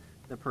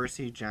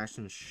Percy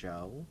Jackson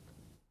show.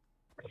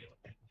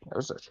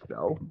 There's a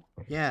show.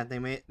 Yeah,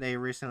 they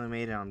recently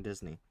made it on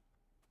Disney.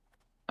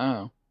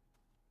 Oh,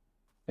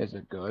 is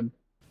it good?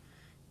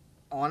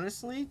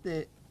 Honestly,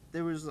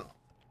 there was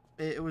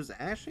it was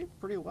actually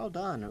pretty well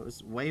done. It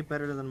was way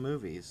better than the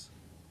movies.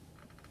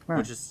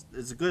 which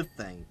is a good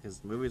thing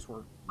because movies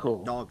were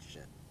Cool. dog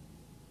shit.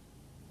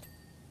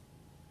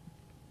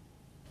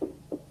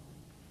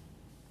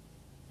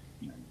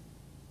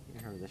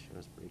 I heard this show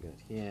is pretty good.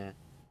 Yeah,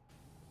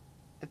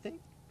 I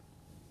think.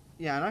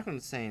 Yeah, I'm not going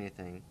to say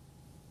anything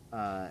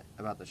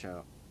about the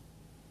show.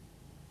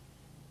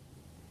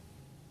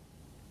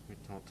 We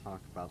don't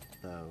talk about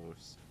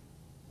those.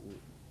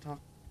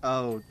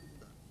 Oh,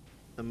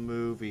 the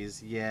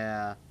movies.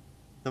 Yeah,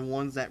 the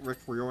ones that Rick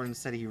Riordan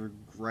said he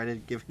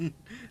regretted giving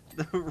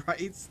the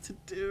rights to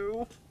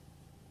do.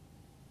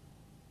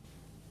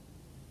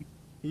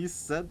 He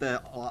said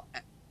that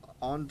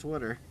on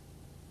Twitter.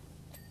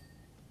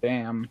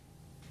 Damn.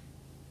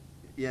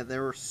 Yeah, they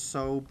were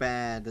so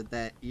bad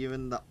that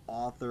even the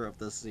author of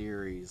the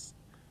series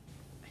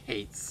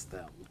hates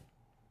them.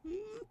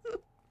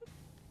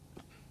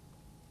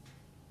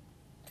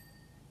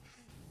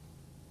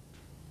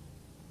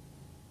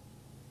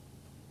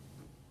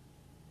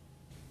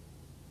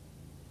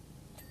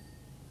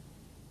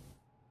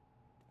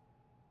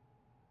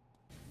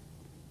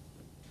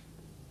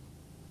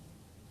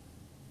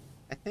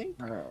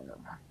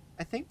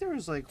 I think there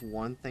was like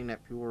one thing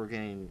that people were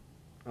getting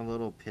a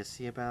little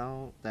pissy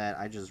about that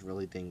I just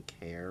really didn't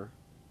care,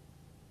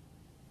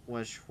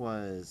 which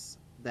was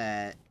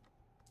that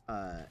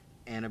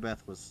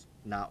Annabeth was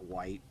not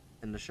white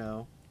in the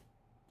show.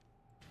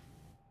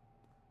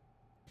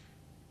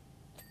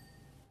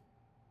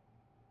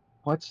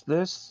 What's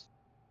this?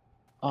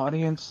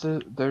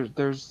 Audiences,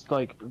 there's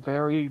like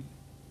very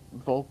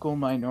vocal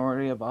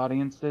minority of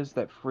audiences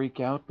that freak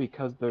out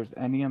because there's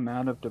any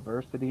amount of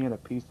diversity in a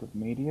piece of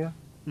media.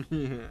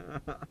 Yeah.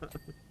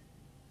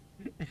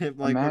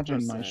 Like Imagine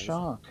Ripper my says,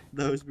 shock.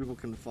 those people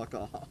can fuck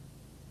off.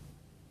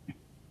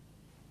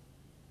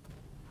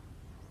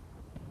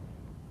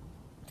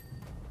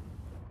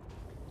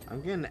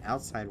 I'm getting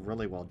outside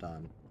really well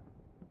done.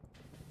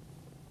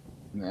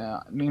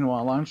 Yeah.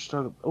 Meanwhile, I'm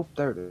struggling. Oh,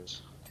 there it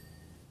is.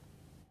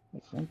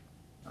 I think.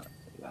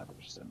 Yeah,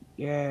 there's some.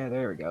 Yeah,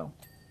 there we go.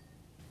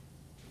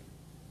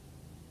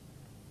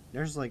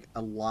 There's like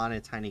a lot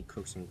of tiny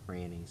crooks and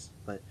crannies,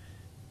 but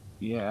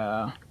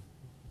Yeah.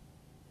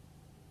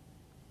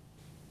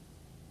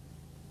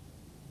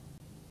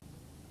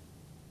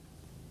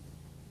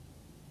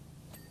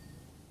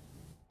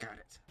 got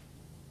it.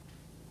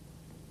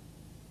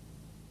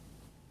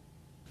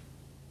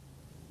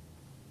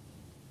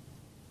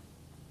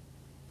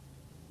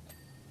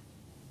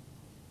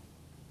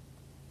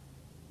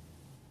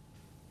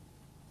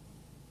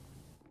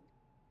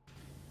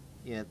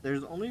 Yeah,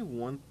 there's only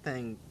one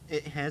thing.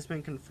 It has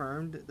been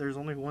confirmed. There's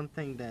only one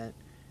thing that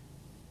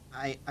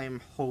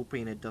I'm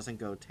hoping it doesn't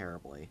go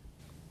terribly.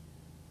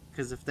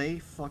 Because if they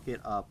fuck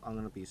it up, I'm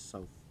gonna be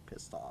so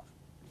pissed off.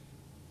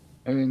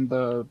 I mean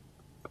the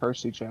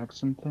Percy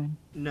Jackson thing.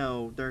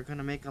 No, they're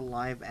gonna make a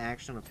live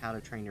action of How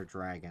to Train Your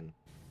Dragon.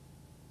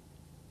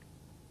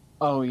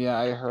 Oh yeah,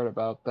 I heard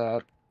about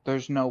that.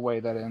 There's no way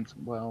that ends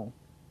well.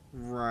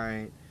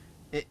 Right.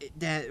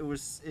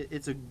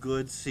 It's a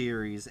good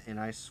series, and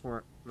I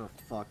swear the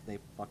fuck they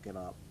fuck it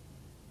up.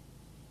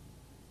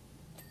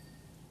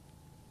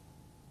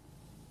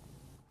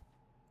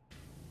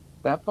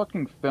 That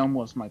fucking film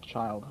was my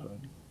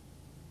childhood.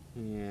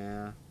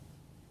 Yeah.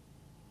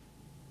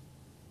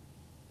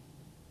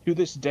 To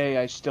this day,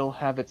 I still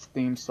have its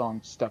theme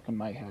song stuck in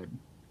my head.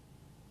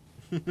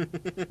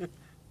 Yeah.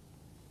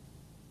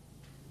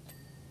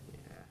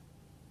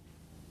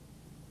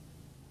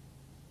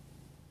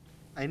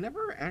 I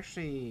never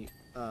actually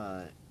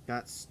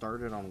got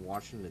started on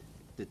watching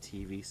the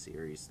TV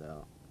series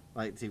though,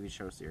 like TV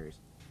show series.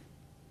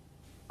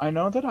 I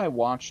know that I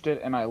watched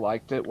it and I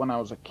liked it when I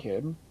was a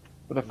kid,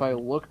 but if I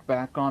looked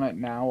back on it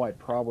now, I'd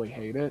probably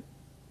hate it,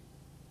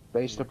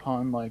 based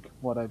upon like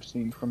what I've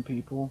seen from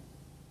people.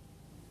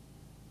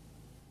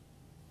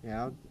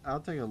 Yeah,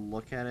 I'll take a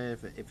look at it.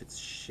 If it's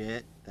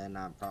shit, then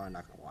I'm probably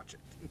not gonna watch it.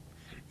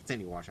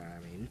 Continue watching it,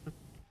 I mean.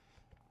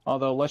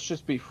 Although, let's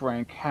just be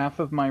frank, half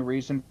of my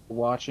reason for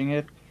watching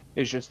it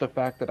is just the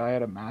fact that I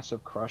had a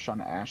massive crush on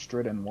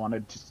Astrid and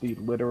wanted to see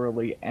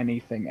literally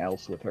anything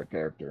else with her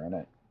character in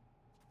it.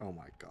 Oh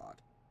my god.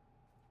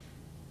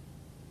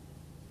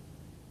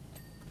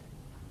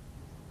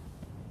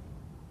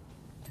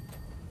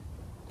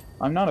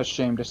 I'm not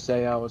ashamed to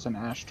say I was an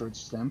Astrid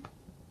simp.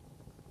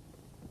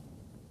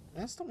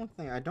 That's the one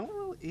thing. I don't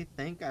really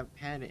think I've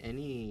had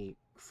any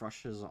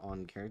crushes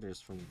on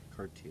characters from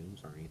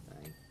cartoons or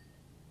anything.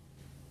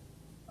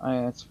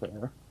 That's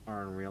fair.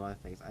 Or in real life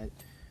things.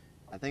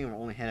 I think I've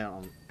only had it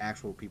on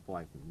actual people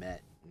I've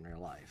met in real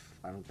life.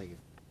 I don't think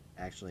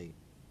I've actually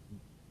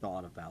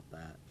thought about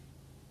that.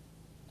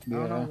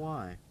 Yeah. I don't know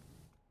why.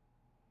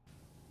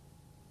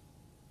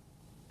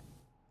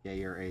 Yeah,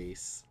 you're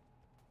ace.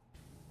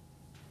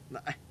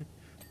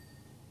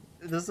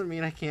 It doesn't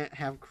mean I can't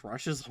have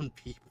crushes on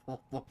people.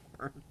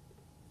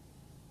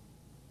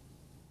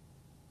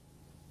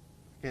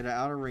 Okay, the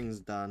outer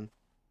ring's done.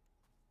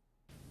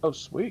 Oh,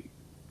 sweet.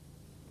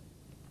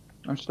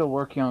 I'm still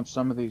working on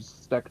some of these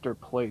sector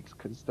plates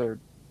because they're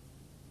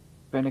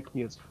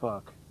finicky as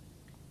fuck.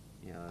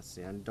 Yeah, let's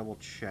see. I'm double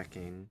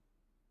checking.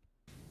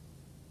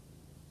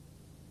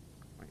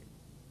 Wait.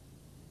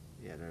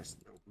 Yeah, there's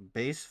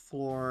base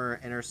floor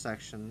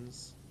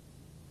intersections.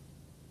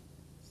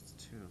 It's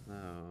two of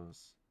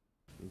those.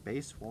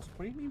 Base walls?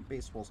 What do you mean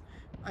base walls?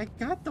 I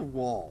got the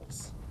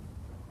walls.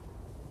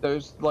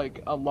 There's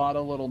like a lot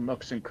of little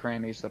nooks and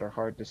crannies that are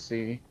hard to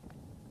see.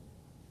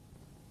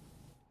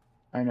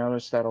 I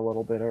noticed that a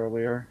little bit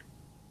earlier.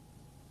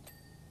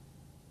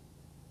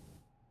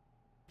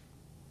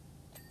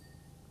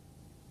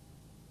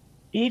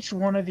 Each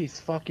one of these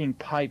fucking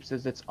pipes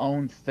is its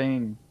own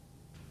thing.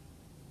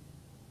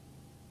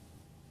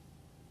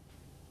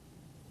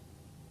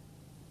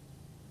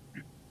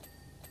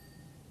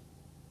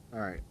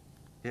 Alright.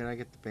 Did I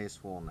get the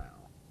base wall now?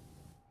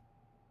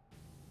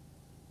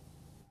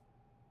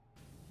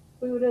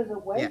 Food is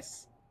awake,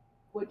 Yes.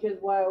 which is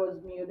why I was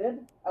muted.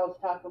 I was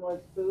talking with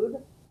Food.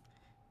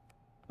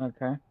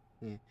 Okay.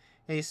 Yeah.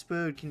 Hey,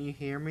 Spood, can you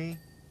hear me?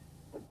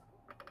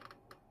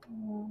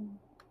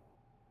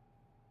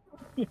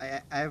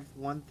 I have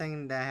one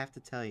thing that I have to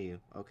tell you,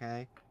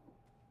 okay?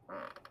 Food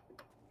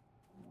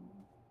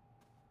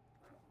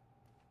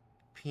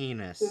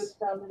Penis.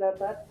 sounded at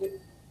that.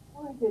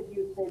 Why did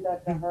you say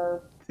that to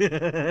her?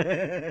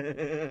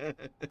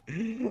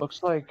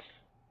 Looks like,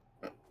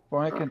 from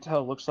what I can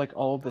tell, looks like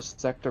all of the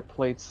sector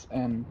plates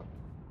and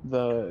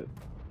the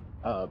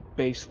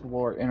base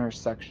floor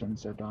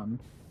intersections are done.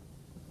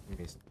 Let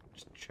me just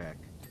check.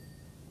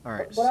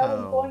 Alright, What I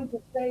was so... going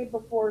to say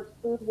before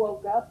Food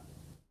woke up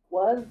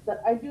was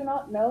that I do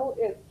not know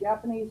if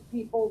Japanese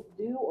people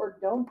do or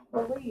don't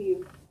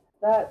believe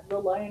that The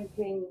Lion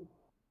King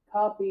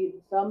copied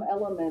some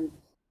elements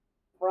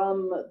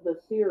from the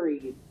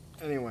series.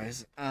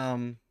 Anyways,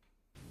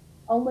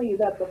 Only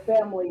that the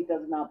family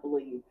does not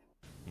believe.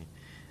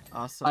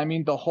 also... I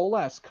mean, the whole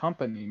ass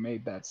company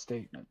made that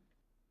statement.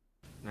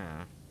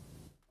 Nah.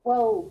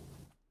 Well,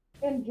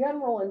 in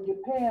general, in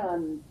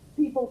Japan,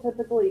 people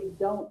typically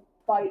don't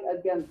fight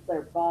against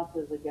their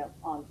bosses against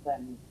on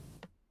things.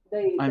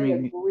 They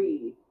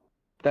agree.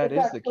 That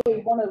It's is the actually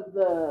case. one of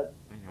the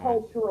Anyways.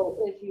 cultural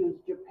issues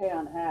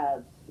Japan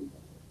has.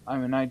 I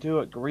mean, I do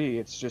agree.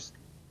 It's just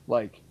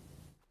like,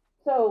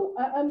 So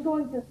I'm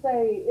going to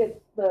say it's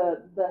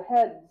the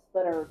heads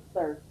that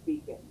are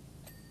speaking.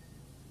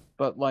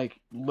 but like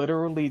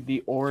literally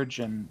the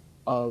origin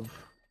of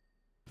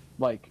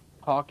like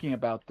talking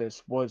about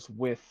this was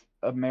with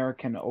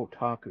American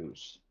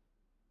otakus.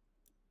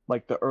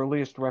 Like the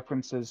earliest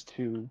references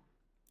to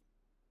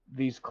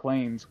these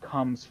claims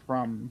comes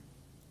from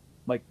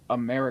like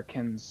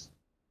Americans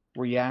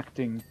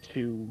reacting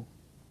to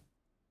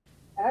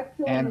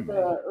Actually, anime.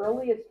 the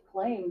earliest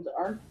claims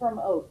aren't from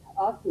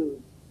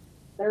otakus.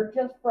 They're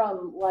just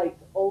from like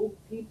old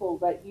people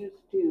that used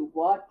to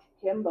watch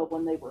Kimba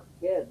when they were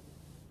kids,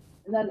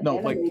 and then No,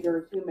 like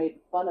animators who made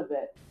fun of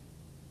it.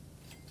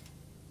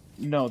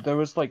 no, there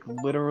was like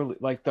literally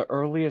like the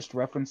earliest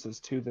references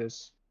to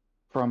this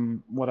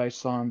from what I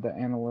saw in the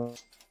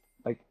analyst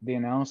like the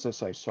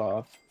analysis I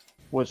saw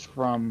was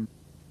from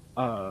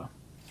uh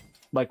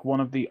like one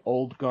of the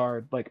old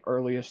guard like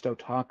earliest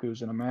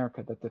otakus in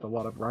America that did a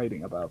lot of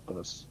writing about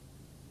this.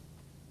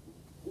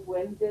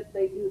 When did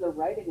they do the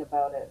writing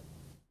about it?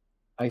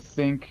 I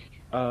think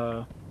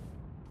oh,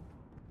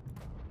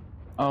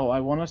 I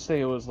want to say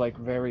it was like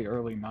very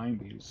early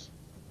 90s.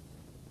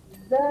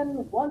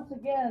 Then, once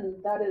again,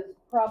 that is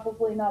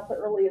probably not the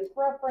earliest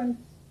reference,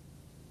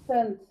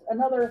 since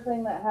another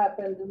thing that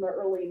happened in the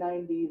early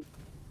 90s,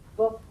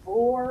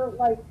 before,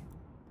 like,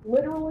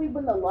 literally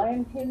when The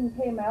Lion King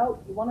came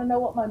out, you want to know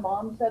what my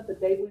mom said the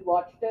day we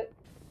watched it?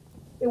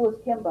 It was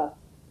Kimba.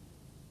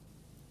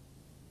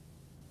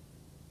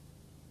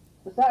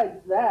 Besides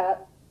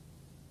that,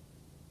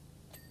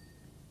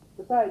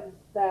 the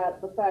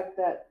fact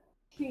that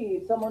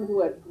she, someone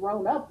who had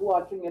grown up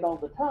watching it all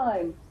the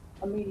time,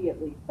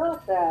 immediately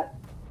thought that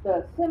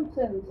The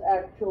Simpsons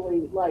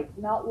actually, like,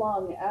 not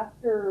long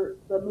after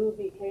the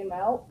movie came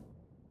out,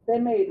 they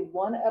made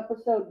one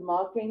episode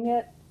mocking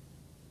it.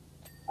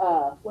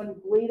 When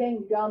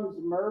Bleeding Gums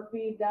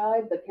Murphy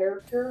died, the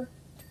character,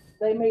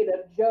 they made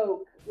a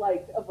joke,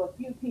 like, of a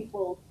few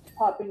people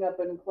popping up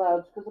in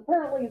clouds, because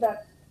apparently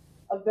that's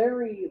a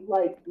very,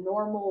 like,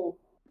 normal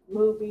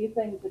movie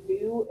thing to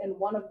do, and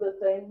one of the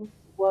things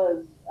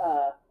was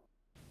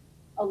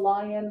a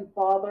lion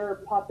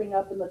father popping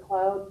up in the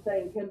clouds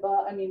saying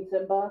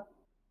Simba.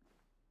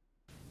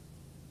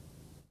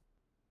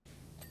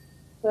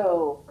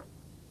 So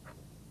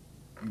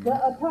the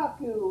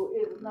otaku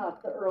is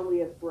not the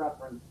earliest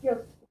reference,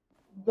 just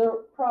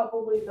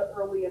probably the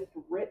earliest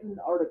written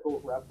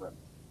article reference.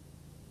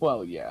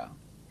 Well, yeah.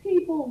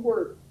 People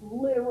were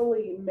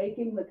literally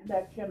making the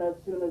connection as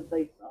soon as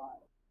they saw it.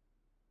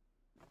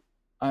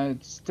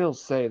 I'd still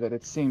say that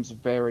it seems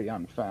very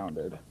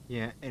unfounded.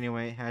 Yeah,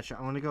 anyway, Hatch,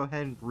 I want to go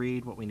ahead and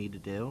read what we need to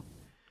do.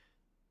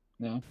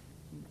 Yeah.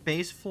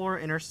 Base floor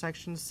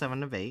intersection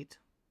 7 of 8.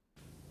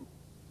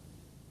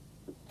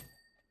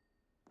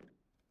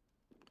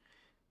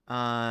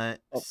 Oh,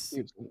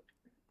 excuse me.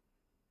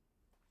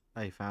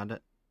 Oh, you found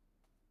it?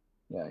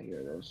 Yeah, here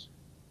it is.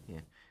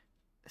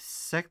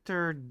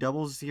 Sector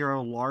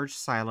 00 large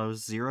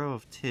silos 0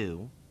 of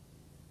 2.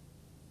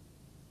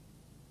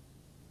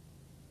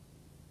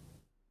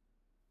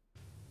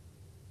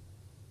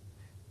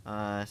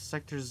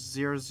 Sector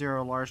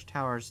 00 large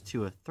towers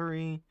 2 of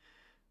 3.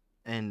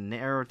 And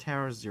narrow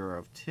towers 0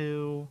 of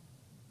 2.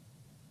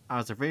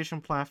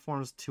 Observation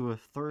platforms 2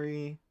 of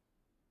 3.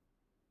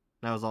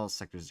 That was all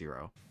sector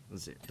 0.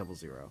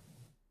 00.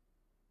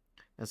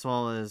 As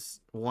well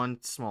as 1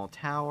 small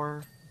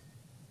tower.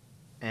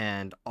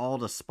 And all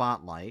the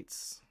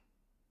spotlights.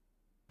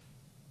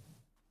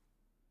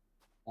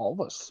 All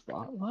the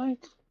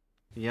spotlights?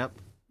 Yep.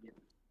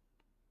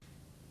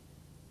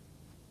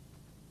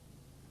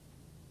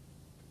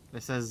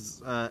 It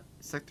says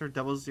Sector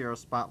 00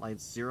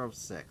 spotlights 0 of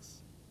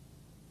 6.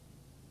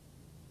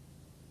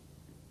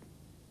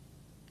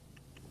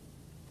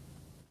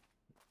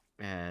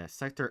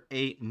 Sector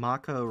 8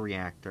 Mako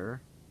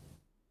reactor.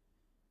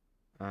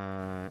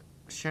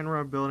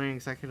 Shinra building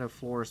executive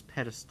floor's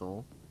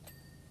pedestal.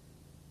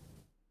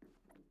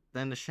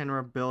 Then the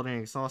Shinra building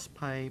exhaust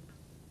pipe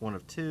 1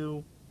 of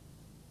 2.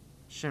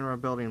 Shinra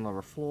building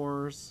lower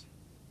floors.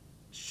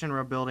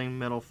 Shinra building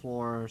middle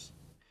floors.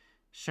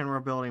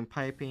 Shinra building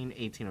piping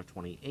 18 of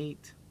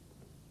 28.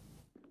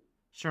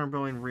 Shinra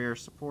building rear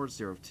support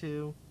 0 of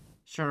 2.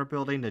 Shinra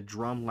building the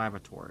drum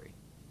lavatory.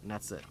 And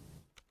that's it.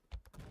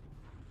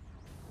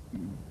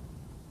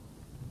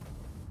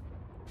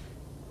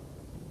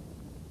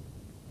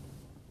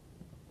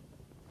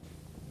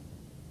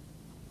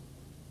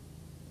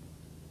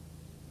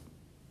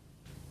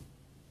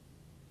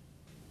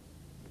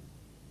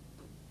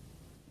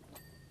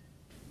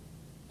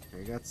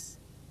 Okay, that's...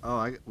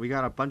 Oh, we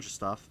got a bunch of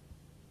stuff.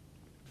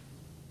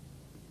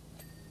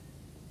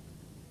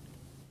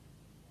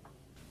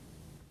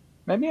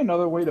 Maybe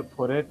another way to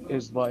put it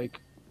is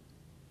like,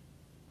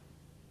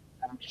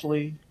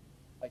 actually,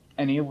 like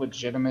any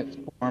legitimate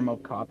form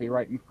of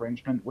copyright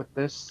infringement with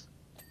this.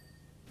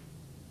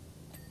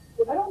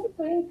 I don't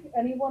think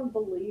anyone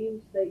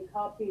believes they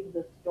copied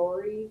the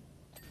story.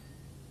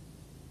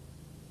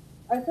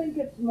 I think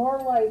it's more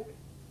like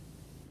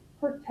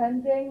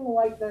pretending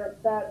like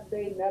that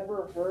they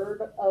never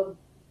heard of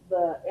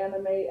the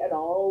anime at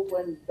all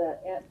when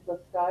the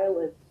style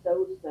is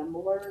so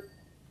similar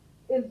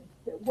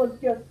was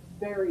just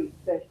very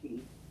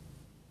fishy.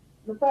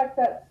 The fact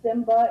that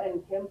Simba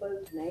and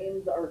Kimba's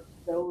names are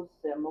so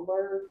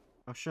similar.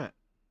 Oh shit.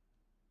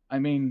 I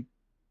mean,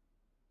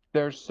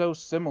 they're so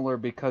similar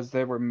because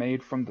they were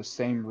made from the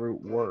same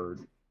root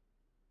word.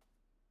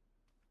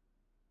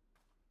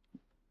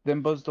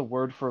 Simba's the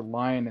word for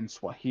lion in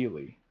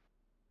Swahili.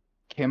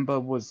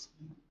 Kimba was,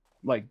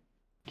 like,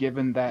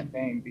 given that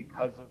name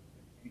because of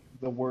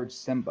the word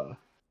Simba.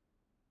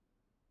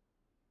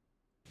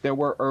 There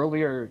were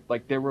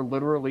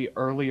literally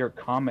earlier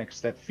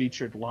comics that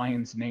featured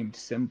lions named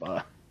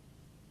Simba.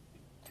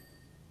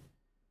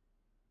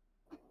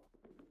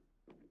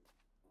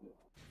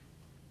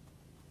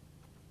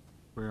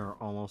 We are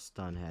almost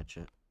done,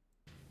 Hatchet.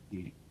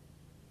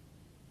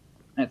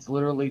 It's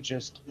literally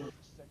just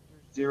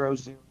Sector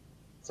 00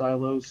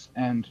 silos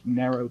and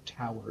narrow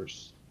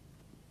towers.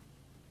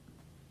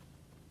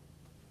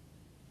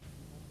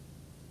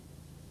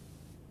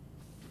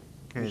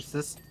 Okay, is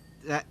this...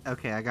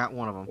 okay, I got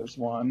one of them. There's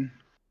one.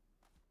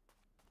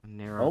 A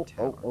narrow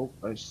tower. Oh,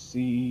 I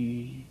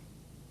see.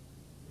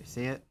 You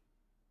see it?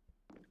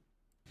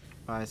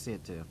 Oh, I see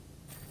it too.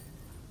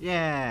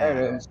 Yeah!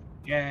 There it is.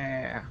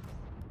 Yeah.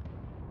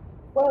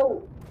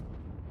 Well,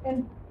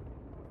 and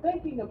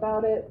thinking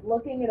about it,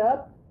 looking it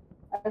up,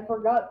 I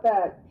forgot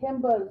that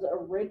Kimba's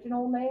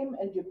original name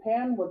in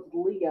Japan was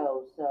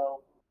Leo,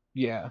 so...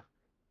 Yeah.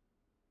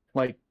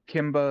 Like,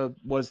 Kimba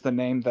was the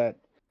name that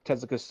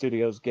Tezuka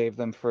Studios gave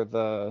them for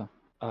the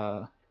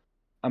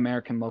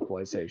American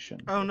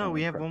localization. Oh no,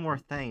 we have one more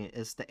thing.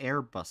 It's the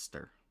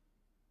Airbuster.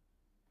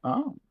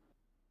 Oh.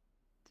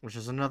 Which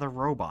is another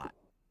robot.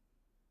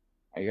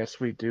 I guess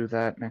we do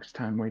that next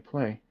time we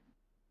play.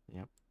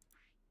 Yep.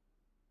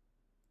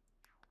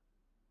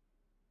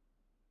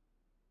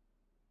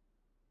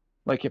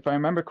 Like, if I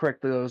remember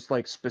correctly, there was,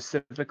 like,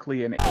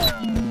 specifically an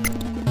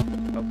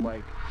of,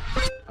 like,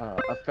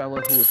 a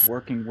fellow who was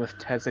working with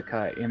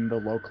Tezuka in the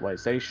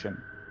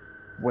localization,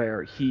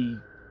 where he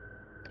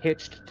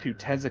pitched to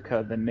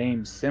Tezuka the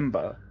name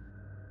Simba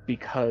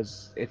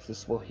because it's the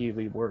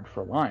Swahili word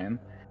for lion,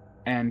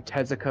 and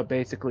Tezuka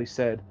basically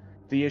said,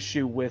 the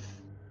issue with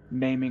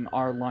naming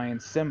our lion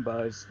Simba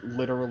is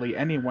literally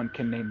anyone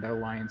can name their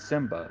lion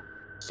Simba,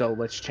 so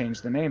let's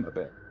change the name of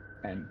it,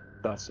 and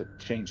thus it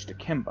changed to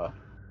Kimba.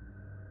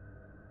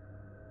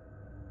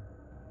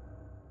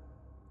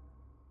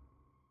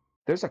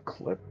 There's a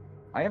clip.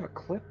 I have a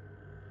clip.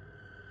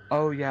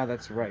 Oh yeah,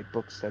 that's right.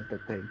 Book said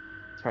that they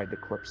tried to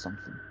clip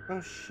something. Oh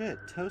shit,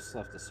 Toast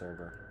left the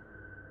server.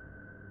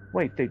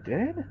 Wait, they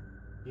did?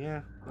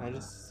 Yeah, I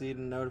just see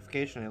the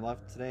notification. It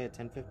left today at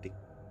 10:50.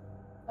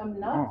 I'm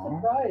not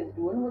surprised.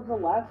 When was the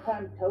last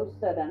time Toast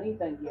said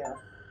anything here?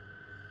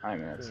 I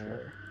mean, that's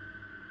fair.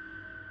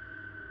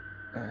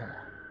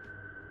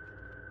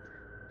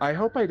 I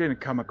hope I didn't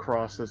come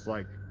across as,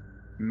 like,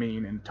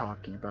 mean in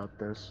talking about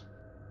this.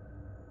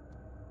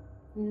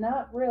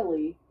 Not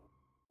really.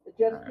 It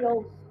just Alright.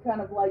 feels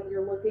kind of like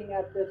you're looking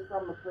at this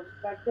from a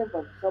perspective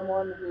of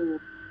someone who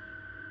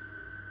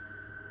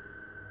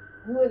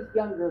is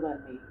younger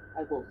than me,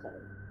 I will say.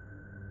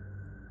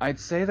 I'd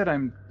say that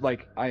I'm,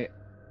 like,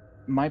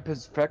 my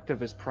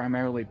perspective is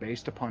primarily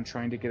based upon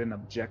trying to get an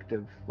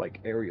objective, like,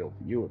 aerial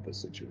view of the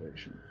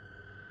situation.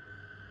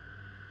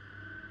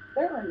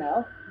 Fair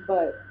enough,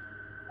 but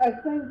I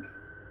think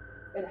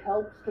it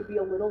helps to be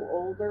a little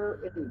older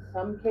in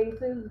some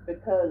cases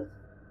because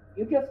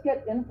you just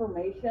get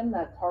information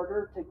that's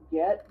harder to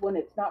get when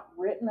it's not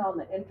written on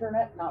the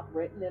internet, not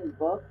written in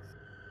books,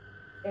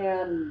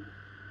 and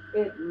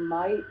it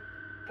might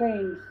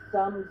change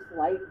some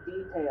slight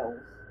details.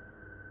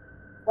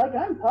 Like,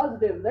 I'm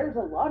positive there's a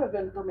lot of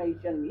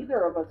information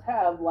neither of us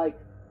have, like,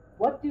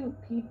 what do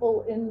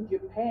people in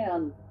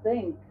Japan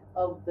think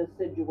of the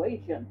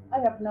situation? I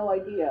have no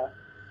idea.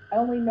 I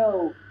only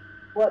know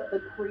what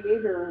the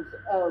creators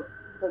of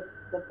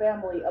the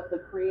family of the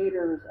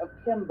creators of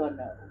Kimba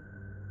know.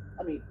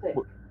 I mean, think.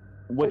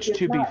 Which, is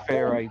to be not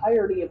fair, the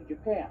entirety of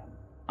Japan.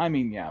 I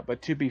mean, yeah,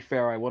 but to be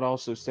fair, I would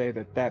also say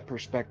that that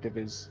perspective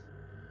is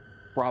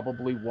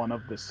probably one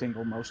of the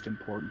single most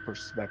important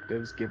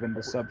perspectives given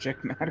the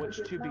subject matter. Which,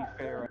 to be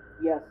fair,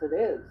 Yes, it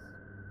is.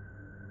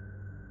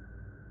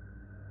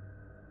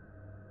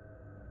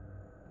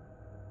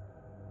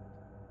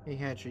 Hey,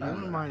 Hatchet, you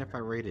wouldn't mind if I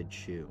rated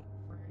Chew,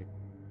 right?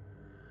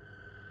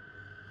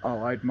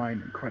 oh, I'd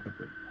mind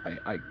incredibly.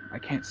 I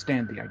can't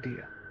stand the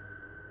idea.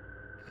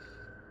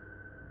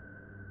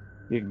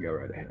 You can go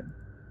right ahead.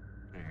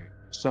 Alright.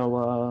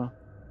 So,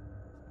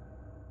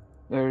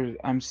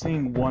 I'm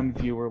seeing one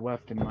viewer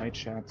left in my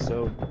chat,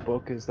 so,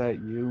 Book, is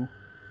that you?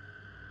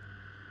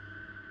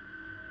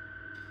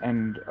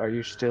 And are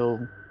you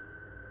still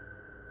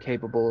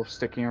capable of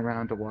sticking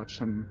around to watch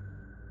some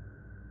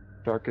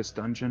Darkest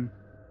Dungeon?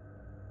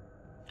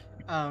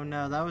 Oh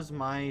no, that was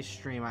my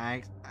stream.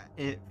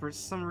 It for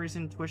some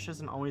reason Twitch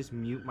doesn't always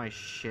mute my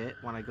shit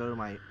when I go to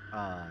my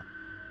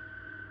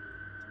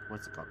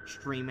what's it called?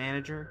 Stream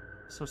manager.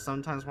 So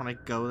sometimes when I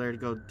go there to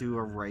go do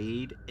a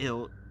raid,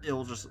 it'll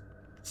just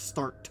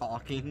start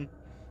talking.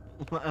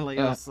 Like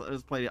it'll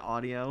just play the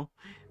audio.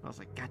 I was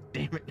like, God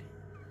damn it.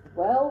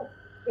 Well,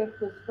 if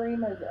the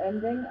stream is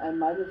ending, I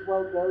might as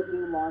well go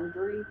do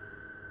laundry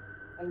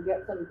and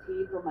get some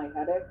tea for my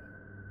headache.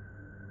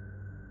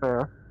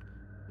 Fair.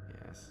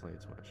 Yeah, Slay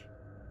Twitch.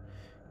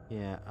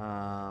 Yeah,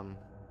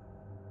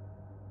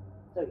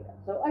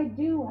 So I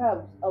do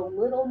have a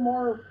little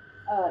more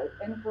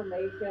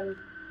information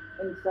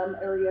in some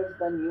areas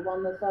than you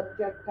on the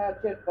subject,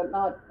 Hatchet, but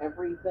not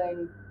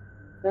everything.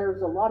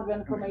 There's a lot of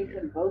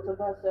information both of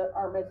us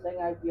are missing,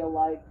 I feel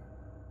like.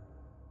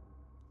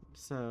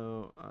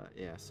 so,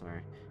 yeah,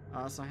 sorry.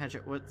 So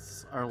Hatchet,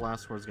 what's our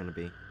last words gonna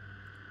be?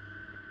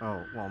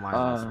 Oh, well, my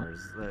last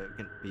words. That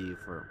can be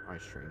for my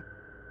stream.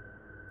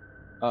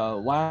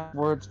 Last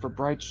words for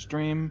Bright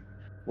Stream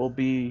will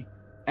be,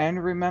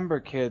 and remember,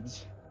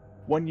 kids,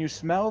 when you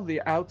smell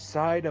the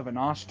outside of an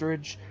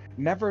ostrich,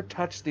 never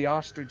touch the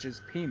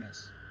ostrich's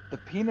penis. The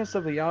penis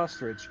of the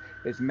ostrich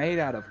is made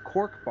out of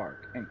cork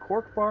bark, and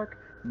cork bark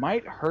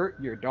might hurt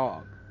your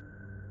dog.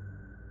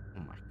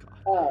 Oh my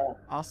god.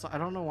 Also, I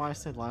don't know why I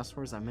said last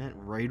words. I meant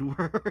raid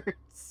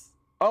words.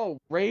 Oh,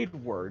 raid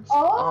words.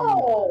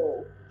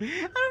 Oh!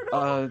 I don't know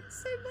why I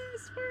said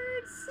last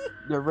words.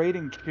 You're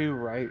rating 2,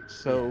 right?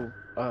 So,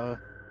 yeah.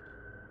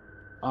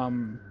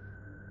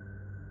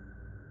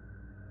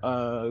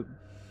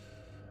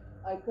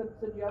 I could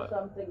suggest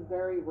something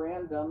very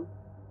random.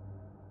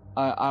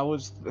 I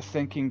was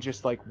thinking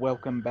just like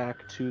welcome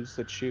back to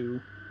the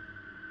Chew.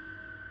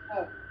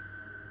 Oh.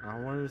 I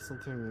wanted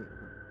something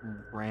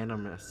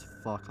random as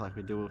fuck like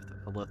we do with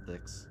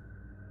elliptics.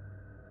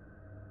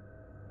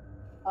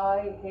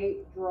 I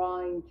hate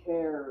drawing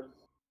chairs.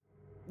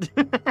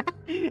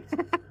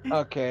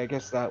 Okay, I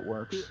guess that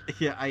works.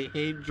 Yeah, I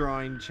hate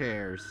drawing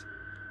chairs.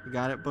 You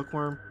got it,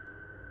 Bookworm?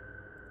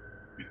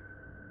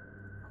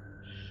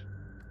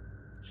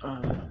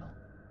 Alright,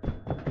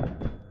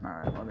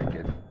 let me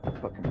get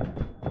fucking...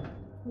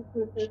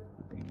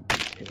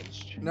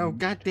 No,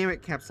 god damn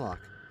it, caps lock.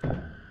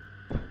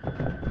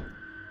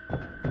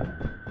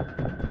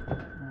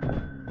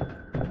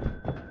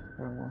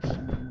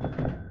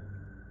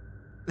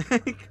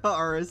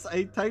 Cars.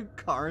 I typed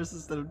cars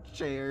instead of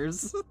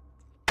chairs.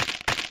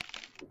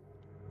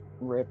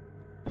 Rip.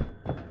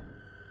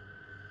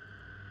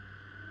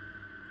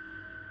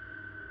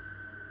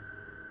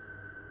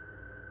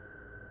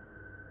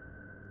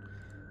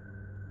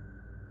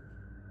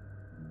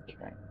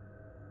 Okay.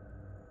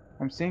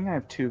 I'm seeing I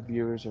have 2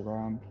 viewers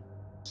around.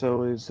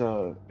 So is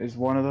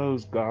one of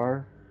those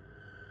Gar?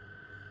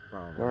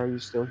 Probably. Gar, are you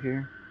still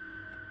here?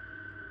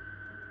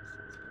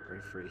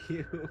 Great for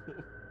you.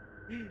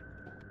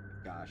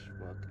 Gosh,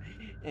 Book.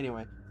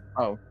 Anyway.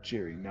 Oh,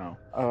 Jerry, no.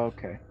 Oh,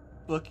 okay.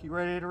 Book, you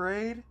ready to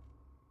raid?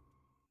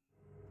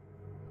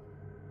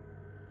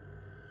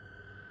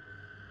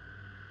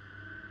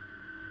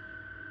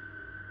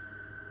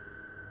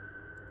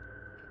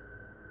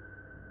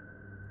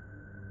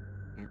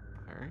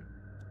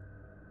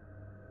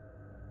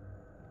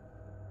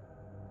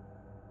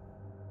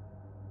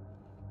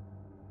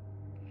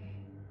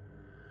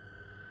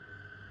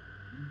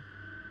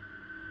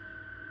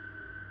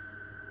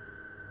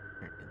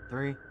 In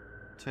 3,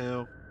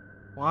 2,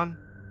 1.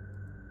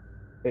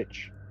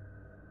 Bitch.